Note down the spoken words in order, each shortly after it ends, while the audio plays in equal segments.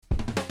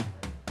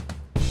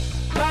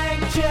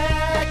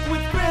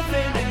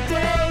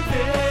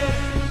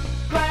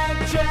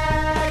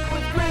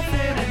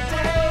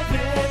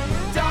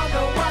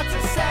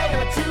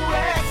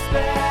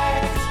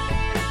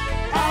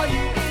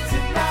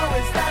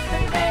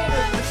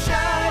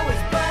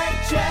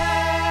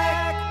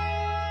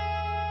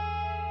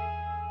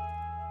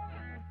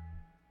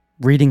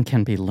Reading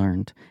can be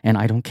learned, and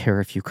I don't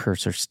care if you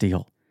curse or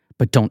steal,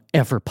 but don't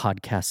ever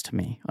podcast to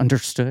me.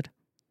 Understood?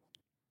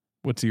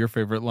 What's your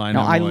favorite line?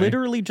 No, I Emily?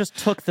 literally just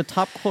took the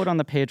top quote on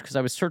the page because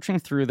I was searching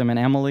through them, and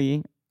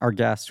Emily, our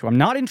guest, who I'm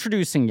not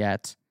introducing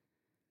yet,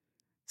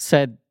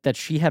 said that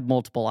she had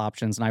multiple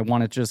options, and I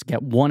want to just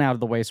get one out of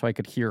the way so I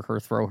could hear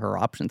her throw her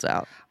options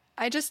out.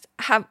 I just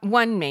have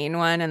one main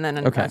one and then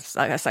a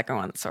second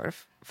one that's sort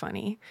of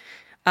funny.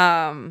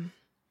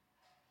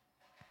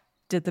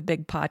 Did the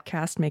big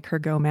podcast make her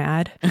go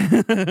mad?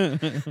 That's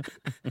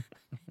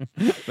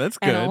good.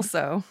 And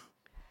also,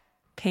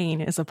 pain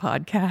is a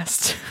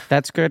podcast.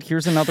 That's good.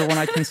 Here's another one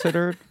I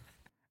considered.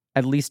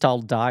 At least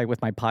I'll die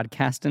with my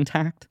podcast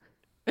intact.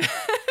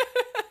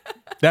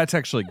 That's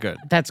actually good.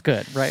 That's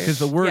good, right? Because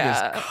the word is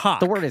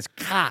cock. The word is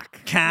cock.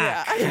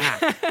 Cock.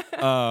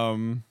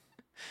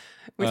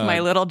 With my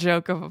little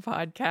joke of a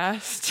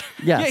podcast.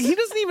 Yes. Yeah, he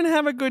doesn't even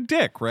have a good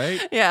dick,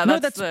 right? Yeah,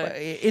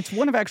 it's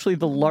one of actually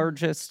the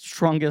largest,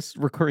 strongest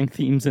recurring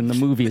themes in the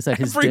movie is that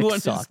his dick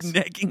sucks. Everyone is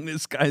necking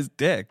this guy's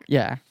dick.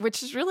 Yeah.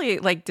 Which is really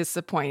like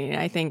disappointing.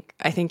 I think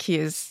he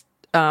is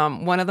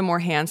one of the more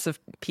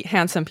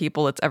handsome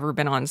people that's ever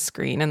been on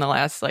screen in the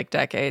last like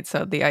decade.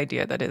 So the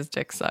idea that his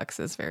dick sucks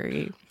is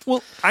very...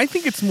 Well, I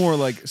think it's more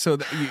like, so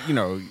that,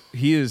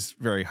 he is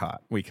very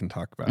hot. We can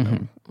talk about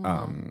him.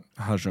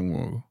 Ha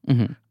Jung-woo.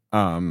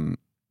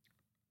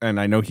 And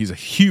I know he's a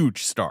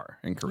huge star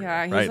in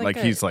Korea, he's right?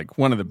 He's like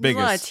one of the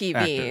biggest TV.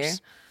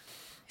 actors.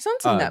 He's on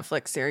some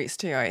Netflix series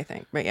too, I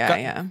think. But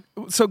yeah.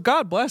 So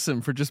God bless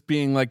him for just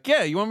being like,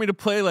 yeah, you want me to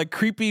play like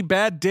creepy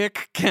bad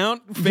dick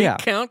count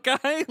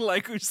guy,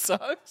 like who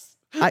sucks?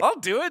 I'll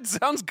do it.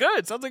 Sounds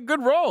good. Sounds like a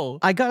good role.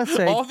 I gotta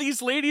say, all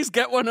these ladies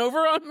get one over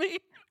on me.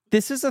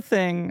 This is a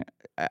thing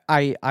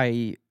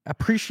I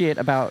appreciate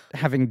about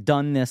having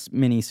done this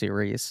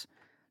miniseries.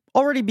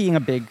 Already being a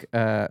big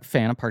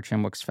fan of Park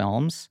Chan-wook's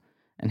films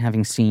and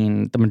having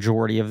seen the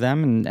majority of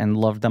them and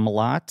loved them a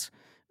lot,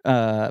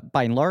 by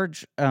and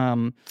large,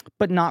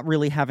 but not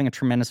really having a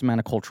tremendous amount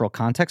of cultural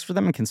context for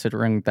them and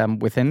considering them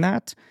within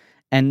that.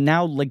 And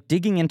now like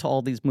digging into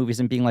all these movies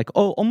and being like,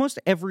 oh, almost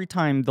every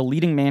time the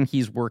leading man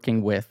he's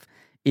working with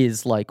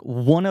is like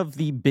one of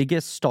the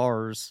biggest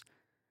stars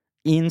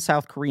in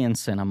South Korean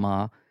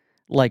cinema,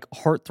 like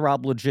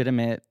heartthrob,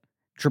 legitimate,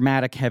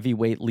 dramatic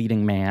heavyweight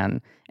leading man,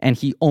 and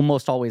he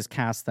almost always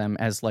casts them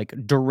as like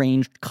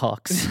deranged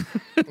cucks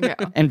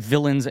and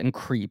villains and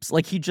creeps.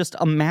 Like he just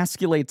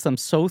emasculates them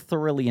so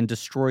thoroughly and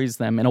destroys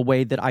them in a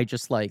way that I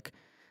just like.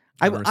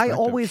 I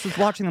always was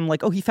watching them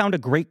like, oh, he found a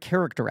great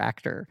character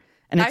actor.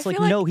 And it's like,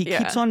 no, he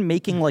keeps on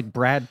making like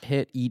Brad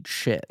Pitt eat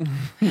shit.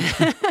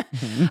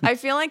 I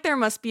feel like there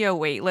must be a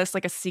wait list,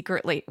 like a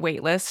secret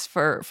wait list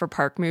for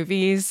Park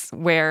movies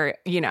where,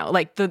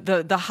 like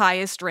the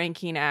highest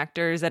ranking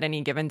actors at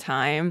any given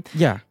time.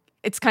 Yeah.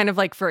 It's kind of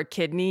like for a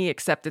kidney,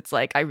 except it's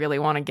like, I really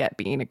want to get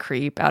being a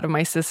creep out of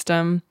my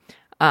system.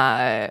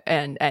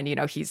 And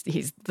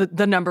he's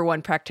the number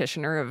one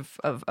practitioner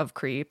of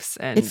creeps.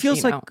 And it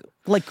feels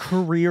like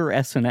career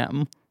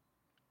S&M.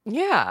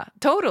 Yeah,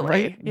 totally.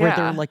 Right? Yeah. Where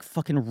they're like,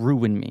 fucking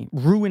ruin me,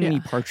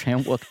 Park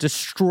Chan-wook,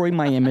 destroy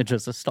my image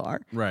as a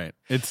star. Right.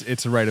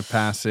 It's a rite of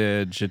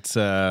passage. It's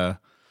a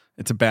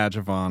badge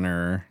of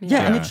honor.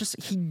 Yeah, and it's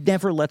just, he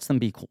never lets them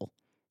be cool.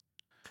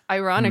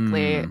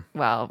 Ironically,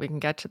 well, we can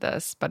get to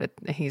this, but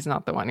he's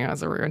not the one who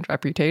has a ruined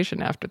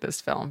reputation after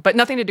this film. But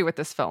nothing to do with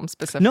this film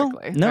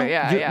specifically. No,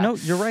 No,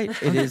 you're right.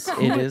 It is.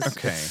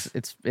 Okay.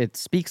 It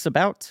speaks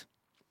about...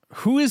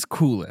 Who is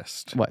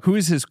coolest? What? Who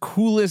is his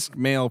coolest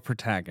male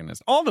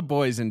protagonist? All the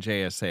boys in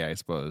JSA, I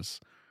suppose,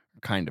 are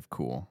kind of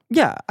cool.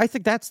 Yeah, I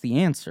think that's the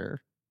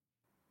answer.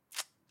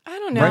 I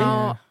don't know.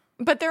 Right?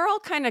 But they're all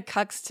kind of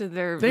cucks to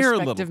their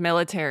respective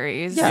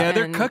militaries. Yeah,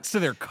 they're cucks to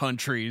their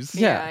countries.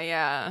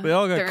 Yeah. They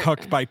all got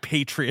cucked by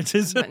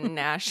patriotism. But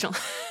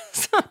nationalism.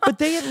 But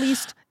they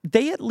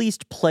at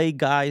least play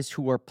guys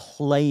who are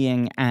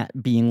playing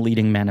at being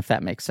leading men, if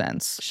that makes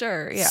sense.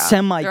 Sure, yeah.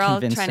 Semi-convincingly.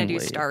 They're all trying to do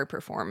star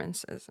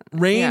performances.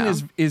 Rain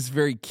is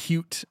very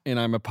cute, and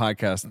I'm a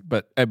podcast,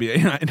 but I'm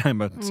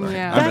a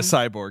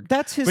cyborg.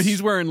 That's his. But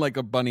he's wearing like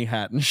a bunny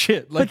hat and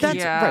shit. Like, but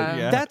that's right.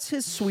 Yeah. That's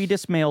his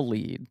sweetest male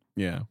lead.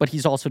 Yeah, but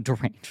he's also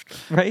deranged,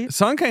 right?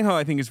 Song Kang-ho,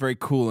 I think, is very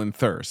cool in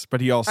Thirst, but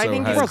he also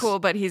he's cool,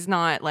 but he's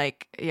not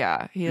like he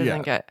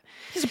doesn't get.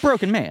 He's a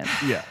broken man.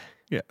 Yeah.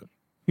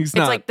 It's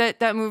like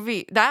that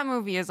movie. That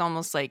movie is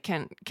almost like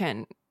can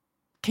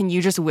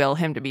you just will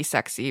him to be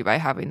sexy by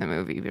having the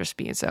movie just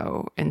be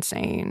so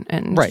insane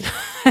and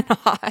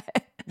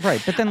hot.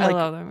 Right, but then I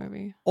love that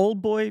movie.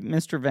 Old Boy,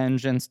 Mr.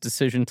 Vengeance,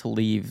 Decision to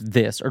Leave,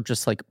 this are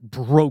just like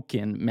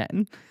broken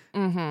men.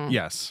 Mm-hmm.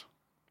 Yes,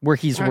 where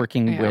he's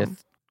working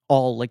with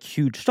all like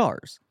huge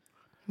stars.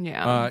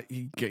 Yeah,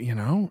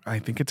 I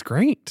think it's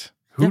great.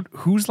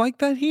 Who's like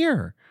that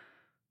here?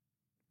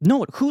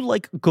 No, who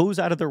like goes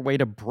out of their way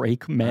to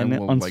break men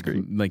on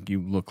screen? Like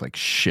you look like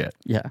shit.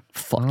 Yeah,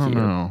 fuck I you.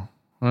 Know.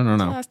 I don't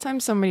The know. last time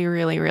somebody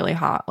really, really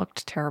hot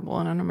looked terrible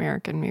in an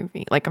American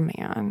movie, like a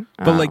man.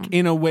 But like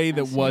in a way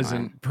that see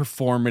wasn't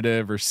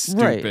performative or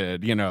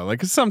stupid, you know, like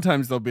 'cause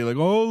sometimes they'll be like,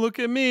 "Oh, look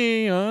at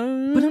me,"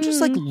 But it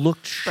just like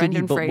looked shitty,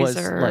 Brendan but was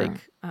Fraser.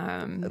 like,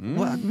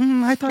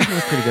 I thought he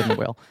was pretty good in The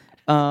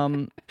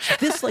Whale.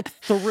 This like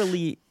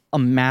thoroughly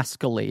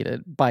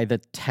emasculated by the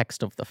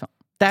text of the film.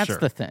 That's Sure.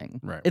 the thing.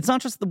 Right. It's not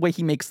just the way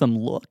he makes them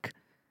look.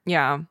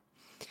 Yeah.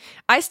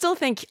 I still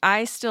think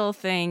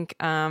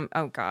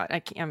oh god, I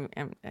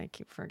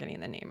keep forgetting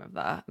the name of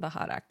the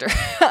hot actor.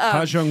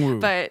 Ha Jung-woo.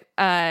 But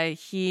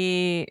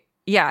he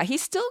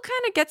still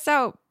kind of gets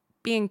out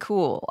being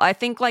cool. I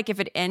think like if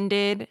it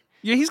ended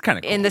Yeah, he's kind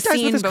of cool. in the He dies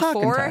with scene his cock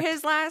before intact.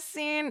 his last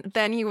scene,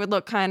 then he would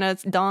look kind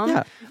of dumb.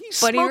 Yeah. But he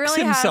smokes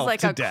really has himself like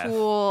to a death.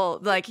 cool,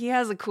 like he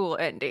has a cool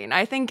ending.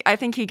 I think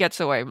he gets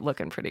away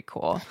looking pretty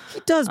cool.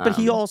 He does, but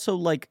he also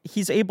like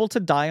he's able to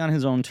die on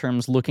his own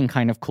terms, looking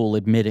kind of cool,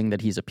 admitting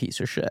that he's a piece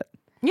of shit.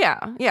 Yeah.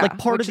 Like,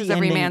 part which of is the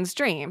every ending- man's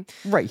dream.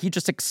 Right. He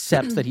just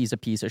accepts that he's a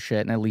piece of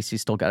shit, and at least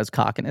he's still got his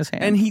cock in his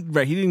hand. And he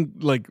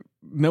didn't like,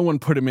 no one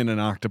put him in an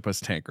octopus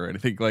tank or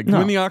anything. Like No.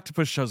 when the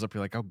octopus shows up,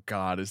 you're like, oh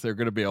God, is there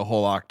going to be a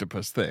whole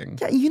octopus thing?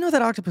 yeah, you know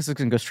that octopus is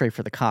going to go straight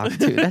for the cock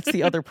too. That's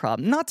the other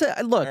problem. Not to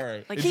look. All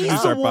right. Like, Introduce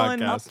he's our the one.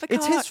 podcast. the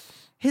It's cock.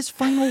 his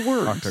final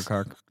words.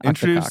 Octocock.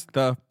 Introduce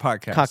the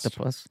podcast.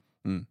 Coctopus.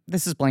 Mm.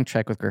 This is Blank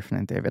Check with Griffin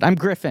and David. I'm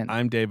Griffin.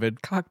 I'm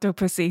David.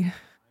 Coctopussy.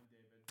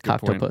 Good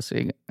point.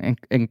 Coctopussy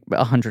and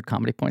 100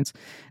 comedy points.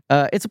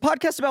 It's a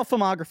podcast about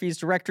filmographies,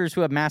 directors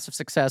who have massive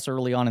success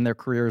early on in their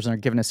careers and are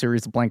given a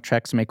series of blank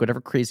checks to make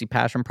whatever crazy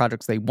passion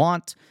projects they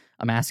want,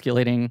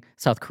 emasculating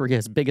South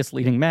Korea's biggest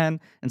leading men,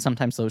 and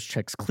sometimes those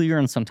checks clear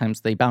and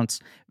sometimes they bounce.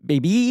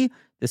 Baby,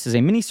 this is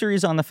a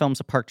mini-series on the films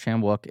of Park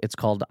Chan-wook. It's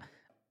called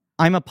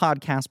I'm a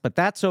Podcast, but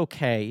that's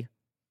okay.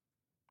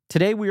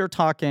 Today we are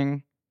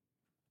talking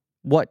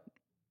what,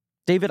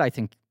 David, I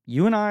think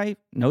you and I,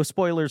 no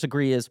spoilers,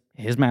 agree is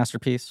his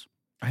masterpiece.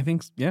 I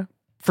think, yeah.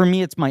 For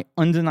me, it's my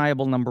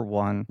undeniable number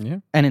one. Yeah.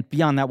 And it's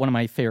beyond that, one of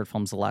my favorite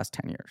films of the last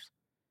 10 years.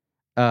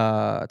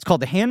 It's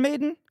called The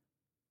Handmaiden.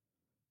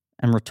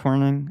 And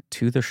returning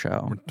to the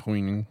show.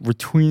 Returning.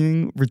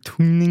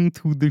 Returning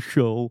to the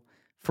show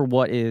for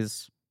what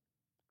is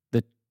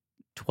the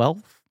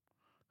 12th?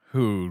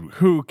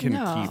 Who can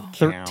No. keep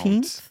count?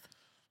 13th?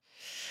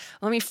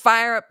 Let me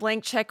fire up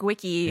Blank Check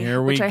Wiki,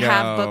 Here we which I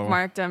have go.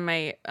 bookmarked on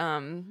my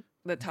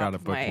the top Gotta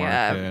of my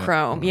bookmark it.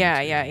 Chrome. One,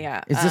 Yeah, two.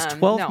 yeah. Is this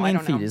 12 no, I main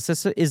don't know. feed?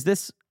 Is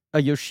this a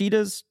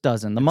Yoshida's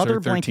dozen? The It's mother her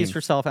of Blankies 13th.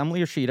 herself, Emily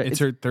Yoshida. It's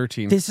her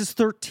 13th. This is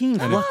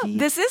 13th. I know. Lucky.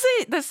 This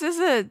is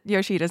a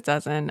Yoshida's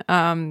dozen.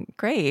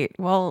 Great.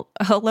 Well,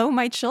 hello,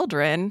 my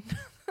children.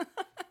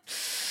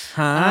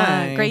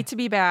 Hi. Great to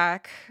be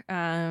back.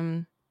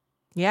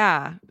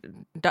 Yeah,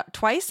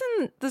 twice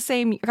in the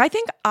same. I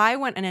think I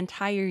went an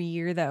entire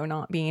year though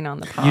not being on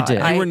the pod. You did.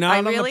 You I, were not I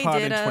on the really pod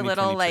did in a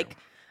little 2022. like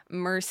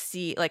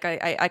mercy. Like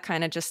I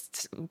kind of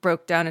just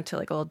broke down into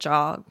like a little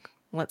jog.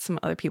 Let some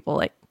other people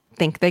like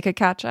think they could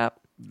catch up.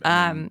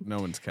 No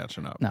one's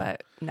catching up.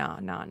 But no.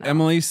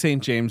 Emily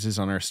St. James is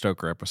on our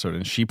Stoker episode,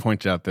 and she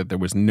pointed out that there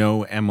was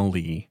no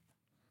Emily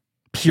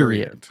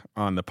Period.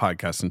 on the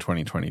podcast in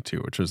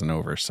 2022, which was an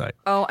oversight.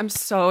 Oh, I'm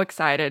so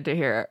excited to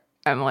hear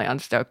Emily on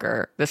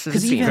Stoker. This has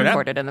 'Cause been even-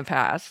 recorded in the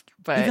past,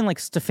 but Even like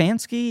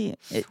Stefanski,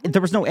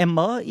 there was no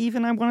Emma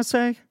even, I want to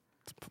say.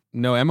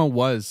 No, Emma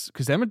was,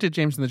 because Emma did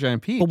James and the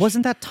Giant Peach. But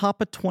wasn't that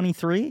top at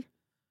 23?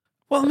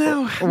 Well,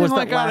 now, Or was now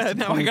that last at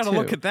I gotta 22?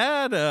 look at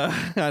that.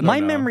 I don't My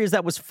know. memory is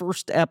that was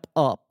first ep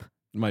up.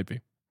 Might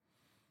be.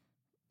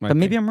 But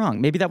maybe I'm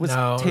wrong. Maybe that was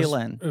No, tail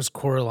end. It was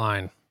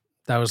Coraline.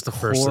 That was the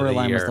first of the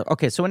Coraline was year.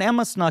 okay, so an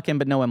Emma snuck in,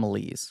 but no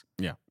Emily's.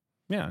 Yeah,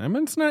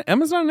 Emma's not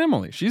an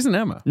Emily. She's an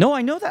Emma. No,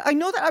 I know that.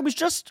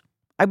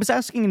 I was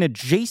asking an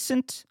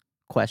adjacent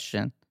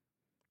question.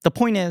 The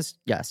point is,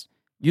 yes,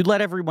 you'd let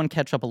everyone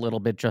catch up a little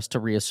bit just to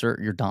reassert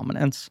your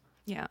dominance.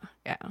 yeah.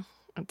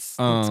 It's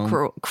Um,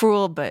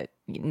 cruel, but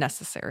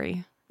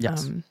necessary.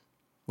 Yes.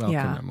 Welcome,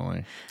 Yeah.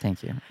 Emily.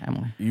 Thank you,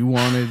 Emily. You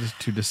wanted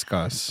to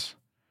discuss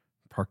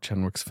Park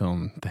Chan-wook's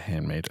film, The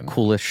Handmaiden.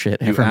 Coolest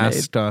shit You ever made.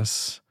 asked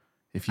us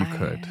if you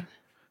could. And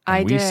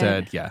I we did.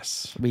 said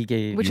yes. We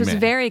gave Which You was may.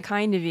 very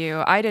kind of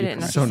you. I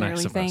didn't So necessarily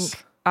nice of think us.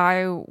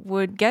 I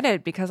would get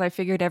it because I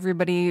figured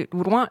everybody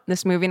would want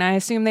this movie, and I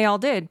assume they all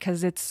did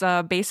because it's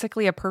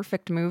basically a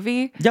perfect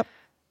movie. Yep.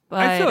 But,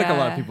 I feel like a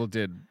lot of people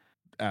did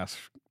ask.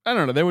 I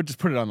don't know. They would just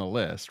put it on the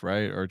list,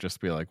 right? Or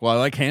just be like, well, I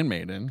like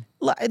Handmaiden.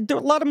 There are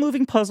a lot of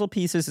moving puzzle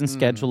pieces in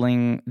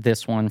scheduling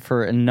this one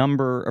for a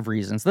number of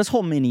reasons. This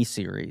whole mini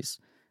series.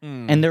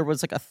 And there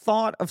was like a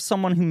thought of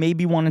someone who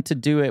maybe wanted to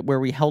do it where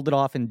we held it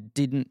off and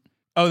didn't.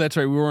 Oh, that's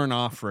right. We weren't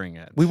offering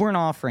it. We weren't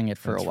offering it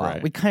for That's a while.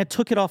 right. We kind of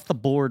took it off the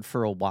board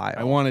for a while.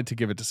 I wanted to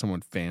give it to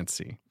someone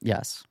fancy.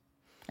 Yes.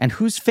 And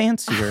who's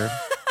fancier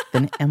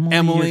than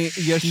Emily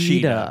Yoshida?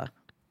 Yoshida.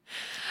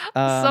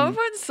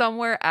 Someone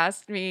somewhere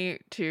asked me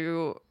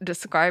to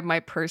describe my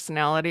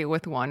personality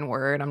with one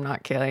word. I'm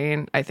not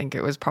kidding. I think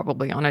it was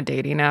probably on a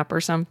dating app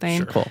or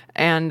something. Cool.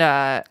 And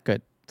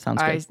Good.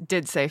 Sounds I good.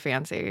 did say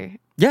fancy.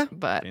 Yeah.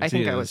 But I Fancy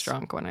think I was is-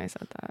 drunk when I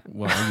said that.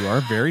 Well, you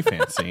are very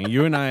fancy.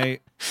 You and I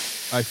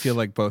feel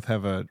like both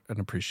have an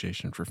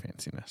appreciation for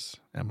fanciness,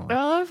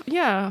 Emily.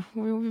 Yeah,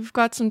 we've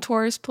got some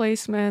tourist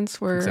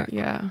placements where, Exactly.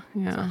 yeah.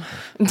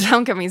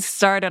 Don't get me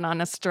started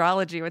on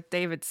astrology with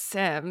David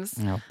Sims.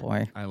 Oh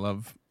boy. I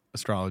love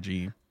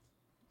astrology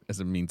as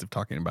a means of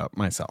talking about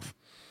myself.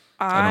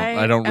 I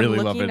I don't am really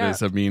love looking it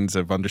as up a means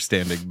of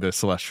understanding the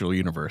celestial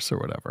universe or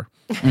whatever.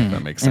 If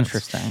that makes sense.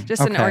 Interesting.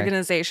 just an Okay.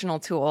 organizational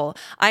tool.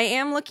 I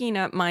am looking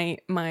up my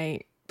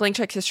blank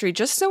check history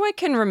just so I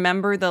can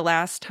remember the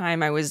last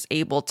time I was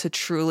able to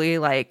truly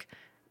like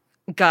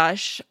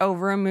gush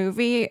over a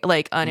movie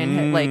like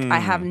like I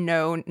have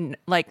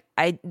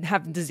I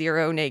have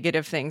zero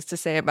negative things to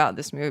say about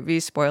this movie,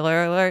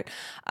 spoiler alert.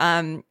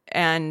 And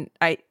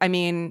I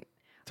mean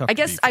Tough I to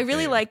guess beat I for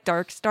really Dave. like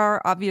Dark Star.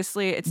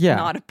 Obviously, it's Yeah.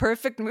 not a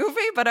perfect movie,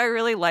 but I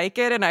really like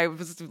it, and I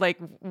was like,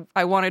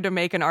 I wanted to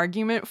make an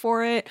argument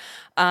for it.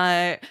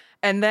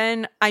 And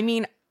then, I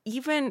mean,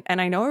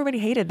 and I know everybody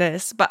hated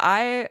this, but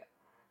I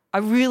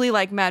really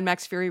like Mad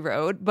Max Fury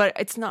Road, but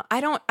it's not.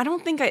 I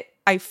don't think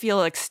I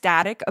feel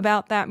ecstatic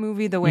about that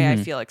movie the way I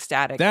feel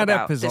ecstatic That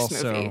about ep is this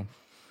also movie.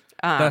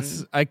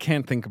 I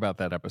can't think about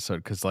that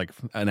episode because like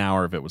an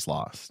hour of it was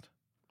lost.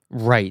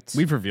 Right.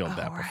 We've revealed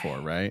that before,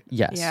 right?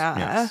 Yes. Yeah.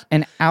 Yes.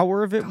 An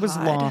hour of it was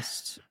God.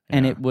 lost,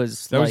 and Yeah. it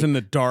was That was like- in the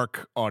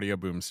dark Audio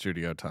Boom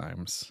studio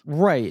times.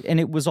 right,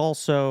 and it was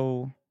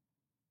also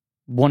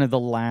one of the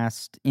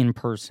last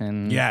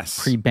in-person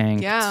Yes.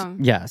 pre-banked. Yeah.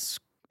 Yes,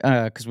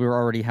 because we were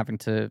already having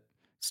to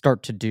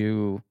start to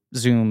do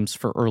Zooms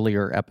for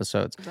earlier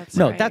episodes. That's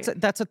No, right.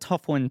 that's a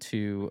tough one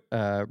to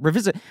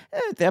revisit.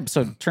 The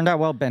episode turned out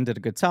well. Ben did a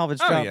good salvage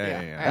Oh, job.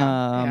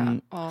 yeah.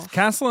 Well,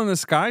 Castle in the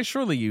Sky?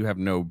 Surely you have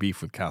no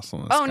beef with Castle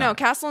in the Sky. oh no,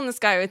 Castle in the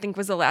Sky I think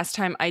was the last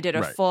time I did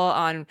a Right. full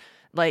on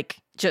like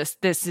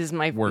just this is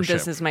my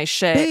Worship.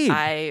 shit. Babe.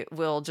 I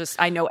will just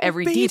I know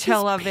every Babe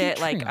detail is of it.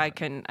 Like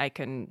Patreon. I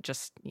can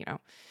just,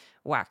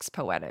 wax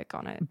poetic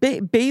on it.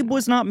 Babe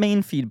was not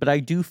main feed, but I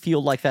do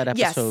feel like that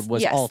episode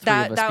was all three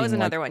that of us that being was like,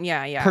 another one.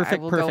 Yeah, I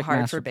perfect- will go perfect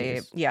hard for Babe.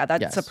 masterpiece. Yeah,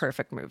 that's a Yes.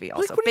 perfect movie. Like,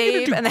 Also, what are you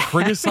Babe, gonna and do? then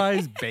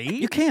Criticize Babe?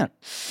 You can't.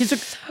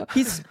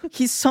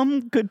 He's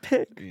some good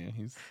pig. Yeah,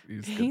 he's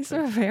good he's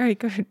too. a very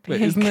good But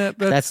pig. isn't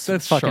That's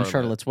fucking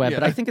Charlotte's Web,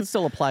 but Yeah. I think it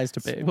still applies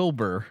to Babe.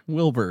 Wilbur.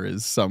 Wilbur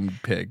is some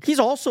pig. He's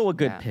also a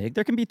good Yeah. pig.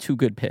 There can be two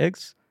good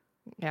pigs.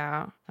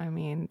 Yeah, I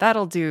mean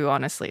that'll do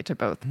honestly to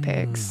both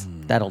pigs.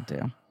 That'll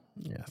do.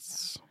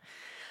 Yes.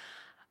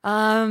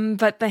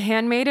 But The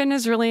Handmaiden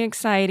is really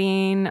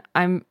exciting.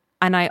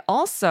 I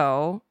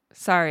also,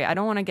 sorry, I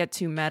don't want to get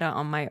too meta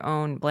on my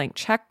own blank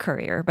check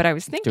career, but I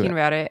was thinking it.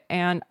 about it,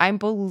 and I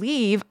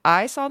believe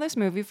I saw this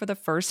movie for the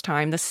first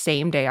time the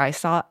same day I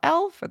saw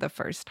Elle for the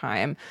first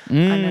time.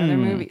 Another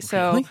movie.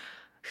 So really?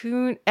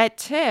 who at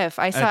TIFF?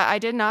 I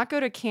did not go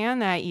to Cannes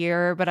that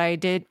year, but I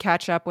did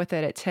catch up with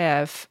it at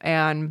TIFF.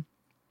 And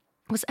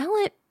was Elle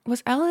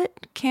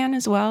at Cannes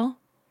as well?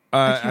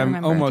 can't I'm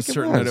remember. I almost think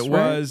it certain that was, it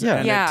right? was. Yeah.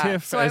 And Yeah, at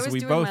TIFF, so I as was we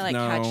doing both my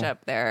know, catch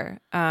up there.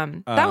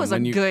 That was a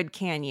when you- good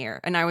Cannes year,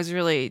 and I was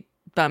really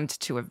bummed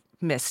to have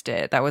missed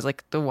it. That was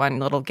like the one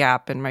little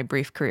gap in my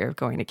brief career of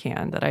going to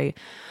Cannes that I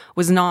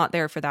was not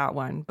there for that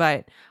one.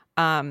 But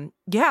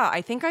yeah,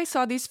 I think I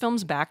saw these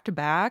films back to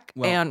back,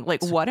 Well, and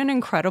like what an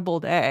incredible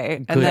day.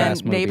 And Good then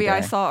ass movie maybe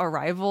I day. saw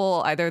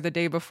Arrival either the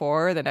day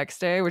before or the next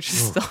day, which is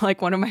still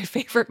like one of my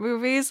favorite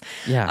movies.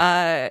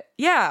 Yeah.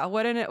 Yeah,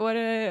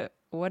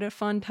 what a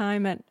fun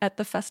time at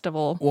the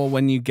festival. Well,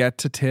 when you get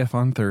to TIFF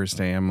on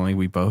Thursday, Emily,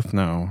 we both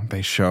know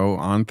they show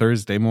on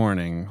Thursday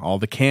morning all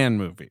the Cannes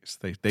movies.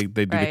 They do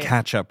the Right.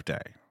 catch up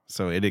day.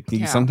 So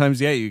Yeah. sometimes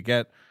you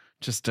get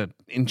just an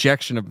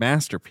injection of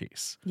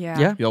masterpiece. Yeah.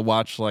 Yeah. You'll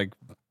watch like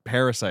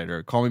Parasite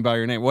or Call Me by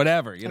Your Name,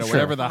 whatever, Sure.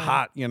 whatever the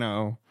hot, Is-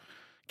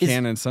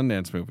 Cannes and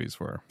Sundance movies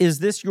were. Is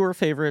this your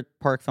favorite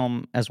park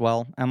film as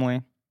well,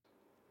 Emily?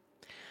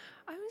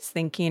 I was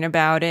thinking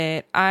about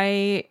it.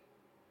 I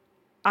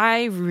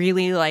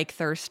really like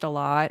Thirst a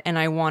lot, and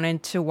I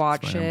wanted to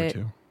watch My number it.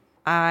 two.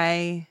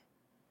 I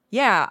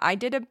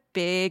did a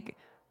big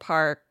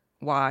park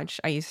watch.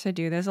 I used to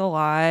do this a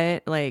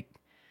lot, like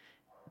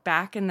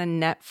back in the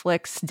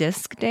Netflix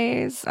disc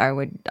days. I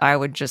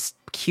would just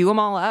queue them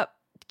all up,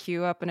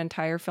 queue up an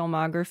entire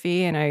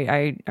filmography, and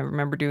I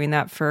remember doing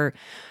that for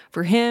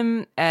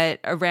him at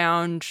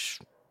around.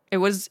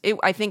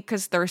 I think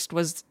because Thirst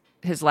was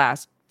his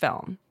last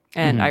film,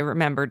 and I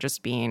remember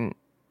just being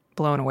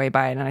blown away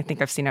by it, and I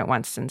think I've seen it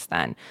once since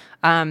then.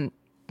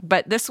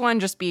 But this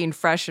one just being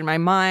fresh in my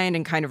mind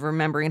and kind of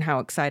remembering how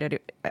excited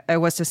I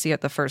was to see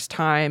it the first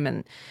time,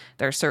 and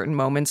there are certain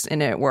moments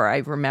in it where I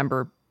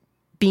remember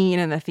being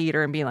in the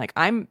theater and being like,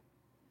 I'm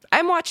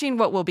watching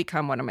what will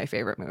become one of my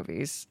favorite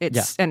movies.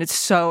 And it's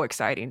so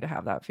exciting to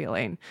have that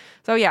feeling.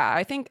 So yeah,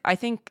 I think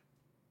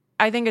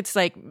it's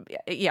like,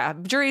 yeah,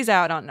 jury's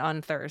out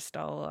on Thirst.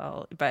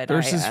 But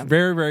Thirst is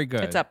very, very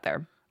good. it's up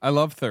there. I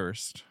love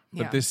Thirst,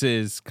 but Yeah. this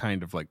is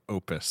kind of like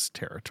Opus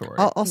territory.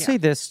 I'll say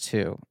this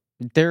too.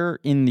 They're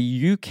in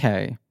the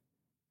UK.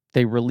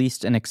 they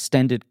released an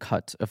extended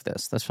cut of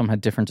this. This film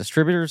had different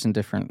distributors in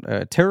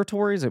different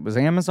territories. It was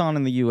Amazon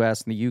in the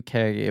U.S. In the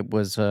U.K., it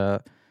was,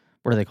 what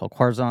are they called?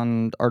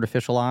 Curzon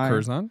Artificial Eye?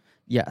 Curzon?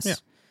 Yes. Yeah.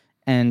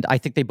 And I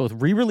think they both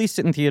re-released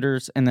it in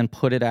theaters and then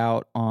put it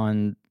out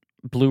on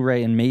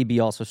Blu-ray and maybe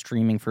also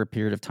streaming for a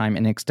period of time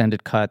in an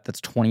extended cut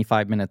that's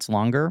 25 minutes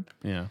longer.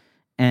 Yeah.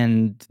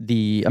 And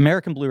the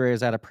American Blu-ray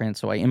is out of print,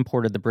 so I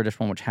imported the British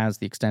one, which has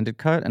the extended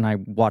cut, and I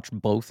watched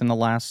both in the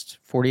last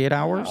 48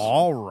 hours.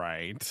 All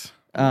right.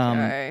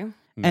 Okay.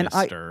 And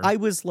Mister. I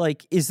was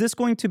like, is this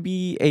going to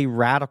be a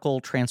radical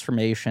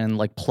transformation,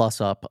 like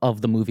plus up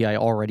of the movie I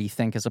already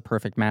think is a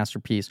perfect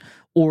masterpiece?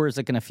 Or is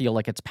it going to feel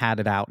like it's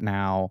padded out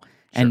now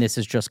and this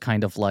is just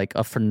kind of like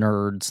a for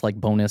nerds, like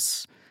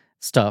bonus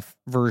stuff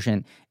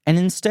version? And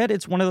instead,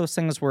 it's one of those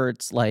things where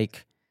it's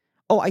like,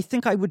 oh, I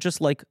think I would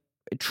just like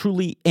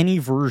truly any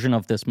version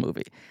of this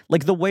movie.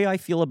 Like the way I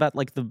feel about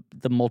like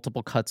the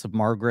multiple cuts of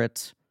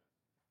Margaret,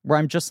 where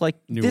I'm just like,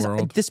 New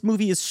World. this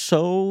movie is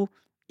so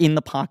in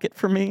the pocket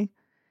for me,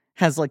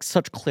 has like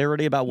such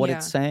clarity about what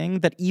it's saying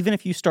that even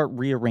if you start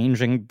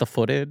rearranging the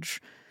footage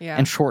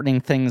and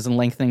shortening things and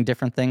lengthening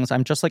different things,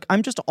 I'm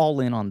just all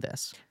in on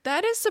this.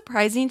 That is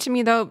surprising to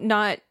me, though.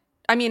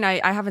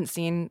 I haven't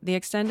seen the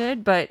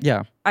extended, but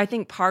I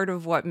think part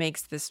of what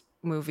makes this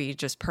movie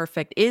just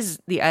perfect is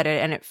the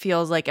edit, and it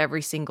feels like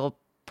every single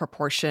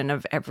proportion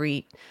of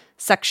every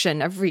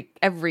section,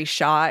 every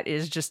shot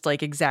is just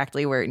like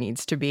exactly where it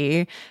needs to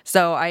be.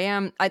 So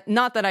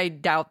not that I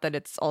doubt that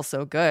it's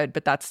also good,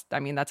 but that's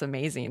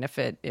amazing if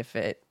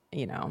it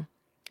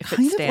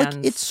stands.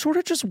 Like, it sort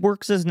of just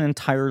works as an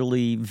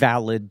entirely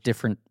valid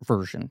different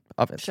version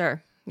of it.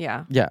 Sure.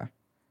 Yeah. Yeah.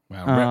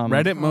 Wow.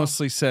 Reddit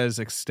mostly says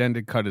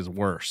extended cut is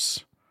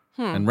worse.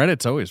 And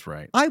Reddit's always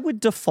right. I would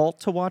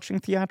default to watching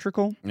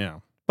theatrical.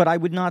 Yeah. But I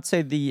would not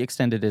say the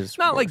extended is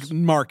not worse. like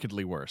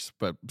markedly worse,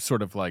 but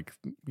sort of like,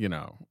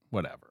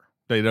 whatever.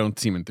 They don't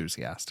seem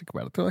enthusiastic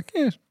about it. They're like,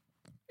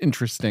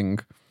 interesting.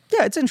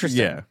 Yeah, it's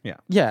interesting. Yeah.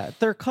 Yeah,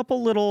 there are a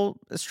couple little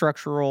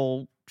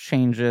structural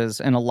changes,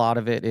 and a lot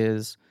of it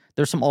is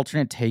there's some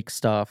alternate take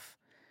stuff.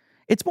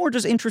 It's more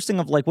just interesting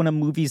of like when a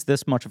movie's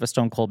this much of a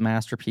stone cold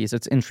masterpiece,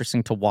 it's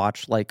interesting to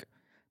watch like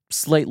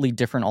slightly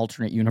different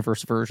alternate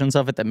universe versions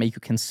of it that make you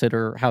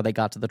consider how they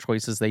got to the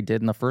choices they did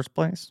in the first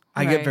place.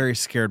 I get very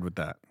scared with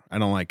that. I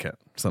don't like it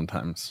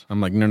sometimes. I'm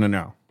like,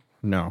 no.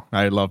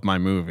 I love my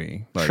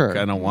movie. Like, sure.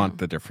 I don't want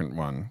the different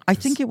one. I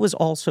think it was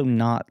also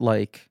not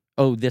like,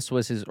 oh, this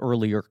was his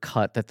earlier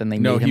cut that then they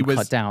made him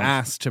cut down. No, he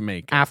was asked to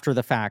make it. After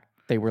the fact,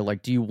 they were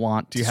like, do you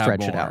want to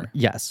stretch it out?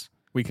 Yes.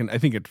 I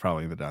think it's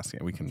probably the dossier.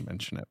 We can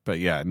mention it. But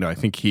yeah, no, I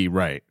think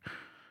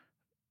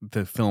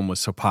the film was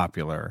so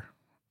popular.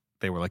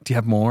 They were like, do you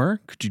have more?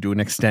 Could you do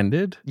an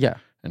extended? Yeah.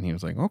 And he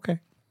was like,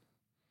 okay.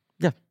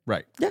 Yeah.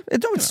 Right. Yeah.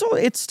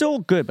 It's still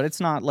good, but it's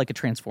not like a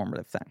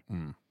transformative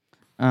thing.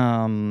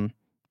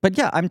 But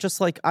yeah, I'm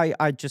just like,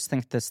 I just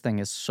think this thing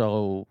is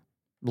so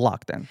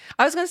locked in.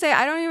 I was going to say,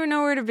 I don't even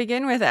know where to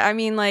begin with it. I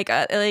mean, I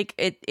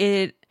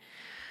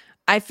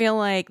feel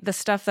like the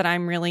stuff that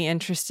I'm really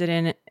interested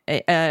in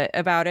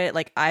about it,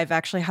 like I've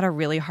actually had a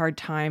really hard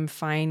time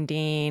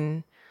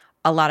finding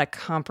a lot of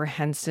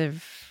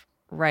comprehensive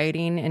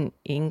writing in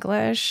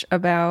English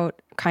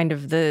about kind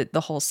of the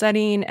whole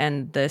setting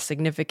and the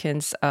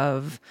significance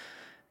of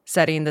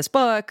setting this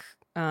book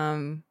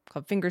called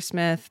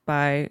Fingersmith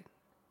by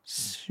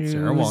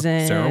Sarah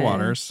Waters.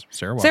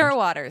 Sarah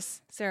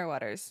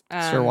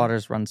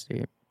Waters runs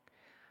deep.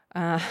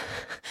 The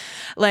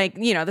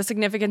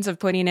significance of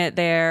putting it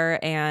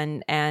there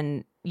and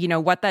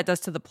what that does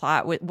to the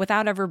plot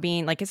without ever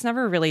being like, it's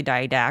never really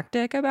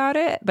didactic about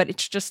it, but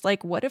it's just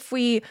like, what if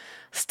we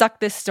stuck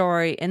this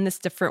story in this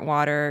different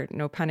water,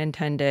 no pun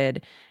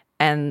intended,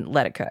 and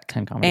let it cook?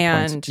 10 comedy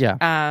points. Yeah.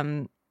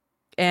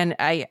 And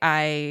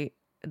I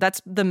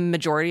that's the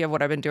majority of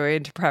what I've been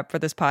doing to prep for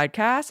this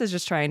podcast, is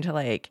just trying to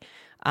have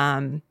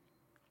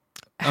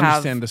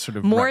understand the sort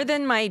of more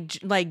than my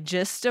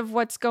gist of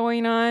what's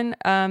going on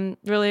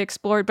really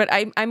explored. But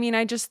I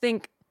just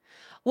think,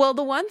 well,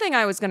 the one thing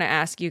I was going to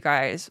ask you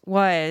guys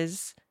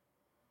was,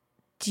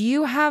 do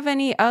you have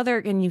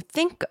can you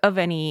think of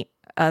any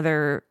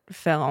other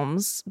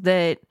films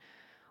that,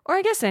 or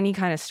I guess any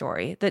kind of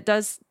story that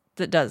does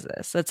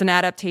this, that's an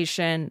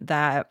adaptation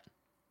that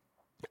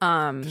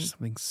there's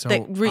something so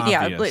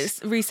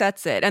obvious.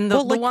 Resets it. And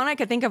the one I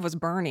could think of was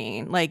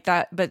Burning, like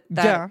that, but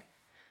that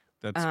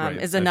that's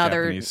right. is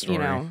another Japanese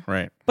story.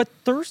 Right. But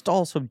Thirst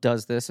also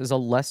does this as a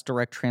less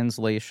direct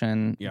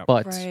translation. Yep.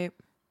 But right.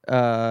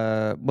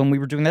 When we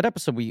were doing that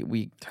episode,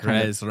 we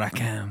right.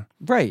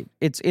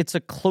 It's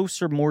a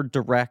closer, more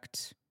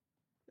direct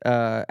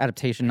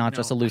adaptation, not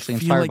just a loosely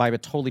inspired by,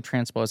 but totally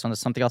transposed onto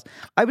something else.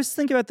 I was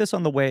thinking about this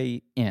on the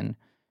way in,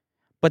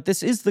 but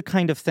this is the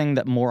kind of thing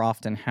that more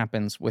often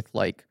happens with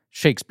like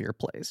Shakespeare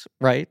plays,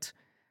 right?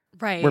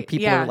 Right. Where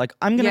people are like,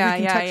 I'm going to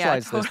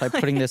recontextualize totally. this by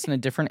putting this in a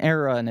different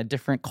era and a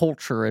different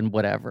culture and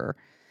whatever.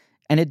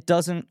 And it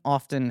doesn't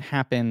often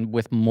happen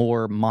with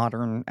more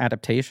modern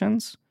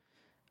adaptations.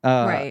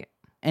 Right.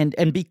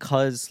 And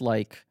because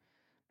like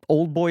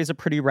Old Boy is a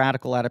pretty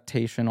radical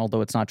adaptation, although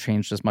it's not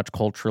changed as much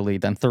culturally.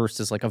 Then Thirst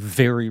is like a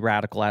very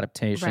radical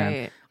adaptation.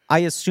 Right. I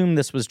assume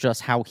this was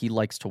just how he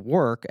likes to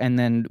work. And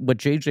then what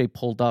JJ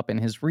pulled up in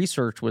his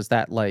research was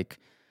that like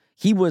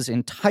he was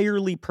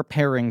entirely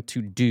preparing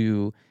to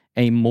do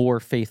a more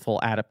faithful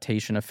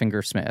adaptation of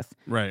Fingersmith.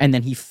 Right. And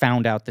then he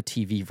found out the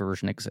TV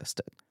version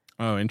existed.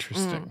 Oh,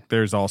 interesting.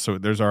 There's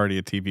already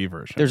a TV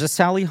version. There's a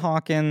Sally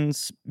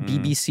Hawkins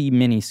BBC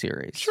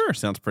miniseries. Sure,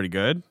 sounds pretty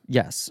good.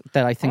 Yes,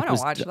 that I I think want was.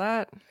 to watch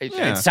that.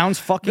 It sounds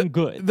fucking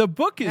good. The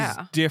book is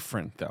Yeah.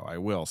 different, though. I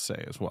will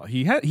say as well.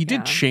 He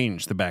did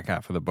change the back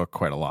half of the book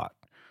quite a lot.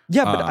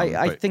 Yeah, but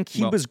I think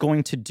he was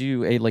going to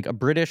do a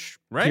British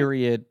Right.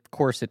 period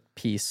corset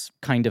piece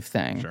kind of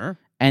thing. Sure.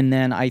 And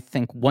then I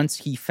think once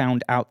he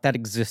found out that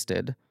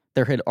existed,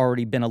 there had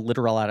already been a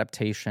literal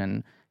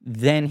adaptation.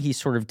 Then he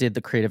sort of did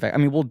the creative. I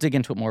mean, we'll dig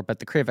into it more, but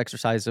the creative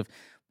exercise of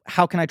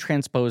how can I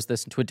transpose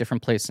this into a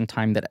different place in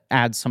time that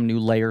adds some new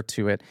layer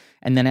to it.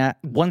 And then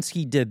once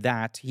he did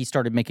that, he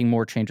started making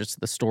more changes to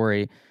the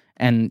story.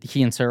 And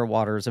he and Sarah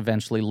Waters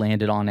eventually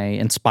landed on a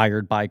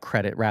inspired by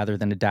credit rather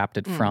than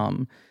adapted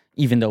from,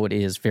 even though it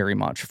is very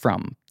much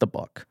from the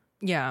book.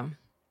 Yeah.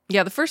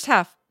 Yeah, the first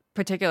half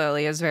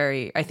particularly is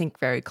very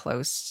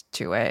close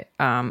to it.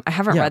 I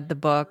haven't read the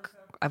book.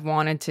 I've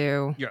wanted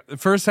to. Yeah, the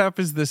first half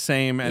is the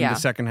same, and the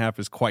second half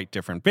is quite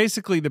different.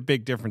 Basically, the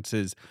big difference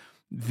is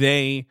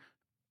they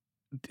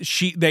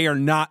are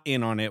not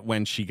in on it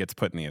when she gets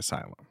put in the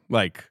asylum.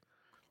 Like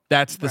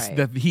that's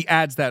he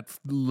adds that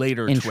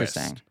later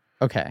Interesting. twist.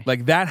 Okay.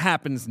 Like that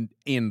happens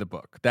in the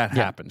book. That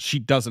happens. She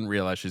doesn't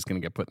realize she's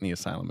going to get put in the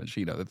asylum, and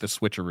that the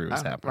switcheroo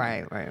is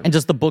happening. Right. And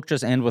does the book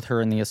just end with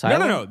her in the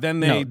asylum? No. Then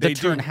the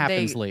turn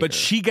happens later. But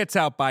she gets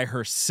out by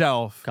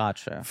herself.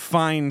 Gotcha.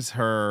 Finds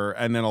her,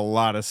 and then a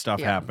lot of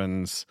stuff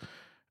happens,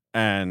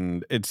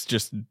 and it's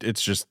just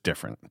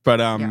different. But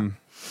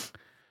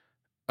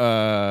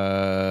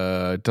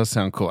it does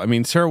sound cool. I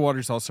mean, Sarah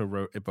Waters also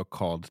wrote a book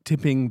called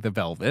Tipping the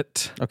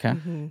Velvet. Okay.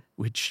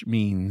 Which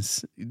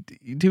means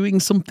doing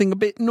something a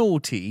bit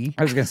naughty.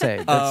 I was going to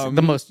say, that's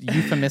the most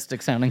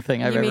euphemistic sounding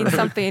thing I've You ever mean heard.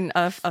 something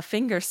a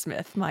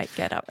fingersmith might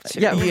get up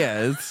to. Yeah.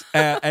 Yes.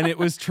 And it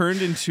was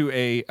turned into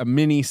a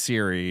mini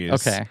series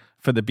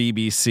for the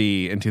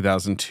BBC in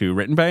 2002,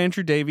 written by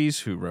Andrew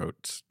Davies, who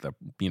wrote the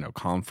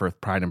Colin Firth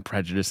Pride and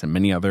Prejudice and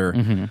many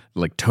other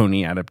like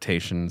Tony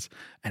adaptations.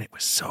 And it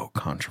was so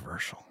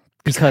controversial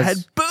because it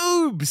had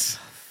boobs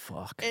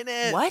in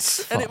it.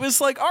 What? And it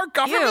was like, our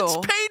government's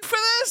Ew. paid for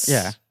this?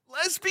 Yeah.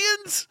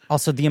 Lesbians?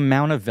 Also, the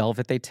amount of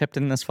velvet they tipped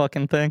in this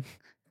fucking thing.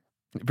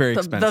 Very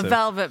expensive. The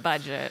velvet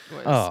budget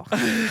was.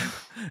 Oh.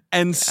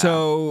 And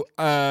so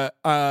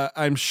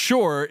I'm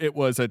sure it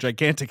was a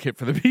gigantic hit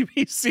for the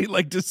BBC,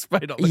 like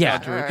despite all the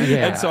controversy.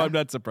 Yeah. And so I'm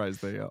not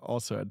surprised they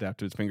also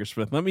adapted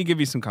Fingersmith. Let me give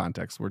you some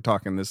context. We're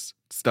talking this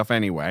stuff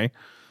anyway.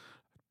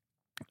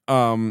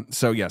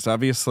 So yes,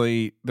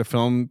 obviously the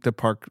film that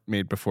Park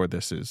made before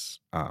this is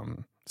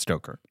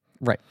Stoker.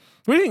 Right.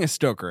 What do you think of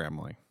Stoker,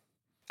 Emily?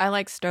 I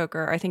like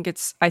Stoker. I think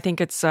it's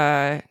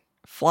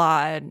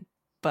flawed,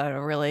 but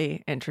a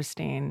really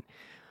interesting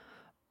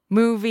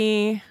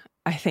movie.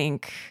 I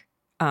think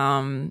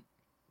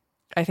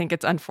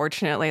it's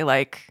unfortunately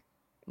like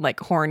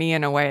horny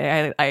in a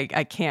way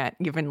I can't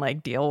even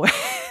like deal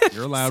with.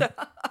 You're allowed.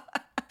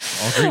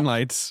 All green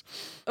lights.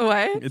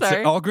 What? It's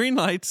Sorry. all green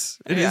lights.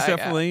 It is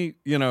definitely,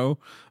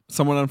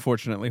 someone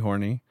unfortunately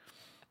horny.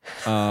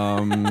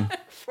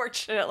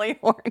 Fortunately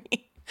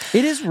horny.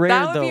 It is rare,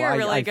 That would though. be a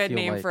really I good feel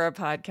name like. for a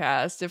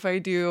podcast. If I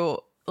do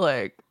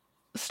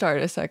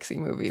start a sexy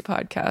movie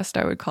podcast,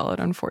 I would call it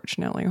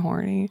Unfortunately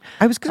Horny.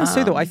 I was going to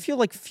say, though, I feel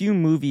like few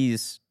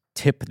movies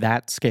tip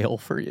that scale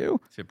for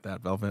you. Tip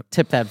that velvet.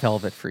 Tip that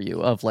velvet for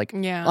you of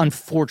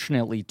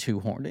unfortunately too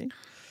horny.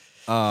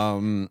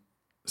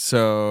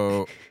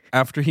 So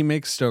after he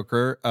makes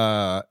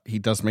Stoker, he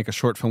does make a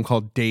short film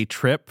called Day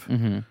Trip,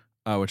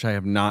 which I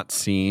have not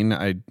seen.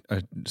 I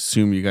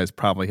assume you guys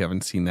probably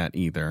haven't seen that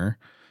either.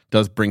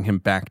 Does bring him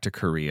back to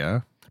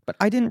Korea. But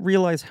I didn't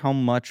realize how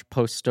much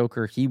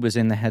post-Stoker he was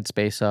in the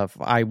headspace of,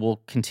 I will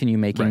continue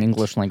making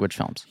English language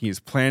films. He's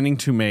planning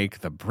to make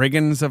The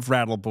Brigands of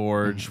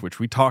Rattleborge, which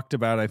we talked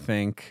about, I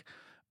think.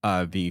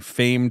 The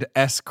famed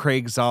S.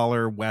 Craig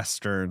Zoller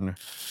Western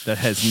that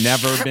has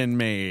never been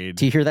made.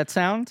 Do you hear that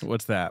sound?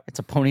 What's that? It's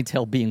a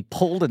ponytail being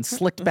pulled and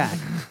slicked back.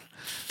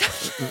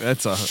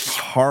 That's a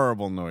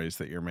horrible noise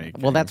that you're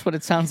making. Well, that's what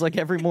it sounds like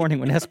every morning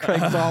when S. Craig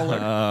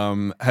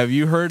Zoller have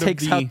you heard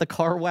takes out the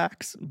car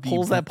wax,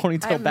 pulls that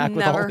ponytail back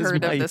with all his might. I've never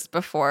heard of this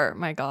before.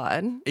 My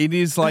God. It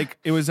is like,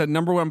 it was a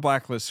 #1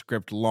 blacklist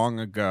script long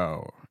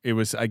ago. It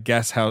was, I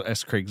guess, how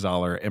S. Craig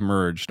Zoller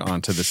emerged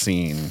onto the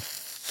scene.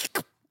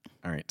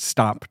 All right,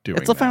 stop doing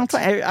It's a that.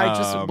 fountain. I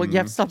just, you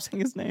have to stop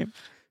saying his name.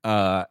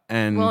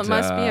 And Well, it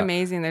must be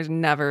amazing. There's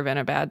never been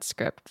a bad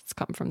script that's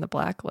come from the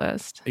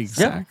blacklist.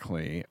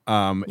 Exactly.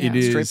 It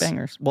is straight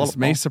bangers. Well, this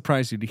may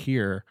surprise you to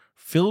hear,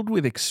 filled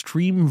with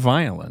extreme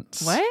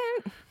violence.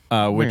 What?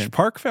 which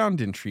Park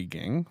found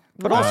intriguing.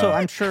 But also,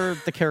 I'm sure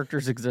the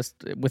characters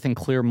exist within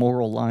clear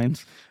moral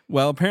lines.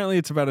 Well, apparently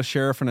it's about a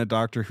sheriff and a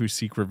doctor who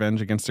seek revenge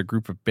against a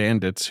group of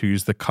bandits who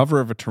use the cover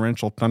of a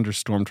torrential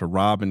thunderstorm to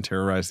rob and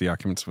terrorize the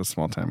occupants of a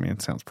small town. I mean,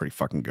 it sounds pretty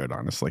fucking good,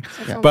 honestly.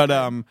 Yeah. But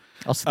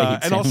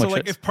also,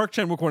 like, if Park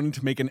Chan-wook wanted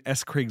to make an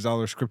S. Craig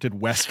Zoller scripted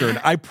Western,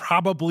 I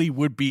probably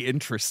would be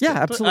interested. Yeah,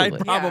 absolutely.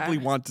 I'd probably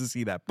want to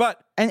see that.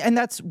 But and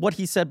that's what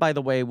he said, by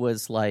the way,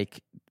 was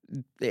like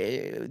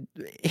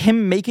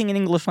him making an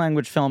English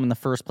language film in the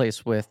first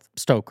place with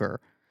Stoker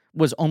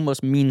was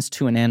almost means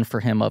to an end for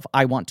him of,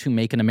 I want to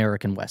make an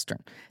American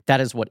Western.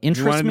 That is what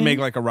interests me. You wanted to make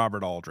like a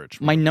Robert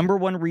Aldrich movie. My number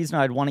one reason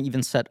I'd want to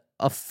even set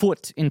a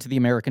foot into the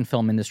American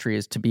film industry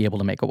is to be able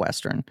to make a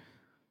Western.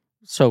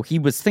 So he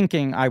was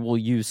thinking, I will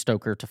use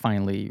Stoker to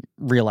finally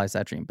realize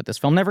that dream. But this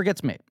film never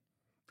gets made.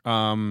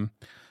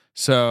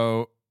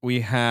 So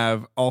we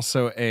have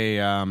also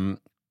a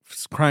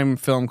crime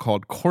film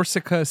called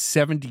Corsica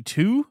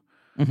 72.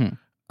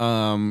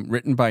 Mm-hmm.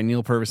 Written by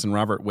Neil Purvis and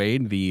Robert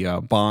Wade, the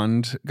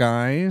Bond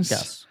guys.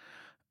 Yes.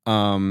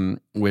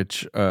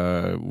 Which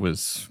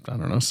was, I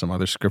don't know, some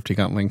other script he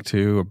got linked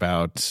to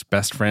about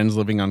best friends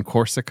living on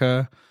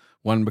Corsica.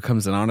 One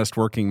becomes an honest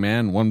working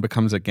man, one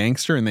becomes a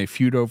gangster, and they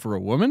feud over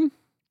a woman.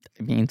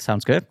 I mean,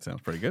 sounds good.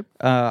 Sounds pretty good.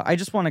 I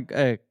just want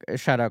to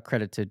shout out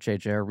credit to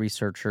JJ, our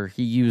researcher.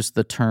 He used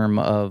the term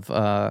of,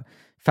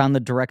 found the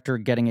director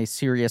getting a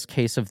serious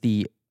case of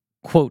the,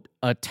 quote,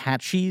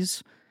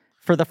 attaches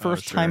for the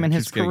first time in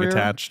his career.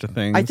 Attached to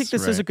things. I think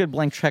this is a good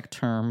blank check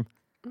term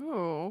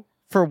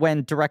for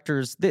when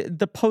directors,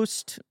 the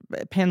post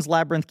Pan's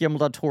Labyrinth, Guillermo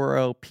del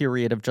Toro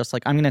period of just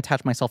like, I'm going to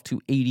attach myself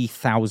to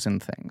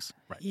 80,000 things.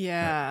 Right.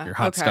 Yeah. Right. Your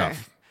hot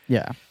stuff.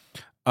 Yeah.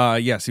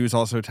 Yes, he was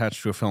also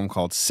attached to a film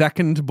called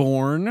Second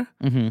Born,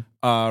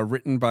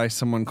 written by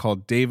someone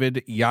called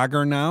David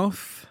Jagernaut.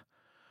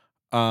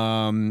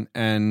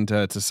 And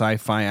it's a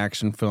sci-fi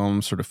action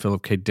film, sort of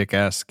Philip K.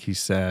 Dick-esque. He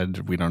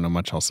said, we don't know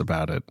much else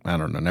about it. I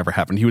don't know, never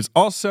happened. He was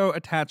also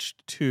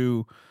attached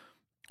to,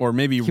 or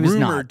maybe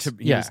rumored to.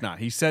 He was not.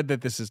 He said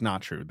that this is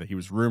not true, that he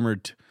was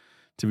rumored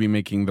to be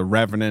making The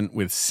Revenant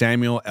with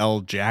Samuel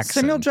L.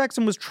 Jackson. Samuel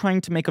Jackson was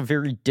trying to make a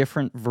very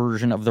different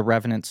version of the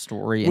Revenant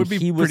story. Would be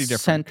he pretty was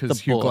different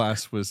because Hugh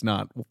Glass was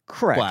not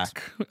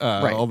black.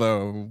 Right.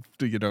 Although,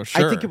 sure.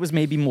 I think it was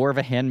maybe more of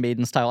a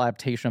Handmaiden style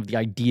adaptation of the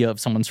idea of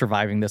someone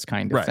surviving this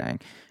kind of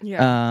thing.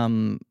 Yeah.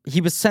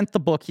 He was sent the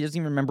book. He doesn't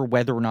even remember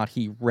whether or not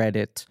he read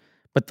it.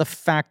 But the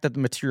fact that the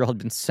material had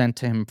been sent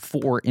to him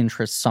for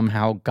interest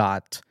somehow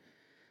got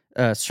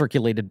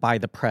circulated by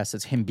the press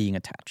as him being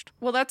attached.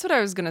 Well, that's what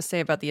I was going to say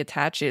about the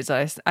attaches.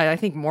 I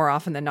think more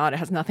often than not, it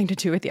has nothing to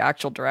do with the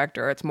actual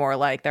director. It's more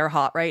like they're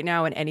hot right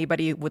now and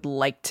anybody would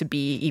like to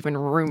be even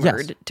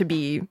rumored to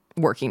be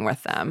working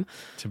with them.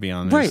 To be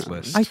on this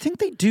list. I think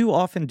they do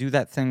often do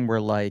that thing where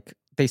like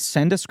they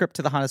send a script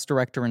to the hottest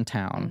director in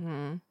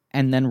town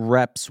and then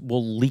reps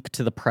will leak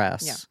to the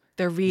press. Yeah.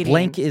 They're reading.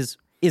 Blank is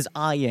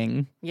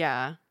eyeing.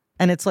 Yeah.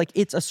 And it's like,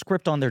 it's a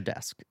script on their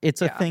desk.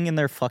 It's a thing in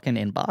their fucking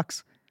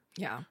inbox.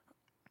 Yeah.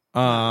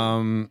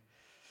 I'm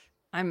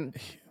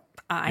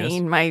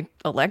eyeing my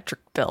electric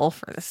bill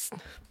for this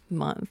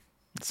month.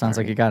 Sounds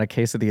like you got a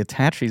case of the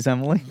attaches,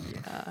 Emily.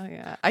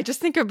 Yeah. I just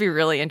think it would be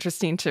really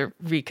interesting to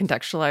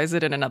recontextualize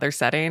it in another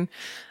setting.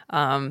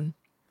 Eyeing?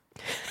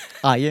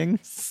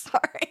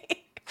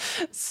 Sorry.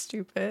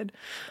 Stupid.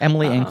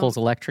 Emily Ankle's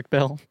electric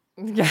bill.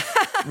 Yeah.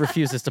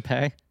 Refuses to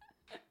pay.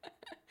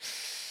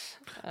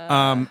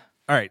 All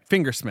right,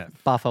 Fingersmith.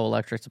 Bafo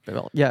Electric's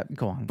bill. Yeah,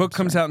 go on. Book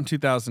comes out in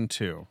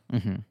 2002.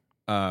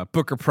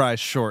 Booker Prize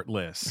short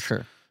list.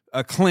 Sure.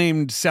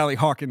 Acclaimed Sally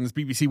Hawkins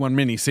BBC One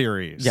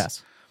miniseries.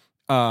 Yes.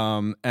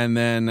 And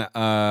then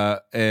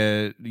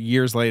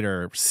years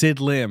later,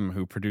 Sid Lim,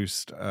 who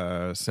produced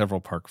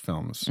several Park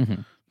films,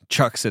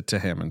 chucks it to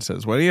him and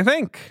says, "What do you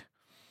think?"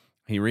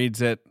 He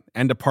reads it,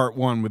 end of part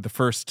one with the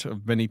first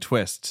of many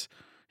twists.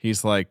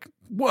 He's like,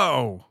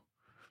 "Whoa,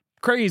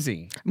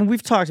 crazy." I mean,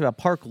 we've talked about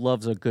Park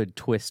loves a good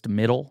twist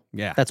middle.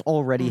 Yeah. That's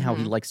already how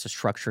he likes to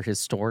structure his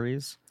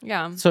stories.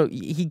 Yeah. So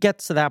he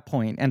gets to that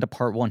point, end of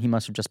part one, he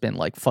must have just been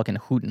like fucking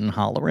hooting and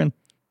hollering.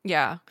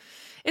 Yeah.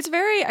 It's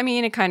very, I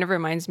mean, it kind of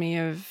reminds me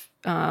of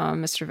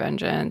Mr.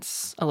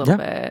 Vengeance a little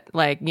bit.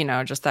 Like, you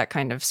know, just that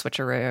kind of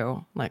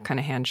switcheroo, like kind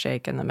of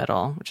handshake in the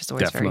middle, which is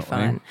always very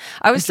fun.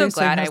 I was so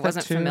glad I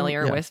wasn't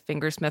familiar with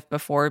Fingersmith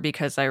before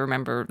because I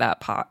remember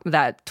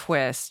that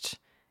twist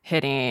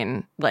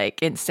hitting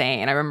like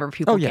insane. I remember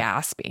people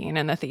gasping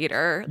in the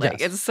theater.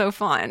 Like it's so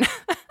fun.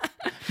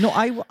 No,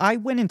 I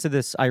went into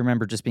this, I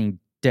remember just being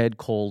dead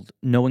cold,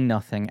 knowing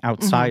nothing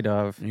outside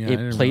of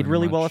it played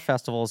really well at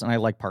festivals, and I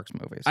like Park's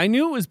movies. I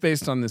knew it was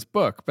based on this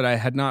book, but I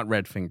had not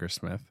read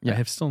Fingersmith. I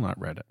have still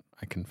not read it,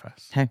 I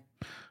confess. Hey.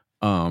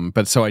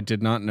 But so I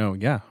did not know.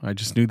 Yeah, I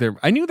just knew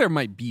I knew there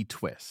might be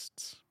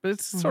twists, but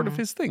it's sort of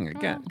his thing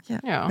again.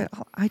 Yeah.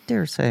 I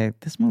dare say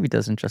this movie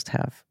doesn't just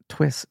have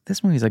twists.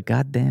 This movie's a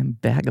goddamn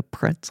bag of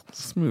pretzels.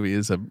 This movie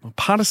is a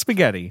pot of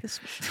spaghetti.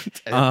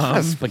 A pot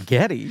of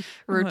spaghetti.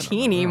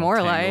 Rotini,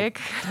 more like.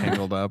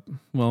 Tangled up.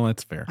 Well,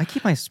 that's fair. I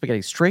keep my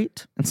spaghetti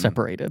straight and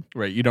separated.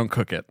 Right, you don't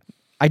cook it.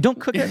 I don't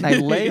cook it, and I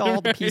lay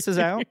all the pieces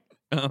out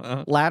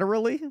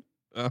laterally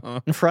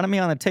in front of me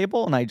on a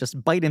table, and I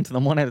just bite into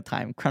them one at a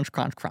time. Crunch,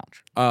 crunch,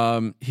 crunch.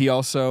 He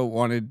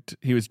also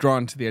he was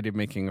drawn to the idea of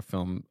making a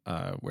film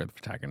where the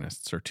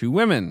protagonists are two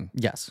women.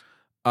 Yes.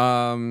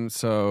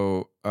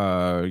 So,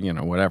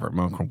 whatever.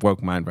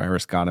 Woke mind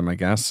virus got him, I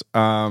guess.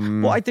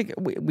 Well, I think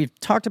we've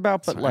talked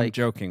about, but I'm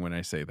joking when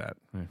I say that.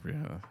 I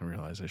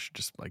realize I should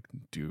just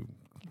do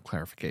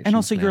clarification. And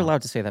also, you're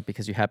allowed to say that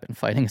because you have been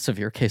fighting a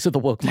severe case of the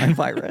woke mind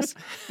virus.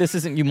 This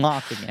isn't you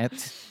mocking it.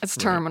 It's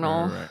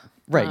terminal.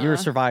 Right, you're a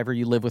survivor.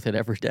 You live with it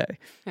every day.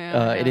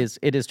 It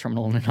is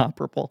terminal and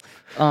inoperable.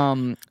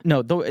 No,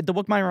 the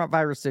woke mind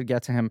virus did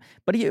get to him,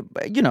 but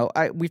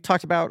we've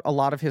talked about a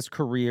lot of his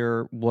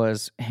career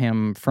was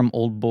him from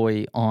Old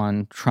Boy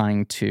on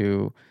trying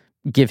to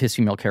give his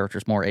female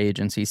characters more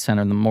agency,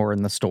 center them more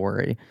in the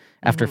story.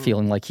 After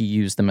feeling like he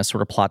used them as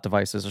sort of plot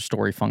devices or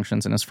story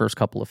functions in his first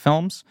couple of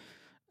films.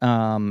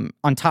 On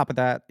top of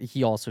that,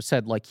 he also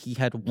said he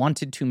had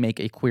wanted to make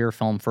a queer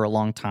film for a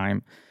long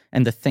time.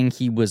 And the thing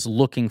he was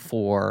looking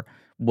for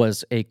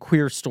was a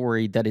queer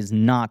story that is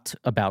not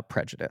about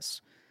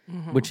prejudice,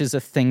 which is a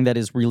thing that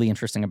is really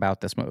interesting about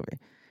this movie.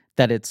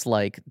 That it's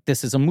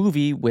this is a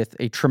movie with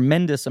a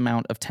tremendous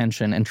amount of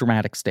tension and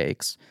dramatic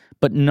stakes,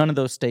 but none of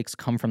those stakes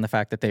come from the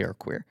fact that they are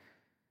queer.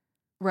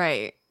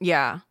 Right.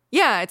 Yeah.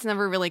 Yeah, it's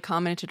never really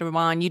commented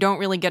on. You don't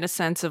really get a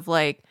sense of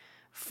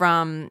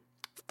from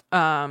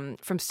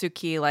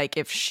Suki,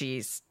 if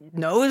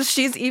knows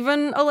she's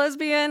even a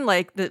lesbian,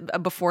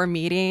 before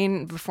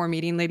meeting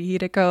Lady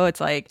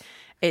Hideko,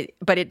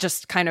 but it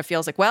just kind of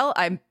feels well,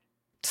 I'm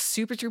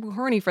super, super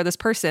horny for this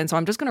person, so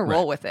I'm just gonna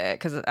roll with it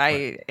because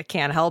I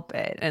can't help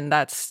it, and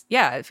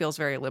it feels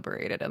very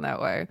liberated in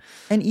that way.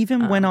 And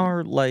even when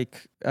our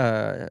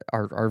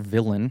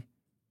villain,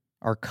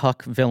 our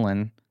cuck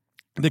villain,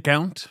 the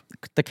count,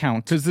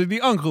 because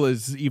the uncle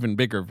is even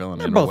bigger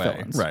villain in a way,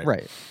 villains,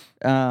 right?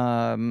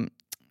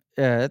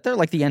 They're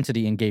like the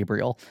entity in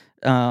Gabriel.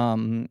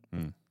 Modern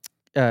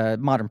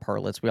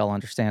parlance, we all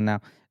understand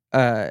now.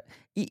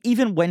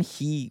 Even when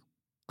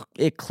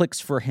it clicks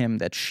for him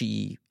that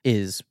she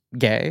is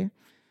gay,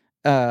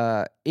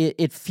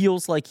 it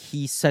feels like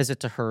he says it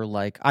to her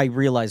I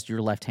realized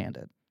you're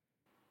left-handed.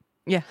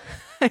 Yeah.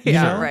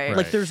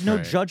 Right. There's no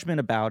judgment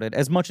about it.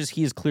 As much as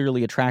he is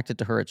clearly attracted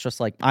to her, it's just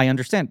I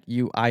understand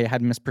you. I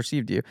had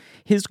misperceived you.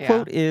 His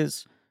quote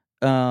is,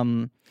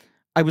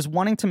 I was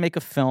wanting to make a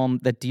film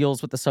that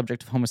deals with the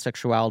subject of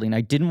homosexuality, and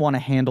I didn't want to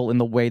handle in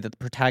the way that the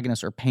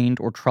protagonists are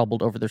pained or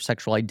troubled over their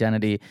sexual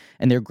identity,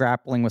 and they're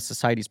grappling with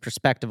society's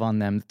perspective on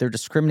them, that they're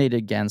discriminated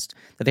against,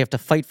 that they have to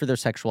fight for their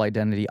sexual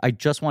identity. I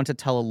just want to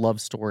tell a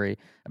love story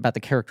about the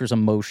character's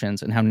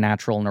emotions and how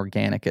natural and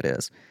organic it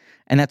is.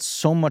 And that's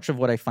so much of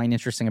what I find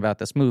interesting about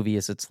this movie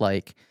is it's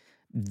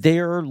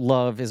their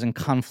love is in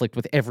conflict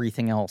with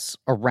everything else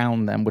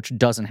around them, which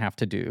doesn't have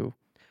to do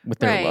with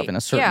their love in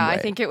a certain way. I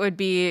think it would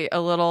be a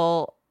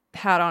little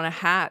pat on a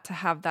hat to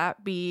have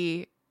that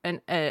be an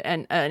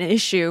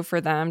issue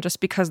for them, just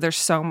because there's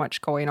so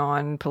much going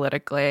on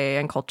politically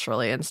and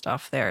culturally and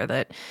stuff there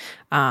that,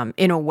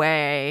 in a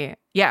way,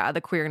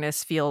 the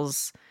queerness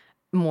feels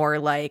more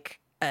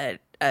like a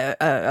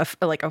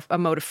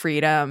mode of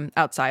freedom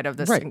outside of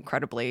this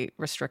incredibly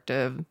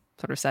restrictive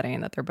sort of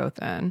setting that they're both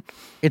in.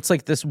 It's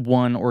this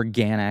one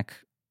organic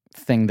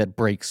thing that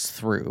breaks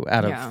through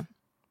out of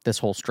this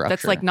whole structure.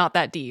 That's not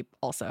that deep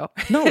also.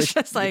 No, it's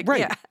just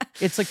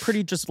it's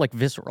pretty just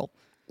visceral.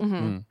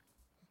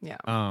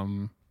 Yeah.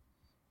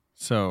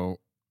 So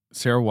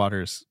Sarah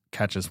Waters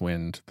catches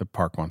wind the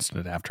park wants to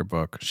adapt her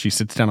book. She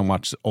sits down and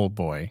watches Old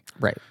Boy.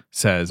 Right.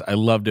 Says, I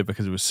loved it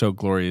because it was so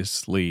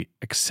gloriously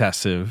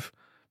excessive.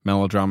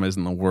 Melodrama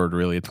isn't the word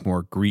really. It's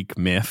more Greek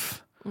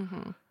myth,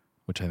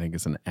 which I think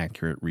is an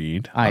accurate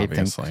read,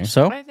 obviously. I think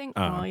so. I think,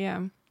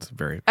 It's a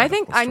very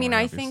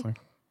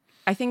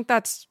I think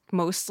that's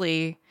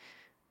mostly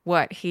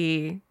what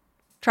he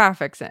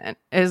traffics in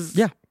is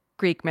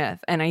Greek myth.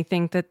 And I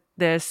think that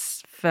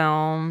this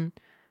film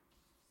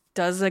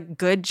does a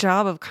good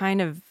job of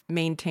kind of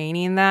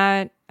maintaining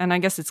that. And I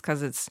guess it's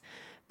because it's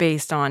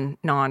based on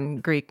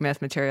non-Greek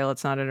myth material.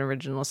 It's not an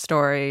original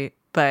story,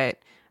 but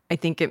I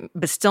think it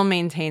still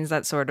maintains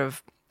that sort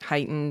of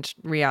heightened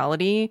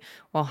reality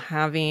while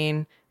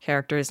having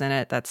characters in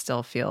it that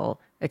still feel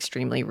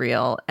extremely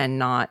real and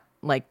not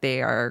like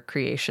they are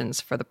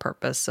creations for the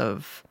purpose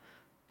of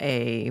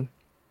a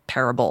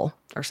parable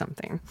or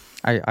something.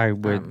 I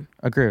would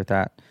agree with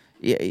that.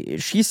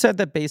 She said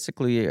that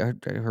basically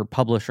her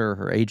publisher,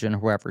 her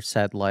agent, whoever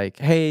said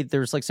hey,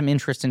 there's some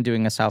interest in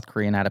doing a South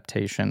Korean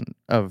adaptation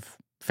of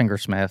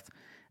Fingersmith.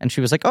 And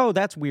she was oh,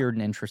 that's weird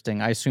and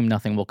interesting. I assume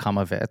nothing will come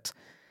of it.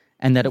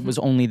 and that it was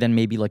only then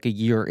maybe like a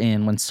year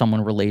in when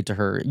someone relayed to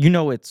her,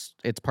 it's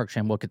Park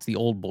Chan-wook, it's the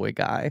old boy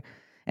guy.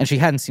 And she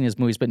hadn't seen his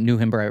movies but knew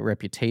him by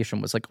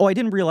reputation, was like, oh, I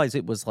didn't realize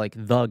it was like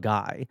the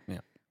guy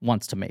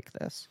wants to make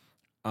this.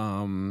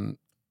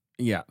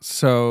 Yeah.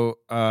 So,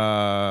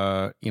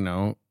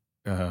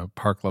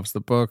 Park loves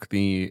the book.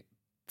 The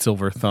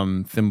silver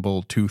thumb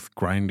thimble tooth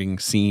grinding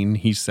scene,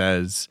 he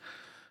says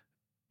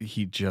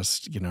he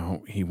just,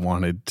 he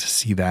wanted to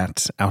see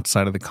that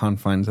outside of the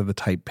confines of the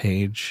type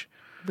page.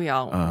 We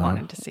all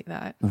wanted to see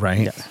that.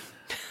 Right.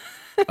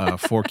 Yeah.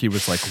 Forky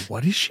was like,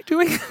 what is she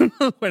doing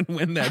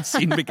when that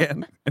scene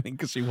began? I think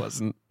because she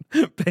wasn't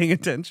paying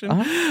attention.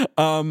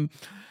 There's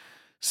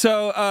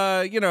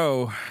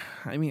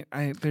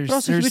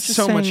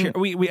so much here.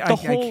 The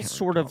whole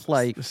sort of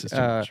like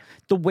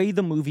the way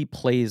the movie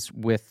plays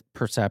with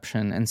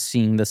perception and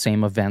seeing the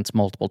same events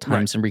multiple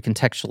times and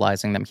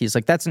recontextualizing them. He's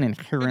like, that's an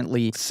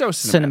inherently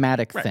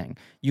cinematic thing.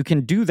 You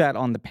can do that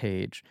on the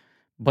page,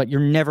 but you're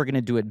never going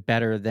to do it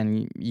better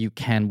than you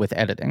can with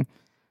editing.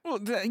 Well,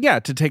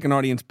 to take an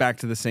audience back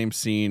to the same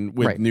scene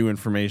with new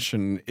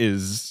information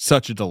is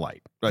such a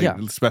delight, right? Yeah.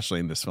 Especially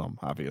in this film,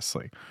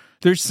 obviously.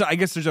 There's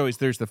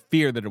the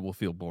fear that it will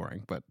feel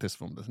boring, but this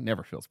film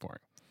never feels boring.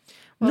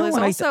 Well,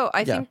 I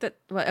think that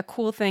a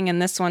cool thing in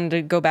this one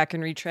to go back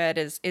and retread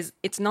is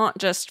it's not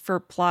just for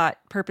plot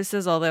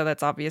purposes, although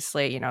that's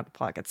obviously, the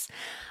plot gets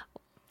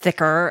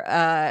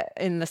thicker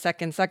in the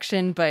second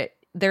section, but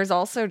there's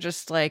also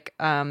just like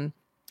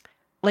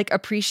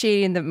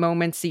appreciating the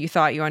moments that you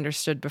thought you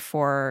understood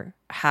before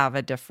have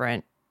a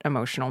different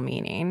emotional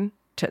meaning.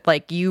 To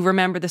like, you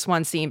remember this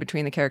one scene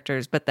between the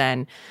characters, but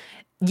then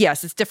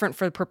yes, it's different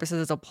for the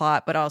purposes of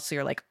plot, but also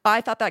you're like,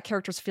 I thought that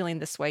character was feeling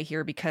this way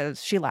here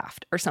because she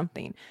laughed or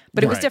something.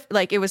 But it was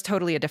it was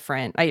totally a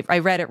different. I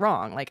read it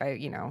wrong,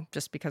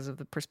 just because of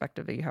the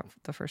perspective that you have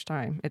the first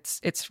time.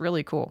 It's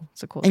really cool.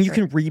 It's a cool. And you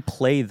can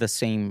replay the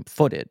same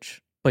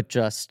footage, but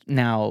just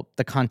now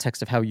the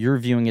context of how you're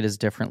viewing it is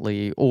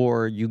differently,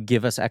 or you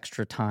give us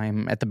extra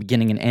time at the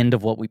beginning and end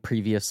of what we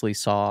previously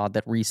saw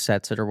that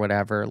resets it or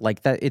whatever.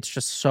 Like that, it's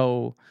just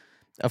so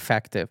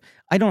effective.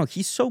 I don't know.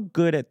 He's so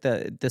good at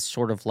this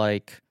sort of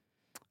like,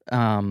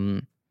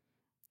 I'm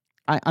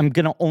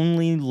gonna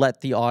only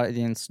let the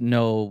audience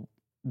know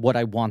what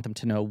I want them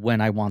to know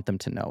when I want them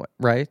to know it,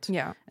 right?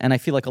 Yeah. And I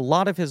feel like a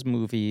lot of his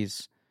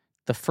movies,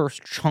 the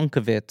first chunk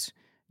of it,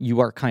 you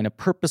are kind of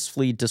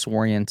purposefully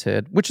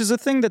disoriented, which is a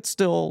thing that's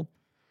still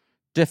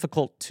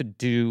difficult to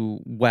do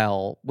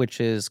well,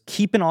 which is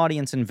keep an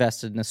audience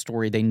invested in a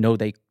story they know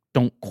they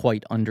don't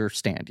quite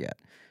understand yet.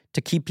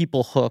 To keep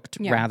people hooked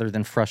rather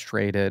than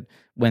frustrated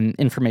when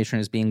information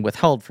is being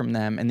withheld from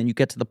them. And then you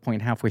get to the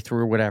point halfway through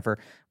or whatever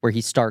where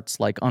he starts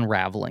like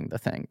unraveling the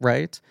thing,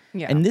 right?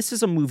 Yeah. And this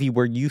is a movie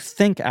where you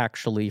think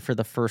actually for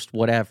the first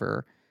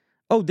whatever,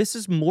 oh, this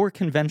is more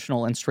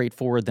conventional and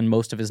straightforward than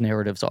most of his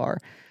narratives are.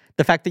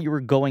 The fact that you were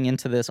going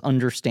into this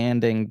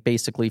understanding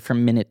basically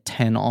from minute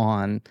 10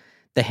 on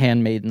the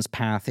handmaiden's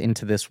path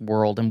into this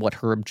world and what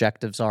her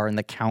objectives are and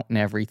the count and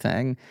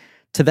everything,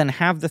 to then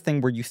have the thing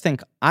where you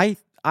think, I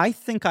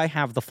think I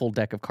have the full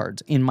deck of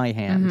cards in my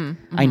hand. Mm-hmm,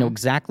 mm-hmm. I know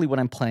exactly what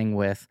I'm playing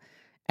with.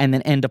 And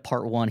then end of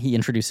part one, he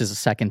introduces a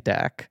second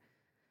deck.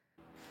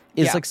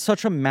 It's like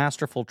such a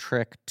masterful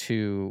trick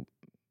to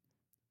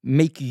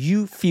make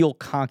you feel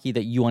cocky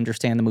that you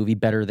understand the movie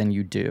better than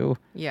you do.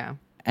 Yeah.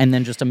 And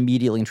then just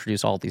immediately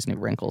introduce all these new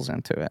wrinkles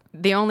into it.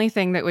 The only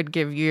thing that would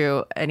give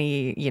you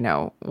any,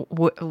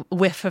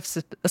 whiff of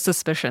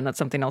suspicion that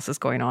something else is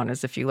going on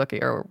is if you look at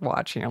your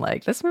watch and you're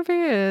like, this movie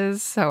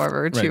is,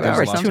 however, 2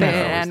 hours something,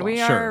 and we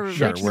are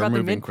reaching about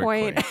the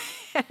midpoint.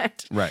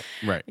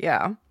 Right.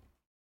 Yeah.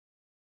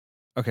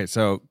 Okay,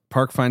 so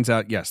Park finds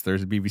out, yes,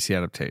 there's a BBC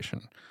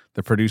adaptation.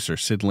 The producer,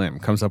 Sid Lim,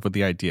 comes up with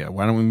the idea.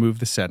 Why don't we move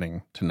the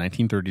setting to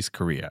 1930s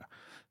Korea?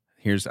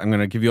 I'm going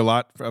to give you a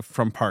lot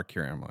from Park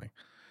here, Emily.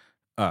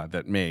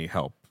 That may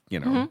help,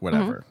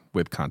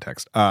 with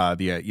context.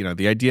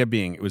 The idea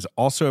being it was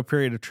also a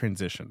period of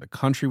transition. The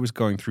country was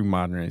going through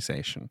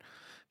modernization.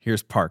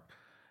 Here's Park.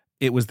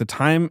 It was the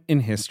time in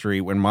history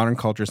when modern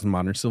cultures and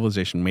modern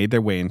civilization made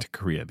their way into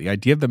Korea. The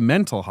idea of the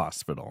mental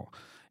hospital.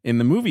 In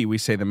the movie, we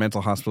say the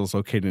mental hospital is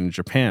located in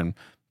Japan,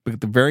 but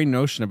the very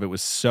notion of it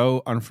was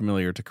so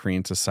unfamiliar to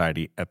Korean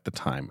society at the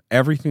time.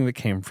 Everything that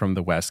came from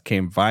the West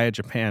came via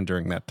Japan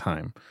during that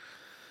time.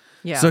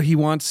 Yeah. So he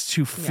wants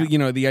to,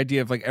 the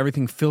idea of like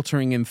everything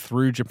filtering in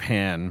through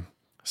Japan.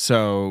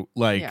 So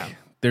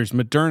there's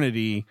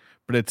modernity,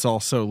 but it's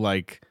also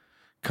like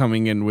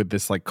coming in with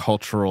this like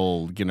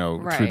cultural,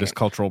 through this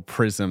cultural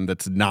prism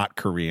that's not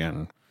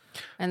Korean.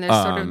 And there's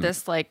sort of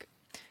this like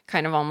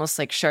kind of almost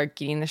like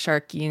shark eating the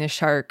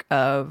shark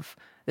of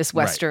this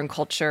Western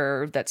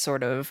culture that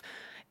sort of,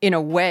 in a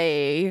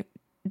way,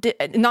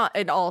 not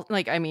at all,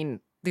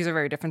 these are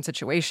very different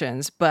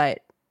situations,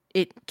 but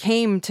it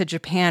came to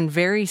Japan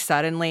very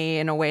suddenly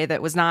in a way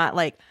that was not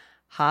like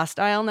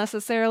hostile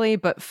necessarily,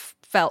 but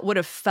would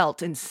have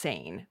felt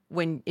insane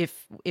when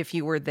if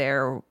you were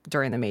there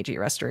during the Meiji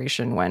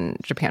Restoration when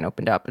Japan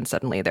opened up and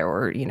suddenly there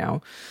were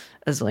a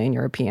zillion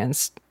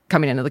Europeans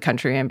coming into the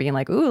country and being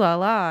like, ooh la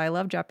la, I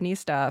love Japanese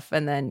stuff.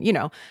 And then,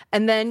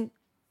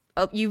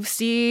 you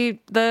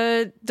see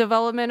the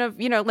development of,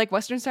 like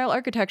Western style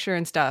architecture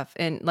and stuff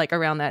and like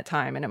around that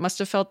time. And it must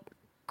have felt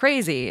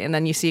crazy. And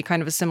then you see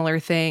kind of a similar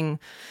thing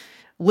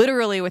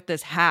literally with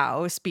this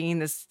house being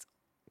this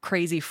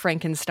crazy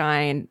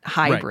Frankenstein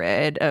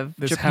hybrid of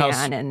this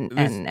Japan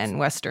and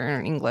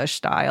Western English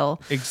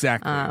style.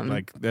 Exactly.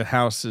 Like the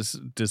house is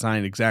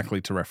designed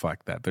exactly to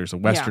reflect that. There's a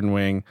Western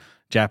wing,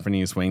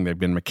 Japanese wing. They've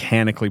been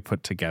mechanically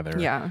put together.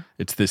 Yeah.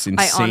 It's this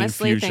insane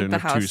fusion think the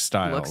of house two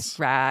styles. Looks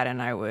rad,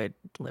 and I would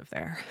live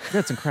there.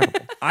 That's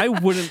incredible. I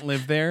wouldn't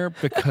live there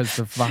because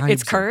the vibes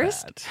It's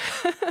cursed.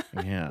 are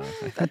bad. Yeah.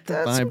 I think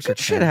the Some vibes good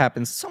are shit bad.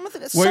 happens. Some of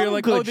it. Where you're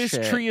like, good this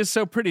shit. tree is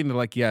so pretty. And they're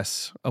like,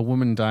 yes, a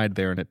woman died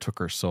there and it took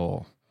her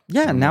soul.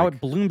 Yeah, And now like,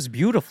 it blooms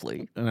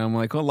beautifully. And I'm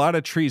like, well, a lot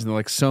of trees, and they're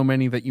like, so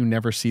many that you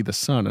never see the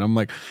sun. And I'm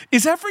like,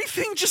 is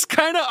everything just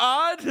kind of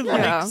odd?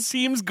 Like,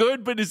 seems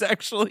good, but is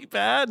actually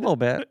bad? A little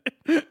bit.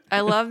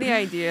 I love the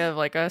idea of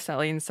like a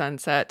selling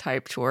sunset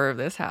type tour of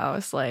this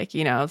house. Like,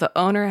 the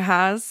owner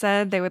has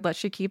said they would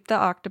let you keep the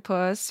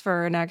octopus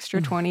for an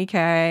extra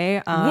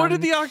 $20K. What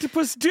did the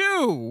octopus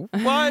do?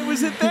 Why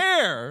was it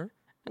there?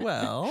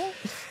 Well,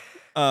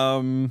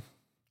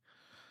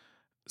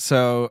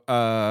 So,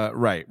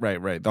 right.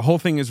 The whole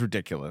thing is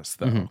ridiculous,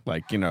 though.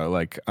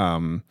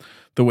 Mm-hmm.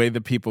 The way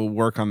that people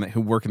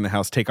who work in the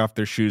house take off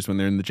their shoes when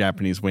they're in the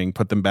Japanese wing,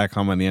 put them back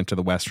on when they enter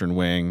the Western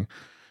wing.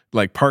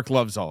 Like, Park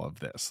loves all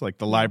of this. Like,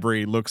 the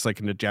library looks like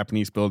in a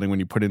Japanese building. When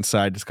you put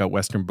inside, it's got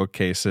Western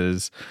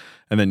bookcases.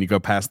 And then you go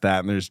past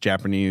that, and there's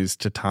Japanese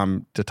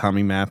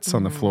tatami mats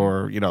on the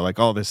floor. Like,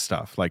 all this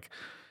stuff. Like,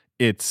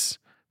 it's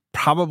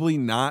probably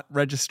not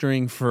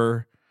registering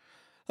for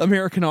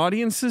American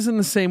audiences in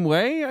the same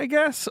way, I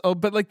guess. Oh,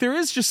 but like there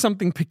is just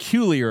something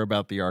peculiar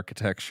about the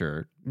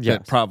architecture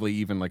that probably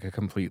even like a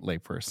complete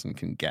layperson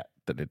can get.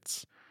 That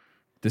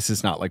this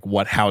is not like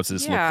what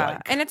houses look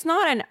like. And it's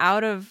not an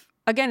out of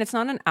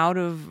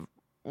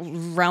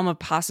realm of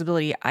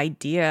possibility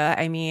idea.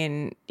 I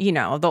mean,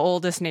 the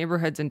oldest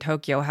neighborhoods in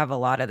Tokyo have a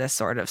lot of this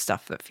sort of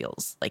stuff that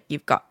feels like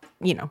you've got,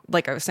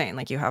 like I was saying,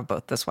 like you have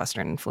both this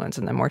Western influence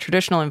and the more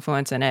traditional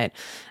influence in it,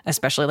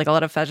 especially like a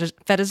lot of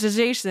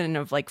fetishization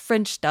of like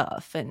French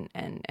stuff and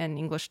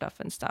English stuff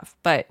and stuff.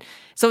 But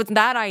so it's,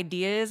 that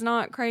idea is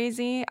not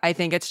crazy. I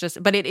think it's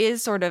just, but it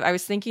is sort of, I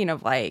was thinking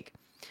of like,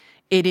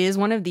 it is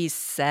one of these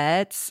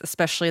sets,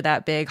 especially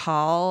that big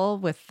hall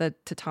with the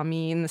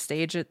tatami and the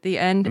stage at the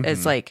end.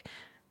 Mm-hmm.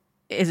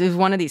 Is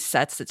one of these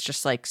sets that's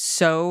just like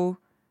so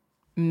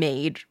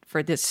made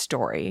for this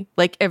story.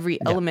 Like every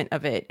element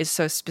of it is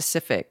so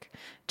specific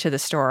to the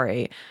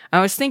story. I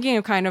was thinking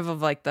of kind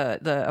of like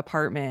the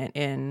apartment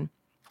in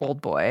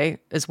Old Boy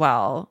as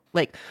well,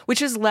 like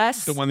which is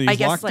less the one that he's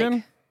locked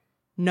in.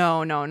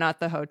 No, not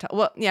the hotel.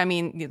 Well, yeah, I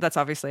mean that's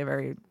obviously a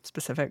very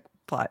specific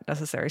plot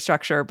necessary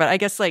structure, but I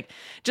guess like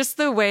just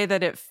the way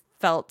that it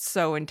felt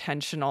so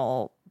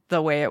intentional,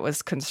 the way it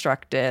was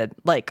constructed,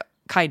 like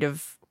kind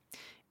of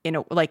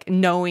like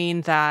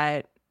knowing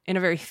that in a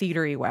very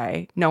theatery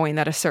way, knowing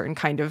that a certain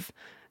kind of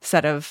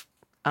set of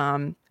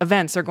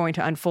events are going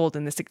to unfold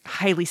in this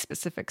highly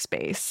specific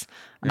space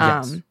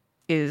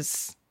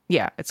is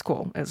it's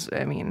cool.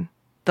 I mean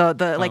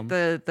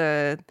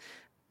the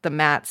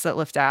mats that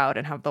lift out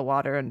and have the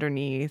water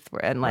underneath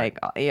and like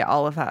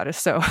all of that is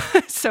so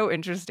so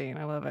interesting.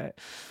 I love it.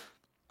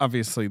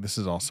 Obviously, this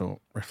is also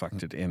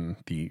reflected in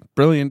the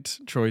brilliant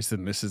choice,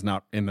 and this is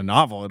not in the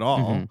novel at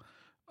all,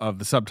 of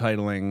the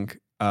subtitling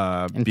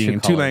being in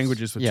two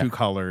languages with two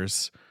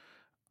colors,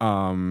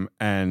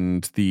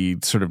 and the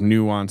sort of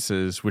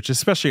nuances, which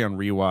especially on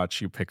rewatch,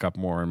 you pick up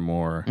more and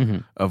more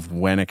of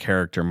when a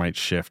character might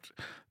shift.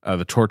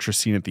 The torture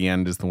scene at the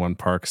end is the one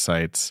Park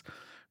cites.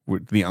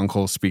 The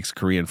uncle speaks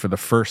Korean for the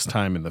first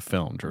time in the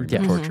film during the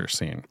torture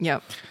scene.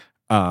 Yep.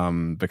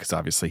 Because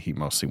obviously he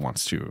mostly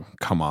wants to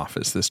come off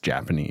as this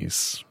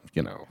Japanese,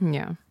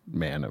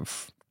 man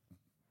of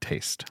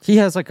taste. He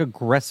has like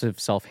aggressive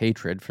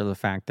self-hatred for the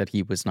fact that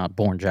he was not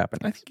born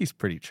Japanese. I think he's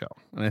pretty chill.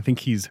 And I think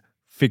he's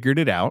figured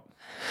it out.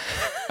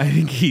 I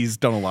think he's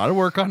done a lot of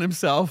work on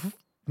himself.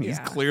 He's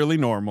clearly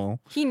normal.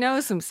 He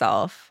knows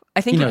himself.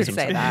 I think you could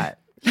say that.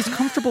 He's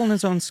comfortable in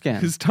his own skin.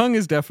 His tongue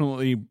is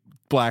definitely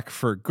black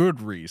for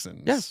good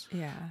reasons. Yes.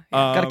 Yeah.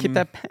 Gotta keep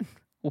that pen.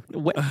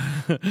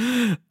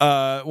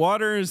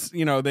 Waters,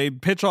 they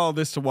pitch all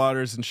this to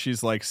Waters and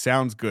she's like,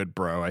 sounds good,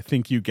 bro. I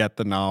think you get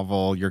the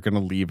novel. You're going to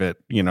leave it,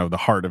 the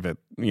heart of it,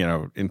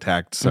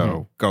 intact.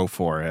 So go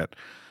for it.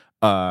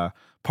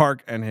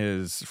 Park and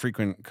his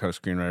frequent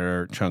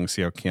co-screenwriter, Chung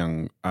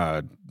Seo-kyung,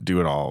 do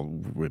it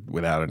all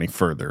without any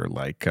further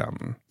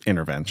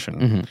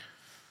intervention.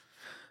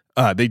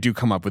 They do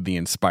come up with the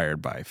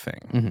inspired by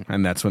thing.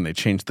 And that's when they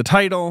change the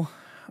title.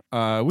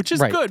 Which is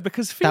good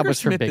because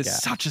Fingersmith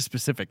is such a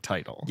specific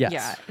title. Yes.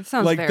 Yeah, it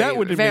sounds like very, that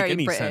wouldn't very make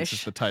any British. sense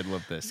as the title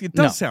of this. It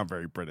does sound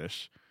very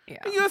British. Yeah.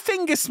 You're a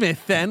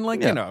Fingersmith then, I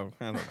don't know.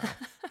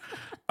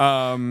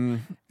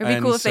 It'd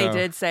be cool if they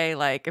did say,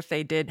 like, if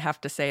they did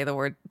have to say the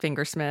word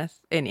fingersmith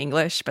in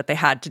English, but they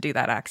had to do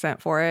that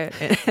accent for it.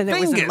 And it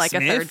was in like a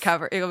third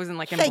cover. It was in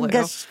like in blue.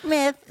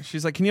 Fingersmith.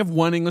 She's like, can you have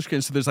one English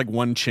kid? So there's like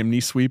one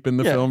chimney sweep in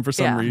the film for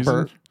some reason.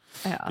 Bert.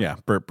 Yeah.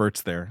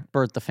 Bert's there.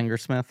 Bert the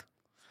fingersmith.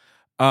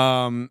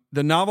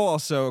 The novel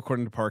also,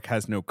 according to Park,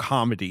 has no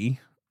comedy.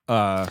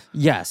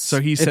 Yes.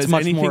 So he says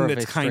anything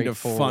that's kind of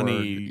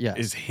funny yes.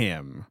 is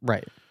him.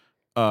 Right.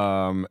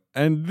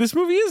 And this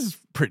movie is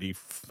pretty.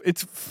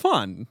 It's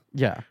fun.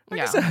 Yeah. I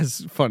guess it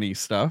has funny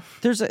stuff.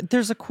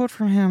 There's a quote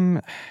from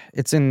him.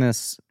 It's in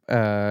this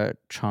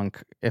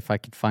chunk, if I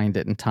could find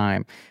it in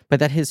time, but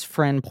that his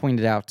friend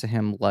pointed out to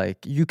him,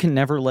 like, you can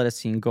never let a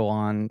scene go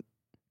on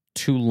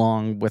too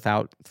long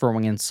without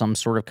throwing in some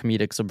sort of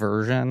comedic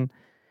subversion.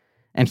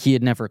 And he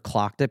had never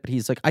clocked it, but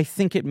he's like, I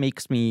think it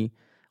makes me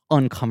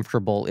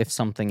uncomfortable if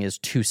something is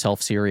too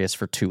self-serious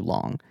for too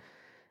long.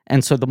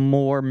 And so the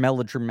more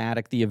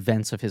melodramatic the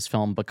events of his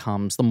film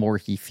becomes, the more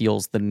he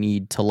feels the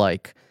need to,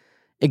 like,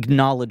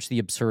 acknowledge the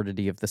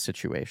absurdity of the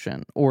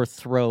situation or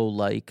throw,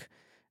 like,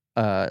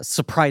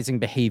 surprising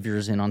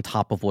behaviors in on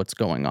top of what's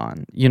going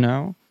on, you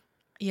know?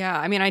 Yeah,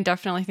 I mean, I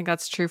definitely think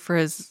that's true for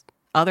his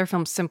other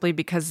films simply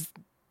because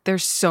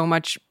there's so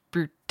much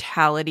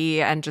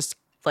brutality and just,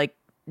 like,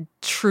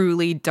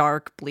 truly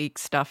dark, bleak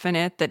stuff in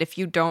it that if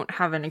you don't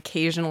have an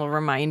occasional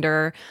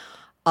reminder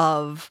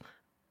of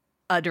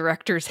a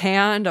director's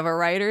hand, of a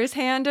writer's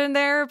hand in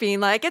there being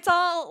like, it's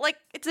all like,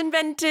 it's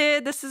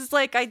invented, this is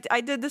like,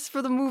 I did this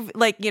for the movie,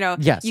 like, you know,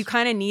 yes. You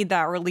kind of need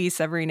that release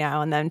every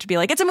now and then to be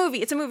like, it's a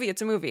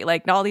movie,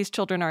 like all these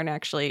children aren't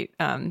actually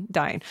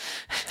dying.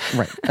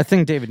 Right. I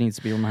think David needs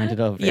to be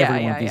reminded of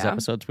every one of these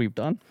episodes we've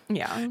done.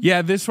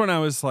 Yeah, this one I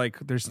was like,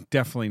 there's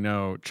definitely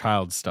no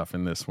child stuff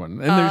in this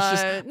one, and there's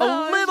just a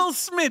little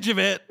smidge of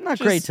it. Not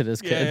just great to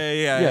this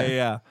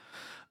kid.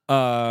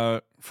 Yeah.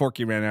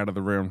 Forky ran out of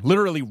the room.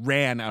 Literally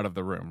ran out of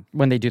the room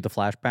when they do the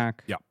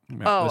flashback. Yeah.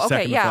 Oh,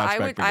 okay.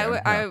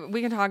 Yeah,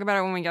 we can talk about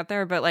it when we get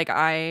there. But like,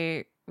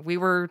 we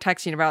were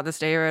texting about this,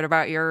 David,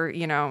 about your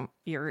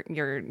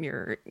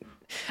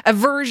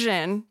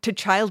aversion to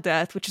child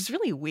death, which is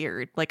really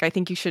weird. Like, I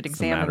think you should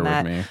examine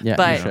that. With me. Yeah,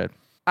 but you should.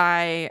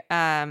 I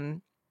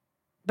and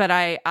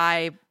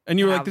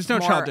you were like, there's no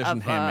child death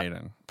in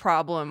Handmaiden.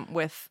 Problem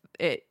with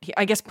it.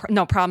 I guess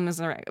no problem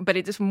isn't right, but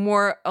it is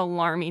more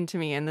alarming to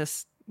me in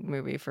this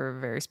movie for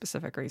very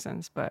specific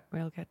reasons, but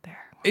we'll get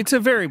there. It's a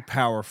very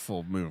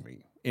powerful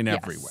movie in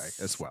every way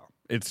as well.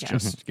 It's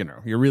just,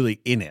 you're really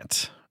in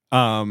it.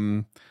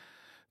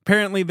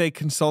 Apparently they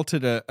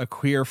consulted a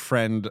queer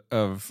friend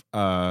of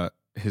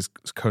his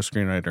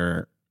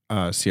co-screenwriter,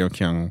 Seo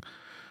Kyung,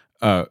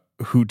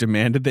 who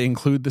demanded they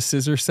include the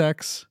scissor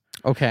sex.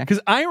 Okay. Because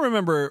I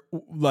remember,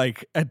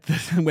 like,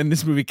 when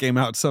this movie came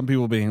out, some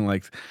people being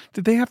like,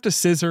 did they have to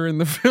scissor in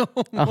the film?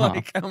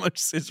 Like, how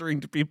much scissoring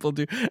do people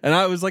do? And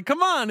I was like,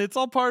 come on, it's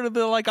all part of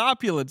the, like,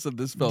 opulence of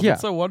this film. Yeah.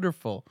 It's so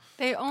wonderful.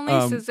 They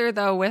only scissor,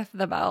 though, with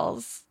the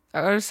bells.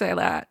 I would say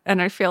that.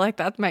 And I feel like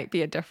that might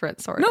be a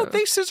different sort of... No,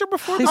 they scissor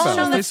before the bells.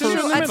 No, that's true.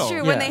 That's true.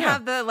 Yeah. When they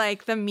have the,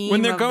 like, the meme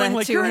when they're of going, the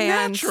like, two you're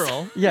hands.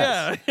 Natural.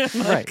 Yes.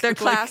 Yeah. Right. They're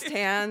clasped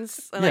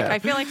hands. Like, I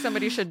feel like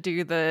somebody should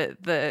do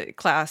the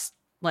clasped,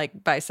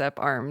 like, bicep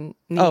arm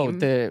meme with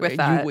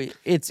that.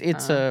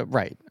 It's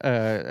right.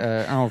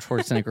 Arnold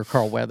Schwarzenegger,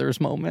 Carl Weathers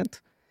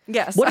moment.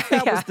 Yes. What if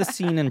that was the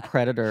scene in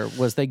Predator,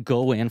 was they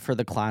go in for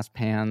the clasp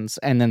hands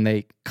and then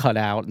they cut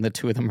out and the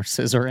two of them are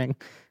scissoring?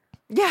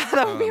 Yeah,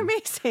 that would be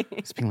amazing.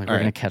 Just being like, we're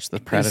going to catch the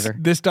Predator.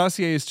 This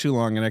dossier is too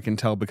long, and I can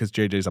tell because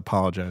JJ's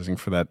apologizing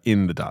for that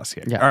in the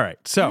dossier. Yeah. All right,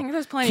 so... I think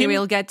there's plenty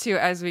we'll get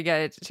to as we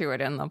get to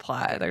it in the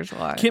plot. There's a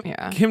lot.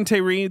 Kim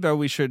Tae-ri, though,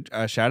 we should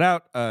shout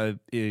out,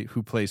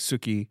 who plays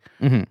Suki.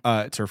 Mm-hmm.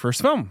 It's her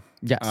first film.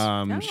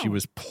 Yes. She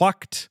was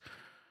plucked,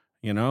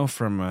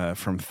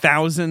 from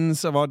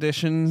thousands of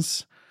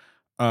auditions.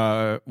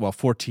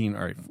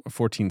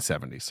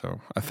 1470,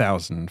 so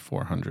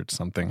 1,400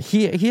 something.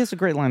 He has a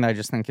great line that I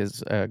just think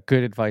is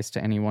good advice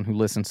to anyone who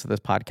listens to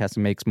this podcast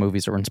and makes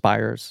movies or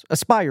aspires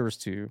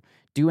to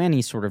do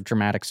any sort of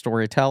dramatic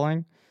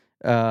storytelling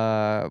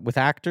with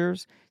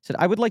actors. He said,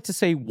 I would like to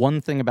say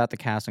one thing about the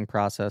casting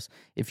process.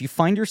 If you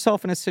find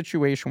yourself in a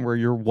situation where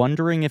you're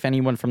wondering if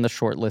anyone from the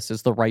shortlist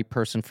is the right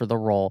person for the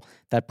role,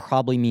 that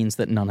probably means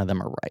that none of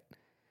them are right.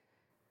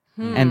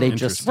 And they they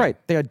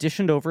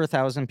auditioned over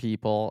 1,000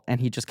 people, and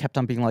he just kept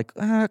on being like,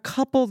 a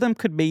couple of them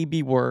could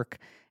maybe work.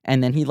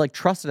 And then he like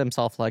trusted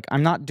himself, like,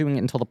 I'm not doing it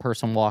until the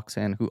person walks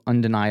in who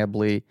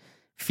undeniably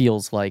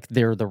feels like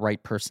they're the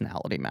right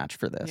personality match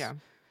for this. Yeah.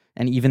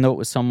 And even though it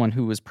was someone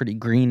who was pretty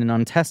green and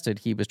untested,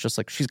 he was just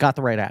like, she's got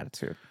the right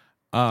attitude.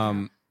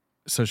 So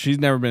she's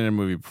never been in a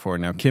movie before.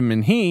 Now, Kim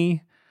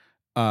Min-hee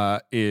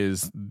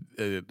is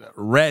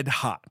red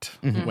hot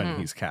when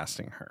he's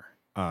casting her.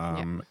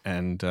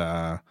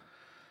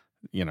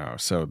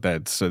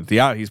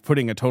 He's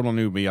putting a total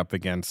newbie up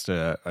against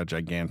a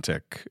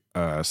gigantic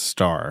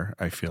star,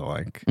 I feel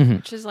like.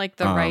 Which is like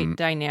the right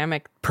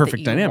dynamic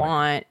perfect that you dynamic.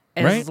 Want,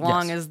 as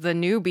long as the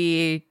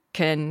newbie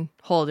can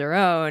hold her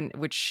own,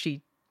 which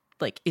she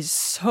like is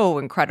so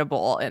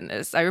incredible in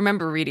this. I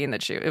remember reading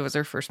that it was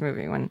her first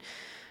movie when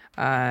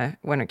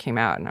it came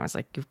out, and I was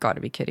like, you've got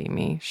to be kidding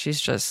me.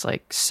 She's just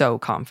like so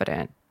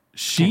confident.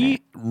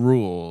 She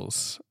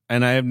rules,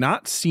 and I have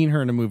not seen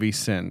her in a movie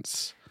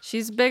since.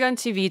 She's big on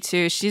TV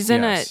too. She's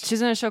in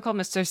a show called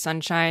Mr.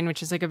 Sunshine,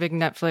 which is like a big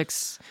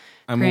Netflix.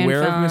 I'm Korean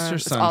aware film. of Mr. Sunshine.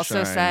 It's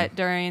also set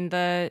during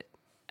the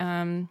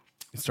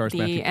It stars the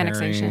Matthew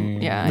annexation.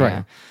 Perry. Yeah,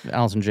 Right.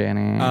 Allison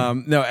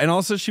Janney. No, and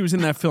also she was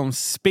in that film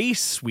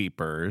Space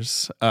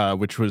Sweepers,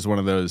 which was one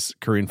of those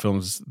Korean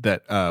films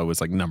that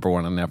was like number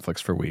one on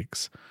Netflix for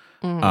weeks.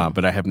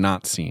 But I have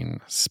not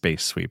seen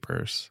Space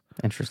Sweepers.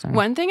 Interesting.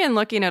 One thing in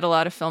looking at a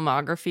lot of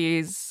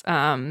filmographies,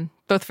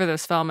 both for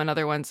this film and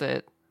other ones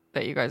that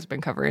you guys have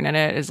been covering in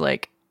it, is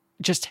like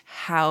just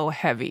how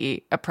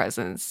heavy a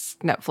presence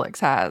Netflix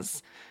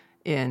has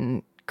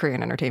in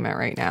Korean entertainment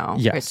right now.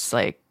 Yes. It's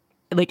like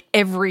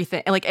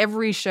everything, like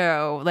every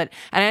show and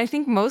I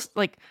think most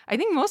of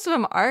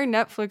them are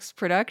Netflix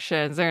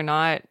productions. They're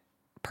not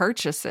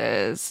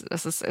purchases.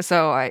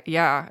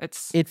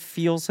 It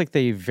feels like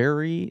they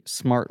very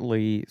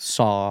smartly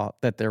saw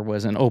that there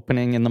was an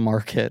opening in the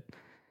market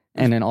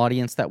and an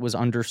audience that was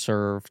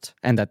underserved,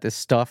 and that this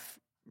stuff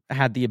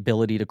had the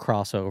ability to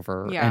cross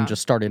over, and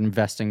just started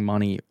investing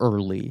money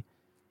early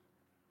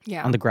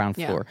on the ground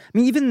floor. I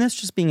mean, even this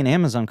just being an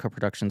Amazon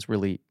co-production is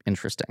really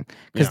interesting,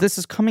 because this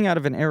is coming out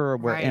of an era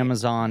where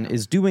Amazon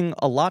is doing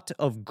a lot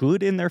of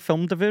good in their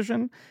film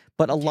division,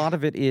 but a lot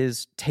of it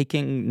is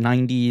taking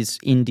 90s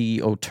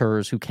indie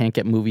auteurs who can't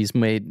get movies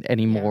made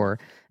anymore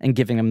and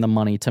giving them the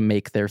money to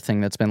make their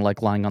thing that's been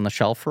like lying on the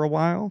shelf for a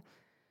while.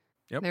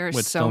 Yep. There are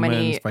With so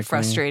many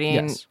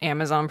frustrating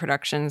Amazon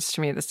productions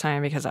to me this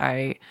time, because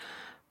I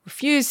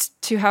refuse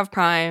to have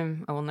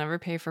Prime. I will never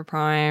pay for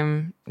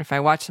Prime. If I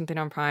watch something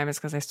on Prime, it's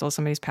because I stole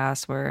somebody's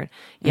password.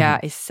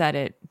 I said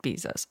it.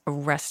 Bezos,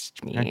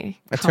 arrest me.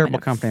 A terrible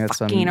company that's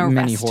done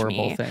many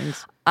horrible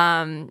things.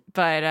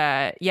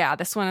 But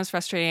this one is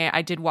frustrating.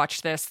 I did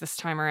watch this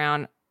time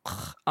around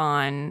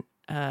on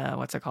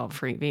what's it called,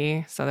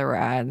 Freebie. So there were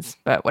ads,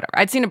 but whatever.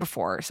 I'd seen it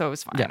before, so it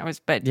was fine.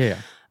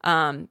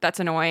 That's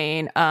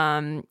annoying.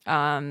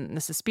 The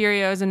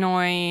Suspiria is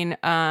annoying.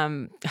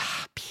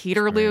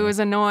 Peterloo is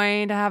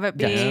annoying to have it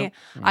be. Yeah.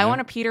 I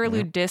want a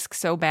Peterloo disc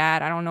so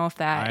bad. I don't know if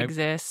that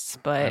exists,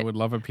 but I would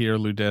love a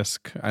Peterloo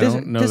disc. I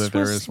don't know that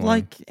there is one.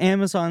 Like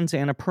Amazon's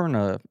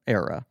Annapurna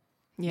era.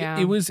 Yeah,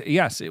 it was.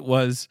 Yes, it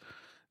was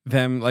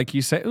them. Like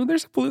you say,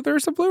 there's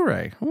a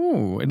Blu-ray.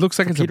 Oh, it looks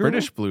like it's a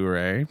British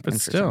Blu-ray, but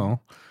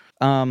still.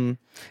 Are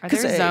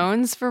there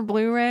zones for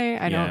Blu-ray?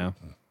 I don't.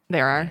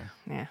 There are.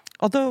 Yeah.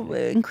 Although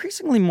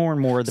increasingly more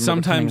and more of them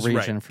sometimes are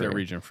region free. They're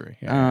region free.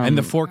 Yeah. And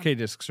the 4K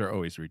discs are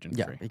always region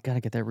free. You got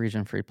to get that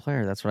region free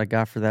player. That's what I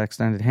got for that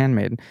extended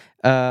Handmaiden.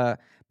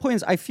 Point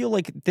is, I feel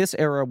like this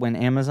era when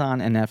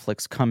Amazon and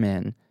Netflix come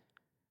in,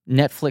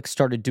 Netflix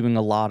started doing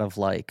a lot of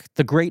like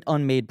the great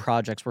unmade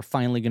projects were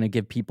finally going to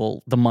give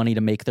people the money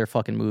to make their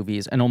fucking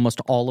movies, and almost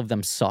all of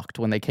them sucked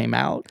when they came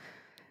out,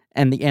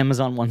 and the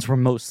Amazon ones were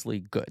mostly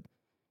good.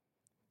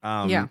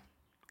 Yeah.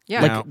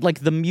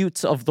 Like the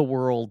Mutes of the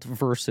world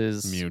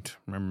versus Mute.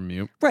 Remember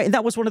Mute? Right, and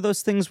that was one of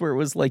those things where it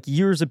was like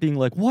years of being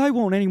like, why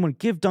won't anyone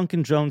give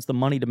Duncan Jones the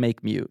money to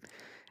make Mute?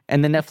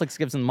 And then Netflix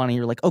gives them money.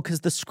 You're like, oh,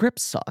 because the script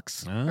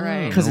sucks.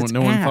 Right. Because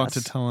no one thought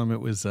to tell him it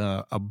was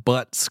a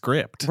butt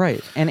script.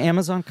 Right. And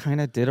Amazon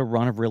kind of did a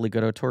run of really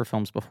good auteur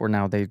films before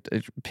now they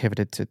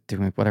pivoted to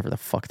doing whatever the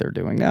fuck they're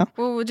doing now.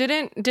 Well,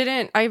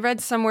 didn't I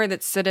read somewhere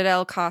that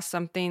Citadel cost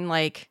something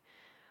like,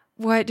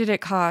 what did it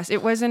cost?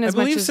 It wasn't as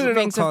much as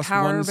Rings of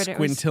Power, but it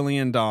was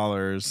 $1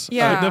 quintillion.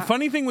 Yeah. The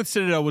funny thing with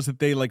Citadel was that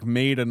they like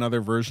made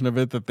another version of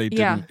it that they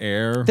didn't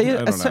air. They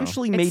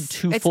essentially made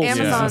two full seasons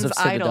Amazon's of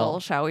Citadel. Idol,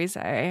 shall we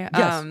say?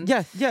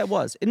 Yes, it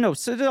was. No,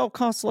 Citadel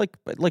cost like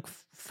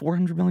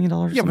 $400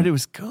 million. Yeah, but it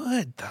was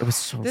good though. It was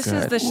so this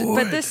good. Is the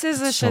but this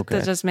is the shit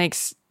that just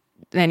makes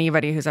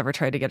anybody who's ever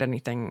tried to get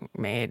anything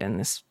made in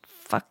this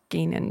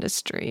fucking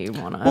industry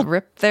want to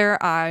rip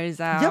their eyes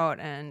out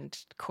and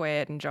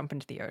quit and jump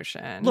into the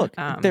ocean. Look,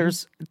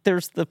 there's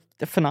the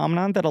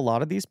phenomenon that a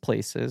lot of these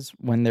places,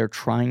 when they're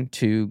trying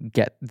to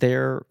get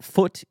their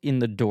foot in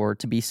the door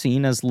to be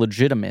seen as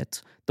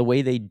legitimate, the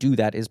way they do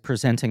that is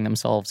presenting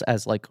themselves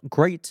as like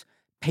great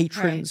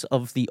patrons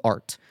of the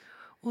art.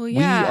 Well,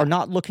 yeah. We are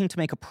not looking to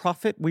make a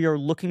profit. We are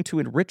looking to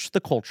enrich the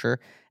culture.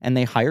 And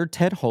they hired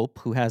Ted Hope,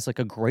 who has like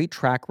a great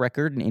track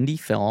record in indie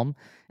film,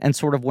 and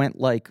sort of went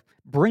like,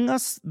 bring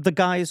us the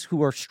guys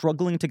who are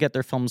struggling to get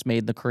their films made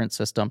in the current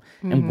system,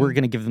 and we're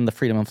going to give them the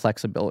freedom and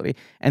flexibility.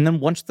 And then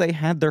once they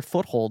had their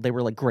foothold, they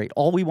were like, great,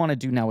 all we want to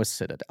do now is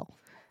Citadel.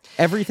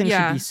 Everything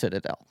should be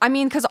Citadel. I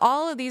mean, because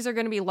all of these are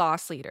going to be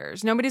loss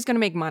leaders. Nobody's going to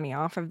make money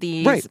off of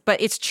these. Right.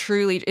 But it's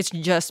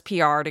just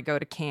PR to go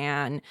to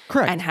Cannes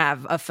Correct. and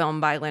have a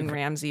film by Lynn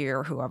Ramsey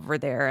or whoever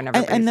there. And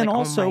everybody's and then like,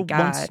 also, oh my God.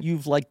 once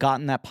you've like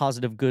gotten that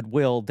positive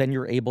goodwill, then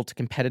you're able to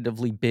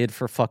competitively bid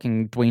for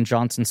fucking Dwayne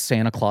Johnson's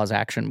Santa Claus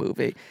action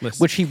movie,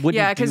 which he wouldn't.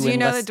 Yeah, because you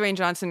know unless... that Dwayne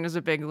Johnson is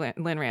a big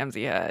Lynn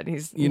Ramsey head.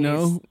 He's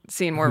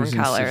seen more who's in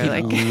color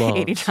like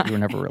 80 times. You were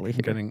never really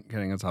here.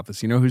 Getting us off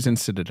this. You know who's in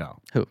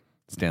Citadel? Who?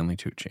 Stanley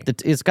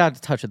Tucci. It's got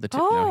a touch of the two.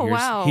 Oh,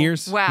 wow. Well,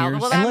 that and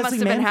must Leslie have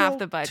been Manville, half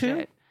the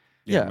budget. too?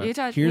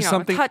 Yeah.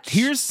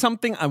 Here's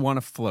something I want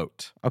to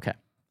float. Okay. I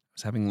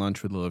was having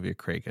lunch with Olivia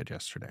Craig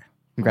yesterday.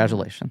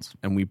 Congratulations.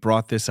 And we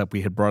brought this up.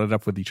 We had brought it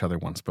up with each other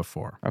once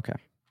before. Okay.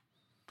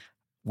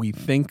 We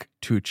think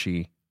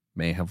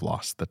may have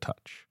lost the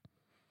touch.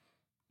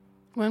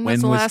 When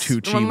was the last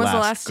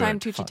Tucci time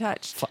Tucci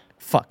touched?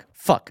 Fuck.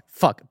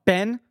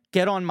 Ben,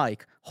 get on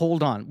mic.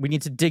 Hold on. We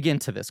need to dig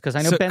into this because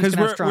I know Ben's going to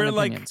have strong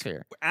opinions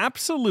here.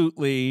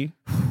 Absolutely.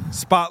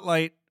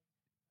 Spotlight.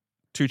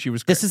 Tucci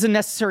was great. This is a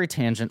necessary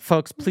tangent.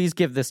 Folks, please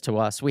give this to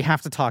us. We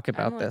have to talk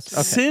about this.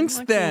 Okay. Since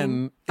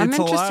then, it's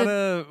a lot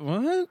of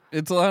what?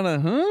 It's a lot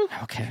of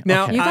Okay.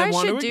 Now okay. You guys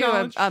should do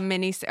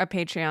a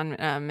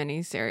Patreon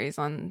mini series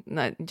on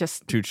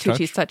just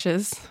Tucci's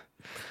touches.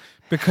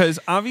 Because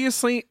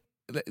obviously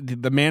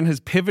the man has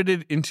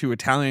pivoted into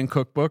Italian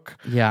cookbook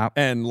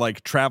and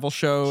like travel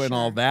show and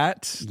all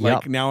that. Yep.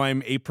 Like now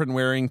I'm apron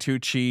wearing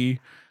Tucci.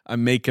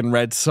 I'm making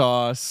red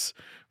sauce.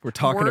 We're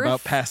talking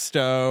about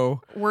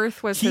pesto.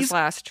 Worth was his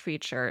last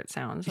feature, it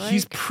sounds like.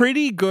 He's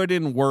pretty good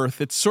in Worth.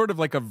 It's sort of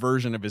like a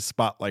version of his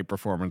Spotlight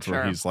performance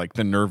where he's like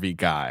the nervy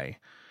guy.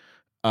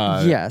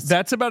 Yes.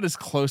 That's about as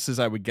close as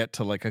I would get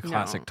to like a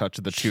classic touch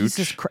of the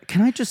Tooch.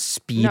 Can I just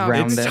speed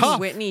round this? Tough.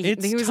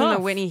 He was in the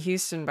Whitney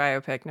Houston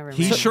biopic. Never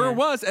mind. He sure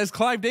was as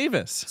Clive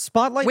Davis.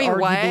 Spotlight. Wait,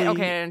 arguably... what?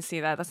 Okay, I didn't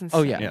see that. That's insane.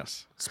 Oh yeah.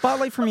 Yes.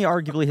 Spotlight for me,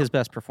 arguably his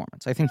best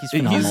performance. I think he's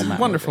phenomenal. He's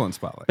wonderful in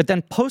Spotlight. But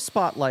then post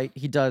Spotlight,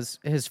 he does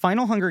his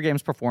final Hunger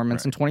Games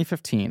performance in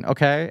 2015.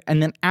 Okay,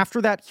 and then after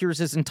that, here's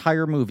his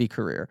entire movie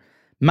career: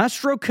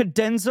 Mastro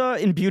Cadenza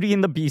in Beauty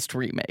and the Beast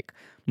remake,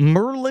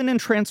 Merlin in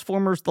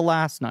Transformers: The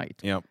Last Night.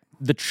 Yep.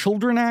 The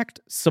Children Act,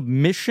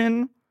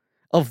 Submission,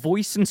 A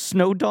Voice in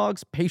Snow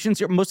Dogs,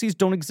 Patience. Most of these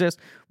don't exist.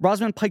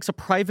 Rosamund Pike's A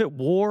Private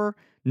War,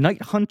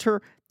 Night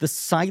Hunter, The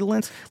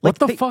Silence. What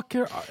the fuck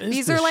is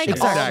these this are like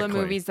shit? all the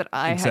movies that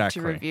I had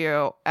to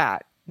review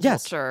at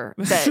Vulture.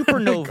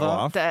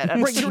 Supernova.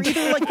 Right, you're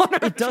either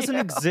like it doesn't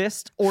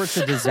exist or it's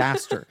a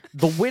disaster.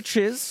 The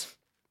Witches,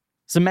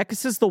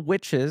 Zemeckis' The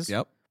Witches.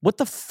 Yep. What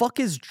the fuck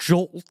is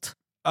Jolt?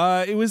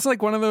 It was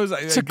like one of those.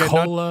 It's a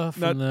cola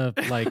from the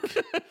like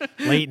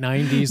late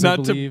 90s, I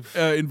believe.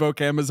 Not to invoke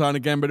Amazon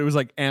again, but it was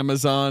like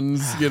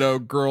Amazon's,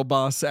 girl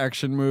boss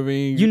action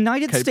movie.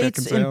 United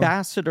States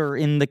ambassador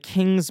in The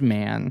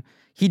Kingsman.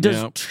 He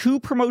does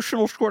 2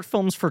 promotional short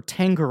films for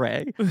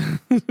Tanqueray.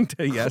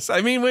 Yes,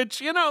 I mean,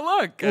 which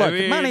look,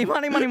 money.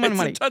 It's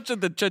a touch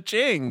of the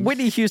cha-ching.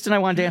 Whitney Houston, I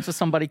Want to Dance with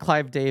Somebody,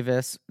 Clive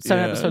Davis,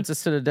 7 episodes of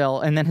Citadel,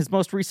 and then his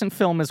most recent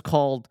film is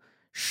called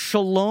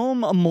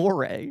Shalom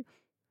Amore.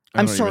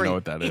 I'm sorry. Even know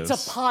what that is.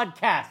 It's a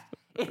podcast.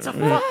 It's a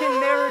fucking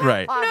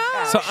narrative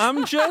podcast. So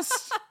I'm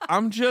just.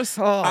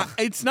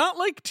 It's not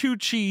like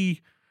Tucci,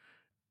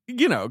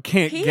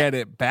 can't get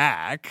it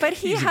back. But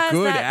he He's has a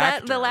good that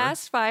actor. the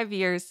last 5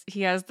 years,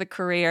 he has the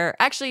career.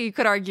 Actually, you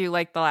could argue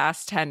like the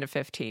last 10 to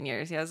 15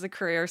 years. He has the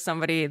career of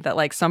somebody that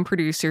like some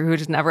producer who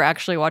just never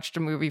actually watched a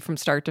movie from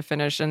start to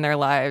finish in their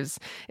lives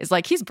is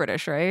like, he's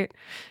British, right?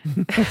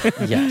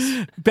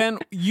 Yes. Ben,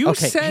 you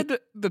said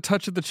the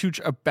touch of the Tooch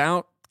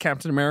about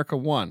Captain America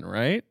 1,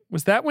 right?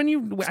 Was that when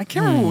I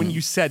can't remember when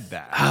you said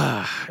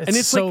that.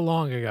 It's so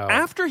long ago.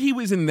 After he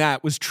was in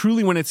that was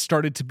truly when it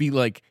started to be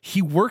like,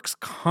 he works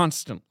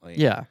constantly.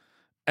 Yeah.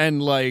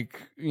 And like,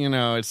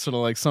 it's sort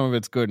of like some of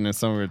it's good and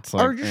some of it's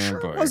like, are you sure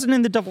it wasn't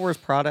in the Devil Wears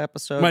Prada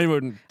episode?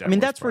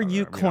 That's where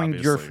you coined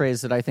your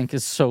phrase that I think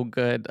is so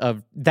good.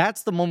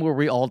 That's the moment where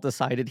we all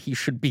decided he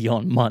should be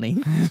on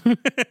money.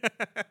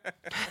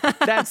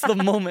 That's the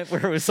moment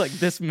where it was like,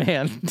 this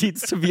man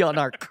needs to be on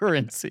our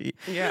currency.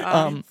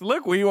 Yeah.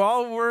 Look, we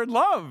all were in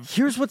love.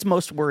 Here's what's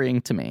most worrying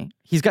to me.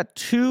 He's got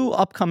 2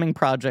 upcoming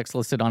projects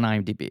listed on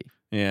IMDb.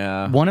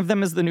 Yeah. One of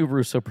them is the new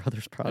Russo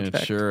brothers project.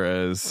 It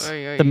sure is.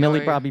 The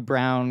Millie Bobby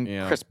Brown,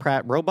 Chris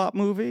Pratt robot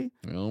movie.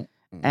 Yep.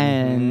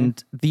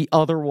 And the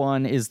other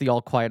one is the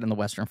All Quiet on the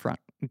Western Front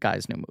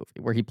guy's new movie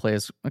where he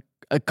plays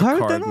a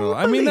cardinal.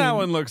 I mean, that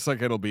one looks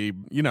like it'll be,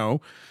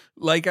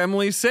 like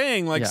Emily's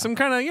saying, like some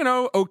kind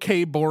of,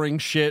 okay, boring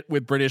shit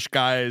with British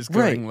guys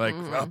going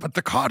but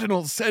the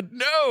cardinal said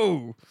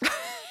no.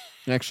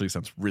 It actually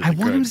sounds really good.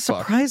 I want him to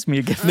surprise me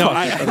again. No,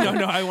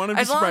 I want him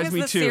to surprise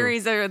me too. As long as the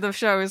series or the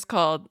show is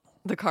called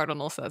The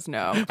Cardinal Says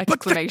No!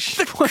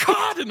 Exclamation. But the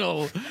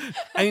cardinal!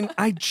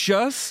 I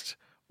just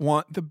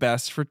want the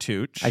best for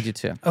Tooch. I do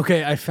too.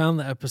 Okay, I found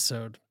the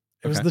episode.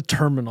 It was The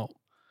Terminal.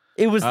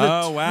 It was the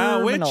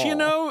wow.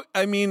 terminal. Which,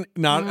 I mean,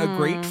 not a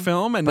great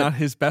film and not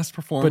his best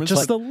performance. But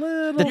just a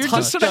little. The You're touch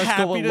just sort of does go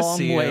happy a to long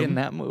see way him. in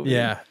that movie.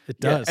 Yeah, it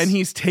does. And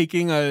he's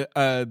taking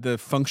the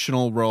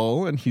functional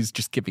role and he's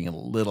just giving a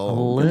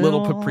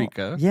little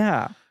paprika.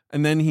 Yeah.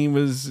 And then he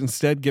was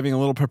instead giving a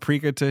little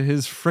paprika to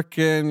his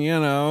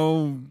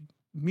frickin',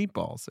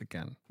 meatballs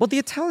again. Well, the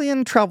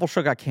Italian travel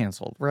show got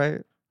canceled,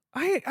 right?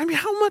 I mean,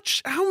 how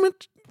much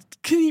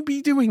can he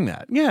be doing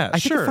that? Yeah, I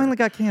think sure. it finally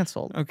got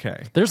canceled.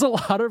 Okay. There's a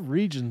lot of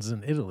regions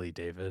in Italy,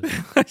 David.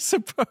 I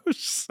suppose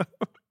so.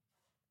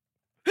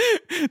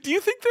 Do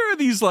you think there are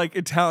these like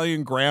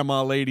Italian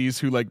grandma ladies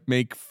who like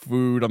make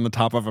food on the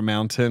top of a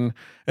mountain,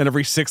 and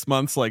every 6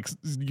 months like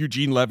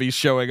Eugene Levy's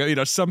showing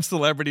up, some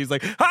celebrities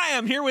like, "Hi,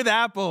 I'm here with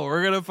Apple.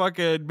 We're gonna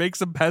fucking make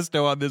some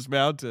pesto on this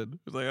mountain."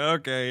 It's like,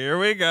 okay, here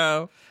we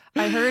go.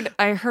 I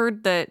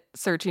heard that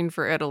Searching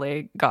for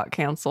Italy got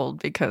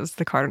canceled because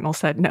the Cardinal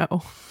said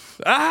no.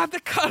 The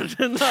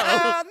Cardinal.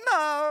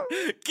 No.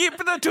 Keep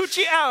the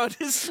Tucci out.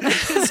 His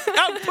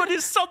output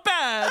is so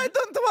bad. I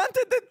don't want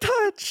it to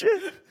touch.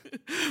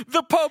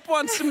 The Pope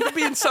wants him to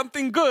be in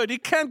something good. He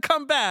can't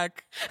come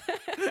back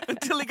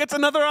until he gets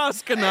another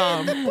Oscar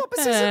nom. The Pope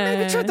says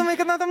maybe try to make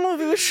another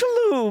movie with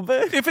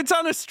Shaloub. If it's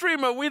on a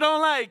streamer, we don't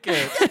like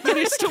it. He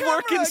needs to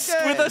work with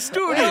a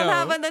studio. We don't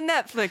have the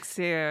Netflix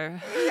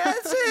here.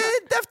 Yes,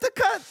 have to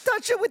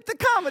touch it with the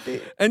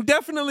comedy. And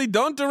definitely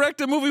don't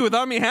direct a movie with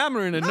Armie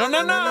Hammer in it. No.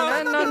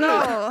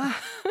 No.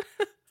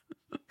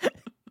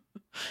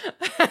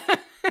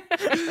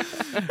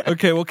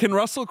 Okay, well, can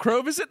Russell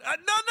Crowe visit? No.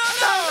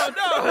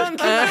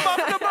 Keep him off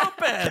the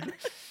moped.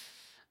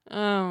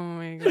 Oh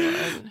my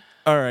god.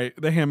 All right,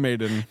 The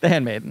Handmaiden. The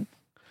Handmaiden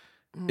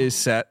is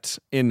set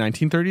in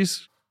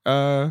 1930s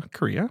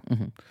Korea.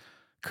 Mm-hmm.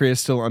 Korea is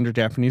still under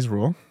Japanese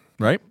rule,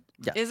 right?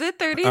 Yeah. Is it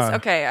 30s?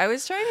 Okay, I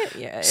was trying to.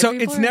 Yeah. So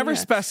it's never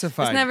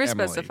specified. It's never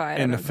Emily, specified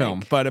in I the don't film,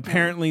 think. but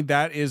apparently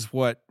that is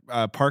what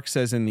Park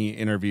says in the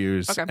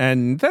interviews, Okay.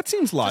 and that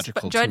seems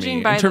logical to Judging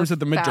me by in terms of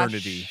the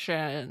modernity.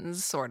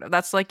 fashions, sort of.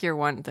 That's like your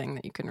one thing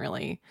that you can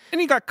really. And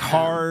you got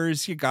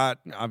cars, you got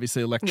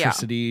obviously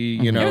electricity.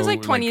 You know, It was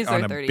like 20s or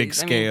on a 30s. big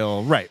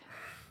scale, right?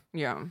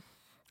 Yeah.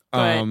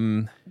 But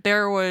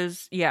there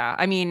was,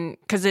 I mean,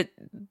 because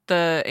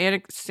the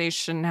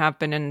annexation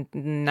happened in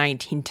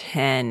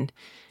 1910.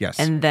 Yes.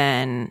 And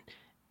then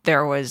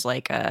there was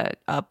like a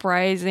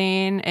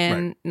uprising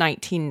in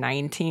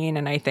 1919.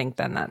 And I think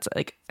then that's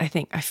like, I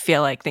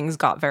feel like things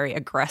got very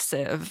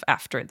aggressive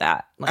after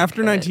that. Like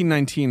after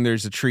 1919,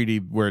 there's a treaty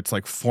where it's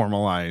like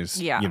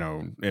formalized, Yeah.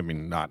 I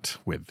mean, not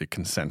with the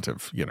consent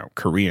of,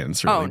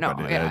 Koreans, really, Oh, no,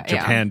 but yeah,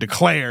 Japan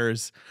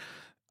declares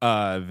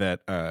that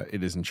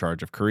it is in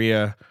charge of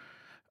Korea.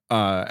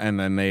 And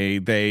then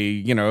they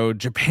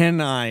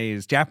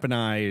Japanize,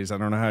 I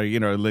don't know how,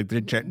 like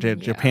the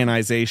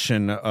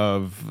Japanization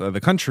of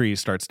the country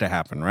starts to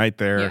happen, right?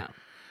 They're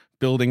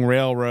building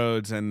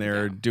railroads and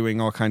they're doing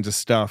all kinds of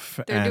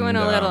stuff. They're doing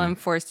a little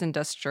enforced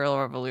industrial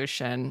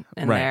revolution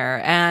in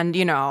there and,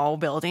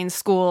 building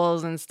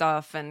schools and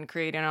stuff and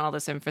creating all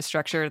this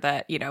infrastructure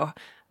that,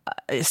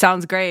 it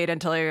sounds great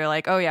until you're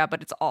like, oh yeah,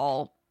 but it's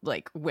all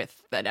like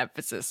with an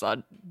emphasis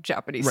on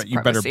Japanese supremacy.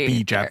 You better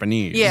be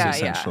Japanese,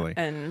 essentially.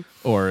 And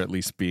or at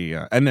least be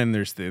and then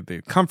there's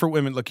the comfort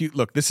women.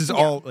 Look, this is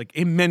all like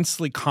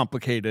immensely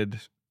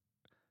complicated,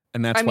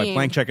 and that's why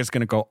Blank Check is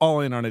going to go all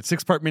in on it.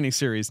 6-part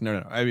miniseries.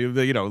 No. I mean,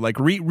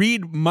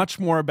 read much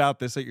more about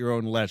this at your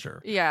own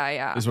leisure.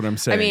 Yeah. Is what I'm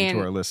saying to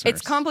our listeners.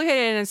 It's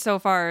complicated in so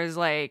far as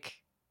like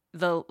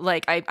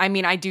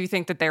I do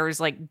think that there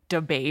is like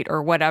debate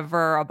or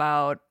whatever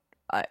about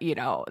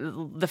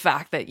the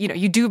fact that,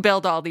 you do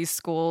build all these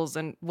schools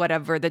and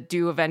whatever that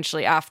do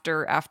eventually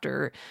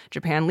after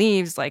Japan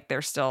leaves, like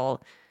they're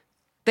still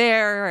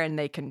there and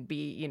they can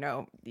be,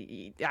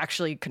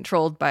 actually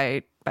controlled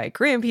by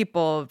Korean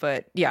people.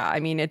 But yeah, I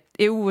mean,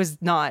 it was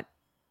not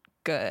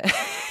good.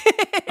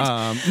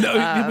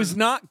 It was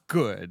not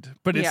good,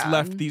 but it's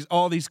left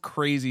all these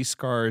crazy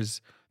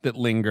scars that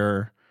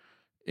linger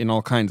in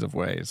all kinds of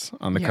ways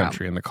on the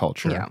country and the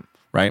culture. Yeah.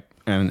 Right.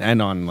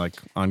 And on like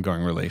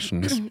ongoing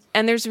relations.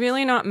 And there's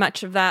really not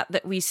much of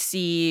that we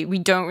see. We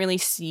don't really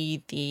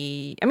see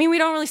we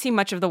don't really see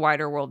much of the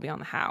wider world beyond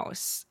the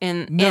house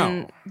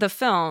in the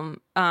film,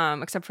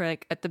 except for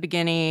like at the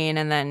beginning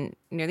and then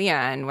near the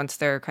end, once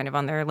they're kind of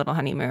on their little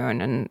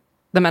honeymoon and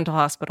the mental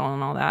hospital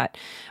and all that.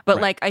 But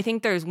like, I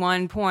think there's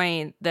one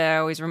point that I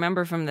always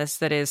remember from this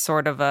that is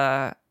sort of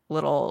a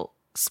little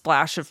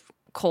splash of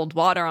cold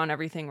water on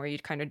everything, where you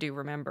kind of do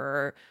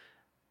remember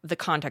the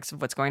context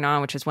of what's going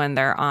on, which is when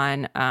they're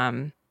on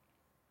a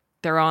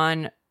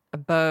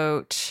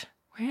boat.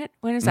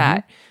 When is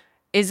that?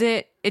 Is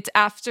it? It's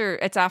after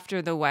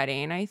the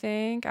wedding, I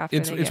think.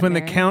 It's when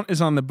the Count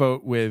is on the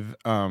boat with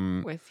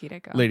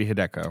Hideko. Lady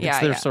Hideko. It's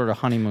their sort of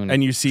honeymoon,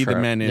 and you see trip.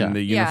 the men in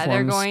the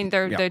uniforms.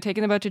 They're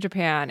taking the boat to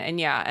Japan,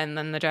 and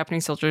then the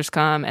Japanese soldiers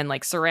come and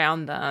like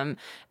surround them,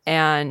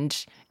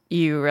 and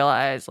you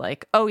realize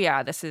like, oh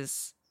yeah, this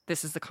is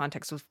the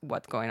context of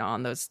what's going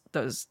on. Those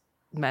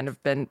men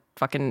have been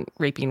fucking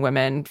raping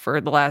women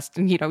for the last,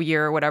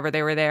 year or whatever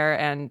they were there.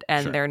 And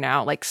they're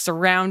now like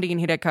surrounding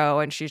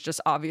Hideko, and she's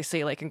just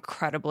obviously like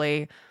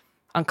incredibly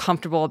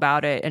uncomfortable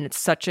about it. And it's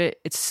such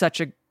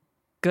a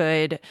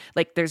good,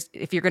 like,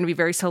 if you're going to be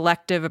very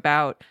selective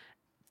about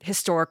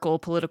historical,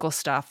 political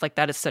stuff, like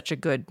that is such a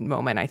good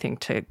moment, I think,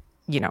 to,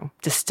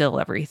 distill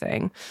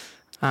everything.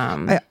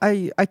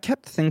 I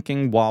kept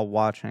thinking while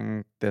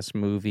watching this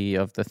movie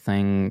of the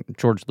thing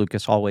George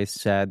Lucas always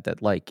said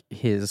that like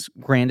his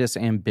grandest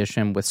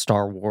ambition with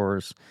Star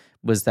Wars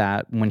was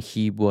that when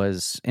he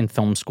was in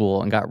film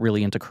school and got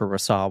really into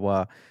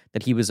Kurosawa,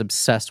 that he was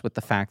obsessed with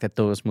the fact that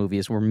those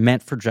movies were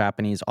meant for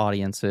Japanese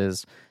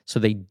audiences, so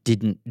they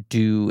didn't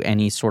do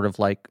any sort of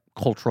like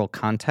cultural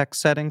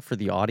context setting for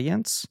the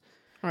audience.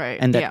 Right.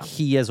 And that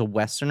he as a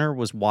Westerner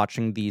was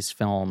watching these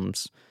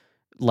films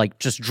like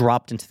just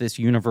dropped into this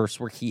universe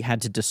where he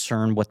had to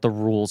discern what the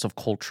rules of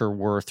culture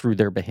were through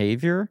their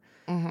behavior.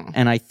 Mm-hmm.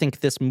 And I think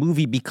this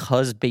movie,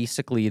 because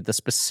basically the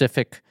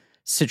specific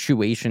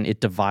situation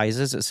it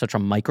devises is such a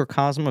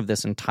microcosm of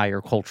this entire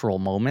cultural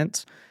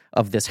moment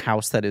of this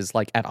house that is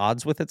like at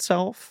odds with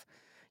itself,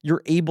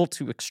 you're able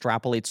to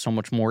extrapolate so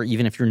much more,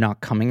 even if you're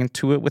not coming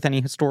into it with any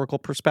historical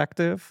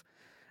perspective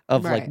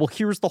of like, well,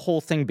 here's the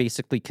whole thing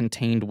basically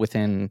contained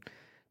within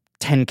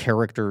 10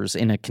 characters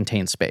in a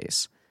contained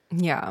space.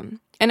 Yeah.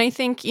 And I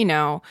think,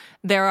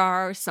 there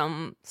are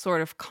some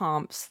sort of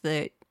comps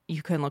that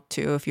you can look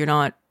to if you're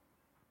not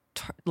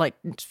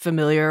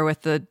familiar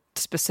with the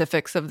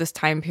specifics of this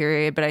time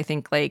period. But I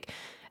think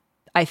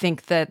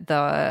that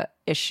the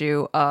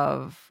issue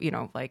of,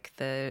 like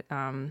the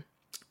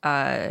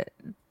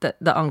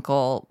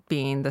uncle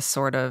being the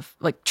sort of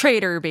like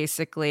traitor,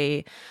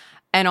 basically,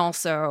 and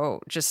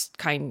also just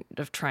kind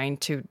of trying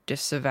to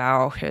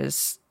disavow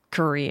his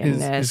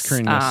Koreanness, his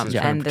Koreanness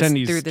and pretend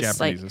he's through this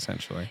Japanese,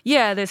 essentially.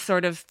 Yeah, this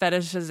sort of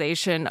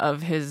fetishization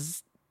of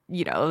his,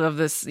 of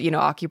this,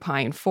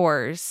 occupying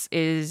force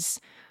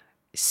is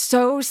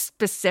so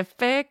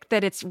specific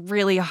that it's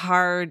really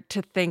hard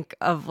to think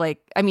of like,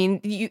 I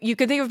mean, you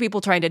could think of people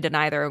trying to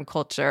deny their own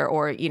culture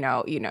or,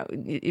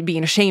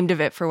 being ashamed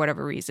of it for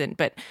whatever reason.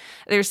 But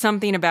there's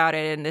something about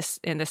it in this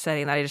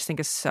setting that I just think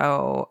is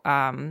so,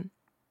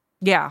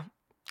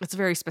 it's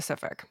very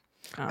specific.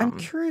 I'm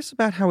curious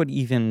about how it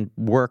even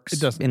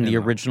works in the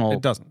original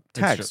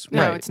text.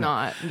 No, it's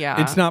not.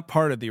 Yeah. It's not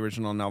part of the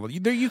original novel.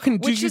 You can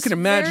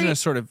imagine a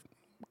sort of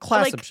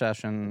class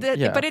obsession.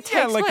 But it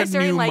takes like place a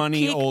during new like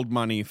money, peak, old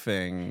money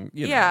thing.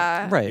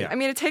 Right. Yeah. I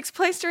mean, it takes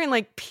place during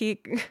like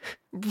peak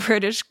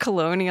British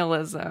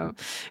colonialism.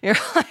 You're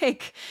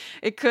like,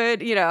 it could,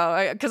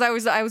 because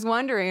I was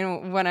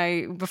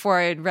wondering before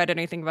I had read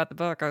anything about the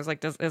book, I was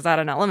like, is that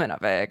an element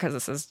of it? Because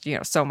this is,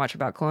 so much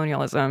about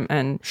colonialism,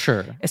 and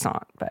sure, it's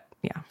not. But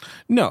yeah.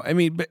 No, I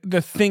mean, but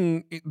the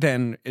thing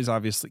then is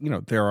obviously,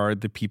 there are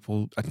the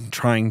people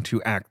trying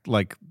to act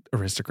like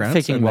aristocrats,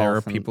 faking and there are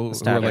wealth people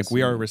who are like,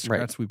 we are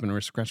aristocrats. Right. We've been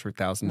aristocrats for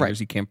 1,000 years.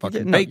 You can't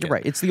fucking make it.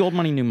 Right. It's the old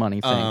money, new money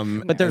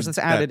thing. But there's this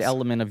added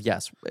element of,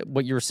 yes,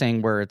 what you're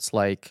saying, where it's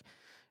like,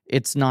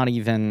 it's not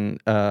even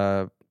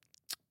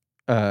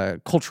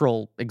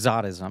cultural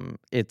exotism.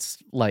 It's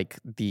like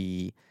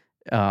the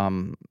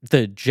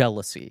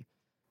jealousy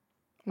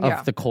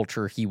of the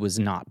culture he was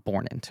not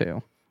born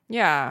into.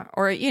 Yeah.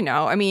 Or,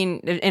 I mean,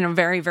 in a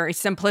very, very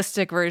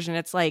simplistic version,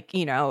 it's like,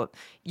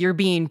 you're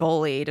being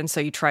bullied, and so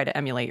you try to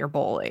emulate your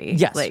bully.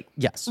 Yes.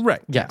 Yes.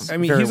 Right. Yes. I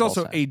mean, he's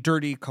also a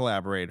dirty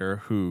collaborator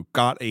who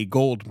got a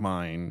gold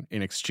mine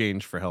in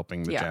exchange for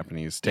helping the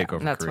Japanese take over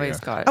Korea. That's why he's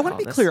got I want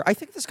to be clear. I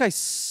think this guy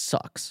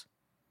sucks.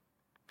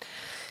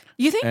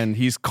 You think? And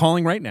he's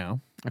calling right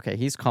now. Okay,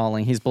 he's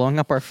calling. He's blowing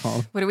up our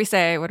phone. What do we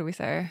say?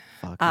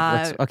 Fuck.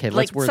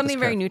 Let's word something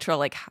this very neutral,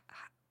 like,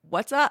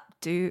 what's up,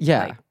 dude?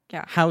 Yeah. Like,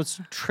 yeah. House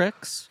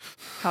tricks.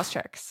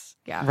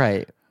 Yeah.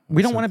 Right.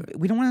 We don't want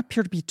to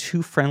appear to be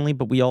too friendly,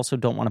 but we also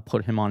don't want to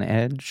put him on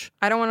edge.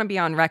 I don't want to be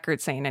on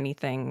record saying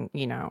anything,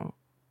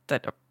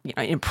 that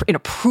in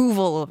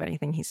approval of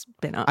anything he's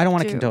been up. I don't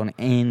want to condone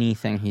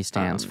anything he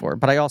stands for,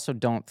 but I also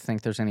don't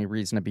think there's any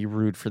reason to be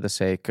rude for the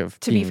sake of.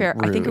 To be fair,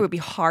 rude. I think it would be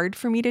hard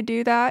for me to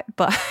do that,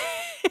 but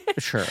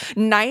sure.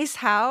 Nice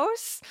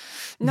house?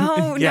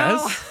 No,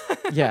 yes. No.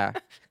 Yeah.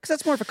 Because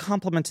that's more of a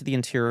compliment to the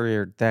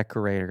interior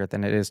decorator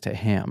than it is to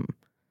him.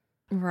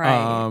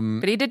 Right.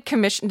 But he did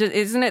commission,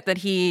 isn't it that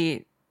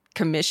he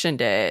commissioned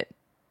it?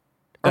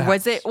 Or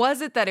was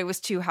it that it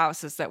was two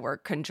houses that were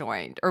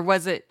conjoined? Or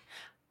was it,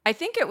 I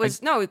think it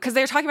was, no, because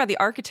they were talking about the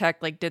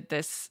architect, like, did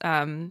this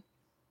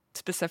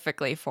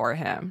specifically for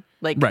him,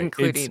 like,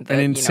 including it's an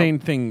insane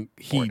thing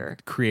he border.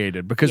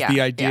 Created. Because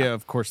the idea,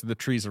 of course, of the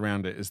trees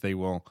around it is they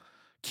will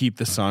keep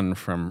the sun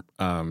from,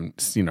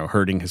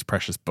 hurting his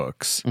precious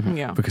books. Mm-hmm.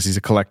 Yeah. Because he's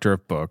a collector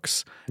of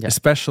books,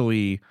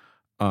 especially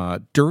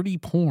dirty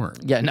porn.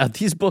 Yeah, no,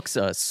 these books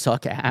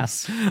suck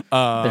ass. They're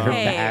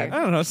bad.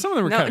 I don't know. Some of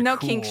them are kind of no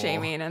cool. kink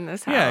shaming in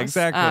this house. Yeah,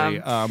 exactly.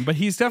 But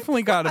he's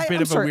definitely got a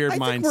bit of a weird mindset about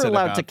them. I think we're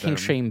allowed to kink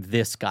shame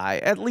this guy,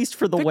 at least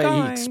for the way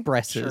he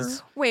expresses.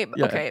 Sure. Wait,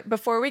 okay.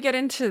 Before we get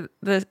into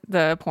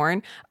the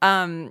porn,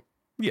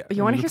 Yeah.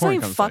 You want to hear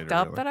something fucked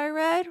up that I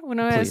read when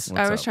I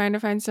was trying to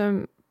find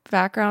some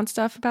background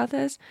stuff about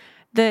this?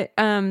 That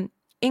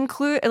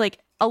include like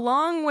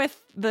along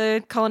with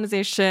the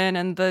colonization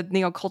and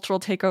the cultural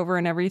takeover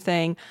and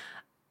everything,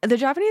 the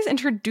Japanese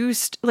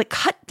introduced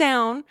cut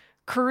down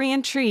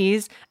Korean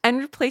trees and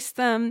replaced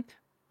them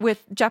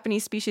with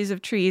Japanese species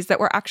of trees that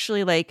were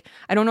actually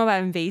I don't know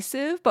about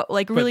invasive, but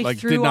really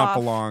threw did not off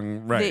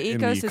belong the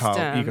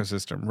ecosystem. In the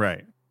ecosystem,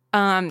 right?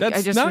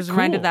 I just was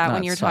reminded of that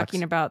when you were sucks.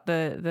 talking about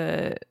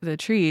the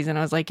trees, and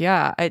I was like,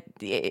 yeah,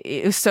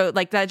 it was so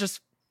that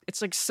just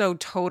it's so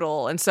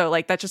total, and so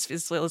that just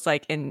feels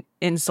like an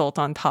insult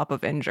on top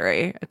of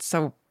injury. It's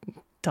so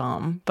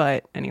dumb,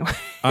 but anyway.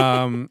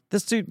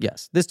 This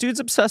dude's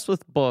obsessed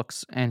with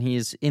books, and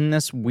he's in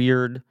this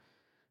weird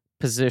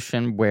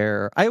position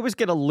where I always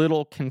get a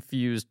little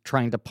confused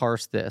trying to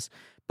parse this,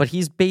 but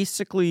he's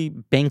basically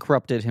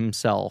bankrupted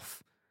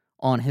himself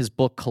on his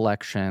book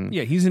collection.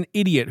 Yeah, he's an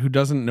idiot who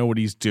doesn't know what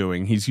he's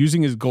doing. He's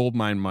using his gold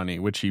mine money,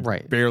 which he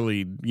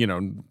barely,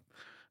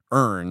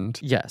 earned.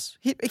 Yes.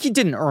 He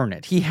didn't earn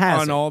it. He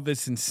has on all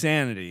this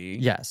insanity.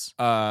 Yes.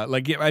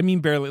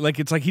 Barely.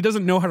 It's like he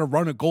doesn't know how to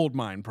run a gold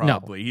mine,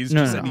 probably. He's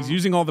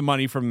using all the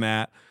money from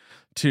that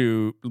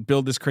to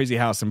build this crazy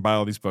house and buy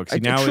all these books.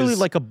 Truly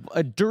like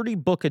a dirty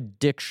book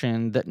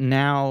addiction that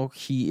now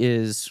he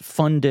is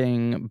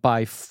funding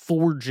by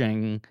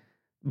forging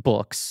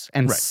books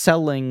and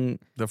selling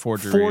the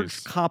forgeries.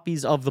 Forged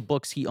copies of the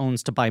books he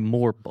owns to buy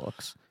more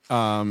books.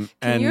 Can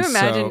you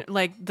imagine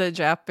the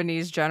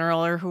Japanese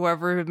general or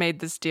whoever who made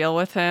this deal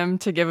with him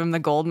to give him the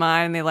gold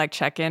mine? They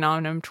check in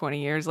on him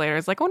 20 years later.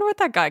 It's I wonder what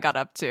that guy got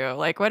up to.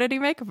 What did he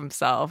make of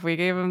himself? We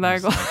gave him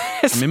that gold.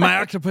 I'm in my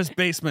octopus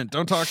basement.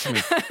 Don't talk to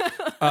me.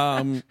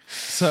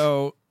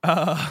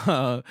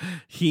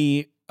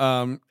 He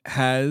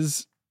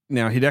has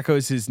now Hideko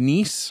is his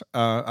niece,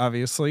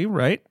 obviously,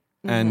 right?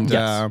 And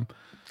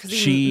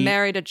because he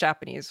married a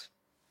Japanese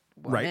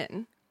woman, right?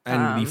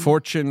 And the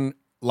fortune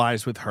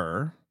lies with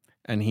her,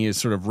 and he is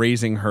sort of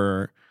raising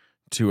her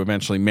to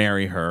eventually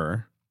marry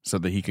her so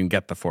that he can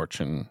get the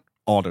fortune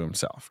all to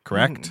himself.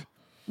 Correct?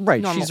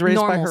 Right. She's raised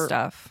by her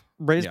stuff.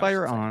 Raised by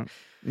her aunt,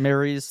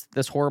 marries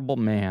this horrible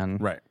man.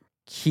 Right.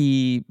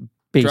 He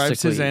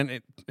basically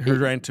drives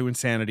her aunt to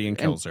insanity and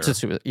kills her.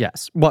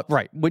 Yes. What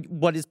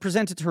is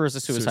presented to her as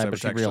a suicide, but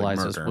she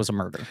realizes was a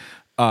murder.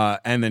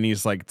 And then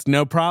he's like, "It's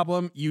no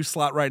problem. You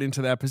slot right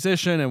into that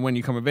position, and when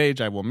you come of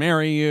age, I will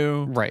marry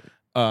you." Right.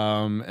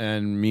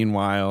 And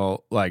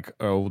meanwhile,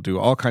 we'll do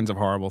all kinds of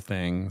horrible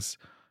things.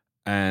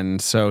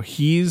 And so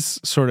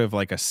he's sort of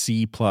like a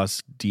C+,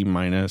 D-,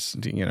 kind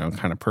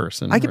of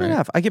person. I give him an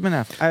F.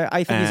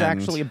 I think he's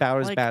actually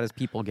about as bad as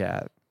people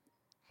get.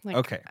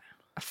 Okay.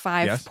 A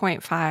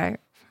 5.5.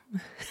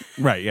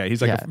 Right, yeah.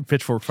 He's a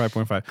pitchfork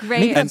 5.5.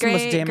 Great, that's the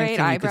most damning great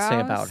thing eyebrows. you could say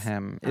about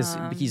him is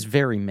he's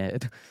very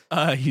mid.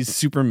 He's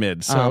super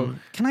mid. So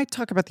can I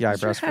talk about the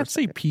eyebrows for a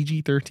say second?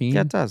 PG-13?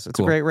 Yeah, it does. It's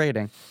a great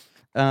rating.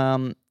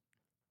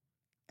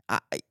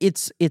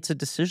 It's a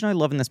decision I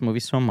love in this movie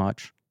so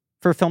much.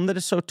 For a film that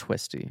is so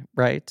twisty,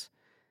 right?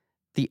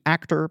 The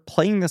actor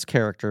playing this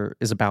character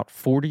is about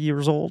 40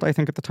 years old, I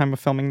think, at the time of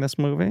filming this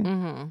movie.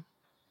 Mm-hmm.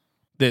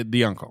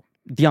 The uncle.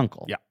 The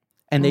uncle. Yeah.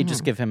 And they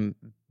just give him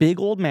big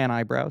old man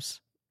eyebrows.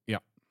 Yeah.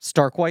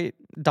 Stark white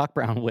Doc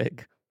Brown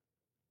wig.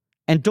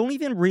 And don't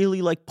even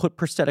really put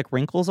prosthetic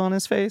wrinkles on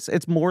his face.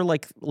 It's more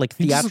like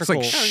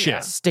theatrical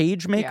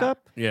stage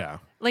makeup. Yeah.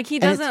 He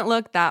doesn't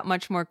look that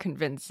much more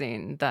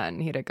convincing than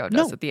Hideko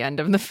does at the end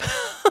of the film.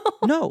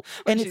 No.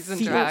 And she's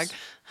in drag.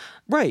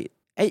 Right.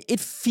 It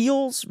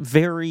feels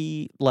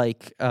very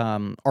like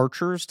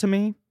Archers to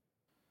me.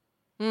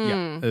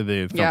 Yeah,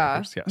 the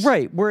filmmakers, yes.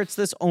 Right, where it's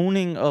this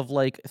owning of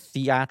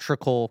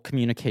theatrical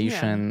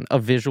communication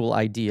of visual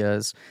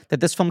ideas, that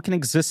this film can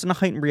exist in a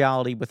heightened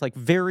reality with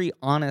very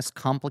honest,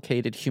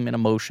 complicated human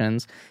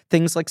emotions,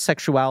 things like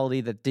sexuality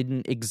that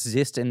didn't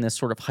exist in this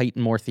sort of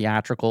heightened, more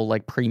theatrical,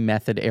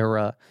 pre-method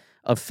era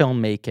of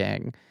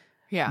filmmaking.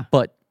 Yeah.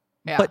 But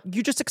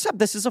you just accept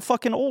this is a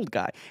fucking old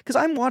guy. Because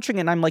I'm watching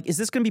it and I'm like, is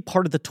this going to be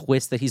part of the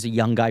twist that he's a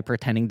young guy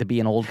pretending to be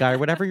an old guy or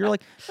whatever? You're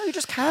like, no, you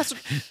just cast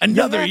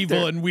another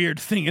evil and weird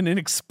thing, and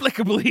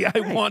inexplicably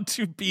I want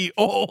to be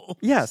old.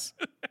 Yes.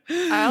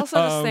 I also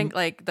just think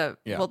the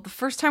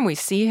first time we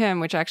see him,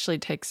 which actually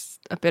takes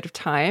a bit of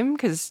time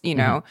because,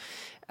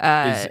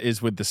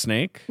 is with the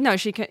snake? No,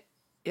 she can.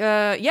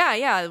 Yeah.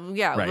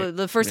 Right.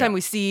 The first time we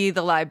see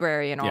the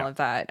library and all of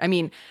that. I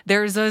mean,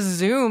 there's a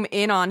zoom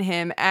in on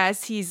him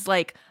as he's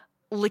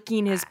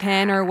licking his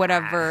pen or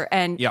whatever,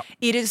 and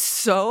it is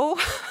so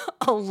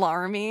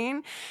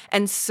alarming.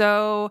 And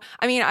so,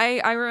 I mean,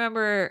 I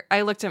remember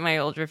I looked at my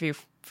old review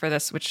for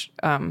this, which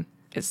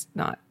is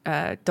not.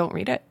 Don't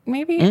read it.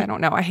 Maybe I don't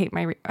know. I hate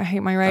my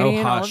writing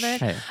and all of it.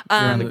 Hey, you're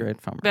on the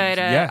great film. But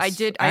yes, I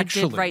did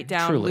write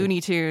down truly.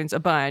 Looney Tunes a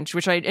bunch,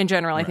 which in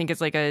general I think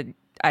is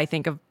I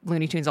think of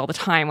Looney Tunes all the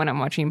time when I'm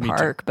watching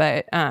Park,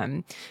 but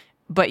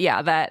But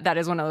yeah, that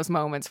is one of those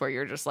moments where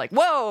you're just like,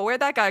 whoa, where'd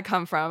that guy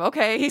come from?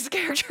 Okay, he's a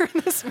character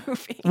in this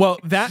movie. Well,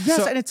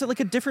 and it's like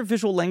a different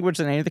visual language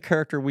than any of the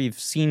character we've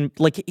seen.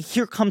 Like,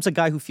 here comes a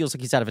guy who feels like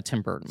he's out of a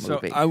Tim Burton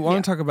movie. So I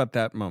want to talk about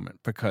that moment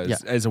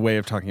because as a way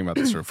of talking about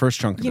the sort of first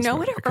chunk of you this know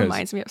movie, what it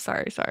reminds me of?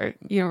 Sorry.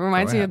 It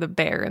reminds me of the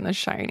bear in The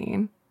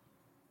Shining.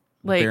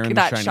 Like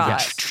that shot.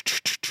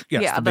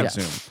 Yes, the big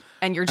zoom.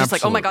 And you're just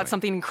like, oh my God,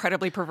 something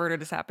incredibly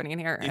perverted is happening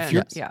here.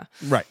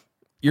 Right.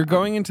 You're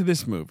going into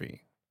this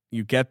movie.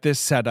 You get this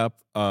setup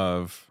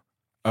of,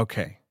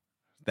 okay,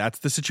 that's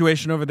the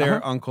situation over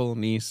there, uncle,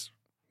 niece,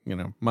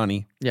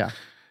 money. Yeah.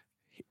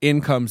 In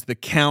comes the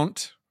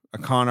count, a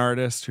con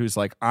artist who's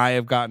like, I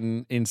have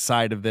gotten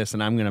inside of this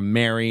and I'm going to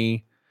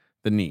marry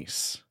the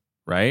niece,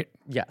 right?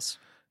 Yes.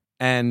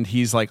 And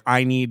he's like,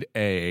 I need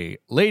a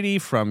lady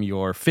from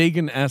your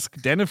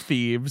Fagin-esque den of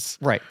thieves.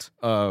 Right.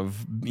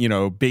 Of,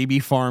 baby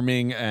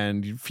farming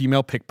and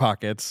female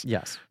pickpockets.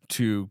 Yes.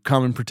 To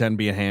come and pretend to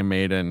be a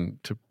handmaiden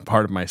to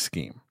part of my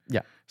scheme.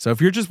 Yeah. So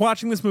if you're just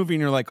watching this movie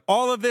and you're like,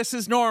 all of this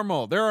is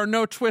normal, there are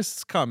no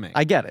twists coming.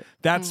 I get it.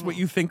 That's what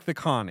you think the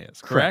con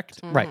is, correct?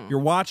 Right. You're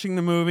watching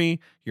the movie,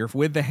 you're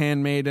with the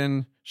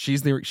handmaiden,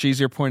 she's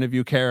your point of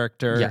view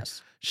character.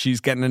 Yes. She's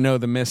getting to know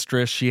the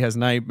mistress, she has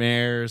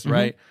nightmares,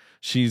 right?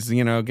 She's,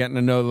 getting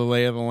to know the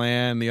lay of the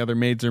land. The other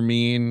maids are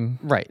mean.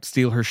 Right.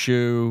 Steal her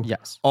shoe.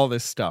 Yes. All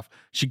this stuff.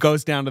 She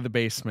goes down to the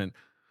basement.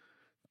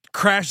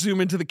 Crash zoom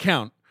into the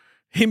count.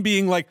 Him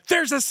being like,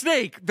 there's a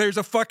snake. There's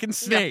a fucking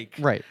snake.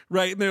 Yep. Right.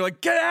 Right. And they're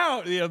like, get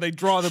out. They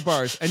draw the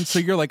bars. And so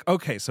you're like,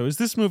 okay, so is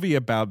this movie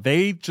about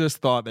they just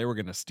thought they were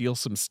going to steal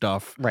some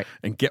stuff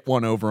and get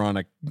one over on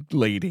a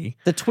lady?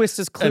 The twist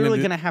is clearly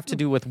going to have to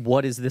do with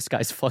what is this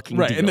guy's fucking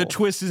deal. deal. And the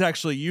twist is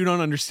actually you don't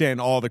understand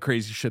all the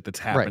crazy shit that's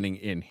happening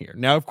in here.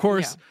 Now, of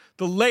course,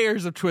 the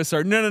layers of twists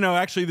are, no,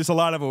 actually, there's a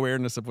lot of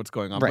awareness of what's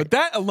going on. Right. But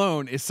that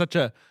alone is such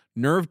a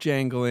nerve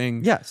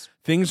jangling. Yes.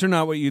 Things are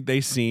not what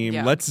they seem.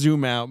 Yeah. Let's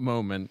zoom out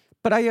moment.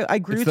 But I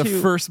agree with you. It's the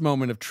first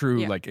moment of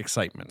true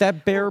excitement.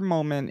 That bear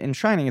moment in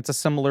Shining, it's a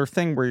similar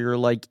thing where you're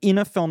like in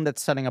a film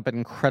that's setting up an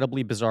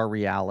incredibly bizarre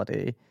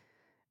reality,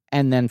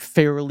 and then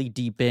fairly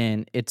deep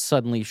in, it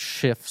suddenly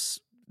shifts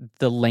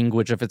the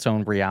language of its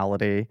own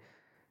reality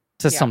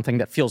to something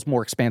that feels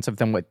more expansive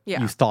than what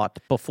you thought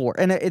before.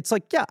 And it's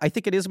like, I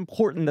think it is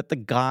important that the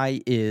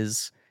guy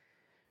is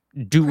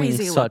doing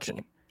crazy such.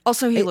 Looking.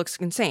 Also, he looks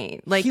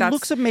insane. Like he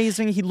looks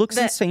amazing. He looks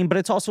insane, but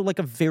it's also like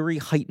a very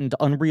heightened,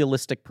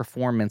 unrealistic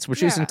performance,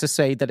 which isn't to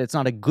say that it's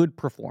not a good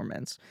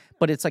performance,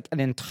 but it's like an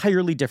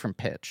entirely different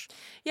pitch.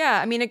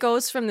 Yeah, I mean, it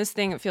goes from this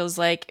thing. It feels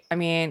like,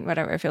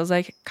 whatever. It feels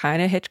like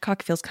kind of Hitchcock.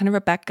 It feels kind of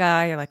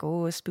Rebecca. You're like,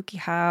 oh, a spooky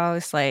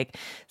house. Like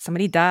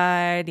somebody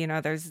died.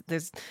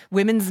 There's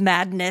women's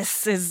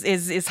madness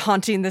is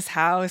haunting this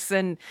house,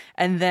 and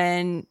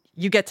then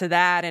you get to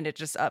that, and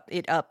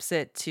it ups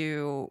it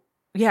to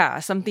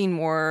something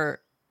more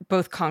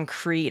both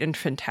concrete and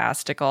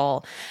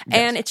fantastical. Yes.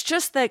 And it's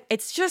just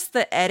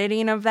the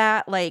editing of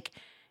that. Like,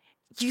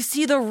 you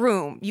see the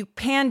room, you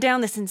pan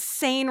down this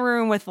insane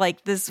room with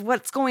like this,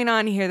 what's going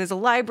on here? There's a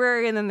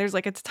library, and then there's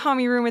like a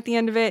tatami room at the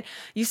end of it.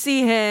 You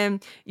see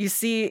him, you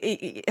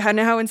see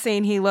how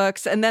insane he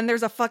looks, and then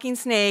there's a fucking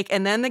snake,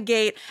 and then the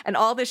gate, and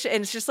all this shit,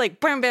 and it's just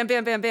like bam, bam,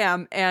 bam, bam,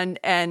 bam,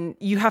 and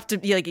you have to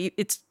be like,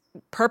 it's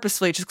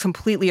purposefully just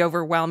completely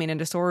overwhelming and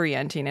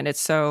disorienting, and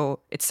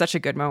it's such a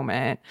good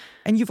moment.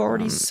 And you've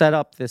already set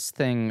up this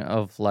thing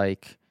of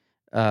like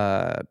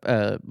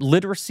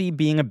literacy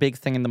being a big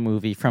thing in the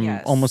movie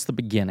from almost the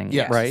beginning,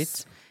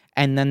 right?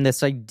 And then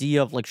this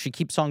idea of like she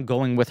keeps on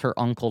going with her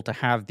uncle to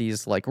have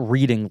these like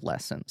reading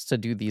lessons, to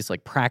do these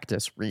like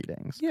practice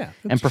readings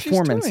and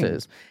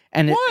performances.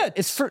 And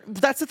that's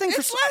the thing.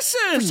 It's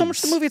lessons. For so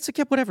much of the movie, it's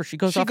like, whatever. She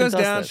goes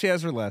down, she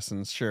has her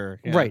lessons, sure.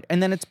 Yeah. Right.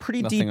 And then it's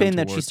pretty deep in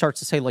that she starts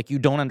to say like, you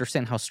don't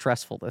understand how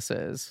stressful this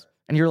is.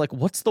 And you're like,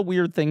 what's the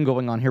weird thing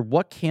going on here?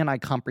 What can I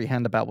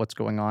comprehend about what's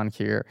going on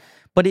here?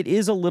 But it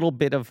is a little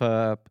bit of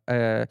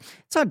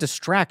it's not a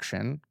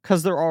distraction,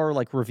 because there are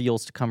like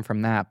reveals to come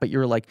from that. But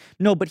you're like,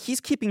 no, but he's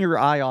keeping your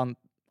eye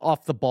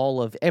off the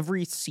ball of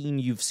every scene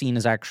you've seen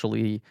is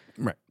actually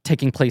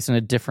taking place in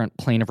a different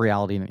plane of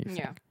reality than you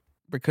think.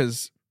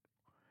 Because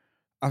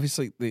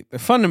obviously the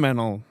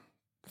fundamental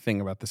thing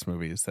about this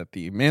movie is that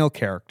the male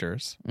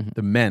characters,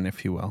 the men,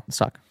 if you will,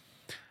 suck.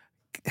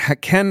 They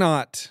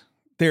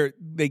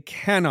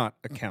cannot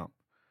account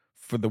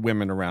for the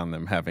women around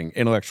them having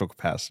intellectual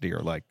capacity or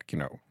like,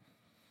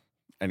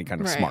 any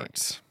kind of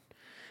smarts.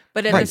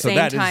 But at the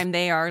same time,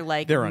 they are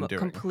like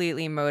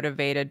completely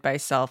motivated by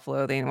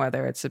self-loathing,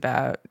 whether it's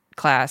about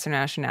class or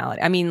nationality.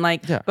 I mean,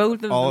 like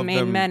both of the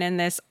main men in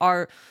this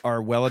are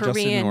well-adjusted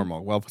Korean. And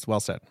normal. Well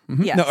said.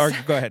 Mm-hmm. Yes. No,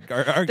 go ahead.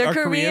 They're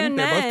Korean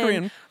men. They're both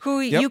Korean.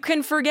 Who you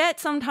can forget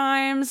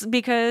sometimes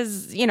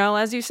because,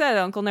 as you said,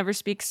 Uncle never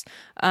speaks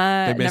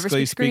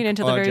Korean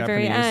until the very,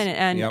 very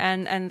end.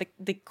 And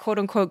the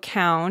quote-unquote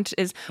count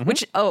is,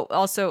 which,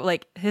 also,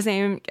 like, his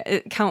name,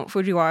 Count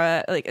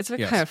Fujiwara, like, it's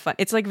kind of fun.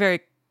 It's, like,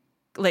 very,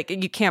 like,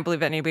 you can't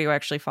believe that anybody would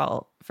actually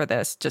fall for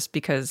this just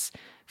because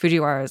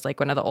Fujiwara is, like,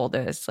 one of the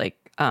oldest, like,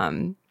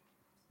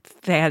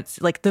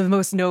 fancy, like the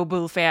most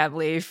noble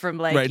family from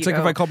like right. It's like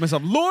if I called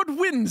myself Lord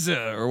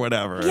Windsor or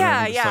whatever.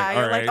 Yeah, yeah. Like,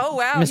 you're like, oh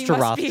wow, Mr. he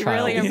must be Rothschild.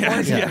 really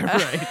important. Yeah,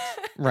 right.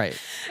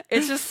 Right.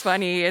 It's just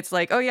funny. It's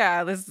like, oh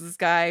yeah, this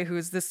guy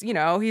who's this,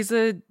 he's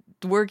a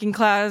working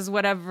class,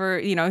 whatever,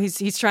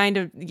 he's trying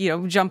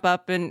to, jump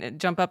up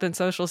in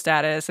social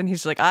status, and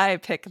he's like, I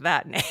pick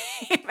that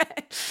name,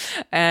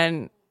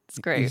 and it's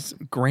great. He's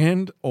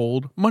Grand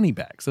Old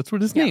Moneybags. That's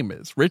what his name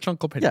is. Rich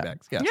Uncle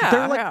Pennybags. Yeah.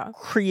 They're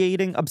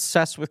like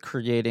obsessed with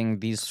creating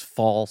these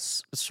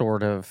false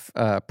sort of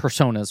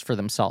personas for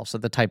themselves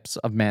of the types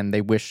of men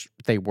they wish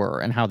they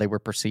were and how they were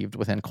perceived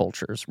within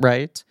cultures,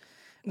 right?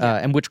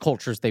 And which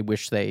cultures they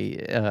wish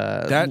they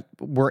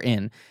were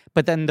in.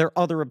 But then their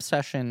other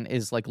obsession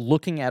is like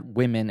looking at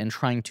women and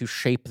trying to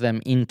shape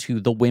them into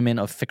the women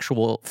of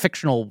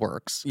fictional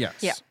works. Yes.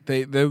 Yeah.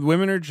 The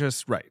women are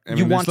just right. I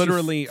mean, there's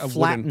literally a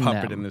wooden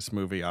puppet in this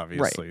movie,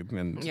 obviously. Right.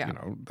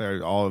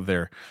 And all of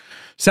their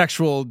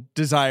sexual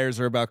desires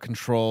are about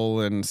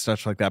control and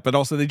such like that. But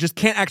also they just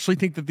can't actually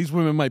think that these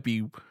women might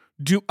be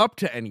do up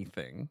to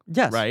anything.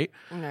 Yes. Right?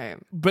 Right.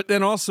 But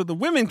then also the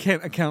women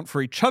can't account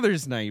for each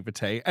other's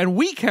naivete, and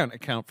we can't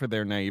account for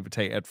their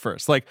naivete at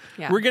first. Like,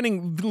 we're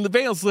getting the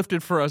veils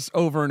lifted for us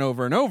over and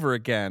over and over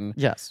again.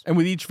 Yes. And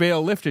with each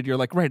veil lifted, you're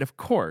like, right, of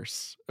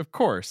course.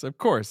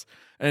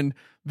 And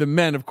the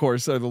men, of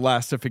course, are the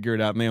last to figure it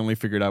out, and they only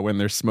figure it out when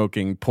they're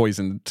smoking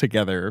poison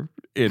together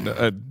in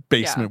a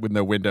basement with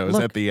no windows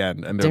at the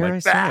end. And they're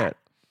like, say it.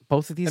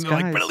 Both of these guys.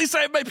 like, but at least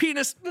I have my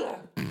penis.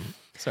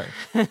 Sorry.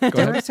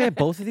 Dare I say it?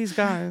 Both of these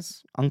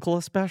guys, Uncle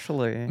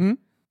especially,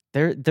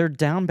 they're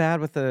down bad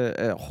with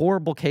a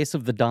horrible case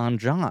of the Don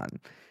John,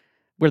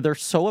 where they're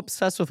so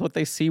obsessed with what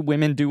they see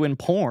women do in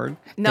porn.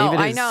 No, David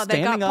I know.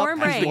 They got porn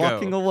brain.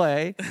 Walking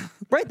away.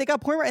 Right, they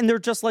got porn brain, and they're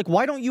just like,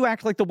 why don't you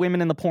act like the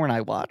women in the porn I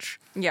watch?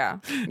 Yeah.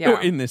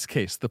 Or in this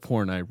case, the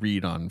porn I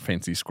read on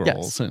fancy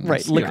scrolls and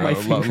lick my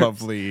fingers.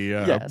 Lovely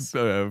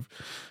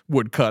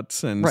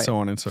woodcuts and so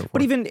on and so forth.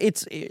 But even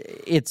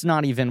it's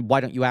not even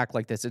why don't you act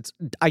like this? It's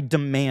I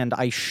demand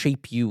I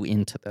shape you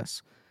into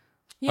this.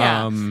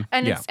 Yeah,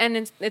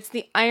 it's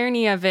the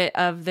irony of it,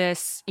 of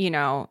this,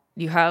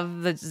 you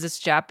have this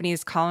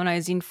Japanese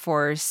colonizing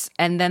force,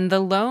 and then the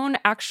lone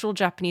actual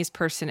Japanese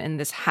person in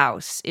this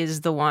house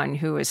is the one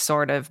who has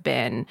sort of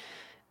been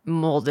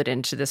molded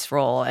into this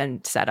role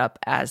and set up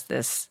as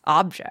this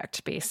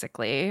object,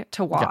 basically,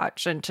 to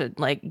watch and to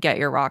like get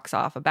your rocks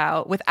off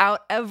about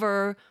without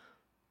ever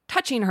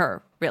touching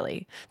her,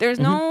 really. There's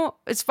no,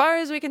 as far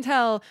as we can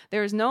tell,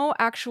 there's no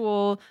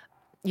actual,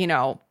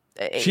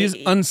 she's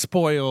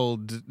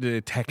unspoiled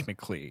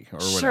technically, or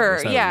whatever.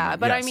 Sure, yeah,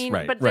 but I mean,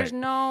 there's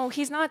no,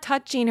 he's not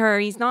touching her.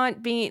 He's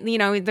not being,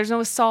 there's no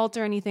assault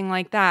or anything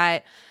like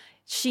that.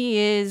 She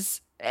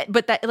is,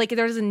 but that, like,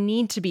 there doesn't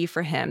need to be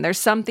for him. There's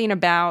something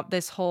about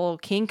this whole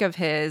kink of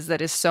his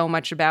that is so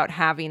much about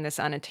having this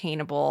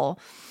unattainable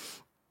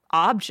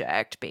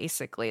object,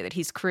 basically, that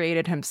he's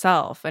created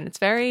himself. And it's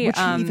very, which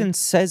he even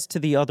says to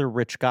the other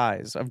rich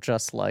guys of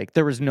just like,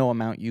 there is no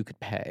amount you could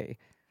pay.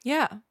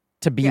 Yeah.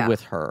 To be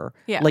with her.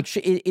 Yeah. Like,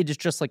 it is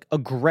just like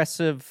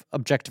aggressive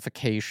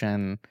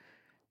objectification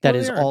that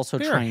is also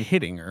trying.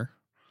 Hitting her,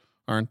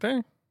 aren't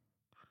they?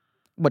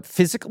 What,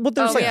 physical? Well,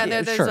 there's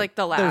there's like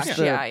the lash.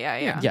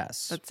 Yeah.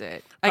 Yes. That's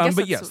it.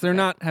 But yes, they're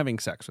not having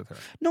sex with her.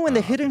 No, and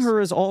the hitting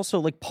her is also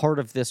like part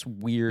of this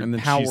weird and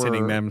then power she's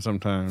hitting them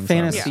sometimes.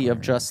 Fantasy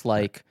of just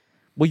like,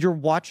 well, you're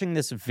watching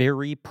this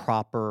very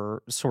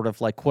proper sort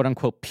of like quote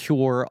unquote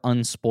pure,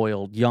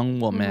 unspoiled young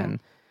woman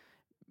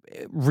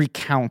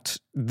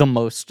recount the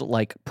most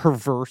like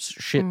perverse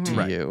shit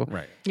to you.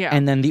 Right. Yeah.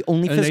 And then the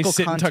only physical they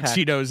sit contact. in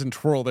tuxedos and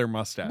twirl their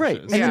mustaches.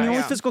 Right. And then the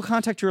only physical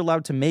contact you're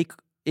allowed to make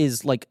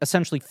is like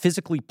essentially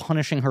physically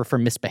punishing her for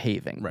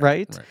misbehaving,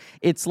 right?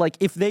 It's like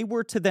if they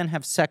were to then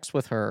have sex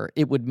with her,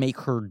 it would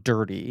make her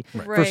dirty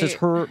versus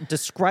her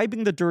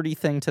describing the dirty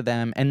thing to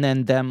them and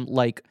then them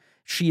like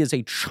she is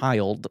a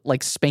child,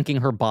 like spanking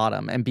her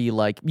bottom and be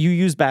like, you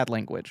use bad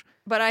language.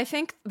 But I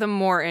think the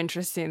more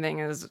interesting thing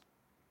is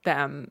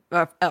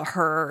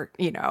her,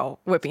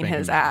 whipping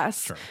his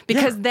ass. Sure.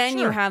 Because then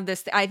you have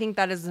this, I think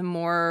that is the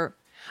more,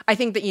 I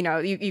think that,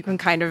 you can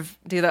kind of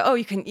do the,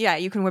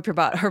 you can whip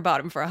her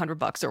bottom for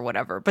 $100 or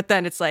whatever. But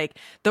then it's like,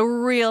 the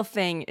real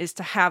thing is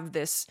to have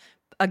this,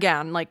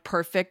 again, like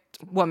perfect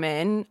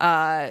woman,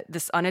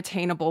 this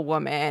unattainable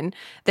woman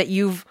that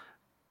you've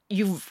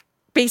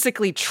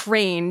basically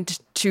trained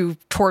to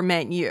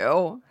torment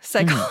you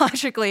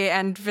psychologically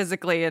and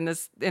physically in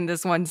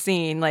this one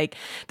scene, like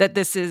that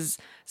this is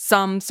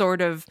some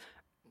sort of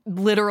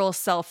literal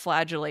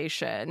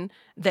self-flagellation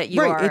that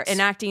you are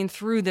enacting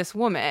through this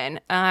woman.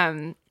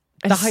 The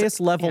highest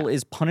level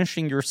is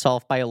punishing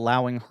yourself by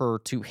allowing her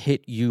to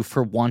hit you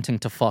for wanting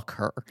to fuck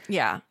her.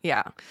 Yeah.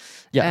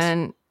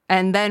 Yes.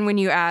 And then when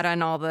you add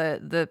on all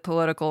the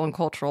political and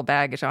cultural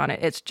baggage on it,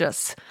 it's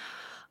just,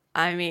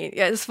 I mean,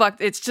 it's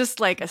fucked. It's just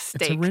like a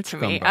steak to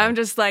me. gumbo. I'm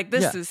just like,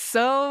 this is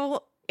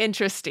so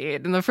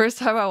interesting. And the first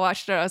time I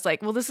watched it, I was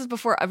like, well, this is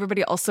before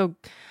everybody also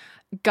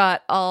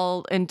got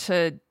all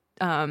into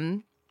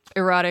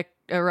erotic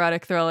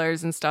erotic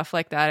thrillers and stuff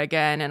like that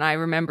again. And I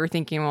remember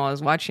thinking while I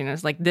was watching, I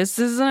was like, this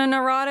is an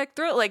erotic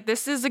thriller. Like,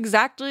 this is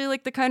exactly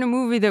like the kind of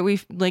movie that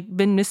we've like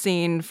been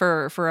missing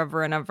for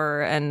forever and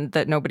ever, and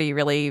that nobody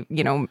really,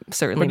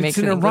 certainly makes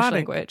in English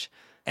language.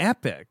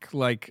 Epic,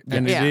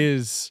 and it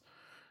is,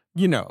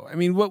 I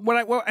mean,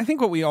 what I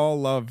think what we all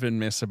love and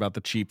miss about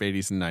the cheap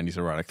 80s and 90s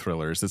erotic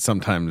thrillers, that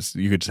sometimes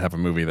you could just have a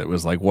movie that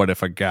was like, what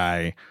if a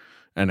guy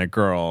and a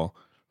girl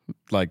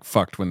like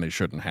fucked when they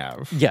shouldn't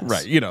have? Yes.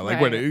 Right.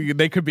 What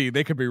they could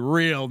be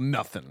real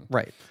nothing.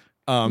 Right.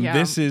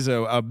 This is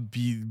a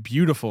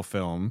beautiful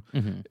film.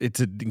 Mm-hmm. It's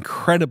an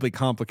incredibly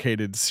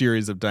complicated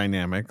series of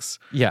dynamics.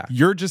 Yeah.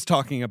 You're just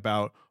talking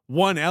about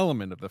one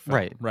element of the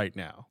film right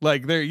now.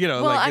 Like there,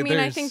 Well, I mean,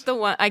 I think the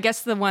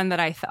one that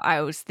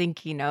I was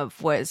thinking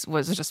of was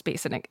just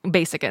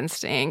Basic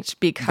Instinct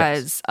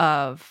because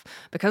of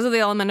the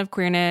element of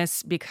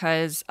queerness,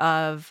 because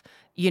of,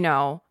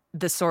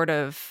 the sort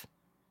of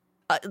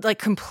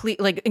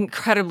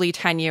incredibly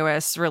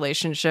tenuous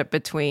relationship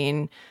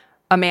between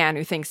a man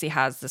who thinks he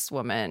has this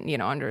woman,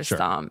 under his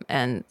thumb,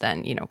 and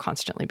then,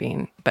 constantly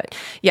being,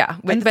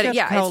 it's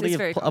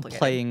very complicated.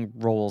 Playing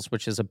roles,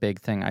 which is a big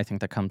thing I think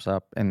that comes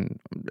up in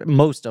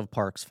most of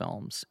Park's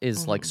films,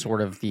 is like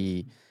sort of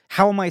the,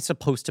 how am I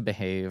supposed to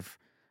behave,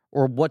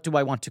 or what do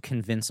I want to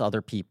convince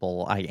other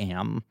people I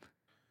am,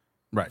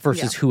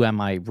 versus who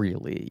am I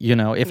really,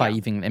 if I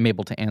even am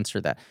able to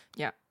answer that.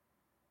 Yeah.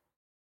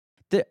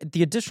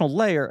 The additional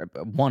layer,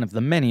 one of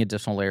the many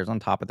additional layers on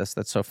top of this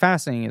that's so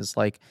fascinating, is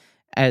like,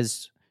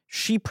 as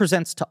she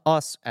presents to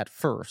us at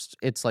first,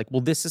 it's like,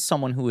 well, this is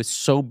someone who is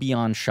so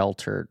beyond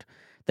sheltered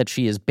that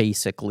she is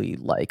basically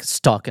like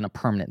stuck in a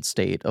permanent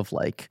state of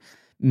like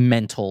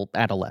mental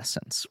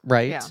adolescence,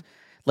 right? Yeah.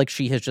 Like,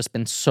 she has just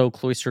been so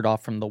cloistered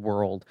off from the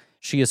world.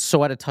 She is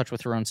so out of touch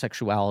with her own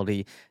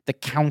sexuality. The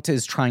Count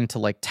is trying to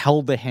like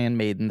tell the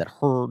handmaiden that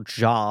her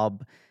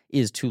job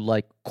is to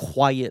like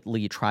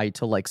quietly try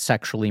to like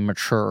sexually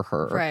mature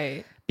her.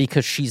 Right.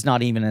 Because she's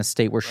not even in a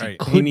state where she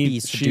could be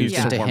seduced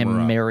into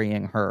him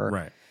marrying her.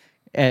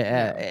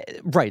 Right.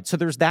 Right. So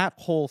there's that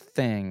whole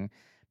thing.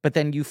 But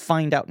then you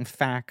find out, in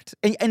fact,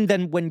 and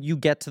then when you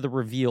get to the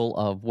reveal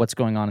of what's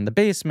going on in the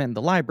basement,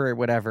 the library,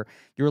 whatever,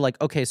 you're like,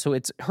 okay, so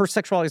it's her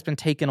sexuality has been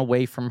taken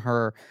away from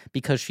her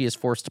because she is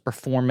forced to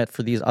perform it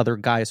for these other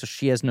guys, so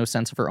she has no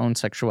sense of her own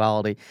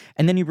sexuality.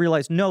 And then you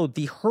realize, no,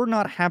 her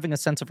not having a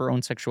sense of her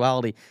own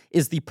sexuality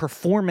is the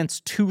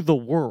performance to the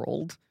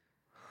world.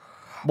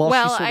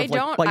 I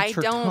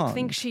don't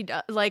think she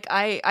does. Like,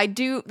 I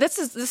do. This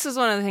is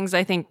one of the things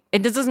I think it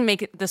doesn't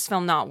make this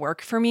film not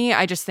work for me.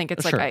 I just think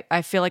it's like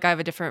I feel like I have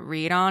a different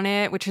read on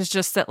it, which is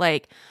just that,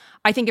 like,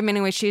 I think in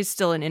many ways she's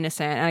still an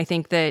innocent, and I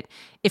think that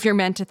if you're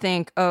meant to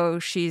think, oh,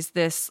 she's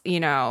this,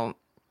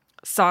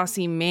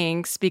 saucy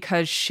minx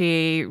because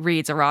she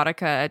reads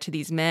erotica to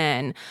these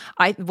men,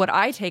 what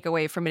I take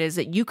away from it is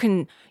that you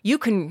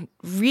can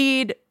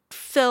read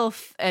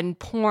filth and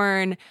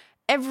porn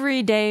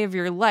every day of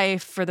your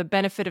life for the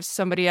benefit of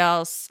somebody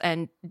else,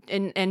 and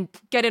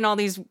get in all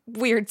these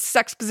weird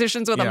sex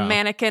positions with a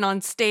mannequin on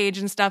stage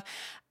and stuff,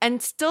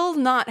 and still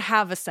not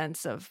have a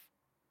sense of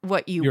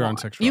what you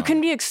want. You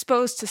can be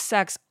exposed to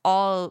sex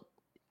all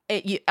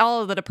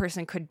that a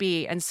person could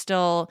be, and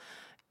still,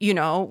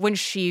 when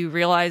she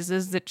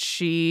realizes that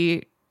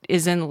she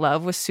is in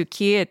love with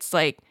Suki, it's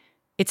like,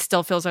 it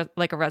still feels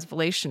like a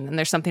revelation, and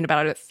there's something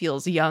about it that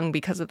feels young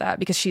because of that,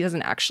 because she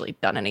hasn't actually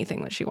done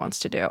anything that she wants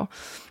to do.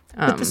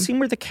 But the scene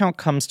where the Count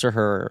comes to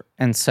her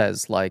and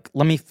says, like,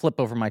 let me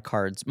flip over my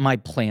cards. My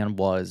plan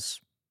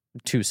was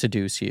to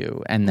seduce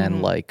you and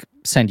then, like,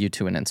 send you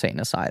to an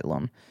insane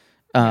asylum.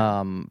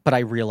 But I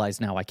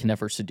realize now I can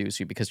never seduce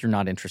you because you're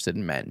not interested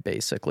in men,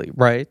 basically,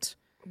 right?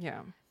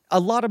 Yeah. A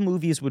lot of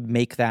movies would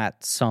make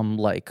that some,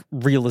 like,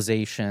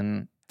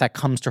 realization that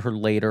comes to her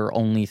later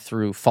only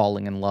through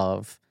falling in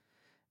love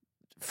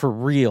for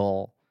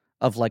real,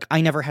 of like, I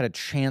never had a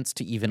chance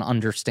to even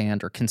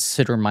understand or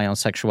consider my own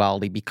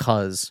sexuality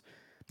because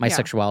my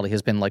sexuality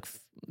has been like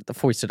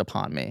foisted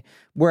upon me.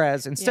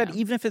 Whereas instead,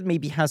 even if it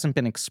maybe hasn't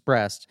been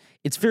expressed,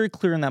 it's very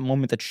clear in that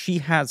moment that she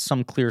has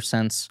some clear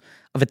sense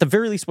of, at the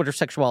very least, what her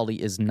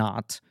sexuality is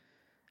not,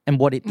 and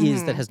what it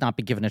is that has not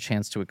been given a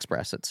chance to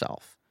express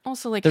itself.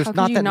 Also, like, how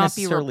could you not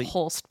be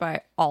repulsed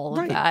by all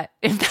of that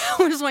if that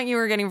was what you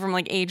were getting from,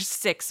 like, age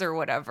 6 or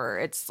whatever?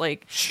 It's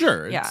like...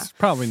 Sure, it's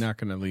probably not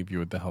going to leave you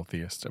with the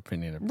healthiest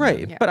opinion of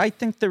right, but I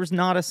think there's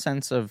not a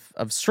sense of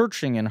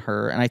searching in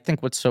her, and I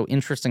think what's so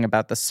interesting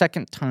about the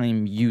second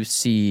time you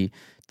see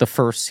the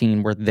first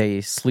scene where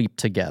they sleep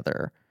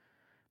together,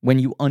 when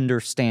you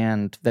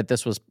understand that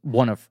this was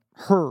one of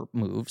her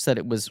moves, that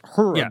it was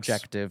her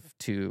objective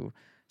to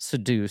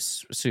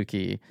seduce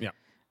Suki...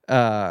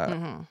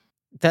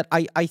 that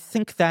I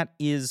think that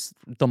is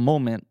the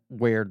moment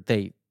where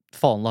they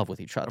fall in love with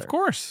each other. Of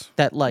course.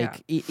 That,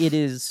 like, it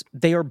is,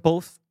 they're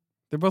both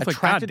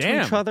attracted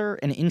to each other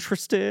and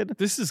interested.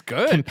 This is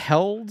good.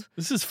 Compelled.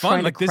 This is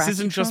fun. Like, this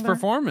isn't just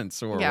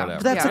performance or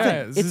whatever. That's the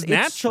thing. This is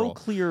natural. It's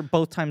so clear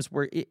both times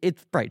where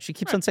it's right. She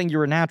keeps on saying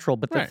you're a natural,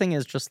 but the thing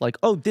is just like,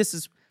 oh, this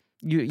is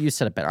You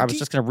said it better. I was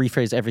just going to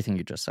rephrase everything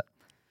you just said.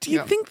 Do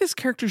you think this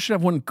character should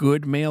have one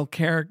good male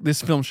character?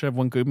 This film should have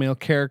one good male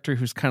character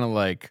who's kind of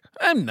like,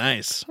 I'm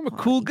nice. I'm a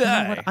cool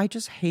guy. You know what? I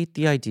just hate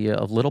the idea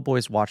of little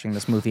boys watching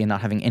this movie and not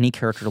having any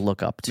character to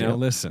look up to. Now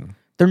listen.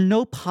 There are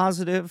no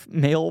positive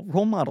male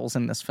role models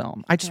in this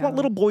film. I just want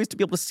little boys to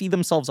be able to see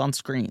themselves on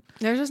screen.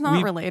 They're just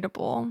not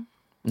relatable.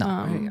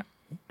 No.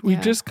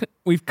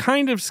 We've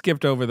kind of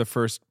skipped over the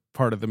first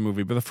part of the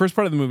movie, but the first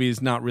part of the movie is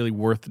not really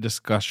worth the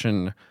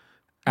discussion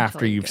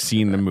after you've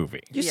seen the movie.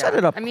 You set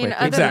it up. I mean, quick.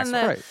 other exactly.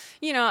 than the, Right.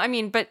 you know, I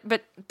mean, but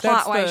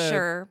plot wise,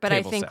 sure. But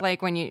I think set.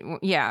 like when you,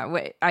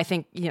 I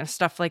think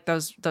stuff like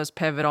those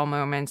pivotal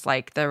moments,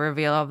 like the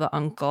reveal of the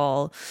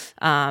uncle,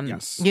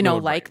 Yes. you know,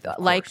 Lord like Ray,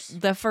 of like course.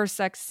 the first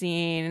sex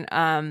scene.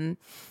 One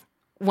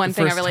The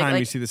thing I first really time like.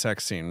 you see the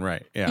sex scene,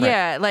 right? Yeah.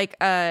 Yeah, like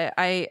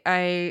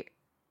I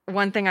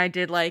one thing I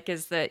did like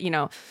is that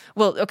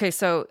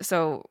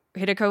so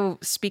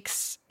Hideko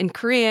speaks in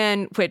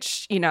Korean,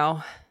 which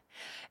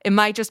it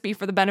might just be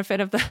for the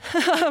benefit of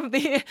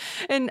the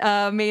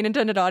main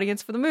intended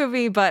audience for the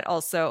movie, but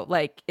also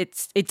like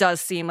it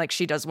does seem like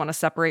she does want to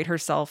separate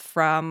herself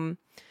from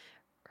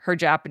her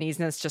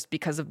Japaneseness just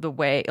because of the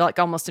way, like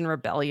almost in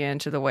rebellion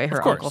to the way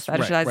her uncle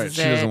fetishizes right. it.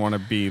 She doesn't want to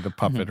be the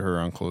puppet her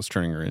uncle is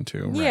turning her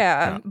into. Right.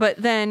 Yeah, but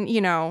then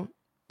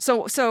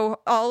so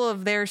all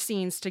of their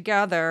scenes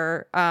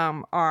together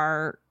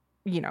are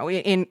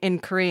in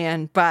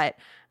Korean, but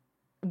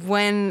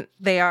when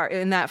they are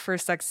in that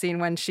first sex scene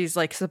when she's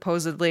like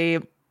supposedly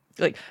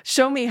like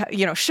show me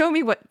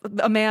what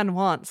a man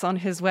wants on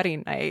his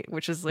wedding night,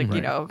 which is like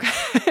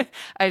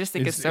I just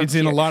think it's so it's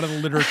cute. in a lot of the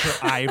literature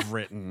I've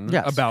written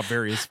Yes. about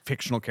various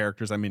fictional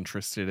characters I'm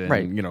interested in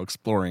Right.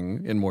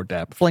 exploring in more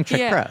depth. Blank check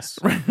Yeah. press.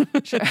 But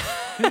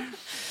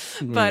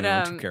What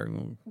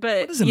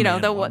does a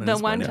man want on the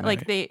his one wedding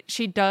like night?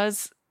 she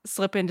does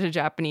slip into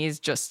Japanese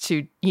just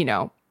to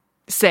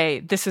say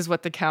this is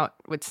what the count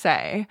would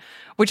say,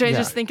 which I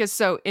just think is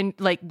so in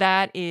like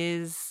that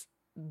is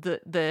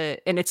the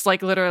and it's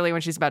like literally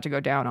when she's about to go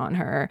down on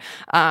her,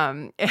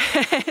 and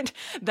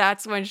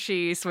that's when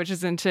she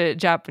switches into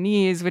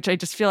Japanese, which I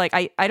just feel like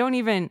I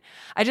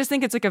just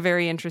think it's like a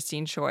very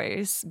interesting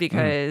choice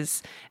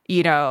because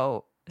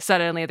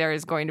suddenly there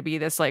is going to be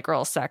this like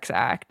girl sex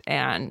act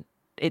and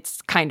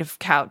it's kind of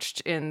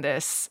couched in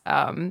this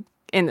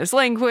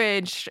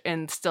language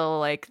and still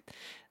like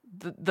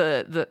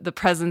the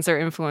presence or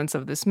influence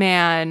of this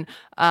man.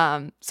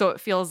 So it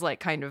feels like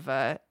kind of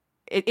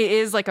it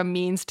is like a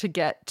means to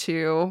get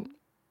to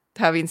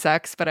having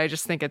sex, but I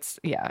just think it's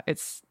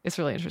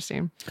really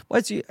interesting.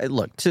 Well,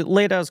 look, to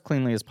lay it out as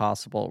cleanly as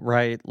possible,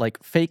 right?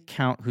 Like fake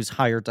Count who's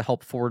hired to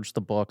help forge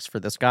the books for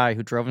this guy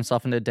who drove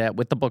himself into debt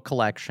with the book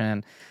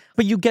collection.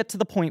 But you get to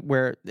the point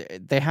where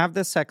they have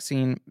this sex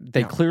scene.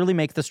 They clearly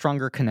make the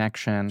stronger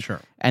connection.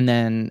 Sure. And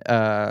then...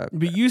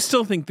 but you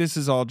still think this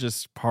is all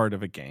just part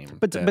of a game.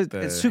 But that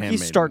Suki Handmaiden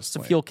starts is to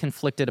playing. feel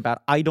conflicted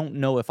about, I don't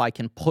know if I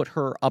can put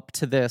her up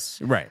to this.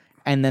 Right.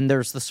 And then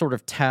there's the sort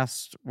of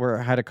test where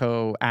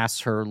Hideko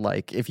asks her,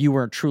 like, if you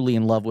were truly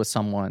in love with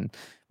someone,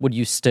 would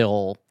you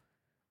still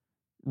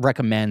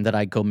recommend that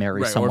I go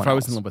marry someone or if I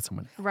was else? in love with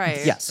someone.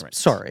 Right. Yes, Right.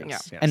 sorry. Yeah.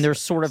 Yes, And there's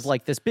yes, sort yes. of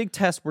like this big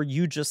test where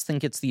you just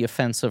think it's the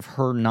offense of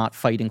her not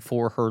fighting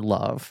for her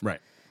love. Right.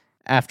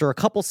 After a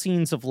couple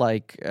scenes of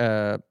like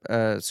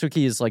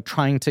Suki is like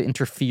trying to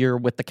interfere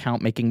with the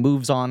Count making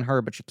moves on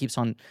her, but she keeps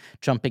on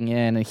jumping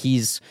in and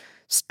he's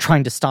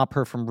trying to stop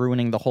her from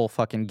ruining the whole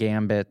fucking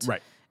gambit.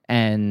 Right.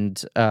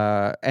 And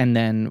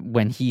then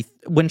when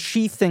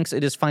she thinks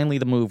it is finally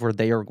the move where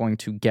they are going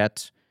to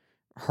get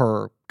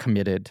her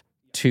committed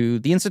to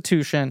the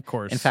institution. Of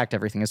course. In fact,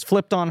 everything is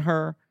flipped on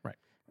her. Right.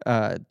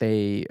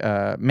 They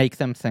make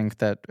them think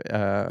that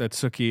That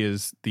Suki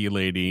is the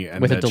lady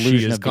and with a that she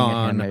delusion is of being a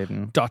gone.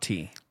 handmaiden.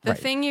 Dottie. The Right.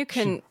 thing you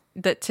can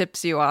that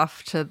tips you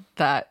off to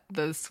the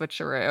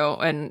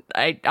switcheroo, and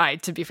I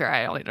to be fair,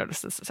 I only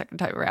noticed this the second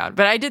time around,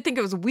 but I did think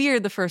it was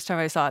weird the first time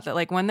I saw it that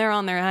like when they're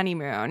on their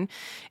honeymoon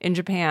in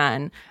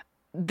Japan,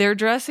 they're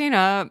dressing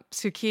up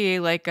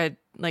Suki like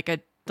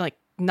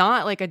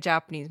not like a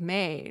Japanese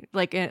maid,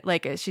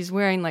 she's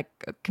wearing like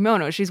a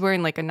kimono, she's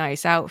wearing like a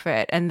nice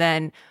outfit, and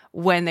then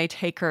when they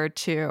take her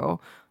to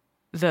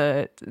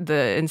the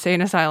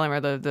insane asylum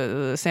or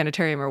the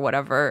sanitarium or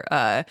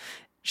whatever,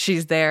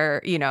 she's there,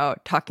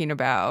 talking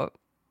about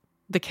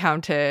the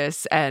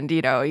Countess and,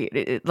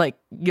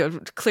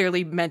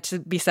 clearly meant to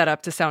be set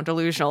up to sound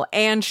delusional.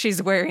 And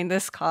she's wearing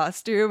this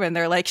costume and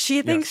they're like,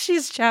 she thinks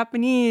she's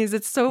Japanese.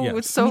 It's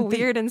so,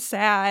 weird and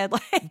sad.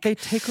 Like They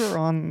take her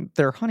on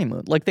their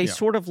honeymoon. Like they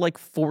sort of like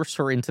force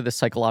her into this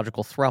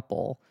psychological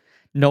throuple,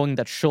 knowing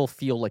that she'll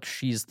feel like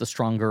she's the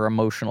stronger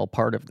emotional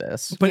part of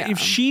this. But if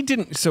she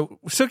didn't, so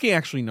Suki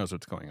actually knows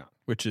what's going on,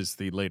 which is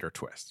the later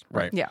twist,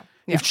 right? Yeah.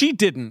 If she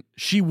didn't,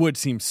 she would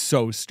seem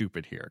so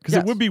stupid here. Because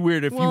Yes. it would be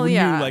weird if you knew,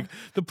 like,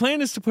 the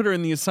plan is to put her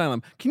in the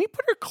asylum. Can you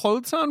put her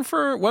clothes on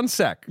for 1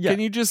 sec? Yeah. Can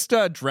you just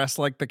dress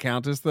like the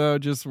Countess, though?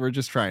 We're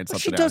just trying something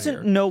She out doesn't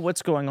here. know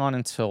what's going on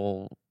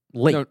until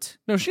late.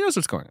 No, she knows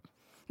what's going on.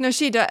 No,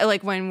 she does.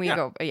 Like when we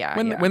go,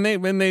 when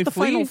they the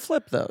flee, final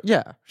flip though.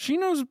 Yeah, she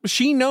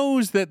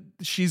knows that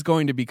she's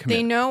going to be committed.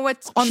 They know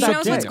what's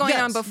going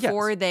on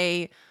before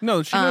they.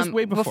 No, she knows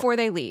way before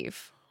they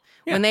leave.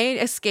 Yeah. When they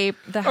escape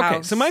the house.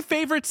 Okay, so my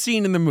favorite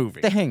scene in the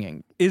movie, the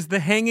hanging, is the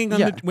hanging on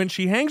the when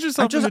she hangs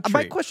herself in the tree.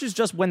 My question is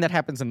just when that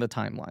happens in the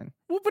timeline.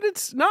 Well, but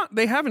it's not.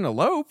 They haven't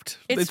eloped.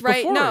 It's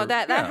right. Before. No,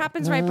 that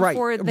happens right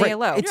before they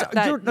elope.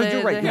 You're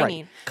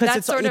right. Because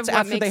it's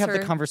after they have the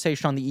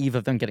conversation on the eve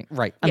of them getting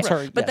right. I'm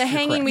sorry, but the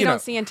hanging we don't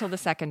see until the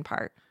second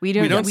part. We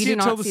don't see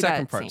until the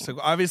second part. So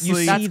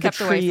obviously, you see the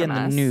tree and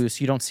the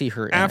noose. You don't see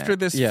her after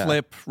this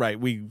flip. Right.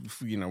 We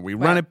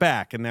run it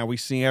back, and now we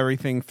see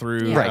everything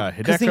through Hideko's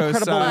because the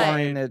incredible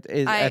line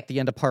at the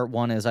end of part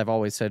 1 is, I've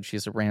always said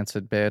she's a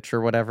rancid bitch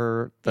or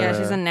whatever.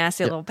 She's a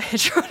nasty little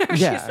bitch or whatever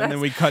she says. And then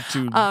we cut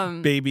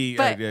to baby.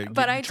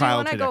 But I do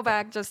want to go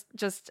back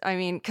just I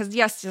mean, because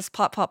yes, just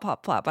plot.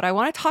 But I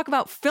want to talk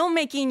about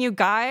filmmaking, you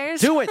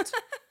guys. Do it.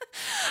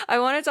 I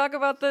want to talk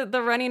about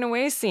the running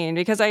away scene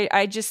because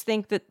I just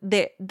think that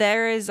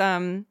there is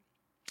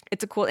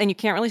it's a cool, and you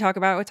can't really talk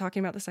about it without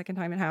talking about the second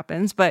time it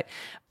happens, but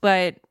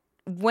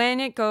when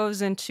it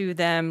goes into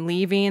them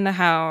leaving the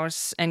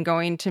house and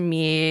going to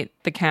meet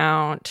the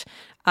Count,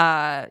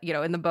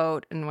 in the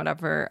boat and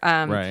whatever,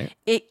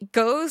 it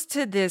goes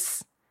to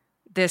this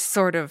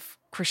sort of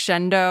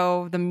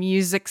crescendo. The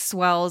music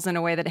swells in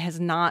a way that it has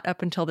not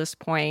up until this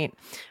point.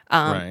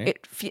 And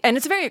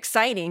it's very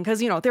exciting because,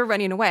 they're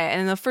running away.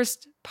 And in the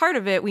first part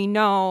of it, we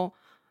know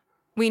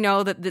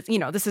that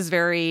this is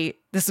going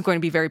to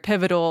be very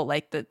pivotal.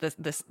 Like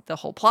the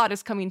whole plot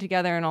is coming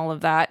together and all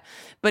of that.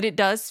 But it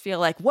does feel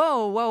like,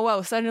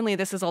 whoa. Suddenly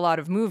this is a lot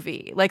of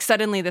movie. Like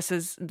suddenly this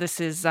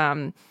is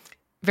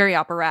very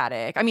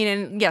operatic. I mean,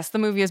 and yes, the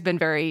movie has been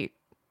very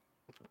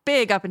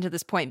big up until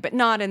this point, but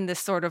not in this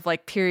sort of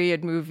like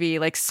period movie,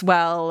 like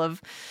swell of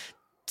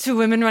two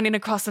women running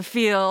across a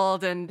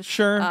field and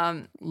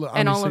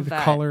and all of the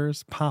that.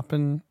 Colors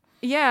popping.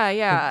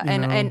 Yeah.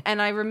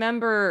 And I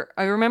remember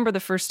the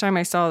first time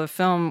I saw the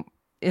film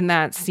in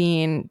that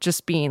scene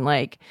just being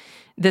like,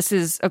 this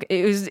is okay.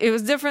 It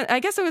was different. I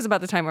guess it was about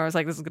the time where I was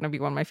like, this is going to be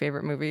one of my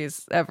favorite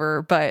movies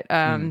ever. But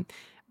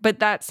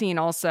that scene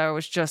also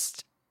was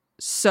just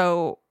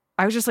so,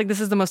 I was just like,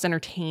 this is the most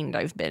entertained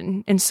I've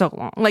been in so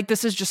long. Like,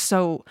 this is just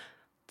so,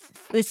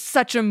 it's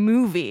such a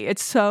movie.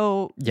 It's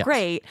so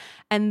great.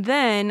 And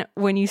then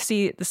when you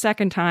see it the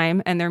second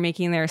time and they're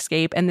making their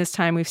escape, and this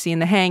time we've seen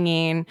the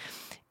hanging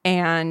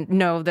and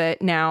know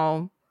that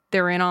now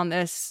they're in on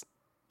this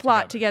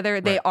plot together.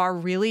 They are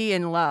really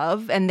in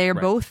love, and they're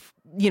both,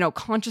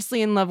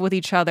 consciously in love with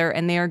each other,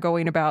 and they are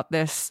going about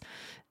this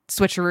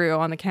switcheroo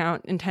on the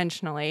Count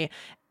intentionally.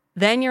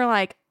 Then you're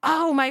like,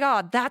 oh my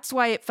God, that's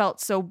why it felt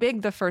so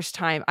big the first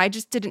time. I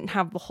just didn't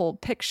have the whole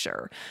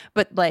picture.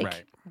 But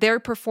their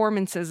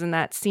performances in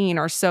that scene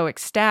are so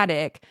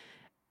ecstatic,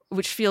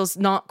 which feels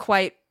not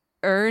quite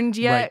earned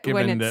yet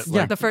when it's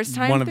the first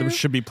time. One of them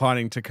should be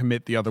plotting to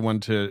commit the other one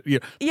to.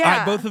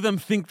 Both of them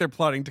think they're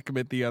plotting to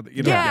commit the other.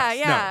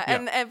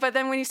 And but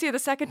then when you see it the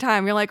second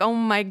time, you're like, oh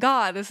my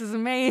God, this is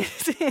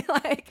amazing.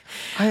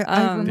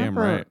 I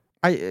remember,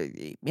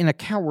 in a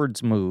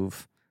coward's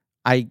move,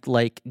 I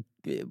like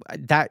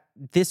that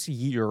this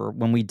year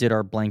when we did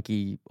our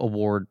Blanky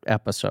Award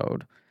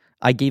episode,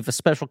 I gave a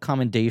special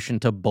commendation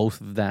to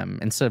both of them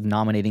instead of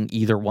nominating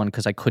either one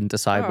because I couldn't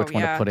decide which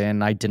one to put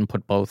in. I didn't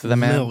put both of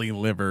them in.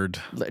 Lily-livered.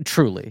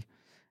 Truly.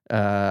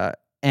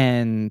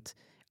 And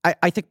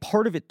I think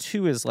part of it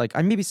too is like,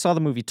 I maybe saw the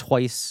movie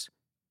twice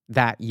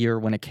that year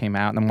when it came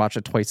out and then watched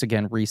it twice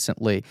again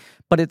recently.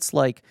 But it's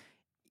like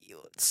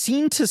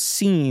scene to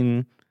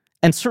scene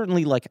and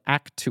certainly like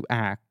act to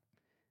act,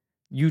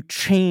 you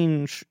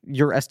change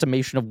your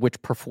estimation of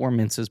which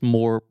performance is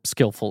more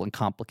skillful and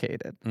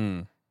complicated.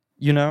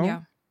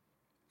 Yeah.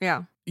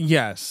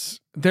 Yes.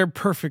 They're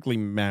perfectly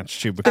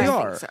matched too. They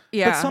are. So.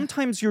 Yeah. But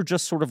sometimes you're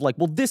just sort of like,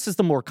 well, this is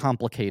the more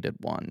complicated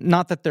one.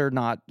 Not that they're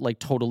not like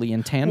totally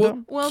in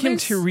tandem. Well, Kim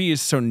Tae-ri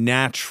is so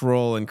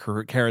natural and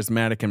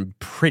charismatic and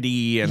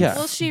pretty and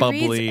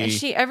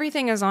bubbly.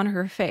 Everything is on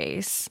her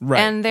face.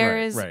 Right. And there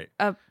is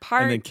a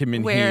part and then Kim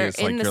Min-hee where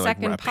is like, in the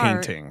second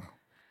part, painting.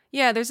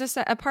 Yeah, there's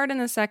a part in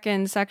the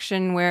second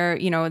section where,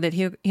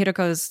 that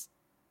Hideko's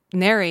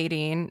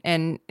narrating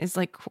and is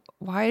like,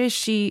 why is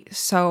she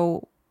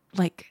so,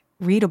 like,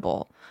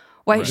 readable?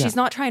 Why she's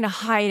not trying to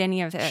hide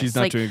any of this. She's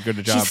not doing a good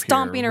job. She's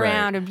stomping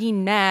around and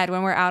being mad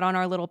when we're out on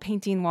our little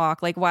painting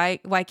walk. Like, why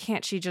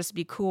can't she just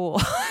be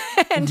cool?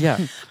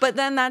 But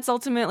then that's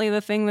ultimately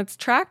the thing that's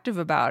attractive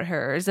about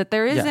her is that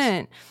there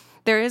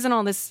isn't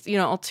all this,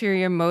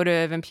 ulterior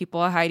motive and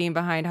people hiding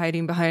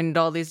behind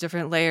all these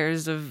different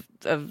layers of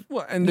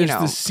and there's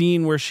the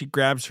scene where she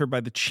grabs her by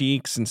the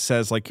cheeks and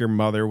says like your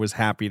mother was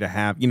happy to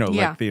have,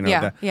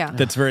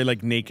 that's very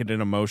like naked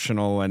and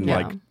emotional and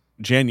like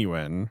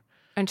genuine.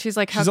 And she's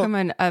like, how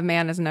come a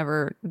man has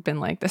never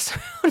been like this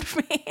around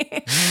me?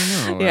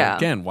 I don't know. Yeah.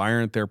 Again, why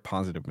aren't there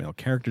positive male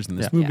characters in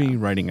this movie?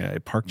 Writing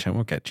at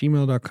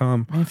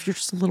parkchenwook@gmail.com. I mean, if you're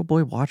just a little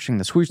boy watching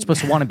this, who are you supposed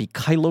to want to be?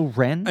 Kylo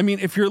Ren? I mean,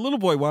 if you're a little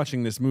boy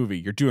watching this movie,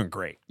 you're doing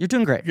great. You're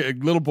doing great.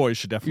 Little boys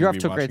should definitely You're off be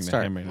to a watching great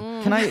start.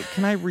 Handmaiden.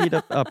 Can I read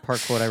a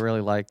part quote I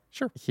really like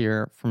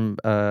here from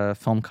a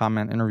film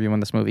comment interview when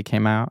this movie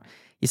came out?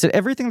 He said,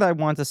 everything that I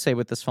want to say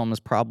with this film is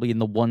probably in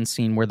the one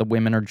scene where the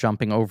women are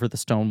jumping over the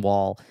stone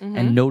wall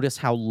and notice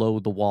how low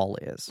the wall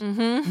is.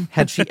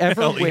 Had she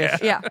ever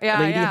wished Lady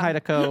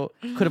Hideko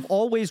could have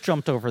always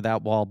jumped over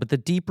that wall, but the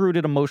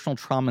deep-rooted emotional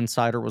trauma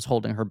inside her was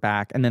holding her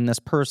back. And then this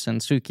person,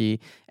 Suki,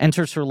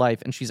 enters her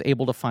life and she's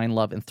able to find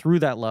love. And through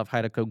that love,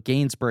 Hideko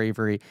gains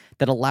bravery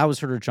that allows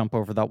her to jump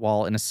over that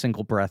wall in a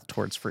single breath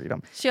towards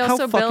freedom. She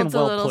also builds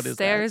a little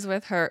stairs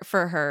with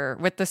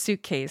the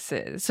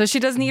suitcases. So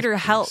she doesn't need her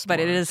help, but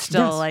it is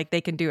still like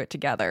they can do it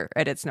together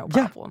and it's no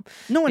problem.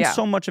 No, and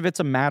so much of it's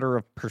a matter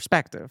of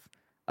perspective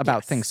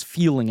about things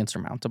feeling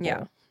insurmountable.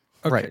 Yeah.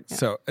 Okay, right.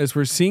 So as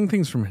we're seeing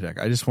things from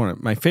Hideko, I just want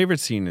to, my favorite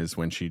scene is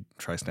when she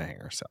tries to hang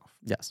herself.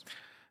 Yes.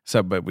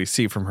 So, but we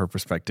see from her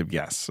perspective,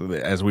 yes,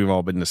 as we've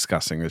all been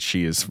discussing, that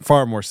she is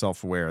far more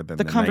self-aware than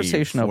the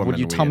conversation of, would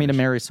you tell me to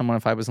marry someone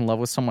if I was in love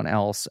with someone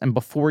else? And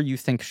before you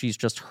think she's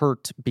just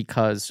hurt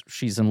because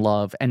she's in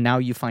love, and now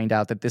you find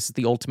out that this is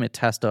the ultimate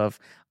test of,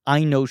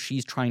 I know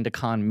she's trying to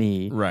con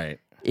me. Right.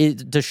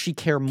 Does she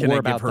care more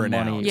about the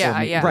money?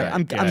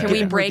 Right. Can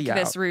we break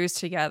this ruse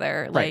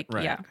together? Right.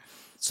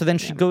 So then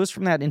she goes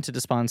from that into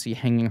despondency,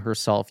 hanging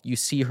herself. You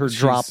see her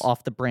drop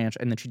off the branch,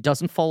 and then she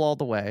doesn't fall all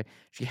the way.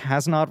 She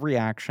has an odd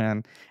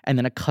reaction, and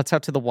then it cuts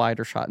out to the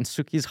wider shot, and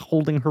Suki's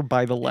holding her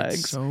by the legs.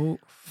 It's so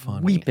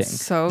funny. Weeping.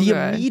 So the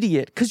good.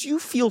 Immediate, because you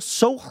feel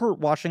so hurt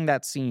watching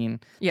that scene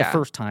the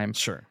first time.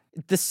 Sure.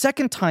 The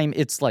second time,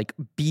 it's like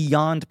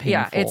beyond painful.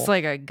 Yeah, it's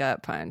like a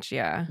gut punch,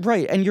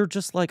 Right, and you're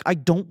just like, I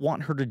don't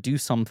want her to do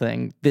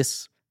something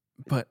this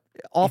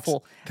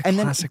awful. And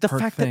then the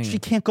fact that she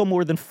can't go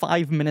more than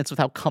 5 minutes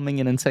without coming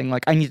in and saying,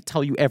 like, I need to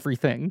tell you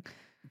everything.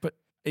 But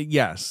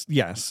yes.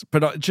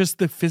 But just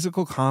the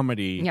physical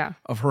comedy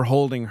of her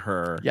holding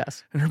her.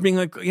 Yes. And her being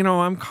like,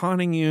 I'm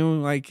conning you,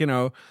 like,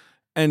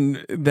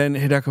 and then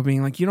Hideko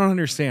being like, you don't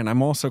understand.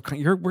 I'm also,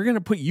 we're going to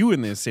put you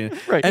in this scene.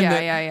 Right.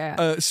 And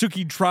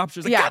Suki drops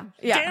her. Like, God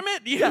damn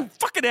it, you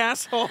fucking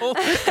asshole.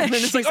 And then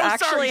it's like, oh,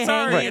 sorry.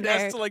 Right. And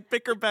has to like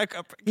pick her back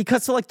up. He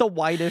cuts to like the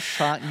widest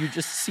shot and you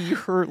just see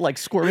her like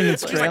squirming and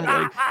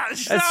scrambling.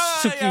 As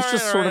Suki's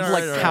just sort of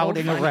like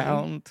pouting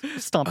around,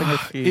 stomping her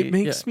feet. It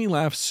makes me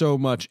laugh so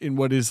much in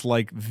what is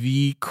like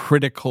the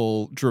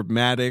critical,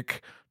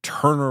 dramatic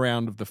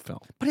turnaround of the film.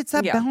 But it's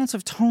that balance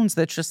of tones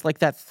that's just like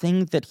that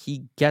thing that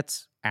he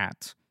gets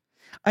at.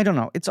 I don't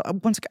know. It's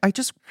I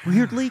just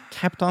weirdly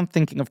kept on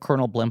thinking of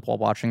Colonel Blimp while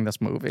watching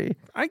this movie.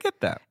 I get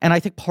that. And I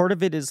think part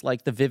of it is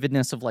like the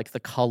vividness of like the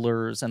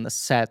colors and the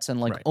sets and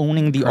like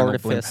owning the Colonel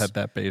artifice Blimp had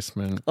that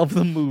basement of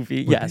the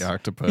movie. With the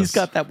octopus. He's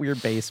got that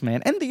weird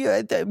basement and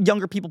the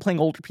younger people playing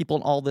older people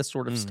and all this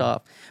sort of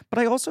stuff. But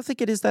I also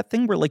think it is that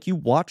thing where like you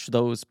watch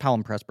those Powell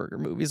and Pressburger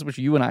movies, which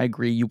you and I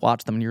agree, you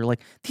watch them and you're like,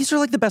 these are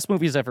like the best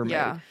movies ever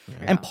made.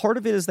 And part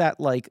of it is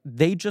that like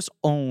they just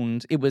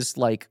owned, it was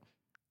like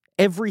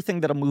everything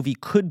that a movie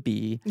could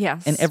be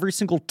and every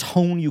single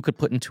tone you could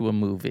put into a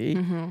movie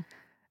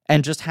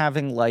and just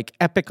having like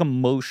epic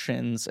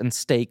emotions and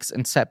stakes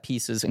and set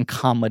pieces and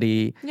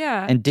comedy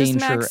and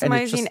danger. Just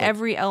maximizing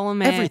every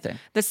element. Everything.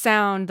 The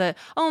sound,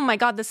 oh my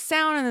God, the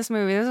sound in this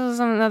movie. This was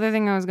another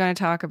thing I was going to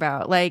talk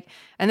about. Like,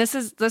 and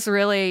this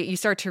really, you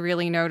start to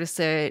really notice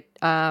it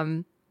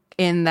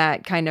in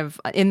that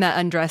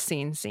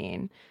undressing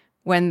scene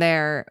when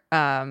they're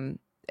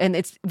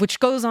and which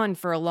goes on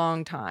for a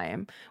long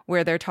time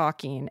where they're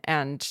talking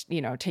and,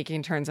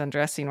 taking turns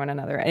undressing one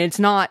another. And it's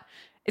not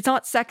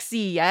sexy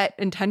yet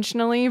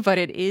intentionally, but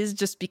it is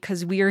just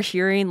because we are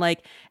hearing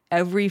like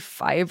every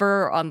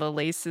fiber on the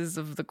laces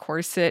of the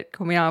corset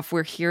coming off.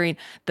 We're hearing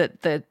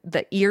the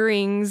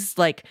earrings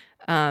like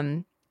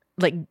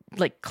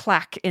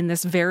clack in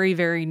this very,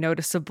 very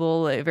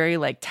noticeable, very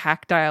like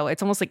tactile.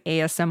 It's almost like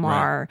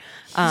ASMR.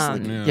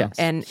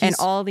 And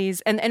all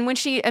these and when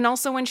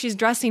she's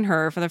dressing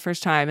her for the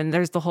first time, and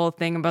there's the whole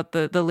thing about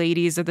the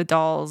ladies or the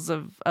dolls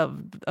of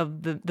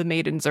the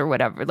maidens or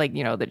whatever, like,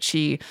 that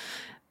she,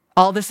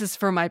 all this is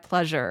for my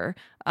pleasure.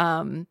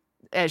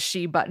 As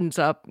she buttons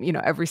up,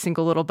 every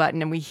single little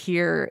button, and we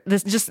hear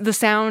this, just the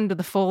sound of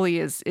the Foley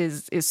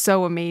is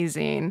so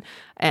amazing.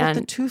 And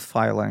the tooth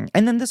filing,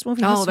 and then this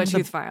movie. The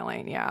tooth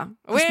filing, yeah.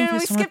 We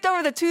skipped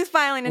over the tooth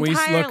filing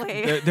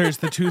entirely. There's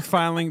the tooth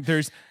filing.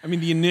 There's,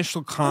 the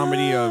initial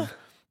comedy of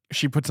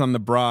she puts on the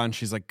bra and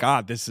she's like,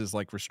 God, this is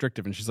like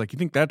restrictive, and she's like, you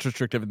think that's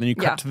restrictive? And then you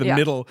cut to the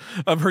middle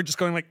of her just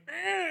going like,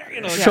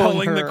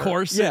 pulling the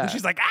corset, and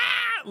she's like,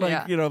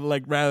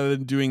 like rather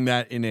than doing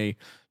that in a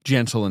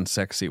gentle and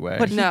sexy way.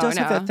 But he does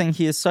have that thing.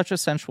 He is such a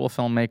sensual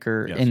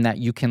filmmaker in that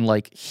you can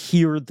like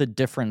hear the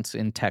difference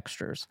in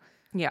textures.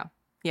 Yeah.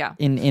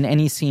 In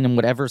any scene and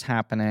whatever's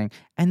happening.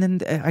 And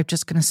then I'm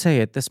just going to say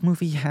it. This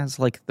movie has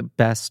like the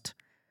best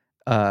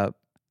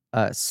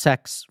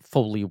sex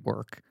Foley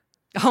work.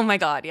 Oh my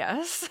God,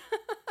 yes.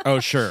 Oh,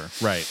 sure.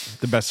 Right.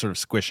 The best sort of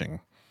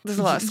squishing. There's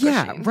a lot of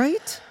squishing. Yeah,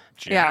 right?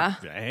 Yeah.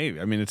 Hey,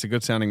 I mean, it's a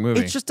good sounding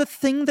movie. It's just a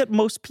thing that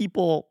most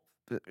people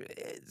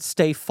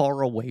stay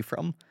far away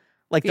from.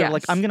 Like, they're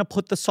like, I'm going to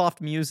put the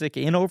soft music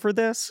in over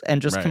this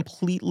and just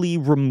completely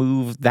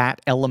remove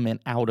that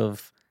element out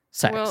of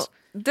sex. Well,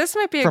 this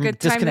might be a good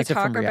time to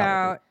talk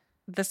about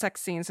the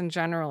sex scenes in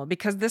general,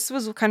 because this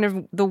was kind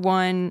of the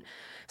one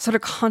sort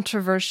of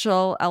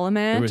controversial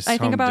element, I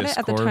think, about it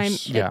at the time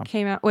it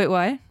came out. Wait,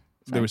 what?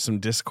 There was some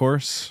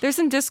discourse. There's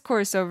some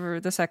discourse over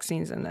the sex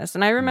scenes in this.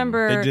 And I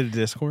remember they did a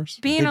discourse?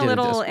 Being a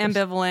little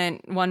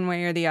ambivalent one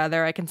way or the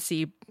other. I could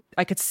see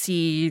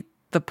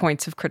the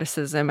points of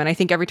criticism. And I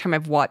think every time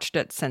I've watched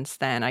it since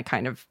then,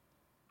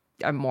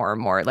 I'm more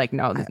and more like,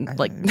 no,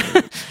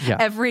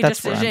 every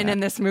decision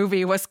in this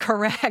movie was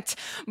correct.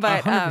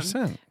 But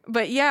 100%.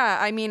 But yeah,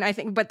 I mean, I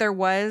think, but there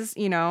was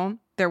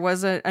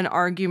an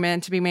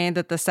argument to be made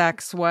that the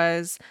sex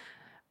was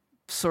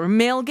sort of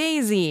male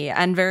gazy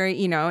and very,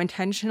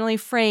 intentionally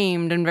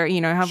framed and very,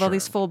 have all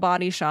these full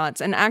body shots.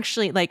 And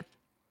actually, like,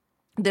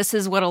 this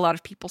is what a lot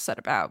of people said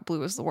about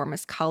Blue is the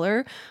Warmest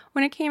Color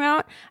when it came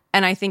out.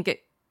 And I think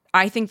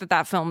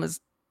that film is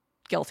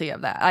guilty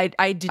of that.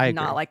 I did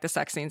not like the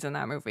sex scenes in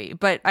that movie,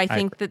 but I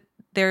think that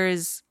there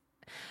is,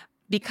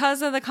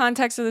 because of the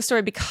context of the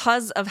story,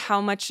 because of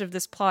how much of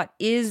this plot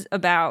is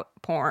about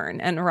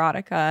porn and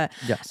erotica,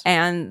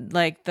 and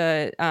like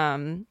the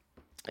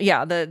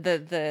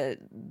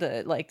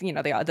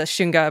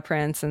Shunga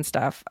prints and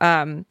stuff,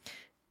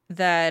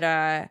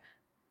 that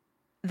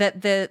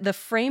the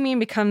framing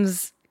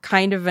becomes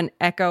kind of an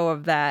echo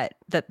of that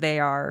they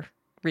are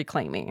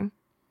reclaiming.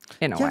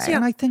 In a way.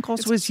 And I think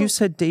also, as you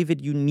said, David,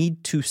 you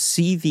need to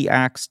see the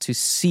acts to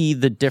see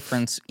the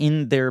difference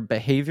in their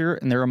behavior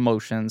and their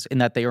emotions, in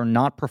that they are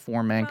not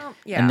performing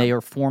and they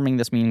are forming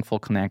this meaningful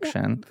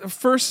connection. Well, the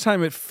first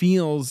time it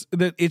feels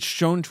that it's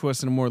shown to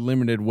us in a more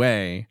limited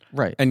way.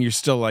 Right. And you're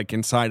still like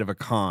inside of a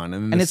con.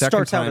 And it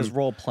starts out as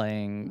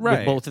role-playing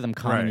with both of them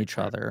conning each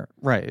other.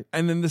 Right.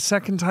 And then the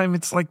second time,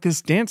 it's like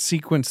this dance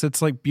sequence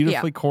that's like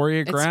beautifully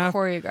choreographed. It's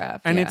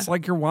choreographed. And it's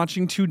like you're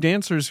watching two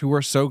dancers who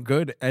are so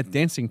good at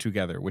dancing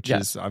together, which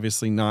is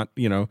obviously not,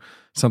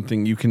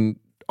 something you can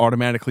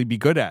automatically be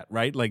good at,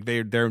 right? Like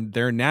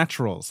they're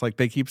naturals, like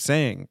they keep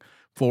saying,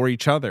 for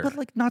each other. But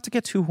like, not to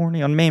get too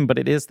horny on Maine, but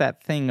it is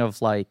that thing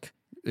of like,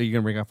 are you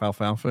gonna bring up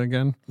Alfalfa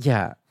again?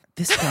 Yeah,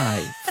 this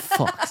guy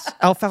fucks.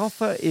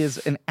 Alfalfa is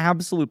an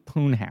absolute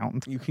poon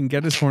hound. You can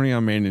get as horny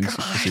on Maine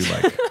as you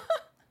like.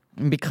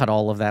 Maybe cut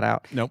all of that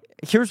out. Nope.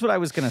 Here's what I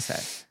was gonna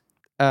say.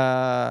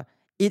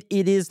 It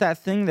is that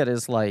thing that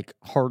is like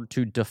hard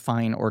to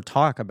define or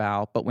talk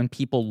about, but when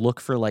people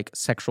look for like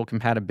sexual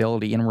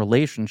compatibility in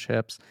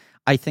relationships,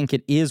 I think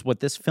it is what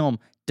this film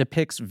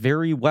depicts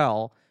very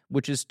well,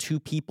 which is two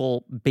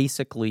people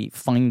basically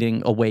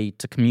finding a way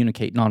to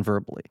communicate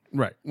nonverbally.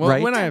 Right.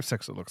 Well, when I have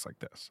sex, it looks like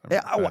this.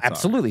 I mean,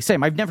 absolutely. Obvious.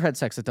 Same. I've never had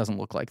sex that doesn't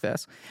look like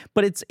this.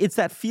 But it's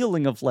that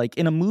feeling of like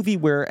in a movie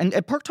where,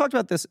 and Park talked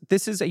about this,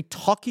 this is a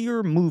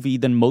talkier movie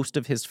than most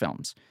of his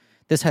films.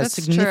 This has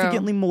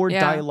significantly more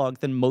dialogue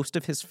than most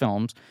of his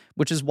films,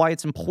 which is why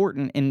it's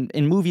important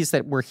in movies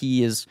where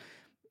he is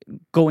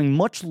going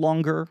much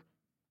longer,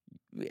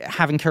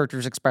 having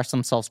characters express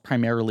themselves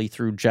primarily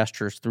through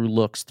gestures, through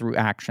looks, through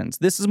actions.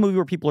 This is a movie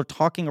where people are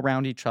talking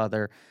around each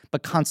other,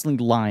 but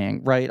constantly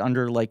lying, right?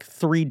 Under like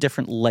 3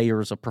 different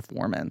layers of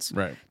performance.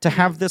 Right. To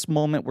have this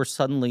moment where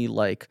suddenly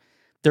like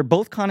they're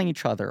both conning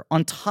each other.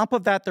 On top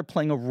of that, they're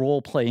playing a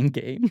role-playing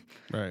game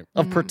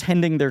of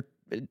pretending they're,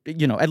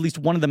 at least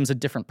one of them is a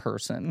different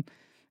person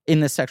in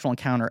this sexual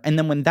encounter. And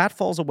then when that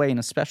falls away, and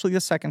especially the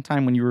second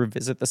time when you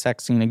revisit the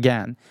sex scene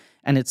again,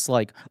 and it's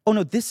like, oh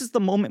no, this is the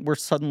moment where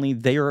suddenly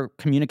they are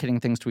communicating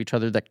things to each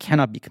other that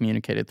cannot be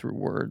communicated through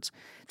words.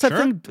 It's that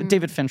thing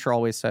David Fincher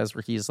always says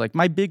where he's like,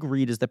 my big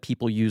read is that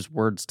people use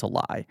words to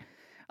lie.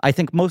 I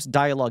think most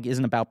dialogue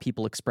isn't about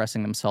people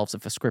expressing themselves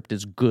if a script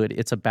is good.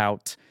 It's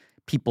about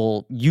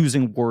people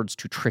using words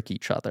to trick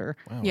each other.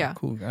 Wow,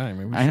 cool guy.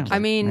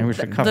 Maybe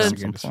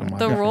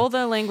the role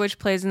that language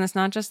plays in this,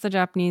 not just the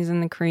Japanese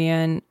and the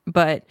Korean,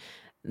 but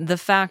the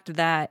fact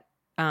that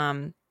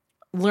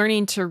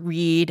learning to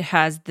read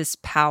has this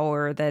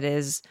power that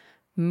is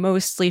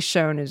mostly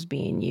shown as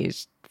being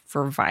used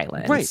for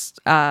violence.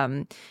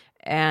 Right.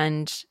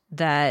 And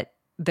that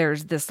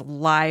there's this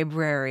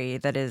library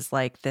that is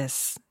like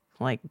this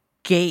like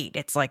gate.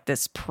 It's like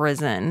this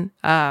prison.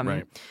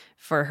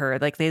 For her,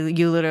 like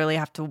you literally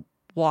have to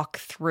walk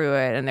through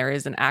it, and there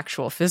is an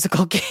actual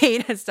physical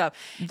gate and stuff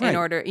in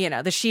order,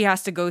 that she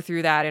has to go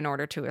through that in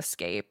order to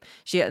escape.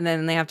 And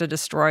then they have to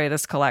destroy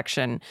this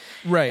collection,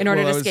 in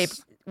order to escape,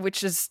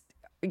 which is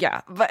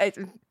But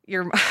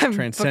you're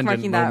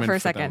bookmarking that for a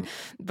second,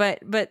 but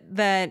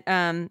that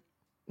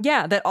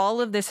that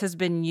all of this has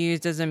been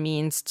used as a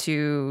means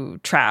to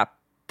trap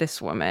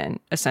this woman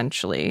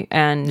essentially,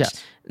 and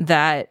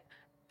that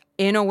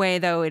in a way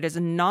though it is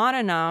not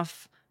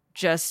enough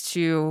just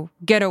to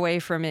get away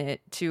from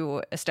it,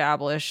 to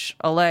establish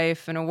a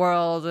life and a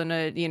world and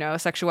a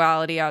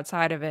sexuality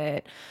outside of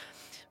it.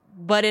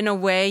 But in a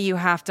way, you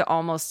have to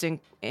almost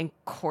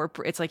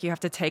incorporate. It's like you have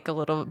to take a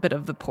little bit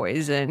of the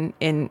poison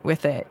in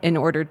with it in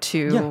order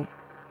to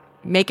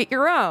make it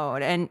your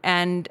own.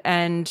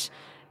 And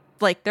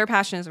like their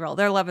passion is real,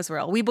 their love is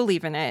real. We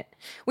believe in it.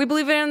 We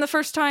believe in it the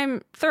first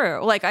time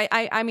through. Like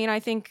I mean, I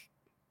think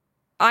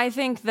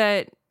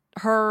that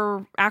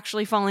her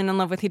actually falling in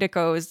love with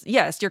Hideko is,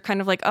 yes, you're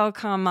kind of like, oh,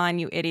 come on,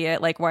 you idiot.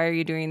 Like, why are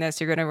you doing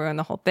this? You're going to ruin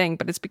the whole thing.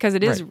 But it's because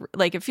it is,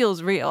 like, it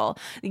feels real.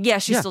 Yeah,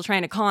 she's still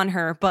trying to con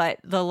her, but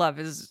the love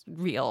is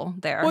real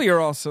there. Well, you're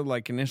also,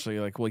 like, initially,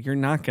 like, well, you're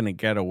not going to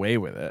get away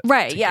with it.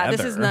 Right, together.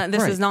 Yeah,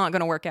 this is not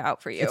going to work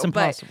out for you. It's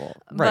impossible.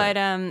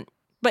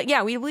 But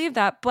yeah, we believe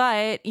that.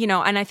 But,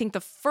 and I think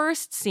the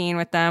first scene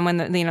with them when,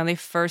 they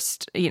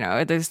first,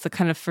 there's the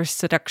kind of first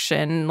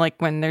seduction,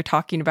 like when they're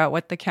talking about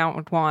what the Count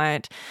would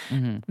want,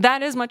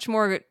 that is much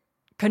more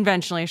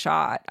conventionally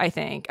shot, I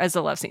think, as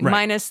a love scene,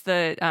 minus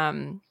the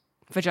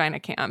vagina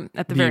cam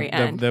at the very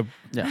end. The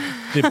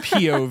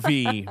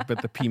POV,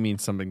 but the P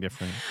means something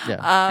different.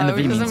 Yeah, and the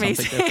V means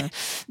amazing. something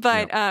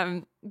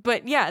different.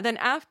 But yeah, then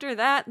after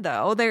that,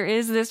 though, there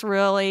is this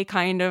really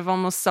kind of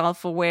almost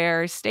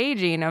self-aware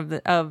staging of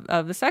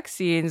the sex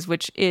scenes,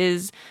 which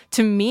is,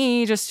 to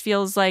me, just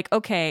feels like,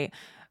 okay,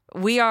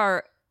 we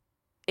are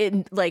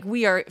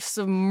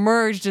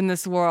submerged in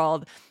this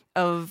world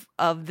of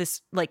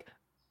this, like,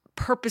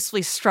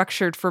 purposely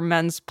structured for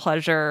men's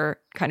pleasure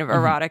kind of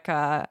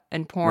erotica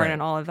and porn and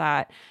all of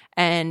that,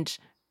 and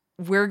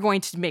we're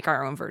going to make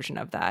our own version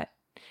of that.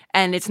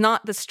 And it's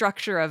not the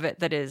structure of it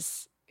that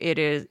is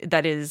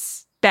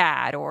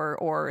bad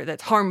or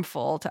that's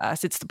harmful to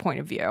us. It's the point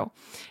of view,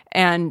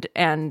 and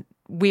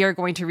we are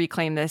going to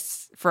reclaim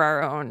this for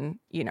our own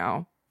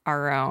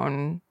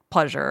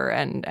pleasure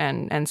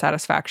and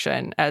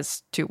satisfaction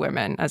as two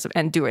women,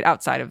 and do it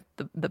outside of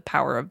the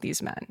power of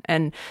these men.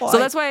 And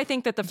that's why I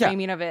think that the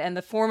framing of it and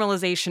the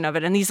formalization of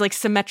it and these like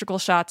symmetrical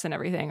shots and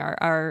everything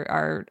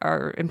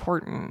are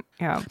important.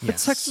 Yeah. But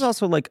sex is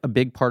also like a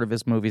big part of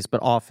his movies,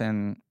 but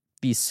often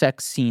these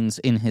sex scenes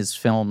in his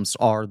films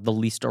are the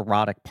least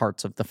erotic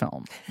parts of the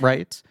film,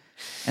 right?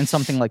 And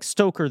something like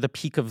Stoker, the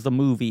peak of the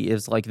movie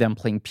is like them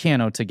playing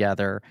piano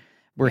together,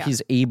 where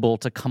he's able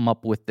to come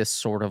up with this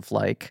sort of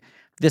like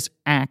this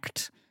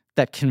act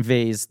that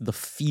conveys the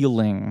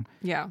feeling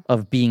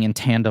of being in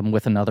tandem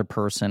with another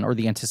person, or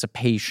the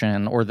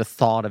anticipation or the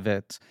thought of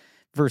it,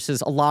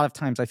 versus a lot of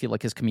times I feel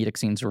like his comedic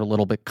scenes are a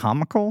little bit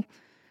comical.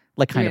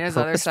 Like kind of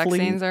purposefully. Other sex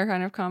scenes are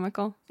kind of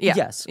comical. Yeah.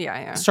 Yes.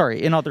 Yeah.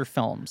 Sorry, in other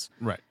films.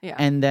 Right. Yeah.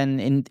 And then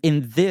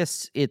in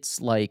this,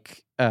 it's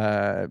like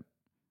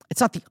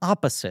it's not the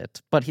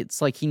opposite, but it's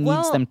like he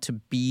needs them to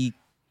be.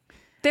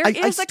 There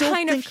is a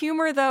kind of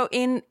humor, though,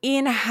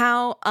 in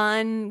how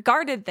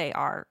unguarded they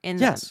are in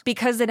them.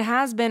 Because it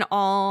has been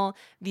all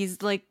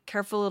these, like,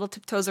 careful little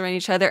tiptoes around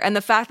each other. And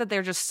the fact that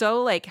they're just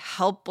so, like,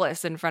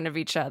 helpless in front of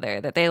each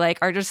other, that they, like,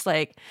 are just,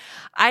 like,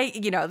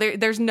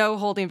 there's no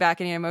holding back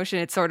any emotion.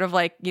 It's sort of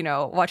like,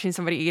 watching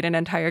somebody eat an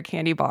entire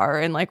candy bar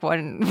in, like,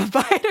 one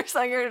bite or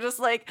something. You're just,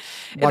 like,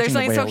 there's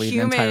something so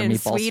human and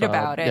sweet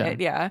about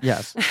it. Yeah.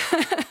 Yes.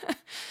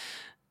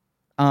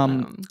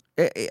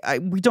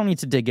 We don't need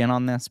to dig in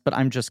on this, but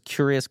I'm just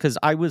curious because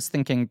I was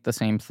thinking the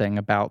same thing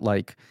about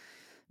like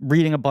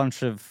reading a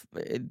bunch of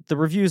the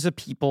reviews of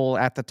people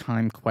at the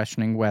time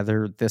questioning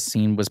whether this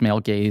scene was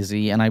male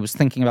gazy, and I was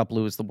thinking about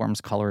Blue is the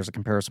Warmest Color as a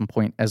comparison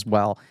point as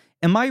well.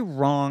 Am I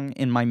wrong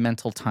in my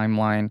mental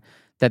timeline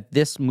that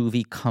this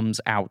movie comes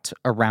out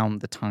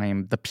around the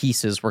time the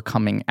pieces were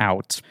coming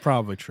out? It's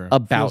probably true.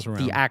 About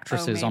the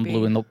actresses on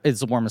Blue is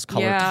the Warmest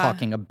Color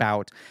talking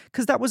about.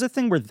 Because that was a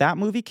thing where that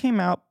movie came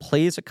out,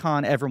 plays a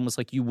con, everyone was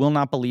like, you will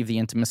not believe the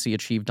intimacy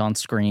achieved on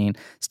screen.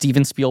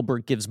 Steven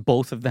Spielberg gives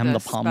both of them the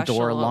Palme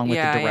d'Or along with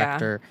the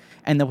director.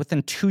 And then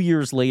within 2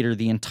 years later,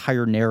 the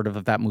entire narrative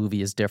of that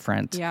movie is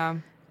different. Yeah.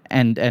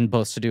 And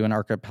both Sadu and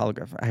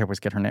Archipelago, I always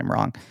get her name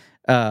wrong,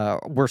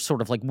 were sort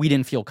of like, we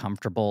didn't feel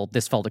comfortable.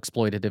 This felt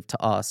exploitative to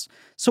us.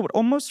 So it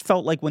almost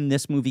felt like when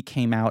this movie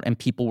came out and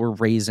people were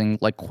raising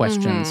like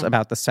questions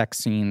about the sex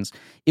scenes,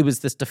 it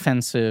was this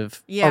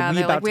defensive. Yeah,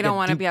 they're like, we don't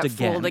want to be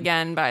fooled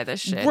again by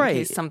this shit. Right.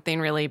 In case something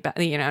really,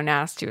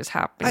 nasty was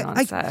happening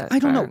on set. I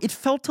don't know. It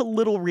felt a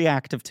little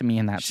reactive to me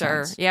in that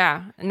sense. Sure.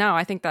 Yeah. No,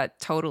 I think that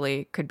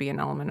totally could be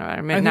an element of it.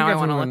 I mean, now I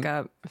want to look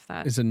up if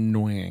that is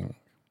annoying.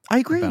 I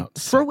agree.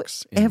 Throw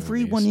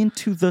everyone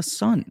into the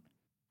sun.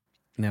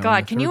 Now,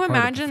 God, can you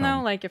imagine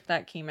though, like if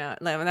that came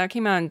out? Like, that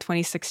came out in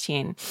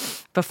 2016.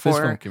 Before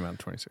this film came out in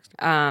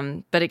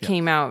 2016. But it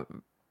came out.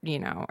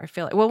 I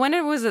feel like. Well, when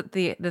it was at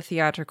the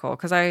theatrical,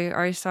 because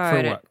I saw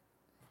it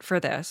for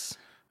this.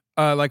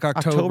 Like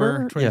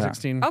October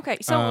 2016. Yeah. Okay,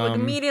 so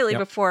immediately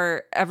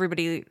before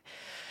everybody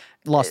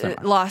lost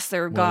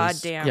their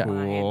goddamn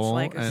minds.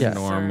 Like and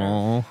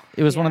normal.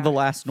 It was one of the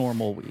last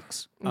normal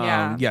weeks.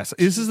 Yeah. Yes.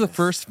 This is the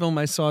first film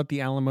I saw at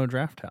the Alamo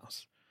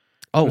Drafthouse.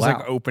 Oh, it was wow.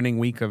 like opening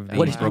week of the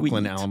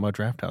Brooklyn Alamo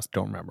Draft House.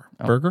 Don't remember.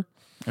 Burger?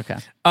 Okay.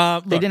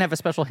 Look, they didn't have a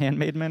special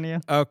handmade menu?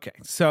 Okay.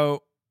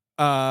 So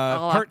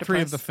part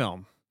 3 of the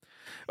film.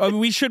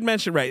 We should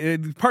mention,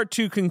 right, part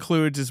 2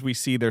 concludes as we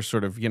see their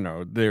sort of,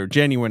 their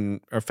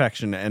genuine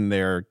affection and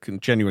their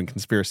genuine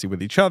conspiracy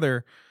with each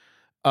other.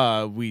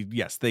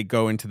 They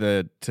go into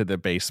the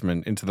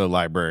basement, into the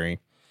library.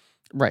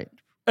 Right.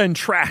 And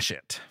trash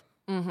it.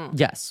 Mm-hmm.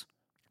 Yes.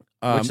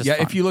 Which is fun.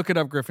 If you look it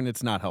up, Griffin,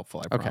 it's not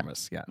helpful, I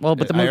promise. Yeah. Well,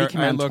 but the movie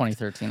came out in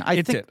 2013.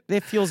 I think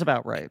it feels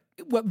about right.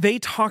 Well, they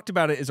talked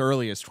about it as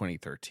early as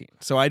 2013.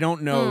 So I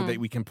don't know that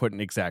we can put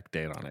an exact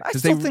date on it. I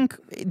still think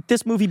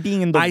this movie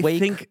being in the wake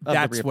think of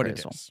that's the what it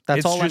reappraisal. is. That's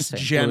it's all I'm just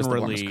saying.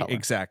 generally,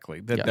 exactly.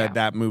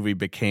 That movie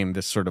became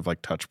this sort of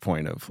like touch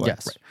point of like,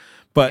 yes. Right.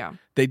 But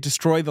they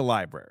destroy the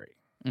library.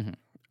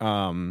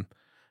 Mm-hmm.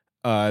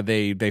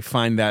 They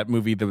find that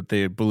movie that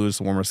the Blues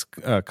the Warmest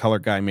Color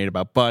guy made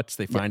about butts.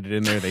 They find it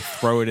in there. They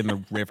throw it in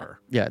the river.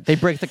 Yeah, they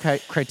break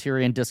the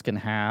Criterion disc in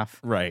half.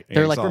 Right.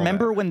 They're like,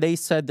 remember when they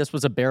said this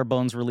was a bare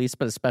bones release,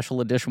 but a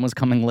special edition was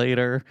coming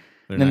later?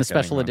 And then the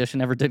special edition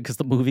never did because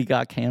the movie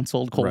got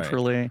canceled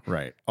culturally.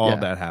 Right. All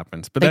that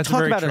happens. But they that's a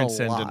very about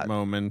transcendent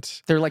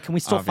moment. They're like, can we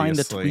still find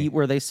the tweet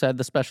where they said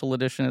the special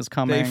edition is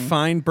coming? They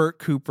find Bert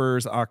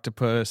Cooper's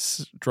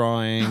octopus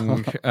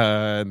drawing.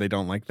 They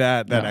don't like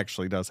that. That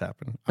actually does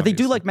happen. But they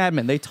do like Mad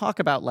Men. They talk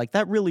about like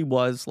that really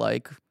was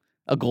like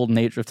a golden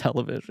age of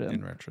television.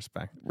 In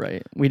retrospect.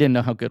 Right. We didn't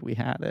know how good we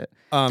had it.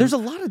 There's a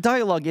lot of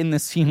dialogue in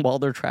this scene while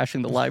they're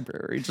trashing the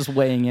library, just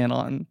weighing in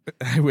on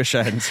I wish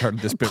I hadn't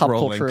started this bit pop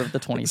rolling. culture of the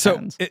 2010s.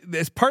 So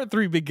as part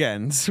 3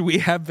 begins, we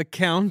have the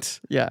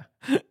Count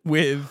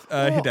with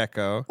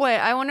Hideko. Wait,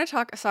 I want to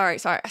talk. Sorry.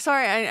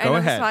 I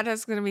know this podcast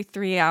is going to be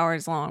 3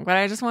 hours long, but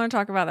I just want to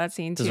talk about that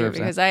scene too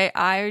because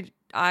I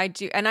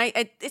do, and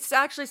it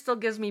actually still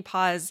gives me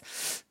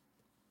pause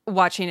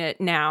watching it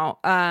now.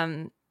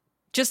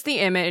 Just the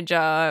image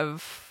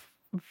of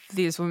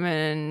these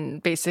women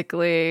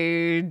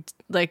basically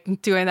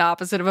like doing the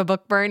opposite of a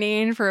book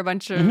burning for a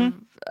bunch of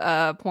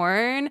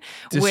porn,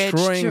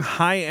 destroying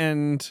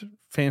high-end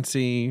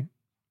fancy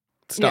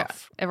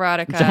stuff,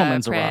 erotica,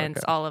 Gentlemen's prints,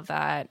 erotica. all of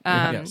that.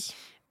 Yes.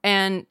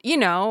 And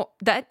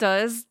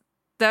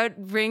that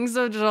rings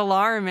an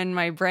alarm in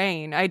my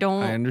brain. I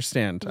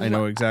understand. I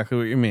know exactly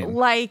what you mean.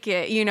 Like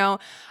it,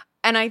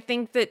 And I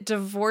think that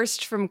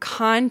divorced from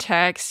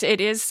context, it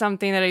is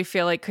something that I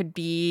feel like could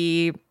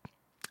be,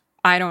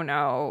 I don't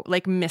know,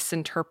 like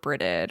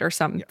misinterpreted or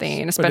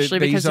something, especially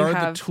because you have...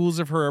 These are the tools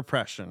of her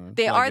oppression.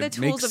 They are the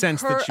tools of her oppression. It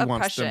makes sense that she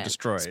wants them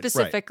destroyed.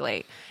 Specifically.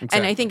 Right. Exactly.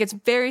 And I think it's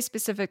very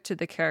specific to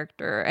the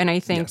character. And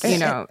I think,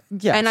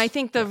 and I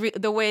think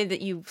the way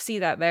that you see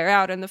that bear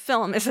out in the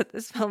film is that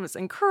this film is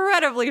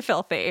incredibly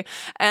filthy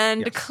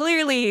and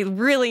clearly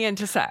really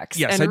into sex.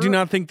 Yes, and I do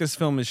not think this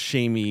film is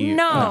shamey.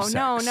 No.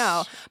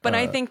 But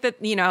I think that,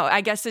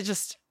 I guess it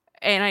just...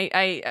 And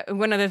I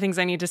one of the things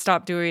I need to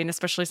stop doing,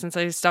 especially since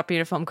I stopped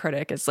being a film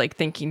critic, is like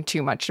thinking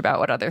too much about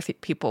what other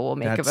people will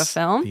make of a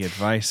film. The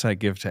advice I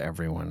give to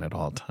everyone at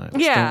all times.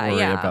 Yeah, Don't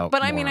worry about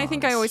But morons. I mean, I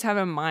think I always have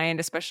in mind,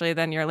 especially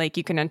then you're like,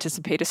 you can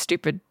anticipate a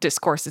stupid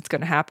discourse that's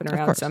going to happen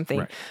around something.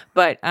 Right.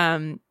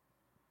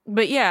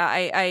 But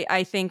yeah,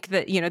 I think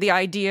that, the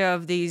idea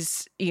of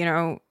these,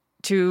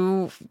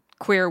 two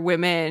queer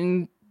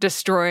women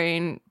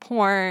destroying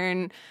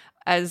porn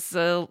as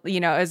a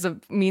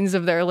means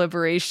of their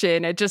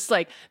liberation, it just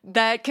like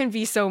that can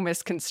be so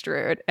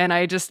misconstrued, and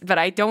but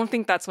I don't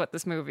think that's what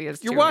this movie is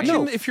doing.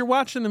 If you're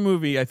watching the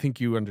movie, I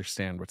think you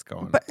understand what's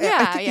going on. But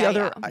I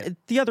think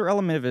the other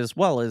element of it as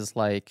well is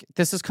like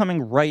this is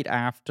coming right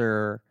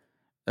after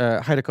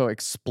Hideko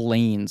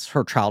explains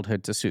her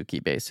childhood to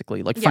Suki,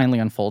 basically, like finally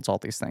unfolds all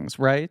these things,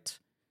 right?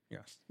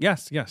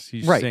 Yes.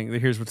 He's saying,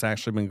 here's what's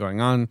actually been going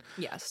on.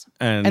 Yes.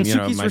 And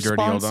Suki's my dirty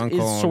old response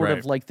uncle. is sort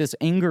of like this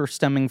anger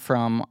stemming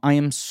from, I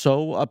am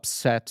so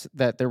upset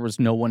that there was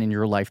no one in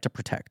your life to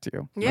protect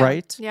you,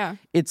 right? Yeah.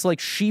 It's like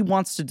she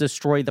wants to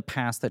destroy the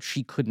past that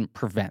she couldn't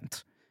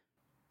prevent.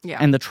 Yeah.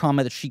 And the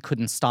trauma that she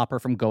couldn't stop her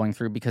from going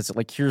through because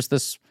like here's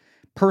this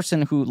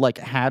person who like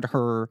had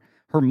her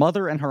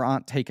mother and her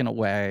aunt taken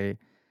away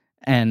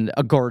and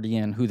a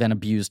guardian who then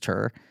abused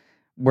her.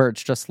 Where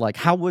it's just like,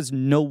 how was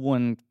no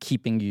one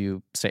keeping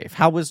you safe?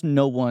 How was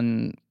no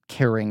one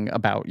caring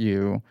about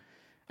you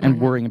and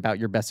worrying about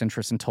your best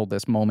interest until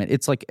this moment?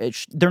 It's like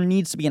there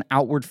needs to be an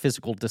outward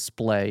physical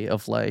display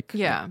of like...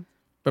 Yeah.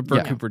 But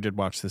Bert Cooper did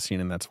watch the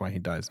scene, and that's why he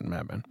dies in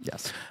Mad Men.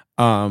 Yes.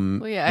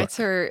 Well, yeah, it's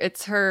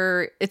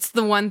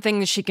the one thing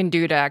that she can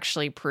do to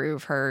actually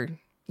prove her,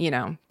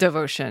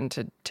 devotion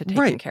to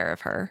taking care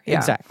of her. Yeah.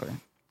 Exactly.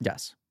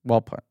 Yes.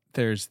 Well put.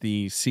 There's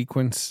the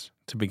sequence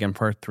to begin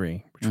part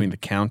 3 between the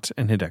Count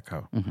and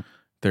Hideko.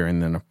 They're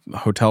in a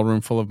hotel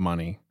room full of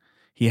money.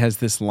 He has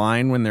this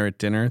line when they're at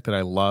dinner that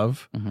I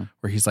love,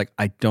 where he's like,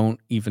 I don't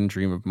even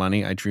dream of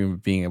money. I dream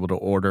of being able to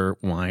order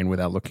wine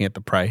without looking at the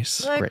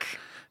price. Look,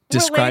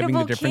 describing the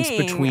Relatable difference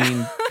king.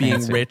 between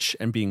being rich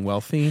and being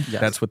wealthy.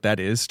 Yes. That's what that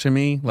is to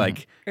me.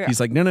 Like, he's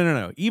like,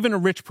 no. Even a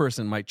rich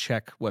person might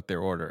check what they're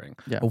ordering.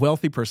 Yeah. A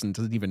wealthy person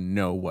doesn't even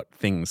know what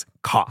things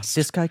cost.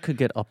 This guy could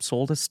get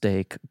upsold a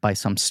steak by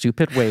some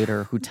stupid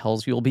waiter who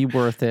tells you it'll be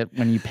worth it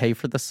when you pay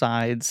for the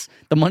sides,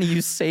 the money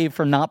you save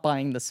for not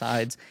buying the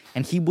sides,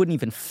 and he wouldn't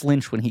even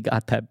flinch when he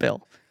got that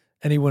bill.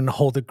 And he wouldn't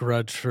hold a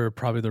grudge for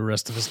probably the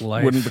rest of his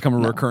life. Wouldn't become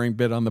a recurring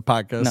bit on the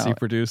podcast he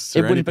produced.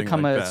 It wouldn't anything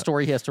become like a that.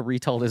 story he has to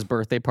retell at his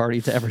birthday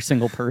party to every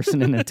single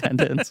person in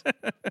attendance.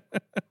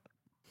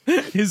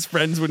 His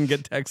friends wouldn't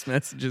get text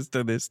messages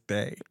to this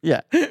day.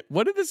 Yeah.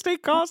 What did the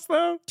steak cost,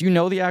 though? Do you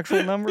know the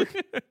actual number?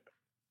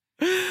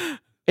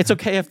 It's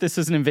okay if this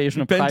is an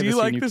invasion of Ben, privacy do you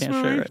like and you this can't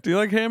movie? share it. Do you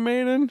like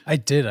Handmaiden? I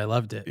did. I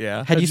loved it.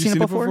 Yeah. Had you seen it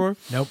before?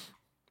 Nope.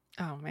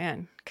 Oh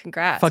man,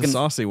 congrats. Fucking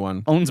saucy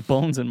one. Owns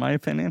bones, in my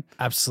opinion.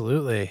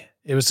 Absolutely.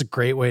 It was a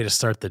great way to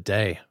start the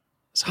day.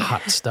 It's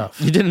hot stuff.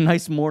 You did a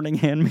nice morning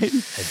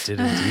Handmaiden. I did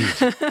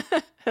indeed.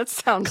 That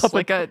sounds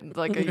like a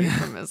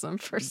euphemism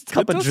for stuff.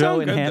 Cup of does Joe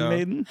sound and good, though.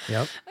 Handmaiden.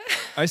 Yep.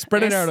 I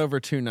spread it out over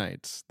 2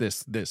 nights.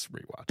 This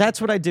rewatch.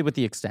 That's what I did with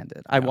the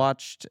extended. I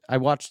watched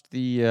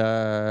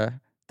the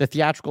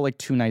theatrical like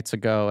 2 nights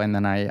ago, and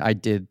then I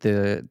did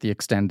the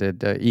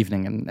extended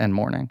evening and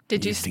morning.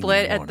 Did you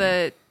split at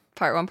the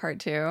part 1, part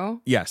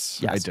 2?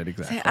 Yes, I did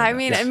exactly. I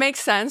mean, it makes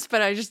sense,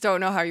 but I just don't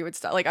know how you would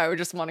start. Like, I would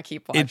just want to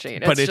keep watching.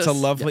 But it's a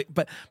lovely.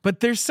 But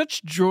there's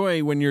such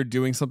joy when you're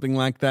doing something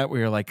like that, where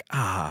you're like,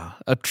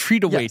 a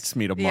treat awaits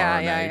me tomorrow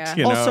night. Yeah.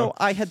 You know? Also,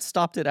 I had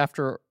stopped it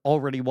after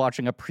already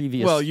watching a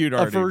previous you'd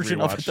already version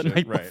of it the rewatched it,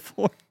 night right.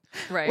 before.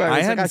 Right. Where I was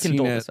like, hadn't I can seen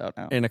dole it this out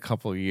now. in a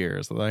couple of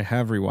years, although I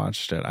have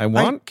rewatched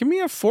it. Give me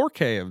a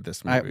 4K of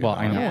this movie.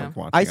 I know.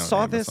 Yeah. I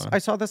saw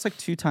this like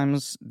 2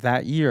 times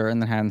that year,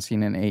 and then hadn't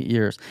seen it in 8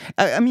 years.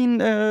 I mean,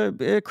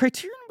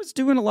 Criterion was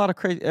doing a lot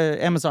of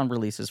Amazon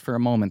releases for a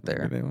moment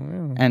there,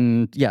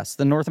 and yes,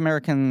 the North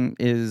American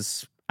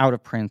is out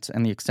of print,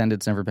 and the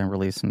extended's never been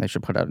released, and they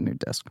should put out a new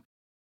disc.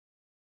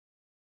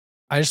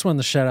 I just wanted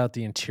to shout out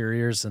the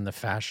interiors and the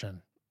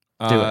fashion.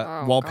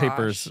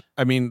 Wallpapers. Gosh.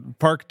 I mean,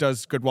 Park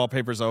does good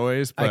wallpapers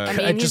always, but I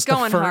mean, he's just the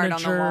going hard on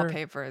the furniture,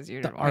 wallpaper as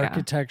usual. The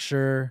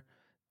architecture,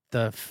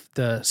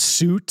 the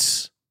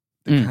suits,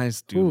 the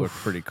guys do look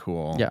pretty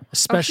cool. Yeah.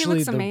 especially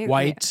looks the amazing.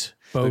 white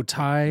bow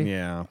tie.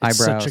 Yeah. It's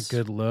Eyebrows. such a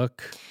good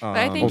look. But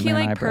I think Old he man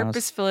like eyebrows.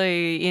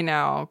 purposefully,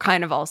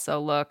 kind of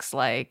also looks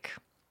like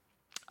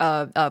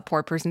a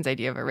poor person's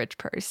idea of a rich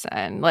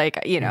person. Like,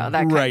 that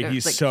kind Right, of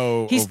he's like,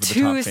 so he's over the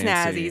too top snazzy.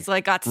 fancy. He's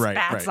like got Right,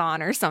 spats right.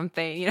 on or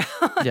something, Yeah.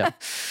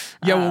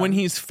 Yeah, well, when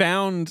he's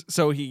found,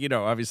 so he,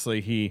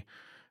 obviously he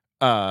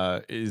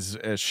is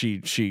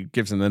she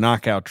gives him the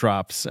knockout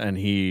drops, and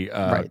he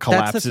Right.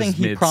 collapses That's the thing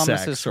he mid-sex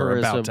promises or her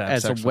about to have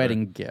as a sex with her.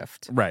 wedding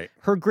gift. Right.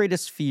 Her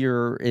greatest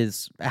fear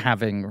is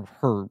having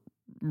her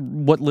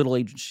what little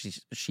age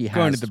she has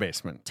Going to the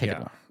basement. taken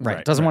Yeah. away.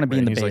 Right. Doesn't want to be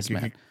in the He's like,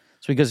 basement.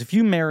 So he goes, if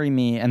you marry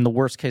me and the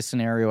worst case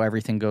scenario,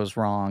 everything goes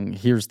wrong,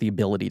 here's the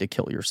ability to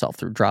kill yourself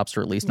through drops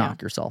or at least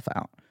knock yourself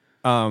out.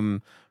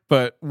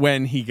 But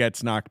when he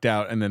gets knocked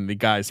out, and then the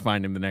guys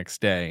find him the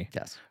next day.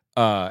 Yes.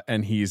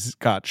 And he's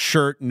got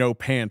shirt, no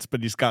pants,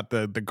 but he's got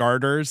the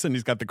garters, and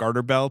he's got the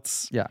garter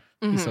belts. Yeah.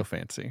 He's so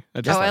fancy.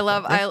 I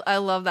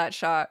love that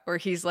shot where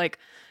he's like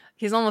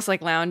he's almost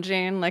like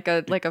lounging like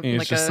a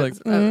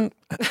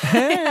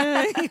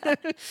hey,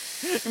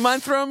 you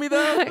mind throwing me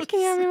though? Can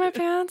you have me my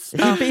pants? He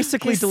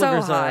basically He's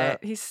delivers so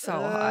hot. He's so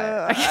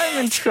hot.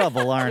 I'm in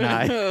trouble, aren't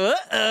I?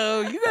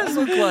 Uh-oh, you guys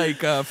look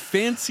like a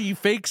fancy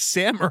fake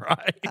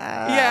samurai.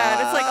 Yeah,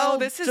 and it's like, oh,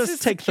 this is just his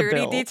take the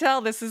security bill.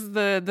 detail. This is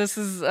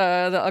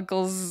the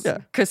uncle's Yeah.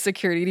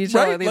 security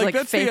detail. Right, These like, like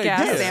that's the fake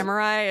ass idea.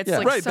 samurai. It's Yeah.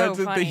 like Right, so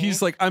that's funny.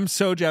 he's like, I'm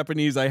so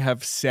Japanese, I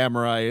have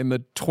samurai in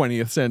the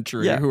 20th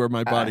century Yeah. who are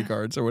my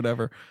bodyguards or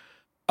whatever.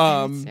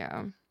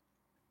 Yeah.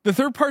 The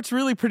third part's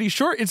really pretty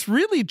short. It's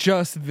really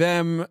just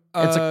them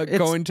It's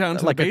going down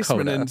to like the a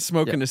basement coda. and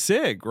smoking Yeah. a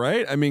cig,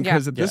 right? I mean,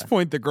 because at this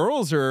point, the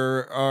girls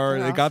are They're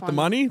they all got the fun.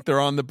 money, they're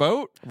on the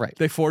boat, Right.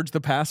 They forged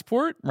the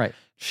passport, Right.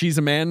 She's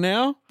a man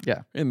now,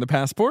 Yeah. in the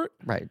passport,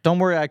 Right. Don't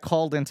worry, I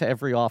called into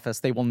every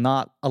office. They will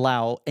not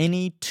allow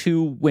any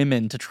 2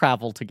 women to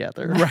travel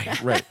together.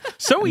 right.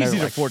 So And they're easy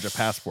to like- forge a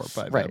passport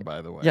by them, Right.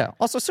 by the way. Yeah.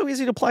 Also, so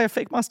easy to apply a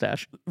fake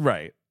mustache.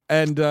 Right.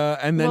 And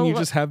then Well, you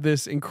just have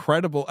this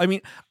incredible. I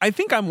mean, I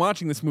think I'm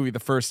watching this movie the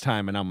first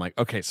time, and I'm like,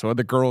 okay, so are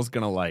the girls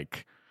gonna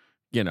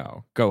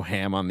go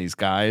ham on these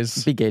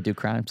guys? Be gay, do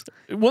crimes.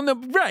 Well, no,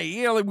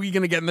 right? Like we're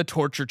gonna get in the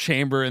torture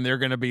chamber, and they're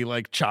gonna be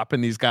like chopping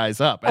these guys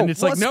up, and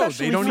it's like, no,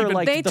 especially they don't for, even.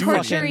 like, They the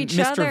torture fucking each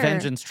Mr. other.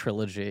 Vengeance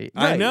trilogy.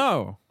 I Right.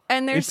 know.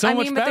 And there's, It's so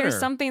much but there's better.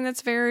 something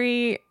that's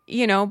very,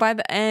 by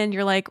the end,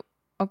 you're like,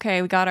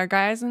 okay, we got our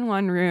guys in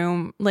one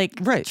room, like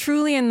Right.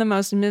 truly in the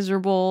most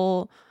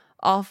miserable,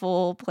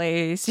 awful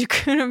place you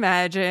could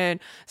imagine,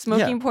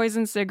 smoking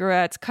poison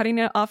cigarettes, cutting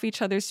it off each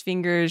other's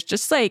fingers,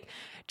 just like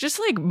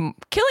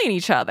killing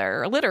each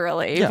other,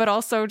 literally. Yeah. But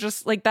also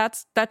just like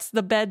that's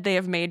the bed they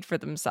have made for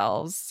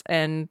themselves,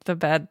 and the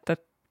bed that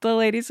the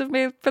ladies have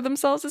made for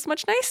themselves is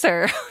much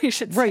nicer. We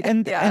should say. Right,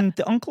 and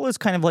the uncle is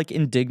kind of like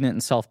indignant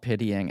and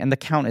self-pitying, and the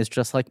count is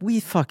just like, we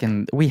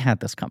had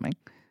this coming.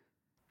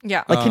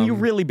 Yeah. Like, can you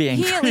really be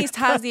angry? He at least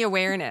has the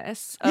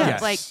awareness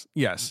of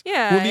yes.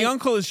 Yeah. Well, the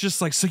uncle is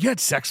just like, so you had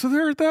sex with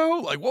her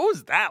though? Like, what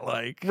was that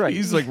like? Right.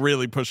 He's like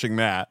really pushing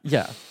that.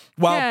 Yeah.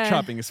 While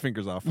chopping his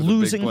fingers off with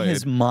losing a big blade.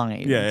 his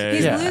mind.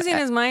 He's losing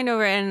his mind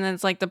over it, and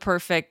it's like the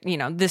perfect,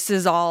 this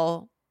is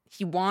all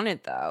he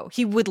wanted though.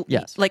 He would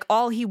like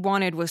all he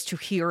wanted was to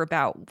hear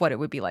about what it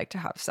would be like to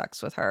have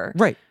sex with her.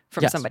 Right.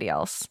 From somebody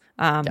else.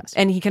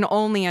 And he can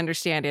only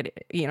understand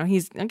it.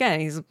 He's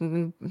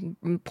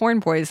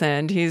porn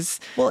poisoned.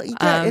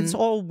 It's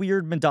all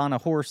weird Madonna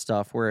horror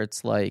stuff where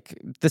it's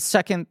like the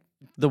second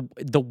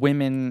the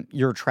women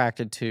you're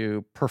attracted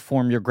to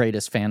perform your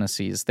greatest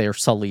fantasies, they are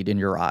sullied in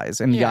your eyes,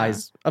 in the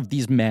eyes of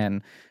these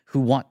men who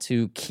want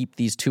to keep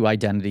these two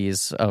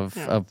identities of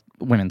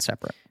women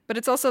separate. But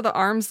it's also the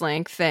arm's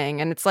length thing.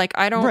 And it's like,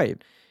 I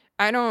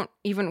don't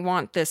even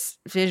want this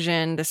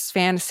vision, this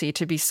fantasy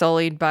to be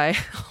sullied by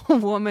a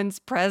woman's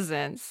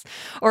presence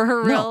or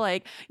her real,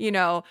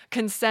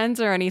 consent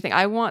or anything.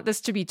 I want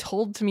this to be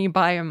told to me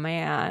by a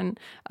man,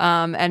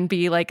 and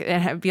be like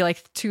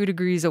 2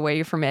 degrees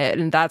away from it.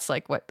 And that's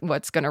like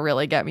what's going to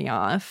really get me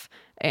off.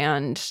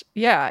 And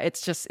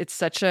it's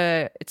such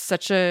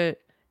a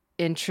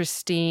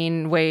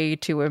interesting way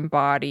to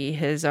embody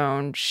his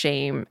own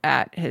shame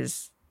at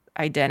his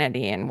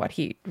identity and what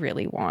he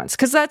really wants,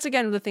 because that's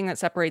again the thing that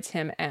separates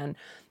him and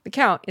the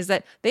count, is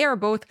that they are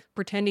both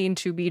pretending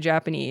to be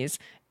Japanese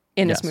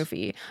in this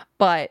movie,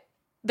 but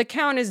the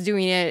count is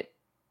doing it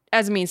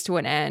as a means to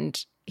an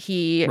end.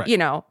 He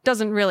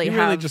doesn't really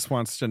really just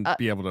wants to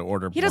be able to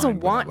order. He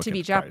doesn't want to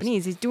be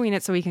Japanese. He's doing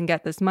it so he can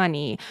get this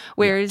money,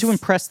 whereas to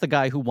impress the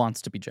guy who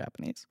wants to be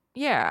Japanese.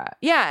 Right.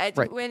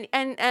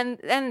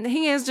 And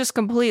he is just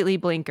completely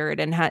blinkered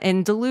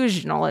and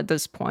delusional at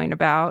this point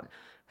about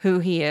who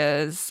he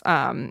is.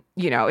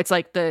 It's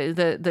like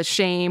the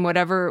shame,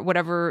 whatever,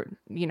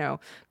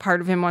 part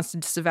of him wants to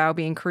disavow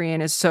being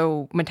Korean is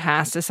so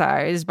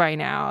metastasized by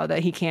now that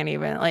he can't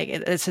even,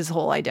 it's his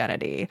whole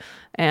identity.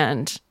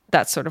 And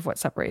that's sort of what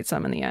separates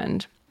them in the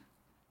end.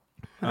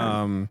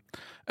 And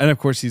of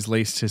course, he's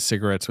laced his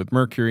cigarettes with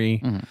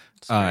mercury,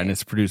 and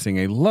it's producing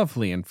a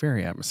lovely and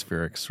very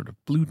atmospheric sort of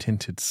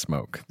blue-tinted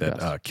smoke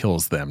that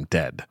kills them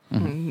dead.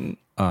 Mm-hmm.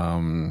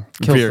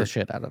 Kills the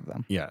shit out of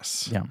them.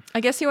 Yes. Yeah. I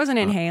guess he wasn't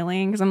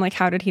inhaling, because I'm like,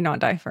 how did he not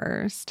die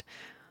first?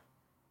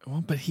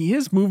 Well, but he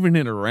is moving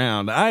it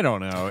around. I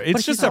don't know.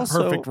 It's just a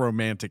perfect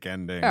romantic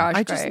ending. Oh,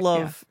 I just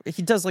love,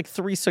 he does like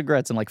 3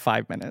 cigarettes in like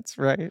 5 minutes,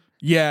 right?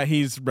 Yeah,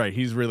 he's right.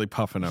 He's really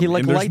puffing them. He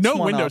like and there's lights no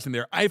one windows up. in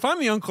there. If I'm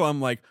the uncle, I'm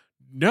like,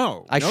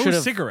 no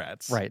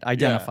cigarettes. Right,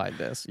 identified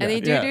this. Yeah. And they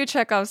do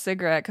Chekhov's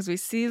cigarette, because we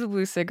see the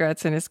blue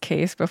cigarettes in his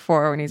case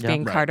before when he's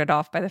being carted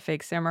off by the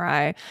fake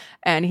samurai.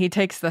 And he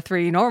takes the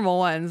 3 normal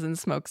ones and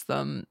smokes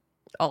them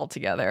all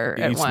together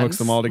at once. He smokes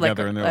them all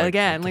together, and they're like,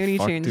 again, Looney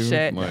Tunes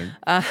shit. Like,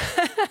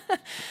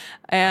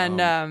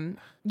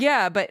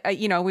 but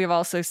we've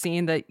also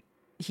seen that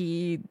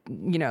he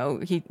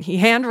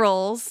hand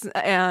rolls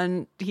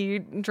and he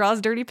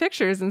draws dirty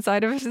pictures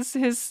inside of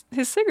his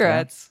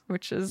cigarettes,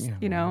 which is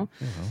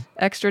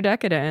extra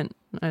decadent,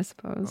 I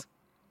suppose.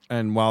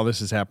 And while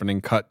this is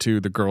happening, cut to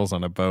the girls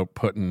on a boat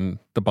putting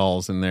the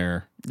balls in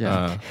their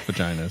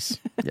vaginas.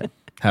 Yeah.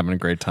 Having a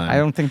great time. I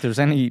don't think there's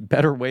any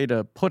better way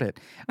to put it.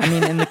 I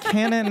mean, in the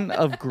canon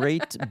of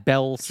great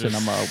Bell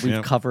cinema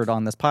we've covered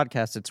on this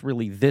podcast, it's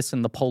really this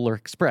and The Polar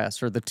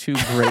Express are the 2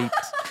 great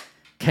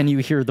Can You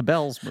Hear the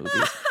Bells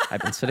movies.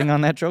 I've been sitting on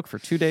that joke for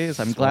 2 days.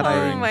 I'm glad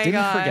I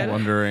didn't forget it.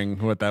 Wondering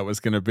what that was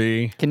going to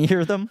be. Can you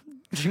hear them?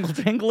 Jingle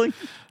jangling?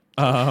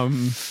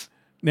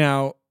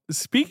 Now,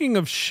 speaking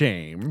of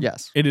shame,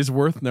 it is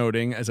worth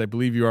noting, as I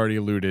believe you already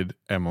alluded,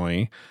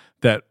 Emily,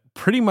 that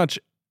pretty much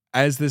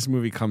as this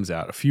movie comes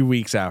out, a few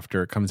weeks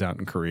after it comes out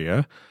in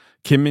Korea,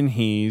 Kim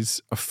Min-hee's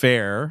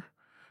affair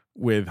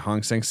with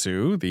Hong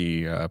Sang-soo,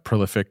 the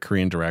prolific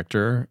Korean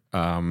director,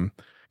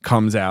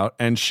 comes out,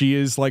 and she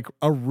is like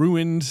a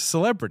ruined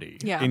celebrity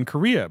in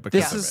Korea.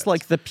 This is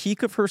like the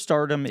peak of her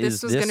stardom.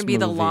 This was going to be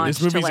the launch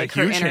to like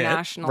her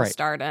international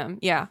stardom.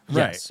 Yeah.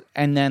 Yes.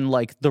 And then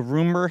like the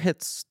rumor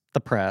hits the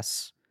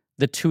press,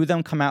 the 2 of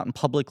them come out and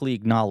publicly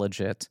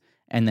acknowledge it,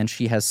 and then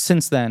she has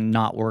since then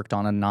not worked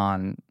on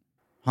a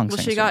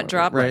she got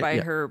dropped by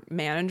her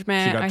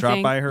management. She got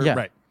dropped by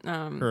her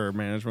her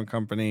management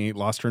company,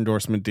 lost her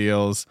endorsement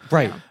deals.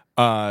 Right.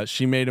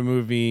 She made a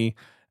movie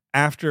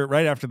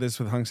right after this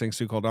with Hong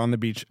Sang-soo called On the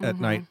Beach at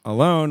Night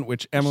Alone,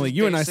 which Emily,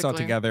 you and I saw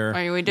together.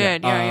 Oh, we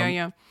did.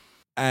 Yeah.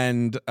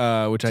 And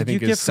which I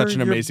think is such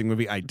an amazing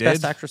movie. I did.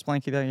 Best Actress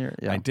blankie that year.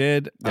 Yeah. I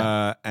did.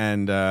 Yeah.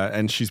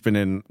 And she's been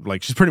in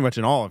she's pretty much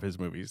in all of his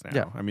movies now.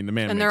 Yeah. I mean, the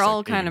man. And they're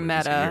all kind of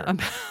meta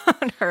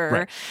about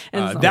her.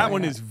 Right. That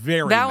one is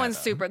very. That meta. One's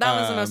super. That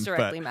one's the most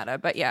directly meta.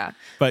 But yeah.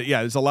 But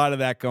yeah, there's a lot of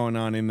that going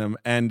on in them,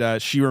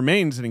 and she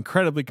remains an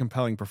incredibly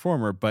compelling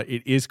performer. But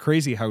it is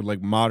crazy how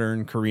like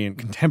modern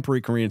contemporary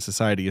Korean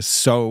society is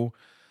so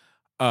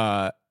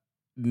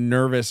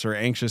nervous or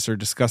anxious or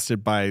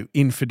disgusted by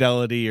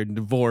infidelity or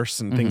divorce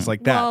and things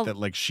like that. Well, That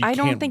like she I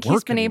don't can't think work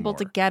he's been anymore. able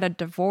to get a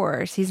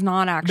divorce. He's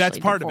not actually That's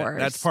part divorced. of it.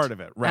 That's part of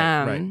it.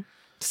 Right. Right.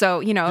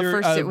 So, at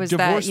first it was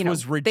divorce that,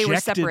 was they were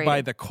rejected separated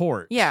by the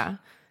court. Yeah.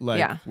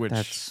 Which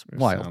That's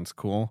wild. sounds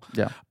cool.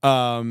 Yeah.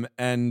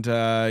 And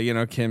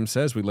Kim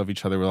says, we love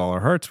each other with all our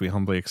hearts. We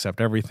humbly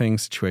accept everything,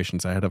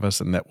 situations ahead of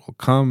us, and that will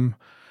come.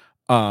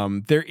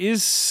 There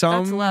is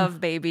some... That's love,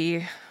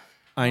 baby.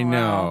 I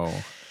know.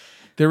 Wow.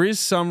 There is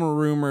some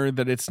rumor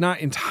that it's not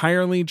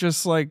entirely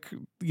just like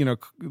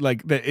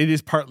that it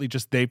is partly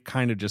just they've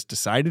kind of just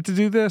decided to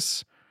do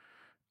this.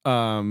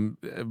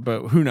 But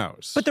who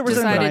knows? But there was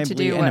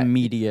undeniably an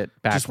immediate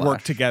backlash. Just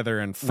work together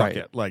and fuck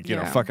it. Like,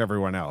 fuck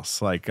everyone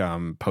else, like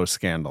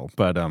post-scandal.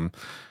 But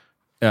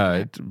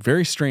it's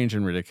very strange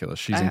and ridiculous.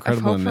 She's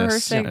incredible in this. I hope for her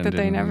sake that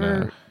they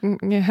never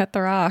hit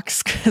the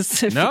rocks,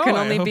 because if you can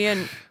only be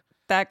in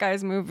that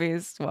guy's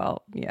movies,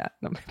 well, yeah.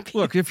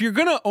 Look, if you're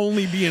gonna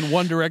only be in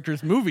one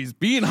director's movies,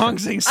 be in Hong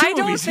Sang-soo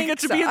movies. You get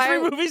to be in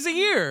 3 movies a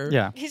year.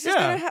 Yeah, he's just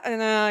gonna. I don't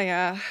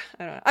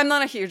know. I'm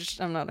not a huge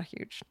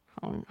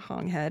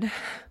Hong head.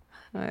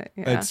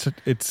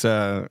 It's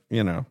I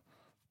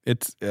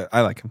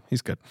like him.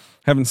 He's good.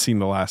 Haven't seen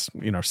the last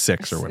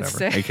 6 or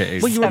whatever,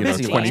 aka well, you were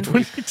busy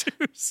 2022.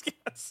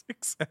 Yes,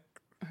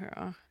 exactly.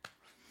 Yeah.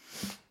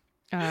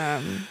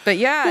 But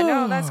yeah,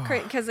 no, that's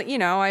great because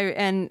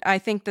I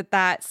think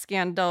that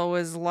scandal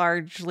was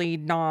largely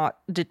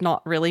did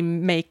not really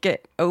make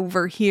it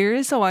over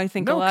here. So I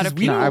think a lot of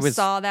people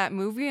saw that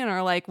movie and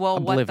are like, well,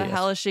 oblivious. What the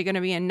hell is she going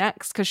to be in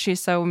next? Because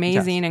she's so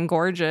amazing and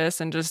gorgeous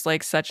and just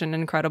like such an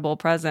incredible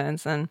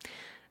presence. And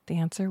the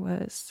answer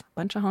was a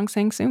bunch of Hong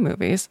Sang-soo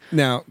movies.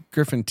 Now,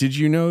 Griffin, did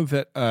you know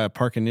that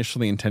Park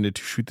initially intended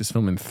to shoot this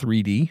film in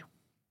 3D?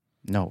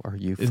 No, are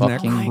you Isn't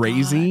fucking that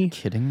crazy?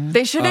 kidding me?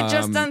 They should have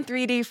just done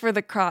 3D for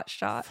the crotch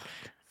shot.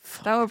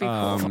 That would be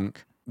cool.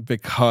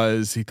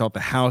 Because he thought the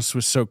house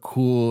was so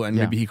cool, and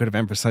maybe he could have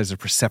emphasized the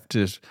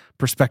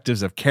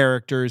perspectives of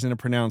characters in a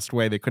pronounced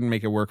way. They couldn't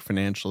make it work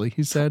financially,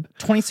 he said.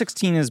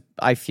 2016 is,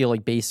 I feel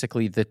like,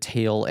 basically the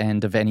tail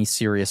end of any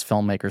serious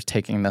filmmakers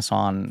taking this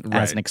on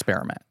as an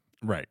experiment.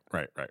 Right.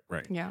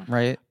 Yeah.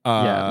 Right?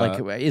 Like,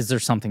 is there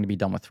something to be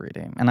done with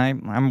 3D? And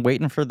I'm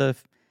waiting for the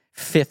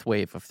 5th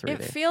wave of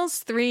 3D. It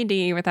feels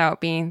 3D without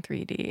being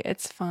 3D.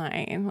 It's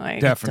fine. Like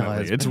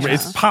definitely,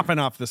 it's popping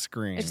off the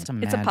screen. It's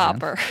a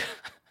popper.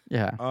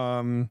 Yeah.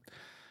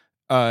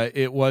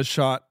 It was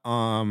shot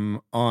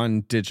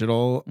on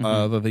digital,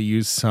 though they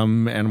used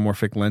some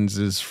anamorphic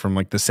lenses from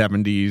like the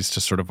 70s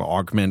to sort of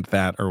augment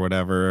that or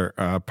whatever.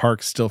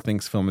 Park still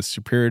thinks film is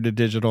superior to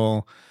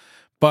digital,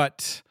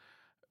 but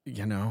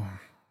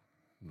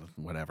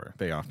whatever.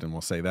 They often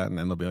will say that, and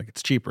then they'll be like,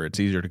 it's cheaper, it's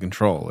easier to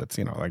control. It's,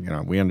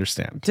 we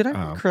understand. Did I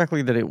read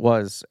correctly that it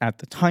was, at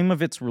the time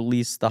of its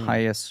release, the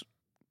highest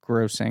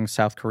grossing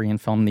South Korean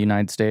film in the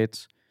United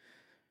States?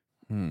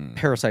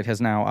 Parasite has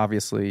now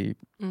obviously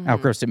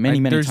outgrossed it many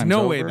times There's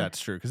no over. way that's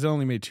true, because it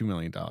only made $2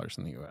 million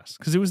in the U.S.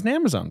 because it was an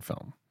Amazon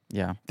film.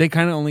 Yeah. They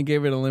kind of only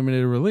gave it a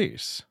limited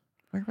release.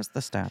 Where was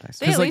the stat?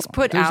 They at least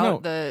put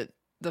out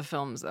the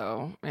films,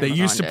 though. They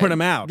used to put them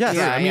out. Yes.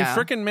 Yeah, I mean,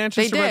 frickin'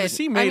 Manchester by the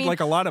Sea made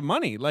like a lot of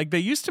money. Like, they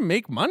used to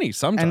make money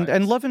sometimes.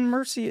 And Love and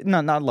Mercy,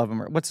 no, not Love and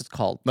Mercy. What's it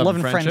called? Love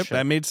and Friendship.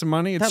 That made some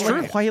money. It's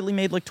true. That quietly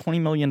made like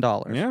 $20 million.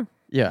 Yeah.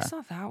 Yeah. I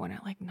saw that one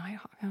at like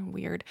Nighthawk.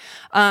 Weird.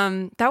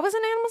 That was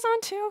an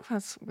Amazon too?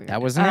 That's weird.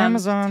 That was an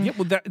Amazon. Yeah,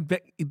 well,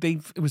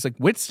 it was like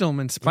Whitstone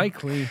and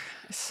Spike Lee.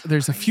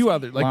 There's a few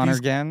other like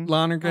Lonergan.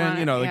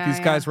 These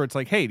guys where it's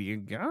like, hey,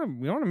 you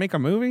want to make a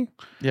movie?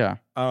 Yeah.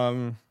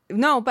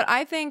 No, but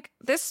I think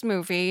this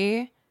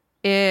movie,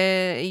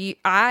 I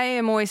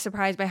am always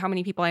surprised by how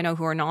many people I know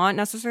who are not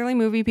necessarily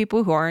movie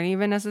people, who aren't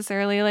even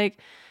necessarily like,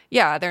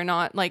 they're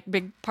not like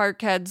big park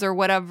heads or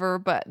whatever,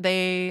 but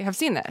they have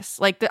seen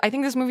this. Like, I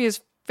think this movie is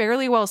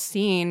fairly well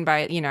seen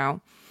by,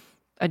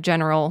 a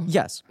general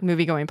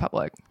movie-going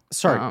public.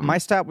 Sorry, my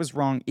stat was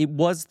wrong. It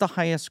was the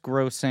highest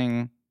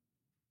grossing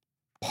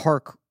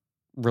park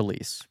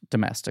release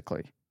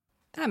domestically.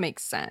 That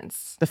makes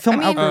sense. The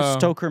film outgrossed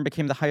Stoker and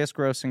became the highest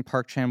grossing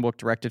Park Chan-wook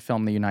directed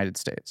film in the United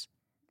States.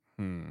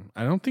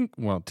 I don't think,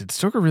 did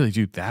Stoker really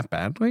do that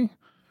badly?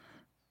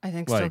 I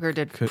think Stoker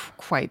did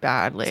quite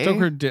badly.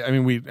 Stoker did. I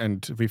mean,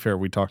 and to be fair,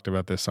 we talked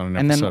about this on an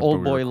episode. And then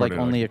Old Boy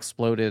only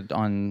exploded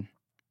on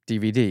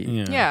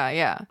DVD.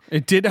 Yeah.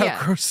 It did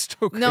outgross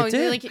Stoker. No, it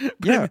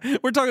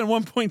did. We're talking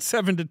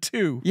 1.7 to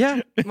 2.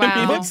 Yeah. Wow.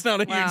 I mean, it's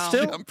not a huge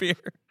jump here.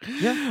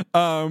 Yeah.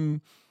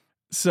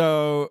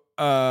 So,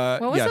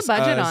 what was the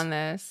budget on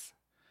this?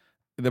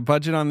 The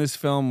budget on this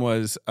film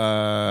was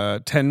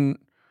 $8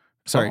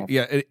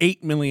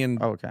 million,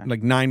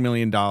 like $9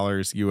 million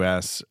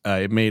US.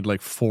 It made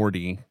like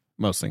 40,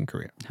 mostly in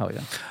Korea. Hell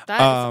yeah.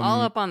 That is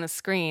all up on the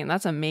screen.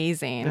 That's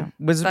amazing. Yeah.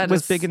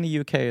 Was big in the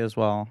UK as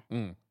well.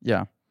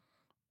 Yeah.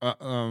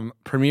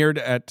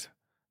 Premiered at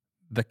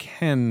the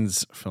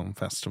Cannes Film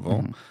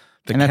Festival.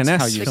 The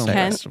Cannes Film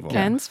Festival.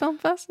 Cannes Film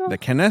Festival? The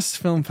Cannes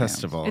Film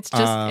Festival. It's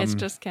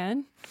just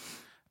Ken?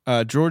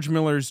 George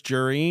Miller's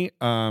jury.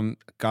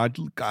 God,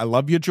 I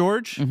love you,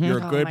 George. You're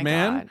a good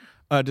man.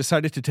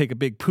 Decided to take a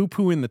big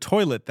poo-poo in the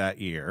toilet that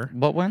year.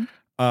 What one?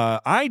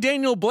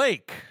 Daniel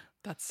Blake.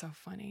 That's so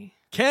funny.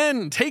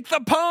 Ken, take the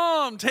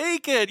palm.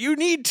 Take it. You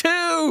need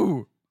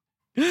to.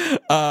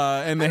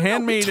 And The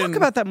Handmaiden. We talk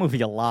about that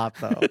movie a lot,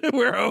 though.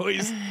 We're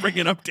always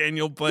bringing up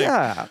Daniel Blake.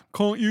 Yeah.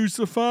 Can't use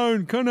the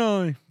phone, can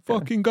I?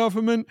 Fucking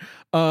government.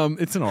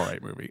 It's an all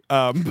right movie.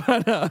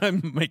 But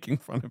I'm making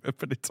fun of it,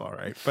 but it's all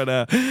right. But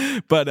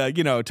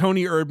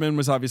Tony Erdmann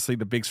was obviously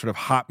the big sort of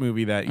hot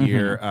movie that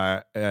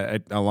year,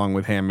 along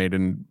with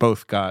Handmaiden.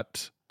 Both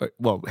got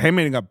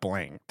Handmaiden got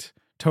blanked.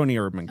 Tony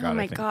Erdmann got. Oh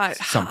my God,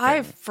 something.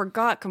 I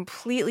forgot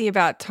completely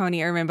about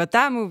Tony Erdmann, but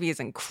that movie is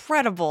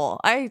incredible.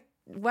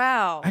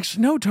 Wow.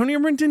 Actually, no, Tony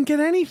Erdmann didn't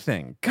get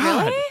anything.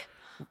 God. Really?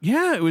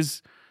 Yeah, it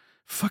was.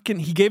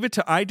 He gave it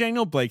to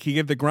Daniel Blake. He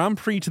gave the Grand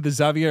Prix to the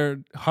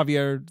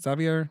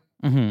Javier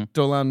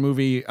Dolan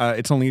movie.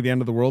 It's Only the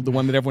End of the World, the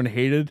one that everyone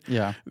hated.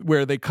 Yeah,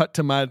 where they cut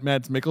to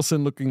Mads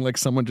Mikkelsen looking like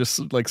someone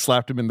just like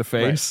slapped him in the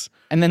face. Right.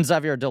 And then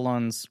Xavier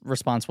Dolan's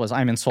response was,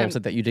 "I'm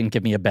insulted that you didn't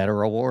give me a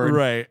better award."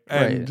 Right,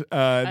 and they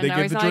now gave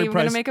he's the not jury even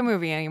prize. going to make a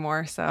movie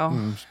anymore.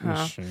 So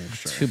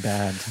Too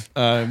bad.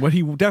 What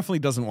he definitely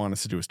doesn't want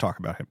us to do is talk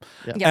about him.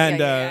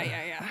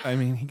 Yeah. I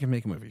mean, he can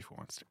make a movie if he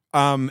wants to.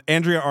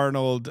 Andrea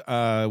Arnold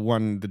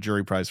won the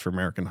jury prize for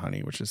American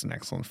Honey, which is an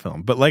excellent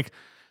film. But like,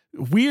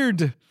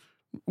 weird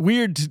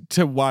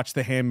to watch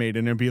The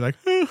Handmaiden and be like,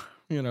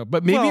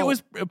 but maybe it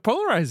was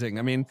polarizing.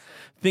 I mean,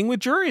 thing with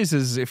juries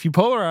is if you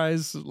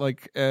polarize,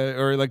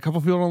 or a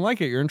couple people don't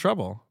like it, you're in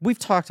trouble. We've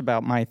talked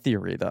about my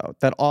theory, though,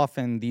 that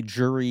often the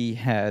jury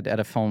head at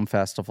a film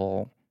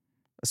festival,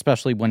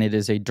 especially when it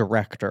is a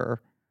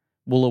director,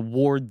 will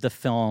award the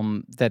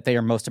film that they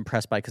are most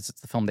impressed by because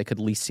it's the film they could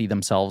least see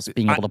themselves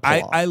being able to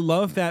pull off. I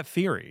love that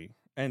theory.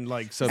 And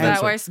so is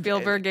that why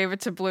Spielberg gave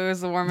it to blue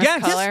as the warmest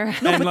color?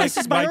 Yes. No, and but this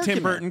is my Tim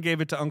argument. Burton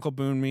gave it to Uncle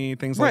Boon Me,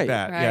 things like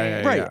that.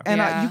 Right. Yeah.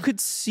 And you could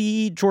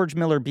see George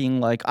Miller being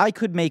like, I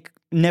could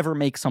never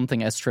make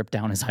something as stripped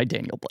down as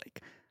Daniel Blake.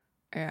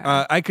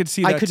 Yeah. I could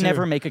see that I could too.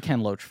 never make a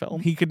Ken Loach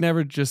film. He could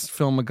never just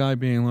film a guy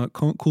being like,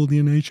 can't call the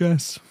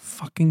NHS.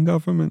 Fucking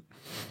government.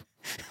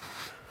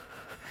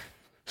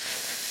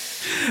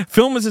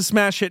 Film was a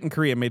smash hit in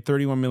Korea, made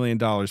 $31 million.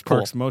 Cool.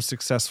 Park's most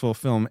successful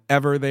film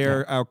ever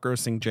there,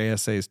 outgrossing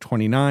JSA's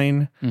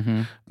 29.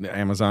 Mm-hmm.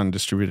 Amazon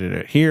distributed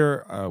it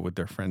here with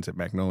their friends at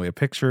Magnolia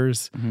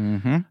Pictures.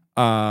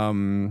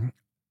 Mm-hmm.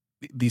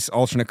 These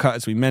alternate cut,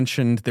 as we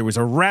mentioned, there was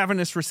a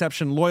ravenous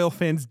reception. Loyal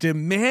fans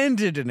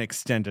demanded an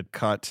extended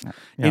cut.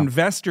 Yeah.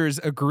 Investors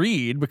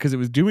agreed because it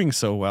was doing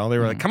so well. They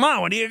were like, come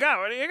on, what do you got?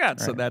 What do you got?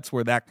 Right. So that's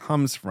where that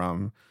comes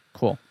from.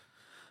 Cool.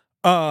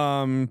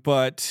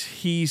 But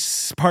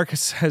Park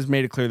has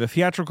made it clear the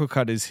theatrical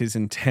cut is his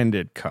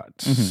intended cut.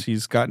 Mm-hmm.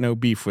 He's got no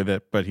beef with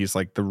it, but he's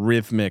like the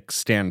rhythmic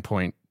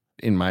standpoint,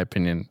 in my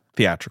opinion,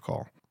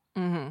 theatrical.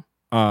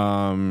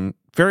 Mm-hmm.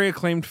 Very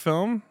acclaimed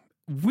film.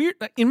 Weird,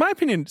 in my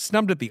opinion,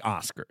 snubbed at the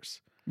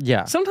Oscars.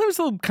 Yeah. Sometimes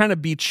they'll kind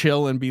of be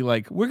chill and be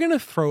like, we're going to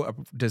throw a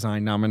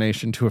design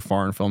nomination to a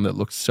foreign film that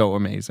looks so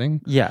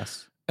amazing.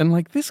 Yes. And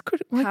like this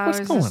could what's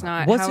going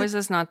on? How is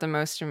this not the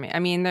most? I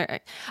mean,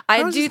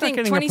 I do think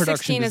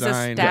 2016 is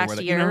a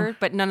stacked year,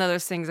 but none of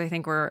those things I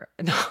think were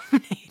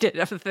nominated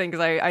of the things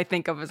I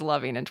think of as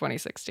loving in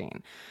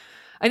 2016.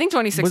 I think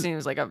 2016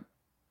 was like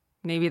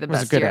maybe the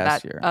best year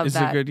of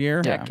that a good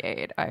year?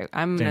 decade.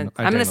 I'm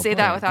gonna say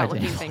that without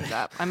looking things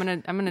up. I'm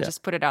gonna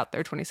just put it out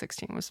there.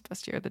 2016 was the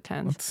best year of the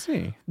 10s. Let's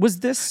see.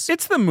 Was this?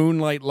 It's the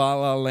Moonlight La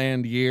La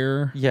Land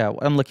year. Yeah,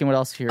 I'm looking what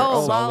else here.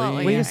 Oh,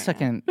 Sully. Wait a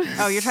second.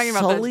 Oh, you're talking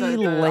about Sully the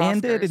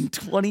landed Oscars. in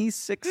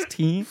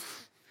 2016.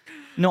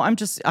 No, I'm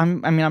just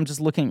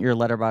looking at your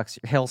letterbox.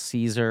 Hail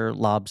Caesar,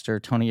 Lobster,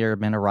 Tony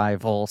Erdmann,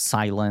 Arrival,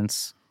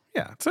 Silence.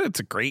 Yeah, it's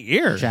a great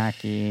year.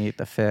 Jackie,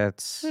 The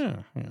Fits.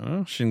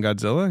 Yeah, Shin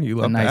Godzilla. You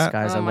love the nice that.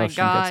 guys. I love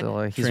Shin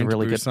Godzilla. He's a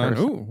really good person.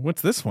 Ooh,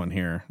 what's this one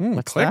here?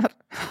 What's click. that?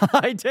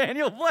 Hi,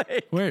 Daniel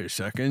Blake. Wait a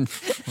second.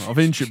 I've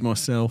injured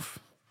myself.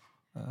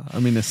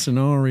 I'm in a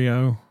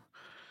scenario.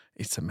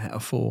 It's a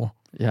metaphor.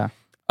 Yeah.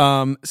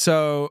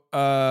 So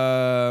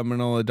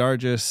Manohla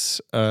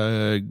Dargis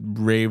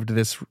raved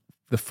this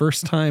the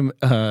first time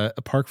a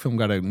Park film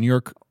got a New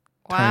York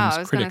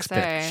Times Critics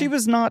pick. She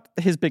was not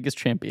his biggest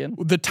champion.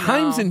 The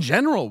Times in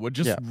general would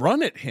just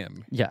run at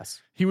him.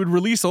 Yes. He would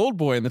release Old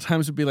Boy and the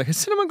Times would be like, has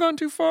cinema gone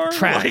too far?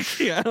 Trash.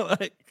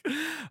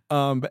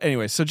 But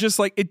anyway, so just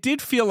like it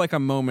did feel like a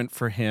moment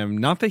for him.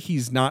 Not that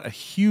he's not a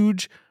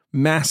huge,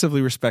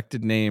 massively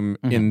respected name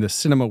in the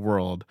cinema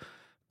world,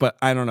 but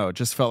I don't know. It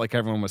just felt like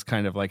everyone was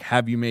kind of like,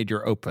 have you made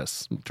your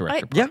opus,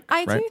 Director Park?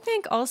 I do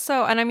think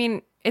also, and I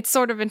mean, it's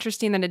sort of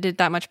interesting that it did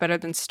that much better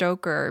than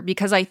Stoker,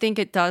 because I think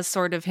it does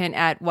sort of hint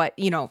at what,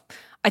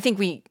 I think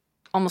we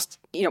almost,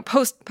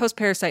 post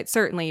Parasite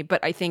certainly,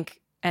 but I think,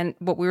 and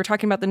what we were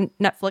talking about, the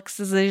Netflix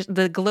is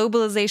the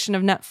globalization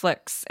of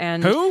Netflix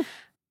and who?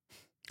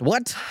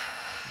 What?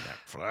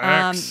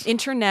 Netflix.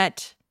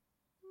 Internet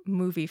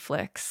movie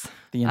flicks.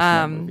 The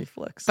internet movie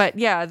flicks. But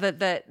yeah,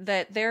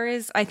 that there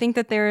is, I think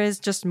that there is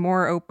just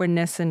more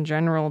openness in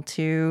general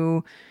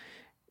to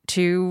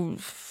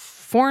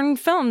foreign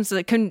films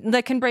that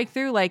can break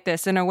through like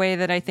this in a way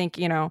that I think,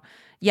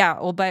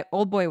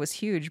 Old Boy was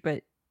huge,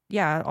 but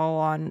yeah, all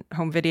on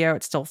home video,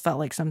 it still felt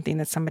like something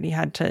that somebody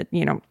had to,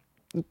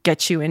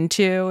 get you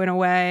into in a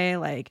way.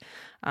 Like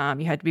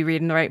you had to be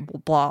reading the right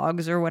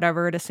blogs or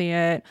whatever to see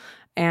it.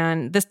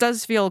 And this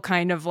does feel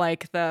kind of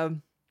like the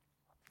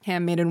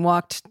Handmaiden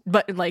walked,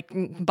 but like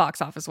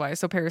box office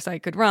wise, so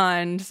Parasite could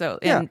run. So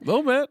a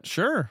little bit,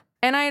 sure.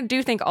 And I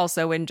do think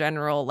also in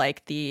general,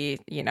 like the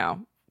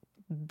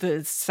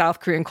South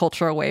Korean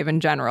cultural wave in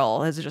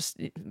general has just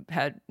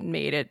had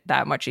made it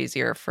that much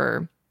easier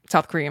for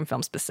South Korean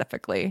films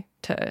specifically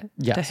to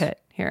hit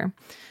here.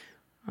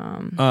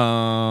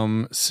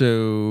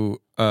 So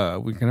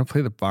we're gonna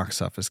play the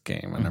box office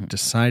game, and I've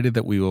decided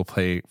that we will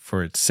play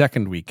for its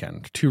second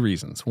weekend. 2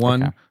 reasons.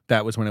 One,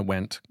 that was when it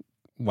went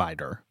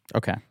wider.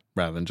 Okay.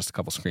 Rather than just a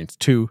couple screens.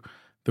 2,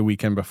 the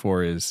weekend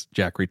before is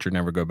Jack Reacher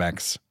Never Go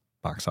Back's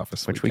box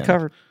office which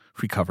weekend.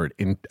 We covered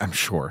in, I'm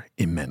sure,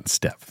 immense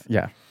depth.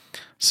 Yeah.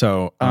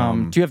 So,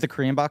 do you have the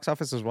Korean box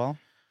office as well?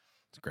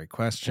 It's a great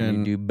question.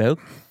 Can you do both?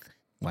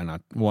 Why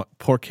not?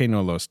 Por qué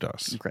no los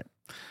dos? Great.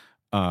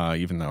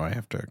 Even though I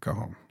have to go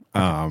home.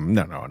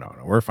 No.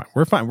 We're fine.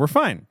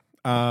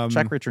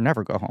 Jack Reacher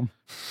Never Go Home.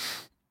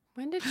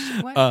 When did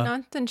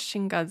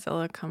Shin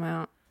Godzilla come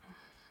out?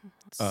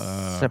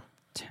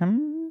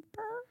 September?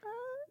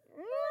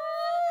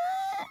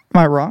 Am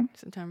I wrong?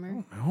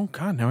 September. Oh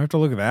God! Now I have to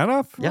look that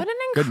up. What an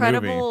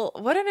incredible!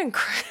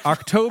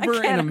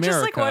 October in America.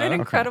 Just like what an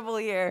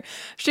incredible year.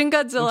 Shin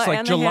Godzilla Looks like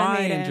and July the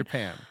Handmaiden in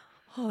Japan.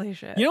 Holy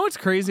shit! You know what's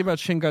crazy about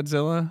Shin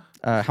Godzilla?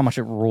 How much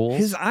it rules.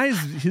 His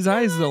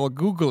eyes are all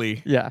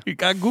googly. Yeah, he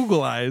got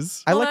Google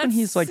eyes. I like when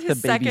he's like the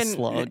baby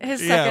slug.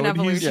 His second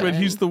evolution. When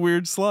he's the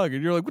weird slug,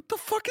 and you're like, what the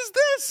fuck is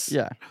this?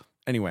 Yeah.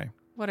 Anyway.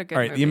 What a good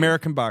All right, movie. the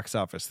American box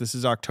office. This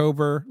is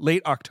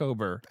late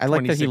October. I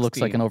like that he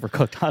looks like an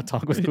overcooked hot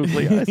dog with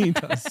googly eyes. He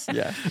does.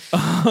 Yeah.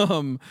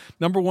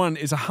 Number 1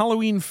 is a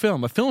Halloween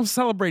film, a film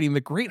celebrating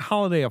the great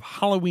holiday of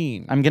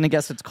Halloween. I'm going to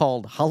guess it's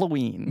called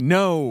Halloween.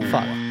 No.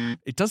 Fuck.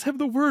 It does have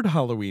the word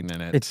Halloween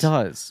in it. It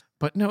does.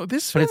 But no,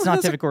 this But film it's not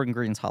has David Gordon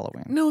Green's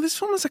Halloween. No, this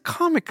film is a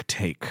comic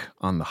take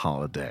on the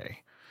holiday.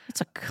 It's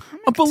a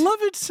comic A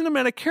beloved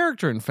cinematic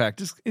character, in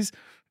fact, is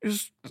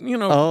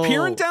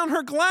peering down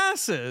her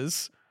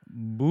glasses.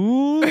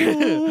 Boo.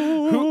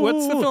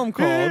 What's the film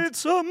called?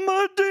 It's a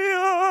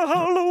Medea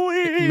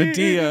Halloween.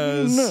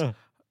 Medea's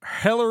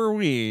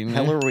Halloween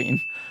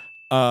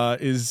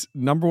is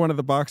number 1 at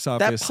the box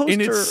office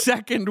in its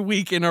second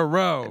week in a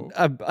row.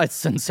 A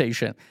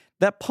sensation.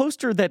 That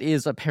poster that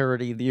is a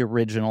parody, the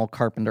original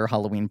Carpenter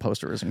Halloween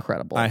poster, is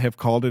incredible. I have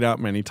called it out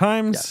many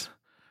times.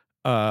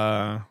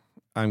 Yes.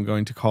 I'm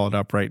going to call it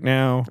up right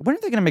now. When are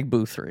they going to make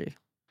Boo 3?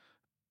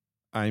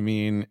 I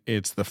mean,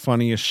 it's the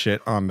funniest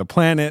shit on the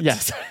planet.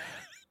 Yes.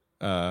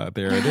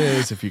 There it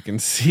is, if you can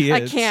see it.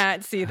 I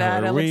can't see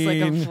that. Halloween.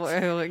 It looks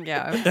like a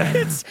yeah.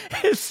 it's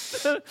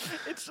just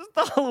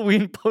the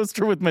Halloween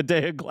poster with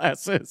Medea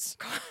glasses.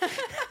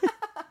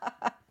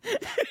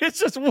 It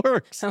just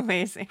works.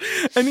 Amazing.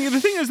 And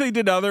the thing is, they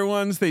did other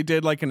ones. They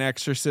did like an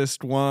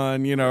Exorcist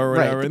one, or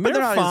whatever, right. and But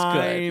they're not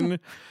fine. as good.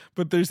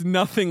 But there's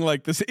nothing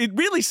like this. It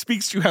really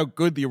speaks to how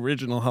good the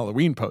original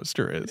Halloween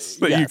poster is.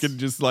 That you can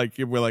just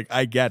we're like,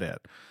 I get it.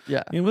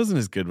 Yeah. It wasn't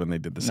as good when they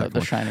did the second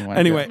one. Shining one.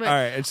 Anyway, Wait. all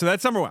right. So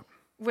that's number 1.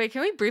 Wait,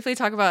 can we briefly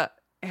talk about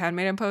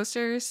Handmaiden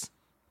posters?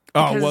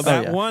 Oh, well,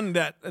 Because-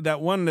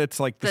 that one that's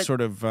like the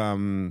sort of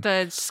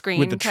The screen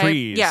with the type.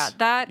 trees. Yeah,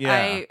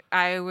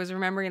 I was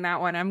remembering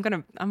that one. I'm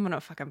gonna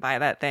fucking buy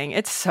that thing.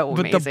 It's so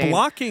amazing. But the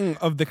blocking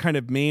of the kind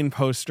of main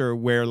poster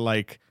where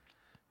like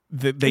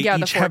they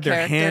each have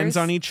their hands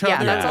on each other.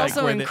 Yeah, that's like,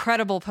 also where an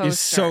incredible poster. Is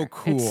so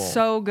cool. It's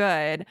so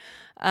good.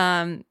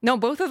 No,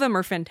 both of them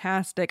are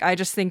fantastic. I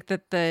just think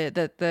that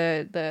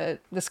the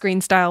screen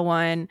style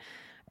one,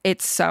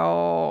 it's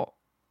so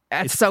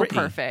pretty.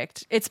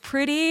 Perfect. It's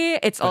pretty.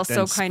 It's But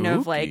also kind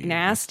of like spooky.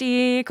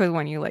 nasty because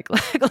when you look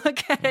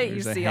at it,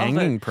 you There's see a all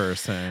hanging the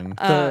person.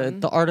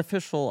 The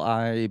artificial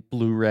eye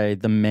Blu-ray,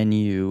 the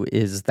menu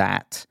is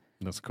that.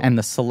 That's cool. And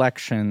the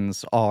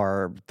selections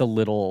are the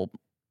little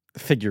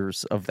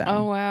figures of them.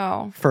 Oh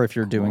wow! For if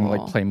you're doing Cool.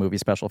 like play movie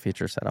special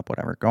feature setup,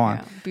 whatever. Go on.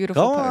 Yeah,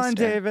 beautiful. Go poster. on,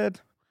 David.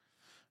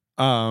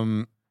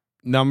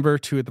 Number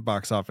 2 at the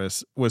box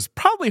office was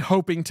probably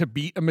hoping to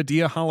beat a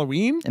Medea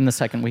Halloween. In the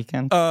second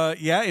weekend.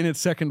 Yeah, in its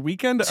second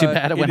weekend. Too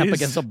bad it went up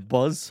against a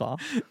buzzsaw.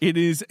 It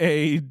is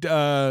a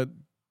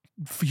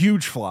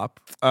huge flop.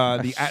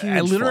 The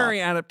huge literary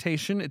flop.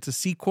 adaptation. It's a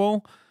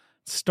sequel.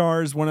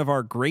 Stars one of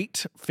our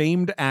great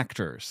famed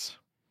actors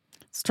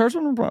Stars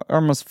one of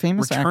our most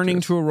famous returning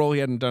actors. to a role he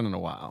hadn't done in a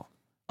while.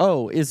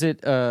 Oh, is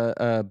it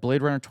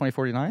Blade Runner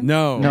 2049?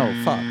 No,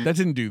 fuck. that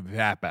didn't do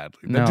that badly.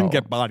 That No. didn't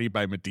get bodied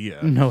by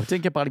Medea. No, it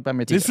didn't get bodied by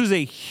Medea. This was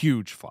a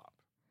huge flop.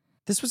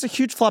 This was a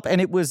huge flop, and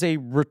it was a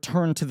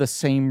return to the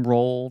same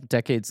role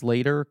decades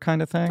later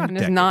kind of thing. And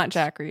it's not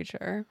Jack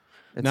Reacher.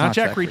 It's not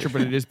Jack Reacher,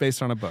 but it is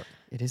based on a book.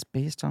 It is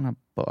based on a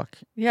book.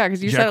 Yeah,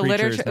 because you Jack said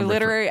Reacher a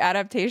literary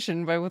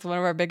adaptation by with one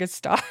of our biggest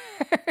stars.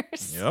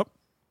 Yep.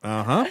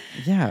 Uh-huh.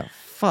 Yeah,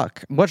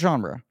 fuck. What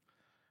genre?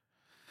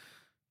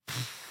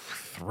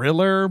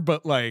 Thriller,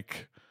 but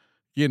like,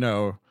 you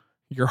know,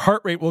 your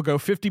heart rate will go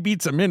 50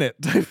 beats a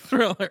minute type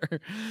thriller.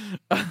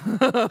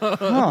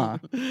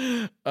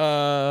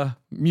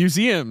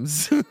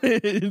 Museums.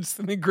 It's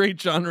the great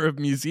genre of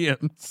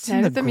museums.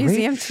 And at the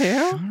museum too?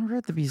 Genre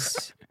at the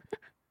museum.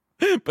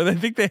 But I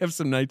think they have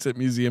some nights at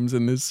museums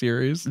in this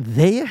series.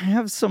 They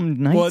have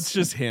some nights. Well, it's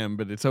just him,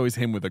 but it's always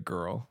him with a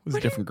girl. It's a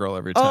different girl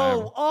every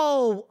time.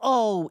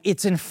 Oh,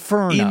 it's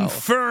Inferno.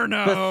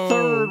 Inferno. The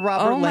third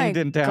Robert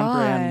Langdon down God.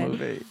 brand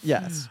movie.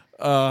 Yes.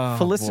 Oh,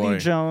 Felicity boy.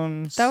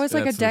 Jones. That was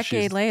like That's a what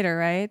she's- decade later,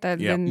 right?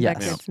 That Yep. been Yes.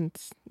 decades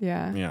since.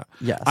 Yeah. Yeah.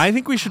 Yes. I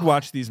think we should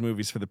watch these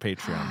movies for the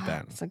Patreon,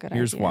 Ben. That's a good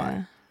Here's idea.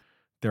 why.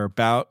 They're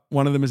about,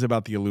 one of them is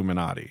about the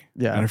Illuminati.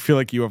 Yeah. And I feel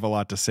like you have a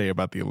lot to say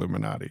about the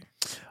Illuminati.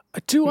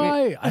 Do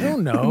I? I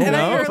don't know. And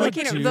No? you're If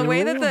looking at the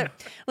way that the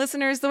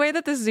listeners, the way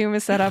that the Zoom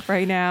is set up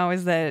right now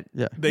is that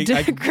Griffin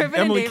and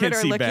Emily David can't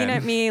are see looking Ben.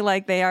 at me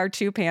like they are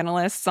two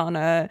panelists on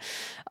a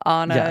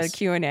Yes.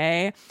 Q&A,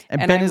 And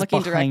and Ben I'm is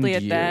looking directly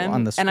at behind you them.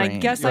 on the And I screen.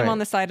 guess I'm Right. on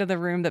the side of the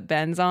room that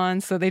Ben's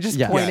on, so they just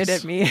Yes. pointed Yes.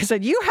 at me and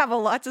said, "You have a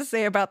lot to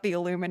say about the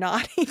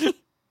Illuminati."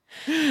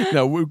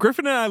 No,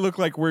 Griffin and I look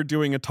like we're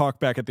doing a talk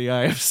back at the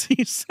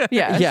IFC set.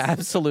 Yes. Yeah,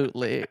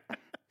 absolutely.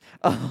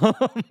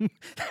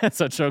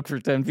 That's a joke for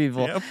 10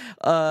 people.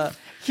 Yep.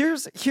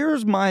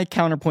 Here's my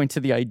counterpoint to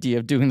the idea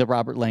of doing the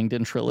Robert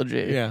Langdon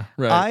trilogy. Yeah,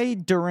 right. I,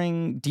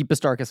 during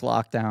Deepest Darkest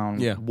Lockdown,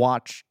 Yeah.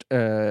 watched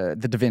the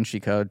Da Vinci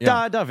Code.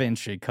 Yeah. Da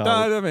Vinci Code.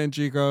 Da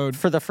Vinci Code.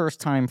 For the first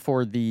time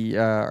for the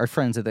our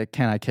friends at the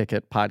Can I Kick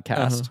It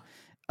podcast.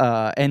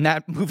 And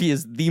that movie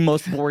is the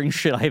most boring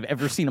shit I've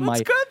ever seen in my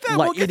life. Good then.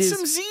 We'll It get is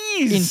some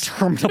Z's.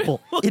 interminable.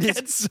 It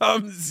Get is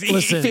some Z's.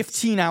 Listen.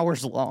 15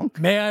 hours long.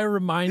 May I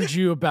remind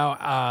you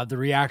about the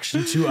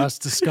reaction to us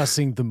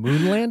discussing the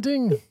moon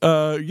landing?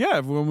 Yeah,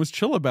 everyone was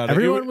chill about it.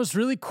 Everyone was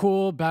really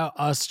cool about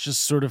us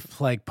just sort of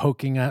like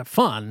poking at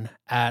fun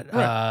at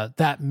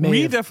that.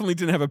 We definitely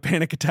didn't have a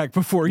panic attack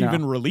before No.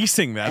 even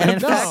releasing that. And in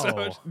No.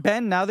 fact,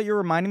 Ben, now that you're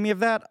reminding me of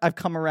that, I've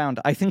come around.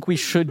 I think we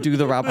should do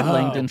the Robert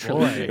Langdon boy.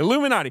 trilogy.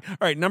 Illuminati. All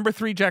right, number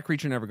 3, Jack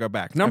Reacher Never Go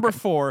Back. Number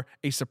 4,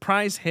 a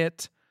surprise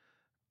hit,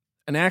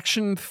 an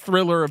action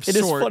thriller of It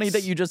is sorts. funny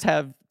that you just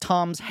have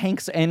Tom's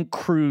Hanks and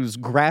Cruise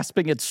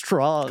grasping at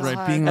straws.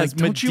 Right, being as like,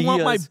 don't you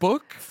want my Medea's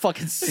book?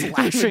 Fucking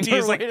slashing Medea's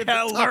her like, way to the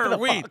hell top of are the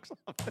we? box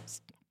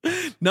office.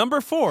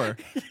 Number 4.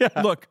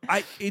 Look,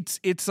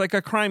 it's like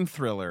a crime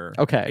thriller.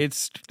 Okay.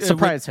 It's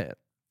Surprise hit.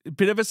 a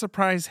bit of a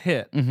surprise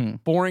hit. Mm-hmm.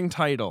 Boring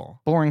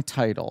title. Boring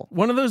title.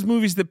 One of those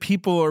movies that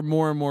people are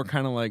more and more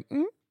kind of like,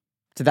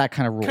 To that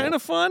kind of rule. kind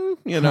of fun,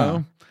 you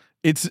know.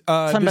 It's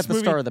Talking this about the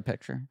movie, star of the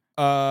picture.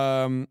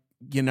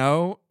 you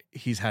know,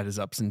 he's had his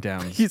ups and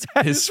downs. He's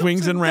had his his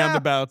swings ups and and downs.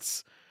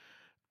 roundabouts.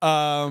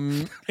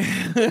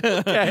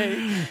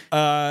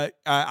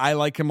 I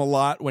like him a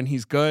lot when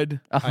he's good.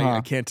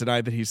 I can't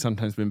deny that he's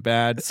sometimes been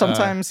bad.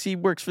 Sometimes he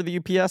works for the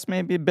UPS,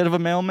 maybe a bit of a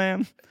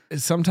mailman.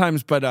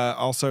 Sometimes, but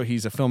also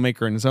he's a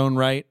filmmaker in his own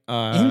right.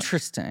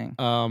 Interesting.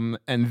 And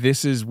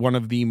this is one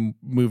of the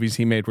movies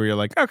he made where you're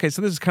like, okay,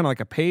 so this is kind of like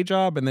a pay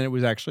job, and then it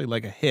was actually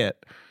like a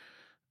hit,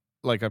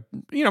 like a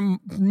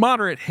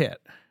moderate hit.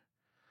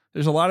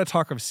 There's a lot of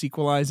talk of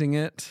sequelizing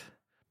it,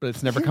 but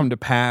it's never come to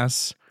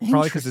pass.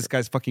 Probably because this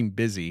guy's fucking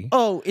busy.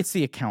 Oh, it's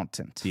The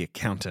Accountant. The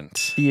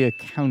Accountant. The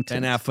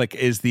Accountant. Ben Affleck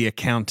is The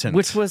Accountant.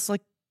 Which was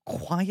like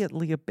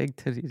quietly a big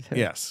titty hit.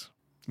 Yes.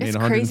 Made It's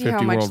 150 crazy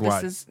how much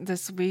worldwide.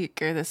 this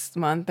week or this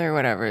month or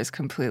whatever is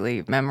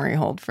completely memory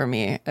hold for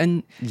me.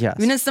 And Yes.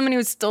 even as somebody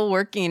who's still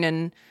working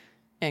and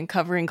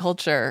covering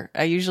culture,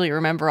 I usually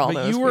remember all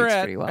But those you were weeks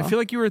at, pretty well. I feel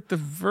like you were at The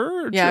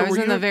Verge. yeah, or I was were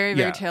in you the very, at-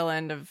 very yeah. tail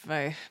end of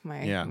my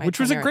Yeah, my which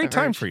was a tenure at great The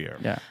time Verge. for you.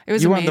 Yeah. It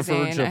was you amazing.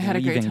 were on the verge of I had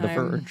a great leaving The time.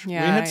 Verge.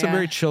 Yeah, We had some yeah.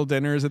 very chill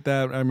dinners at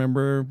that. I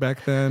remember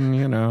back then,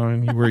 you know,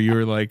 and you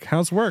were like,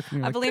 "How's work?" And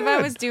you're I like, believe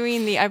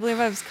 "Good." I believe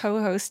I was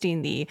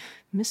co-hosting the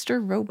Mr.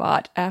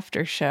 Robot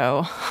after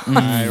show on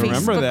I Facebook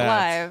remember that.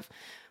 Live,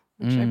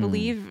 which I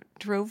believe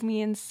drove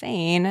me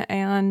insane.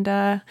 And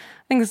I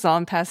think this is all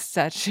in past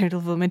statute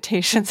of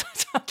limitations.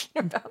 I'm talking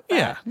about that.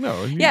 Yeah, no,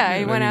 I went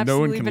no one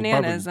absolutely can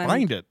bananas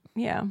probably and- find it.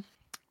 Yeah, it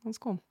was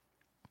cool.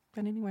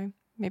 But anyway,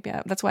 maybe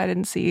that's why I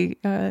didn't see.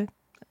 The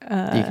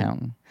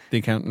Accountant. The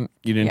Accountant.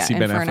 You didn't see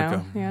Ben Inferno.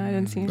 Affleck. Yeah, I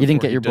didn't see. You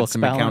didn't get He your did books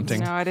some balanced.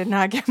 accounting. No, I did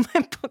not get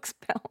my books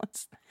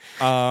balanced.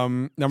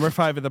 Number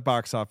 5 at the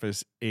box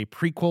office, a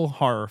prequel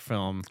horror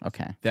film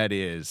Okay. that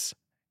is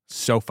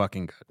so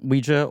fucking good.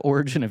 Ouija,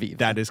 Origin of Evil.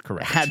 That is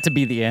correct. had to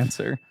be the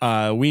answer.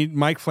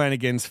 Mike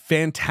Flanagan's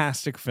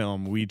fantastic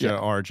film, Ouija, Yeah.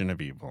 Origin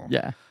of Evil.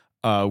 Yeah.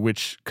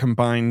 Which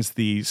combines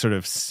the sort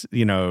of,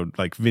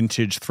 like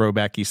vintage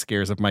throwbacky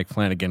scares of Mike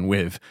Flanagan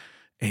with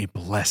a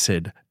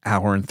blessed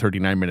hour and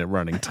 39-minute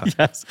running time,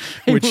 Yes.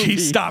 which he Movie.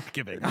 stopped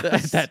giving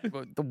us.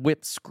 The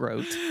whip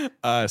scrote.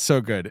 So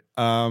good.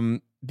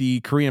 The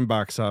Korean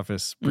box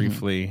office,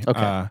 briefly.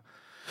 Okay.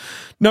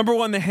 Number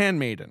 1, The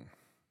Handmaiden.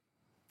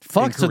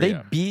 Fuck, so they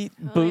beat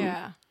Boo.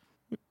 Yeah.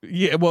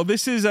 Yeah, well,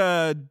 this is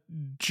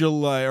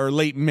July or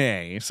late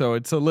May, so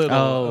it's a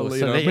little.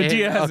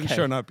 Medea hasn't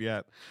shown up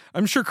yet.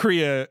 I'm sure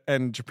Korea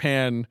and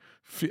Japan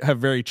have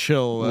very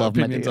chill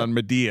opinions on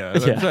Medea.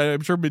 Yeah.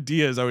 I'm sure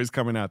Medea is always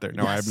coming out there.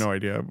 No, I have no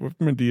idea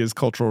Medea's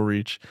cultural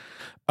reach.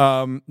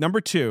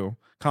 Number 2,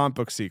 comic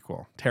book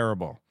sequel,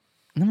 terrible.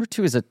 Number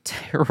 2 is a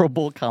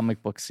terrible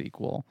comic book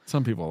sequel.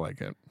 Some people like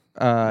it.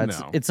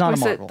 It's not a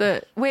Marvel.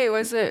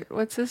 Was it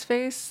what's his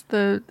face?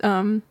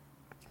 The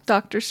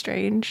Doctor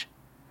Strange.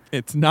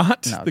 It's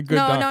not the good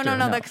Doctor.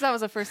 No, because that was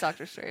the first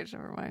Doctor Strange.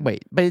 Never mind.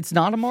 Wait, but it's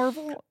not a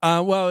Marvel?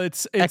 Well,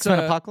 it's X-Men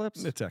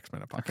Apocalypse? It's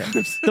X-Men Apocalypse.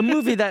 Okay. The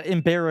movie that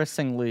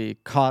embarrassingly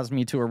caused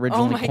me to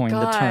originally coin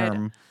the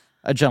term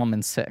A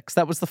Gentleman's Six.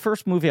 That was the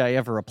first movie I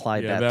ever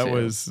applied that to. Yeah, that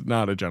was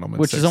not A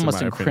Gentleman's Six, which is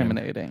almost in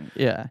incriminating.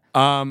 Opinion.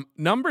 Yeah.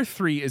 Number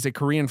 3 is a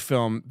Korean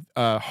film,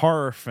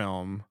 horror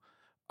film,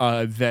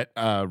 that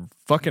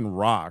fucking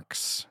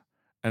rocks.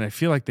 And I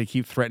feel like they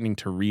keep threatening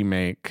to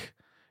remake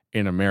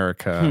in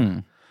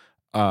America.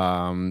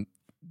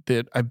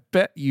 That I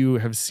bet you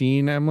have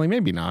seen, Emily.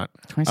 Maybe not.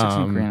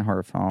 2016 Korean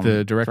horror film.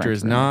 The director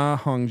is Na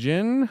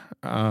Hong-jin.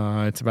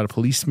 It's about a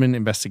policeman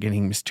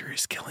investigating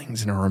mysterious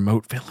killings in a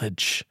remote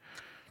village.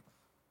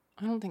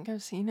 I don't think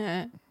I've seen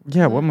it.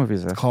 Yeah, what movie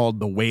is it? It's called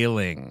The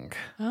Wailing.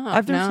 Oh,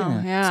 I've never seen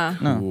it. Yeah.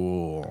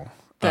 Cool.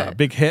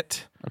 Big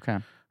hit. Okay.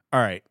 All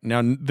right.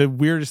 Now, the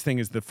weirdest thing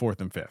is the 4th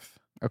and 5th.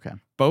 Okay.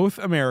 Both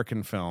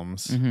American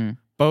films.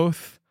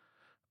 Both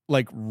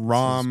like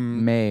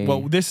rom.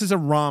 This is a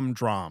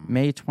rom-dram.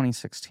 May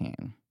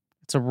 2016.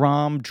 It's a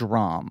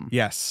rom-dram.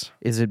 Yes.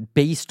 Is it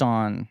based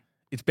on?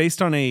 It's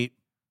based on a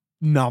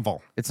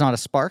novel. It's not a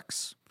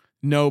Sparks?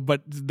 No,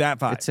 but that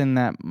vibe. It's in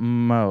that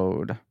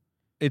mode.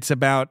 It's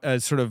about a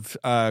sort of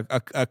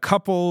a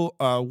couple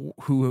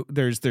who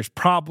there's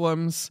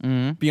problems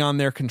beyond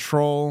their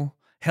control,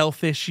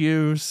 health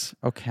issues.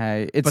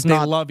 Okay, it's but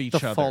they love each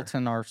other. The Fault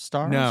in Our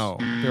Stars. No,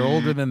 they're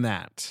older than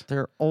that.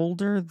 They're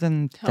older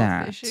than health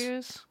that.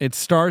 Issues. It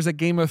stars a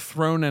Game of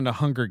Thrones and a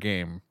Hunger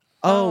Game.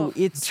 Oh,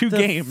 it's 2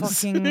 games.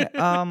 Fucking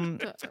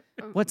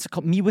what's it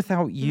called? Me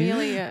Without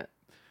You.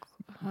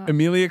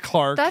 Emilia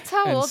Clarke. That's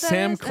how and old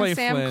Sam that is.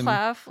 Claflin. And Sam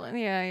Claflin.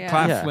 Yeah.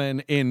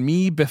 Claflin in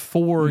Me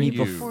Before You.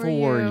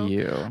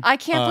 I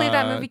can't believe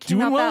that movie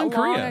came out that long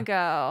Korea.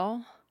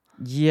 ago.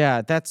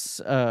 Yeah, that's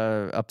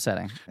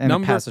upsetting. And the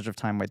passage of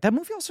time. That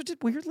movie also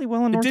did weirdly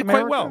well in North America.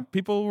 It did quite well.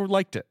 People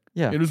liked it.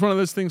 Yeah. It was one of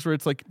those things where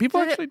it's like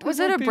people actually. Was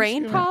it a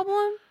brain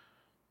problem?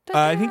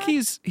 I think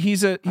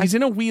he's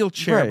in a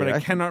wheelchair, but I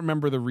cannot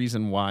remember the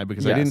reason why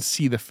because I didn't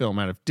see the film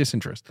out of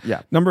disinterest.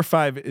 Yeah. Number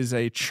 5 is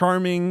a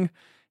charming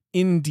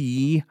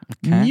indie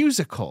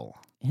musical.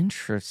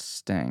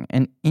 Interesting.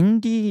 An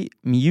indie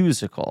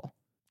musical.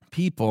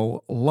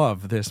 People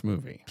love this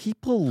movie.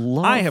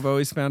 I have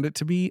always found it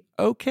to be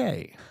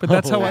okay, but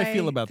that's how I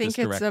feel about this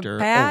director. Think it's a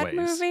bad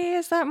movie?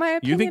 Is that my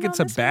opinion? You think it's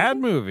a bad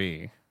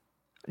movie?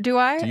 Do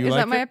I? Is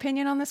that my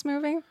opinion on this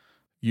movie?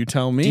 You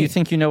tell me. Do you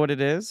think you know what it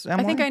is,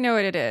 Emily? I think I know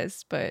what it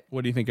is, but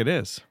what do you think it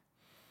is?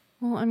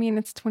 Well, I mean,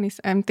 it's 20.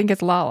 I think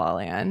it's La La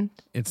Land.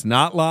 It's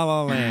not La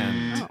La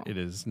Land. It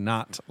is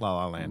not La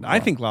La Land. I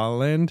think La La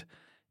Land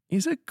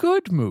is a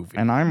good movie,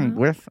 and I'm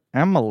with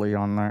Emily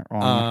on that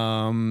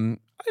one.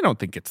 I don't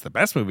think it's the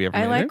best movie ever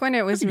made. I like when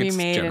it was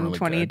remade in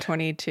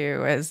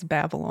 2022 as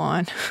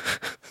Babylon.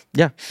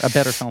 Yeah, a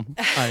better film.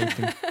 I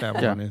think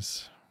Babylon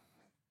is.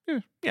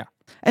 Yeah.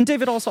 And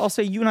David, also, I'll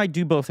say you and I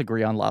do both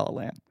agree on La La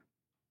Land,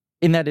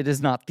 in that it is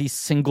not the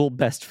single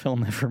best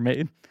film ever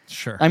made.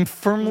 Sure. I'm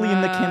firmly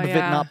in the camp of it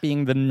not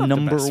being the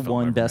number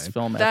one best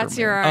film ever made. That's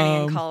your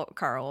Arnie and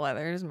Carl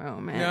Weathers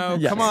moment. No,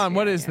 come on.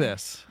 What is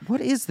this? What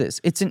is this?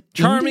 It's an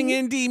charming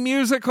indie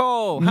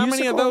musical. How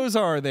many of those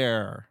are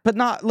there? But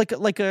not like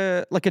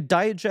a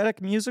diegetic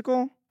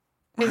musical?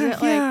 Is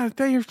it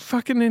they're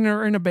fucking in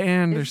a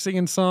band. They're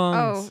singing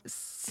songs. Oh,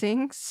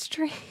 Sing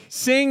Street.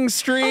 Sing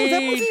Street. Oh,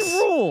 that movie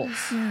rules.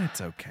 Yeah,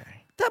 it's okay.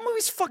 That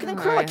movie's fucking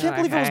incredible. I can't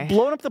believe it was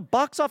blowing up the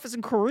box office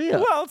in Korea.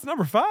 Well, it's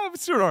number 5.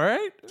 It's doing all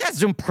right. Yeah, it's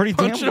doing pretty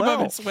damn well.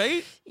 Above its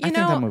weight. I think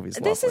that movie's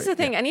lovely. This is the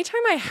thing.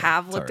 Anytime I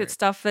have looked at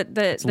stuff that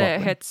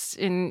hits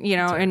in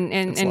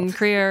in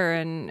Korea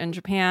and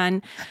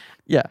Japan,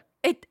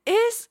 it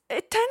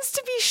tends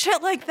to be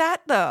shit like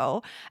that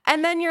though.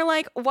 And then you're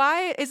like,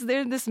 why is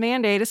there this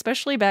mandate,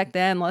 especially back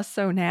then, less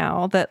so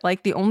now, that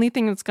like the only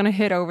thing that's gonna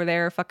hit over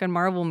there are fucking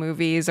Marvel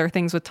movies or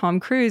things with Tom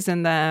Cruise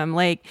in them.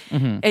 Like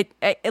it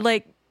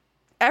like.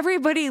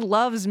 Everybody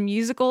loves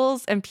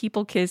musicals and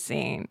people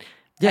kissing.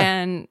 Yeah.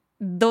 And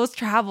those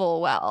travel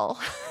well.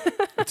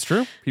 It's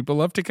true. People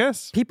love to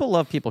kiss. People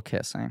love people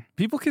kissing.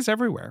 People kiss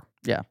everywhere.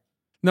 Yeah.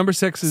 Number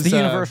 6 is the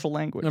universal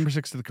language. Number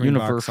 6 is the Korean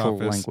box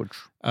office. Language.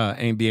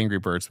 And the Angry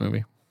Birds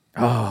movie.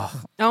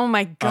 Oh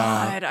my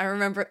God. I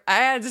remember. I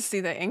had to see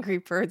the Angry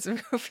Birds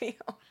movie.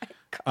 Oh my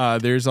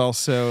God. There's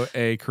also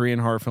a Korean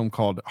horror film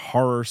called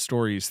Horror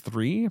Stories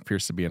 3.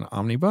 Appears to be an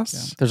omnibus.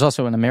 Yeah. There's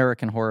also an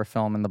American horror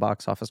film in the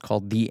box office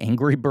called The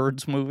Angry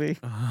Birds movie.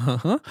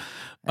 A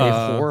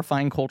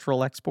horrifying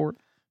cultural export.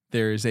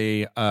 There's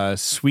a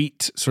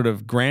sweet sort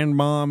of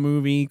grandma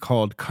movie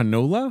called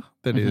Canola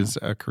that is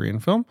a Korean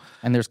film.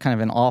 And there's kind of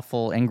an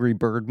awful Angry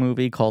Bird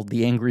movie called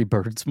The Angry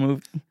Birds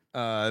Movie.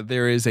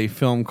 There is a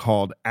film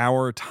called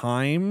Our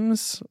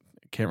Times.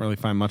 Can't really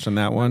find much on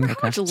that one. How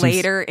much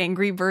later the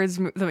Angry Birds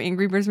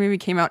movie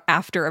came out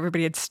after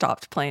everybody had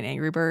stopped playing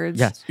Angry Birds?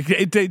 Yes.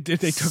 They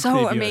took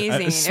so maybe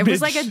amazing. It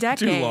was like a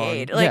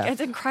decade. Like,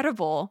 it's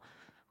incredible.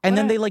 And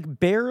then they like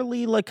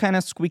barely like kind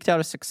of squeaked out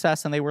a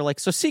success, and they were like,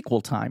 so sequel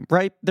time,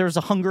 right? There's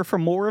a hunger for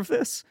more of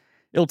this.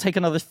 It'll take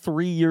another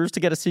 3 years to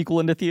get a sequel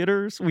into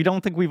theaters. We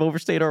don't think we've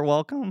overstayed our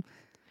welcome.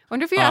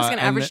 Wonder if you ask an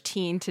average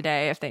teen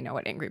today if they know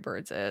what Angry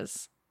Birds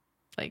is.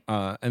 Like,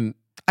 and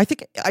I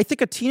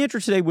think a teenager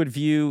today would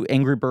view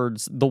Angry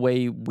Birds the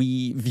way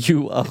we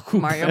view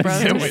Mario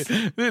Bros.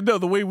 No,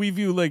 the way we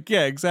view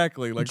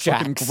exactly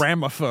fucking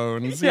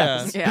gramophones.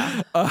 Yes.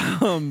 Yeah.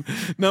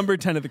 Number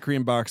 10 at the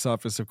Korean box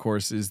office, of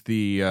course, is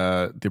the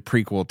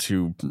prequel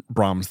to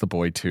Brahms the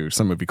Boy 2,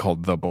 some movie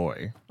called The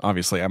Boy.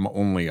 Obviously, I'm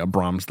only a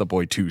Brahms the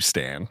Boy 2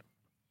 stan.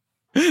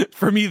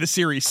 For me, the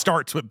series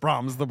starts with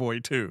Brahms the Boy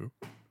 2.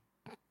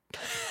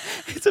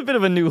 It's a bit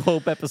of a New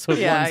Hope episode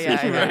 1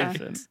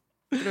 situation.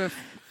 Bit of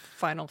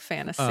Final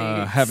Fantasy.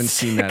 Haven't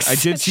seen that. I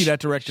did see that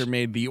director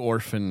made the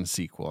Orphan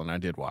sequel, and I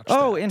did watch that.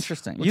 Oh,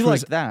 interesting. You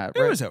liked that,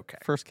 right? It was okay.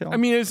 First Kill? I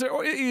mean,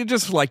 you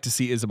just like to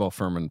see Isabel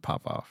Furman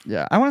pop off.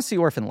 Yeah, I want to see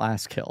Orphan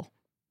Last Kill.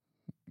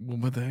 Well,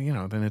 but then,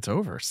 then it's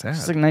over. Sad.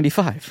 She's like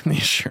 95. Yeah,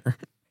 sure.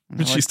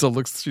 But she still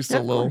looks, she's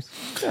still little.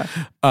 Yeah.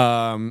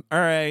 All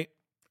right.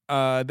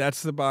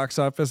 That's the box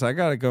office. I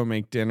got to go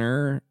make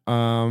dinner.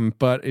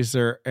 But is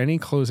there any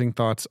closing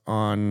thoughts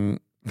on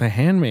The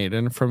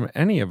Handmaiden from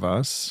any of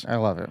us? I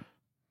love it.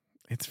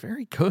 It's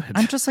very good.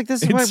 I'm just like,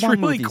 this is what I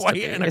want really movies quite to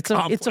be. an It's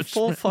a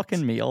full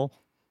fucking meal.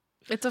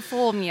 It's a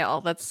full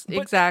meal. That's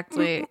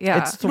exactly, yeah.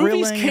 It's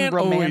thrilling, movies can't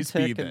always be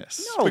romantic,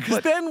 this. No, because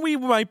but then we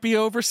might be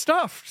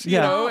overstuffed, you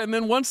know? And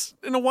then once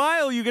in a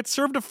while, you get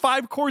served a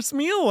 5-course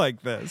meal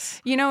like this.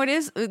 You know, it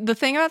is the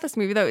thing about this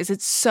movie, though, is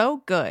it's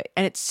so good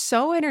and it's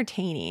so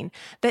entertaining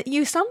that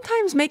you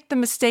sometimes make the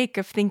mistake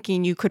of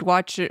thinking you could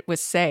watch it with,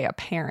 say, a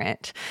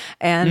parent.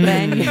 And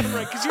then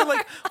Right, because you're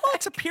like, well,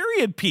 it's a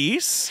period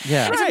piece.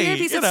 Yeah. It's a Right, period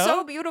piece. you It's know?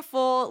 so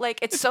beautiful. Like,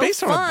 it's so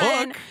based on a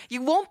fun. book.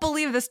 You won't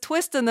believe this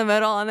twist in the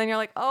middle. And then you're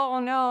like, oh,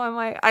 no,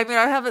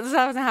 this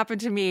hasn't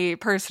happened to me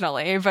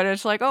personally, but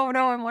it's like, oh,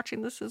 no, I'm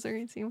watching the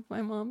scissoring scene with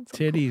my mom. So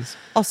Titties.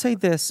 I'll say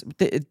this.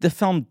 The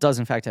film does,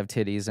 in fact, have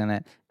titties in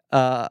it.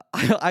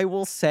 I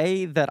will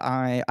say that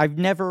I've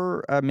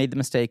never made the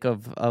mistake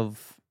of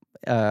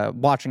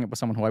watching it with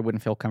someone who I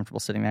wouldn't feel comfortable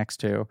sitting next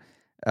to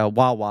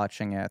while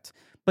watching it.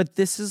 But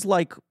this is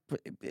like,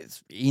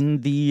 it's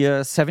in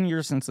the 7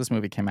 years since this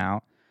movie came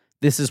out,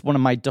 this is one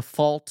of my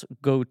default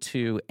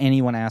go-to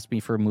anyone ask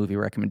me for a movie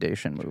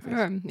recommendation movies.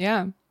 Sure,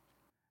 yeah.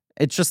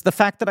 It's just the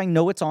fact that I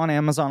know it's on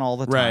Amazon all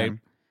the time. Right.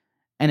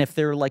 And if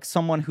they're like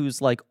someone who's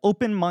like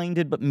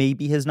open-minded but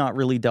maybe has not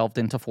really delved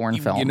into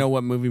foreign film. You know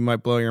what movie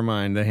might blow your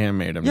mind? The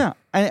Handmaiden. Yeah.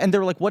 And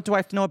they're like, what do I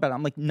have to know about it?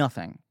 I'm like,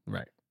 nothing.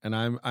 Right. And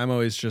I'm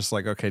always just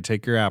like, okay,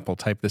 take your Apple,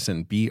 type this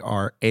in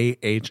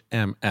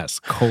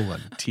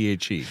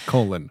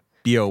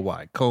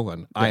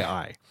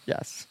BRAHMS:BOY:II:II.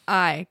 Yes.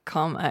 I,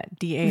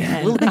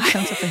 DAN. Will it make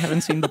sense if they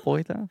haven't seen The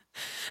Boy, though?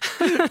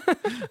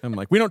 I'm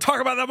like, we don't talk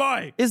about The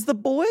Boy. Is The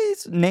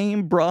Boy's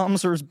name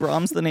Brahms, or is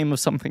Brahms the name of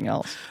something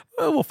else?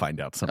 Well, we'll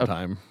find out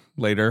sometime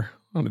later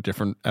on a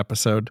different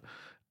episode.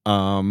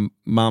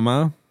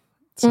 Mama.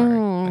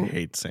 Sorry, I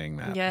hate saying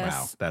that. Yes.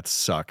 Wow, that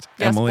sucked.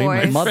 Yes, Emily,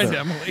 my boys. friend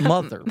Emily.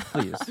 Mother,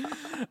 please.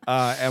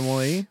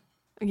 Emily,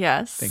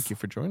 Yes. thank you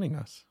for joining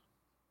us.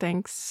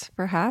 Thanks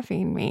for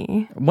having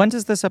me. When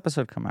does this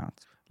episode come out?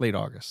 Late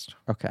August.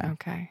 Okay.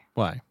 Okay.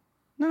 Why?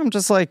 No, I'm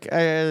just like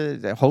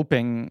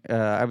hoping.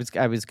 I was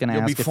going to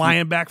You'll ask. be if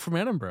flying back from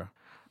Edinburgh.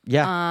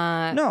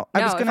 Yeah. No,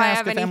 I was going if to I ask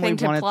have if Emily anything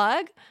to wanted.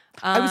 plug.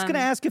 I was going to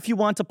ask if you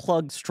want to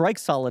plug Strike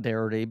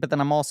Solidarity, but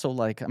then I'm also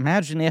like,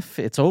 imagine if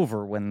it's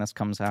over when this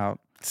comes out.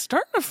 It's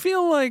starting to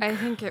feel like I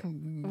think it.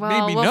 Well,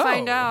 maybe we'll no.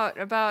 find out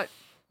about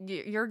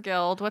your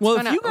guild. What's Well,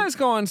 going if you guys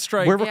go on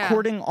strike, We're Yeah.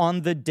 recording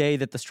on the day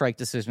that the strike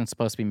decision is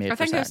supposed to be made. I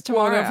think for it's SAG.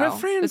 tomorrow. Well,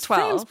 Fran- the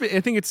 12th. Fran's- I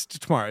think it's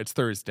tomorrow. It's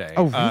Thursday.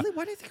 Oh, really?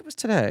 Why do you think it was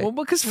today? Well,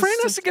 because Fran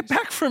has to get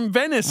back from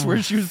Venice, where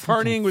she was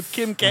partying with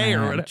Kim K or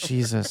Man, whatever.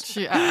 Jesus.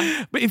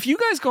 Yeah. But if you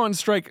guys go on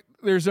strike,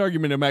 there's an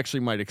argument it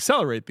actually might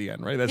accelerate the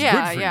end, right? That's Yeah,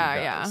 good for yeah,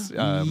 you guys.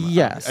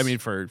 Yes. I mean,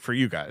 for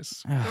you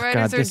guys. Oh, The God,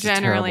 writers this are is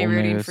generally terrible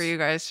rooting news. for you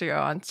guys to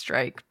go on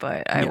strike,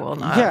 but I will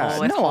not. Yeah,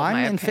 will withhold my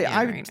I'm in opinion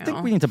I right think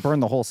now. we need to burn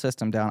the whole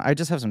system down. I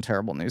just have some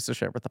terrible news to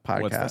share with the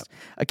podcast. What's that?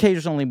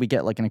 Occasionally, we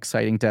get like an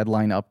exciting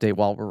deadline update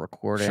while we're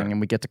recording, Sure. and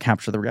we get to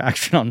capture the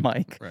reaction on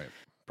mic. Right.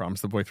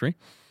 Promise the Boy 3.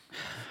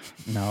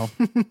 No,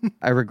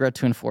 I regret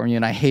to inform you,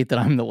 and I hate that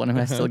I'm the one who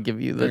has to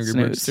give you this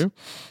Angry Birds news.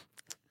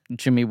 2?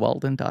 Jimmy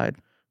Weldon died.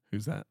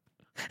 Who's that?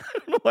 I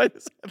don't know why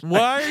this is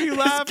Why are you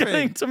laughing?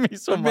 getting to me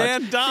so The much. man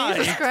Jesus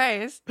died.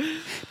 Christ.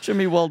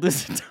 Jimmy Weldon.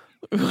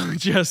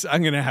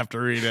 I'm gonna have to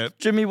read it.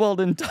 Jimmy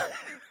Weldon died.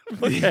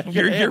 Okay, I'm gonna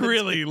You're hand it to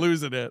really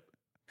losing it.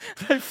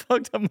 I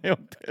fucked up my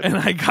own bit. And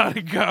I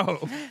gotta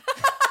go.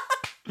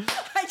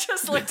 I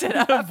just looked it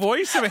up. The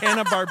voice of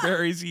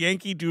Hanna-Barbera's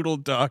Yankee Doodle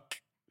Duck.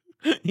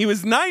 He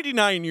was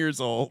 99 years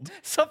old.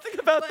 Something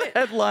about the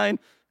headline.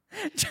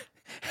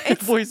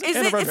 It's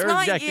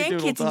not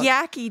Yankee, it's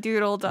Yankee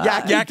Doodle Duck.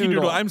 Yankee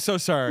Doodle. I'm so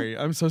sorry.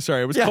 I was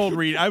cold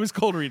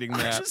reading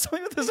that. Just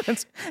telling you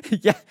this.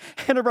 Yeah,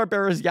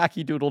 Hanna-Barbera's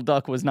Yankee Doodle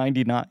Duck was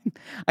 99.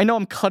 I know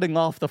I'm cutting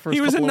off the first.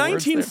 He was a couple of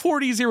words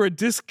 1940s era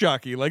disc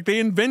jockey. Like they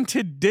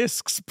invented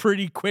discs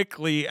pretty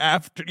quickly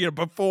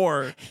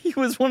before. He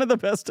was one of the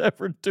best to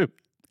ever do.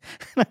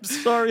 And I'm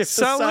sorry if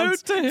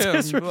salute to him.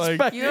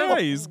 Disrespectful.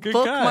 He's a good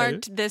guy.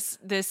 Bookmarked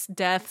this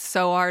death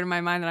so hard in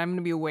my mind that I'm going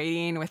to be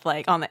waiting with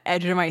on the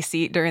edge of my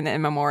seat during the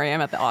in memoriam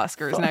at the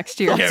Oscars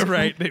next year. Yeah,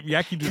 right.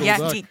 Yankee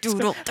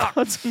Doodle Duck.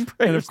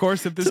 And of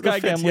course, if this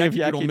guy gets Yankee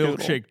Doodle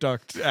milkshake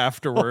ducked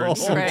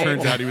afterwards, and it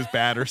turns out he was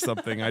bad or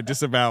something, I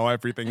disavow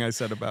everything I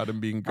said about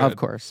him being good. Of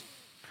course.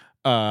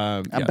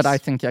 Yes. But I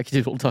think Yankee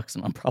Doodle Duck's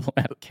an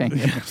unproblematic king.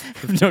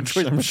 No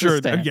choice. I'm sure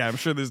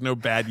there's no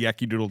bad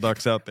Yankee Doodle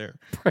Ducks out there.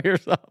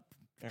 Prayers up.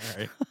 All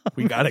right,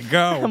 we gotta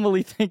go.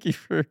 Emily, thank you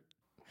for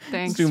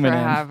Thanks for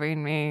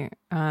having me.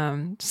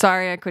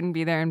 Sorry I couldn't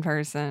be there in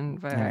person,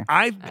 but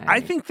I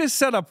think this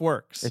setup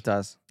works. It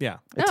does. Yeah,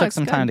 it took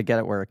some time to get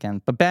it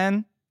working, but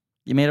Ben,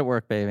 you made it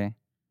work, baby.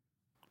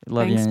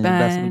 Love Thanks, you. Ben.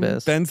 You're the best in the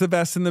biz. Ben's the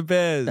best in the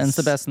biz. Ben's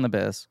the best in the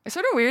biz. It's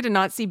sort of weird to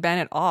not see Ben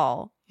at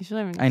all.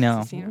 I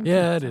know.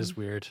 Yeah, it is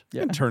weird.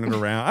 Yeah, turn it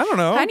around. I don't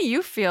know. How do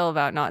you feel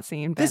about not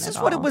seeing Ben? This is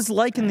what it was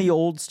like in the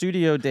old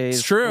studio days.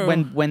 It's true.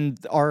 When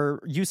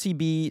our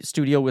UCB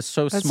studio was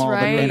so small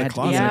that Ben had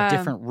to be in a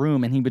different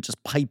room, and he would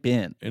just pipe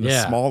in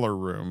a smaller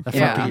room. That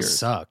fucking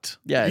sucked.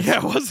 Yeah,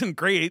 it wasn't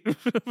great.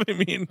 I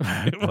mean,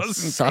 it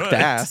wasn't sucked good.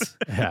 ass.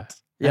 Yeah.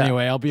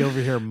 Anyway, I'll be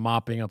over here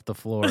mopping up the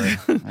floor.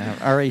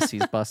 Our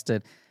AC's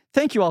busted.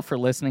 Thank you all for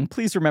listening.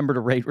 Please remember to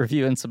rate,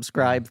 review, and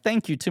subscribe.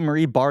 Thank you to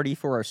Marie Barty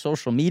for our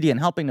social media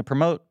and helping to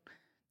promote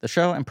the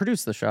show and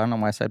produce the show. I don't know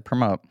why I said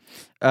promote.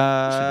 Should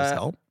just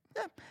help.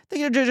 Yeah.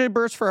 Thank you to JJ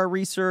Burst for our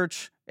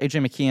research,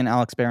 AJ McKee and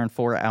Alex Barron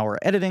for our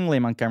editing, Leigh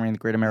Montgomery and the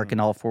Great American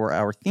Doll for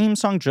our theme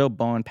song, Joe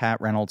Bowen,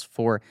 Pat Reynolds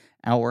for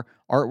our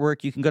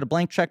artwork. You can go to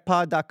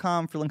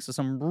blankcheckpod.com for links to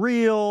some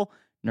real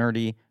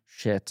nerdy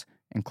shit,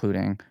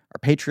 including our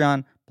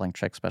Patreon, Blank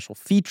Check special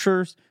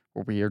features,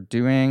 where we are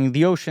doing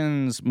the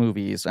Oceans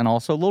movies and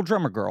also Little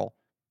Drummer Girl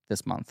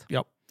this month.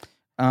 Yep.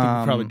 I think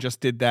we probably just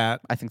did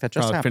that. I think that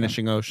just happened.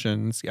 Finishing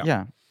Oceans.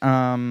 Yeah.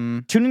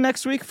 Tune in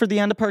next week for the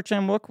end of Part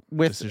Jam Book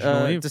with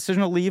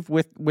Decisional Leave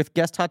with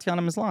guest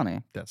Tatiana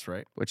Maslany. That's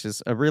right. Which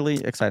is a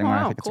really exciting one.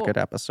 I think it's a good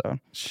episode.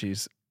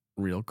 She's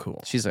real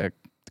cool. She's a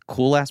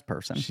cool ass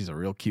person. She's a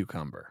real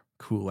cucumber.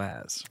 Cool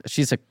as.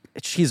 She's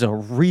a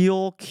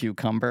real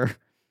cucumber.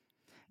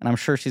 And I'm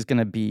sure she's going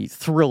to be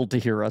thrilled to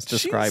hear us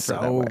describe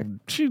her that way.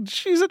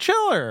 She's a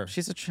chiller.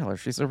 She's a chiller.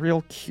 She's a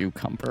real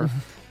cucumber.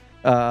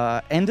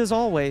 And as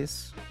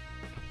always,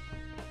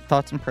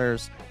 thoughts and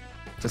prayers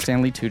to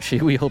Stanley Tucci.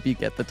 We hope you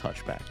get the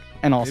touchback.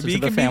 And also Maybe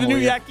to the he family. Be the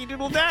new Yankee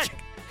Doodle Duck.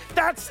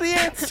 That's the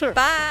answer.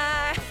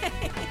 Bye.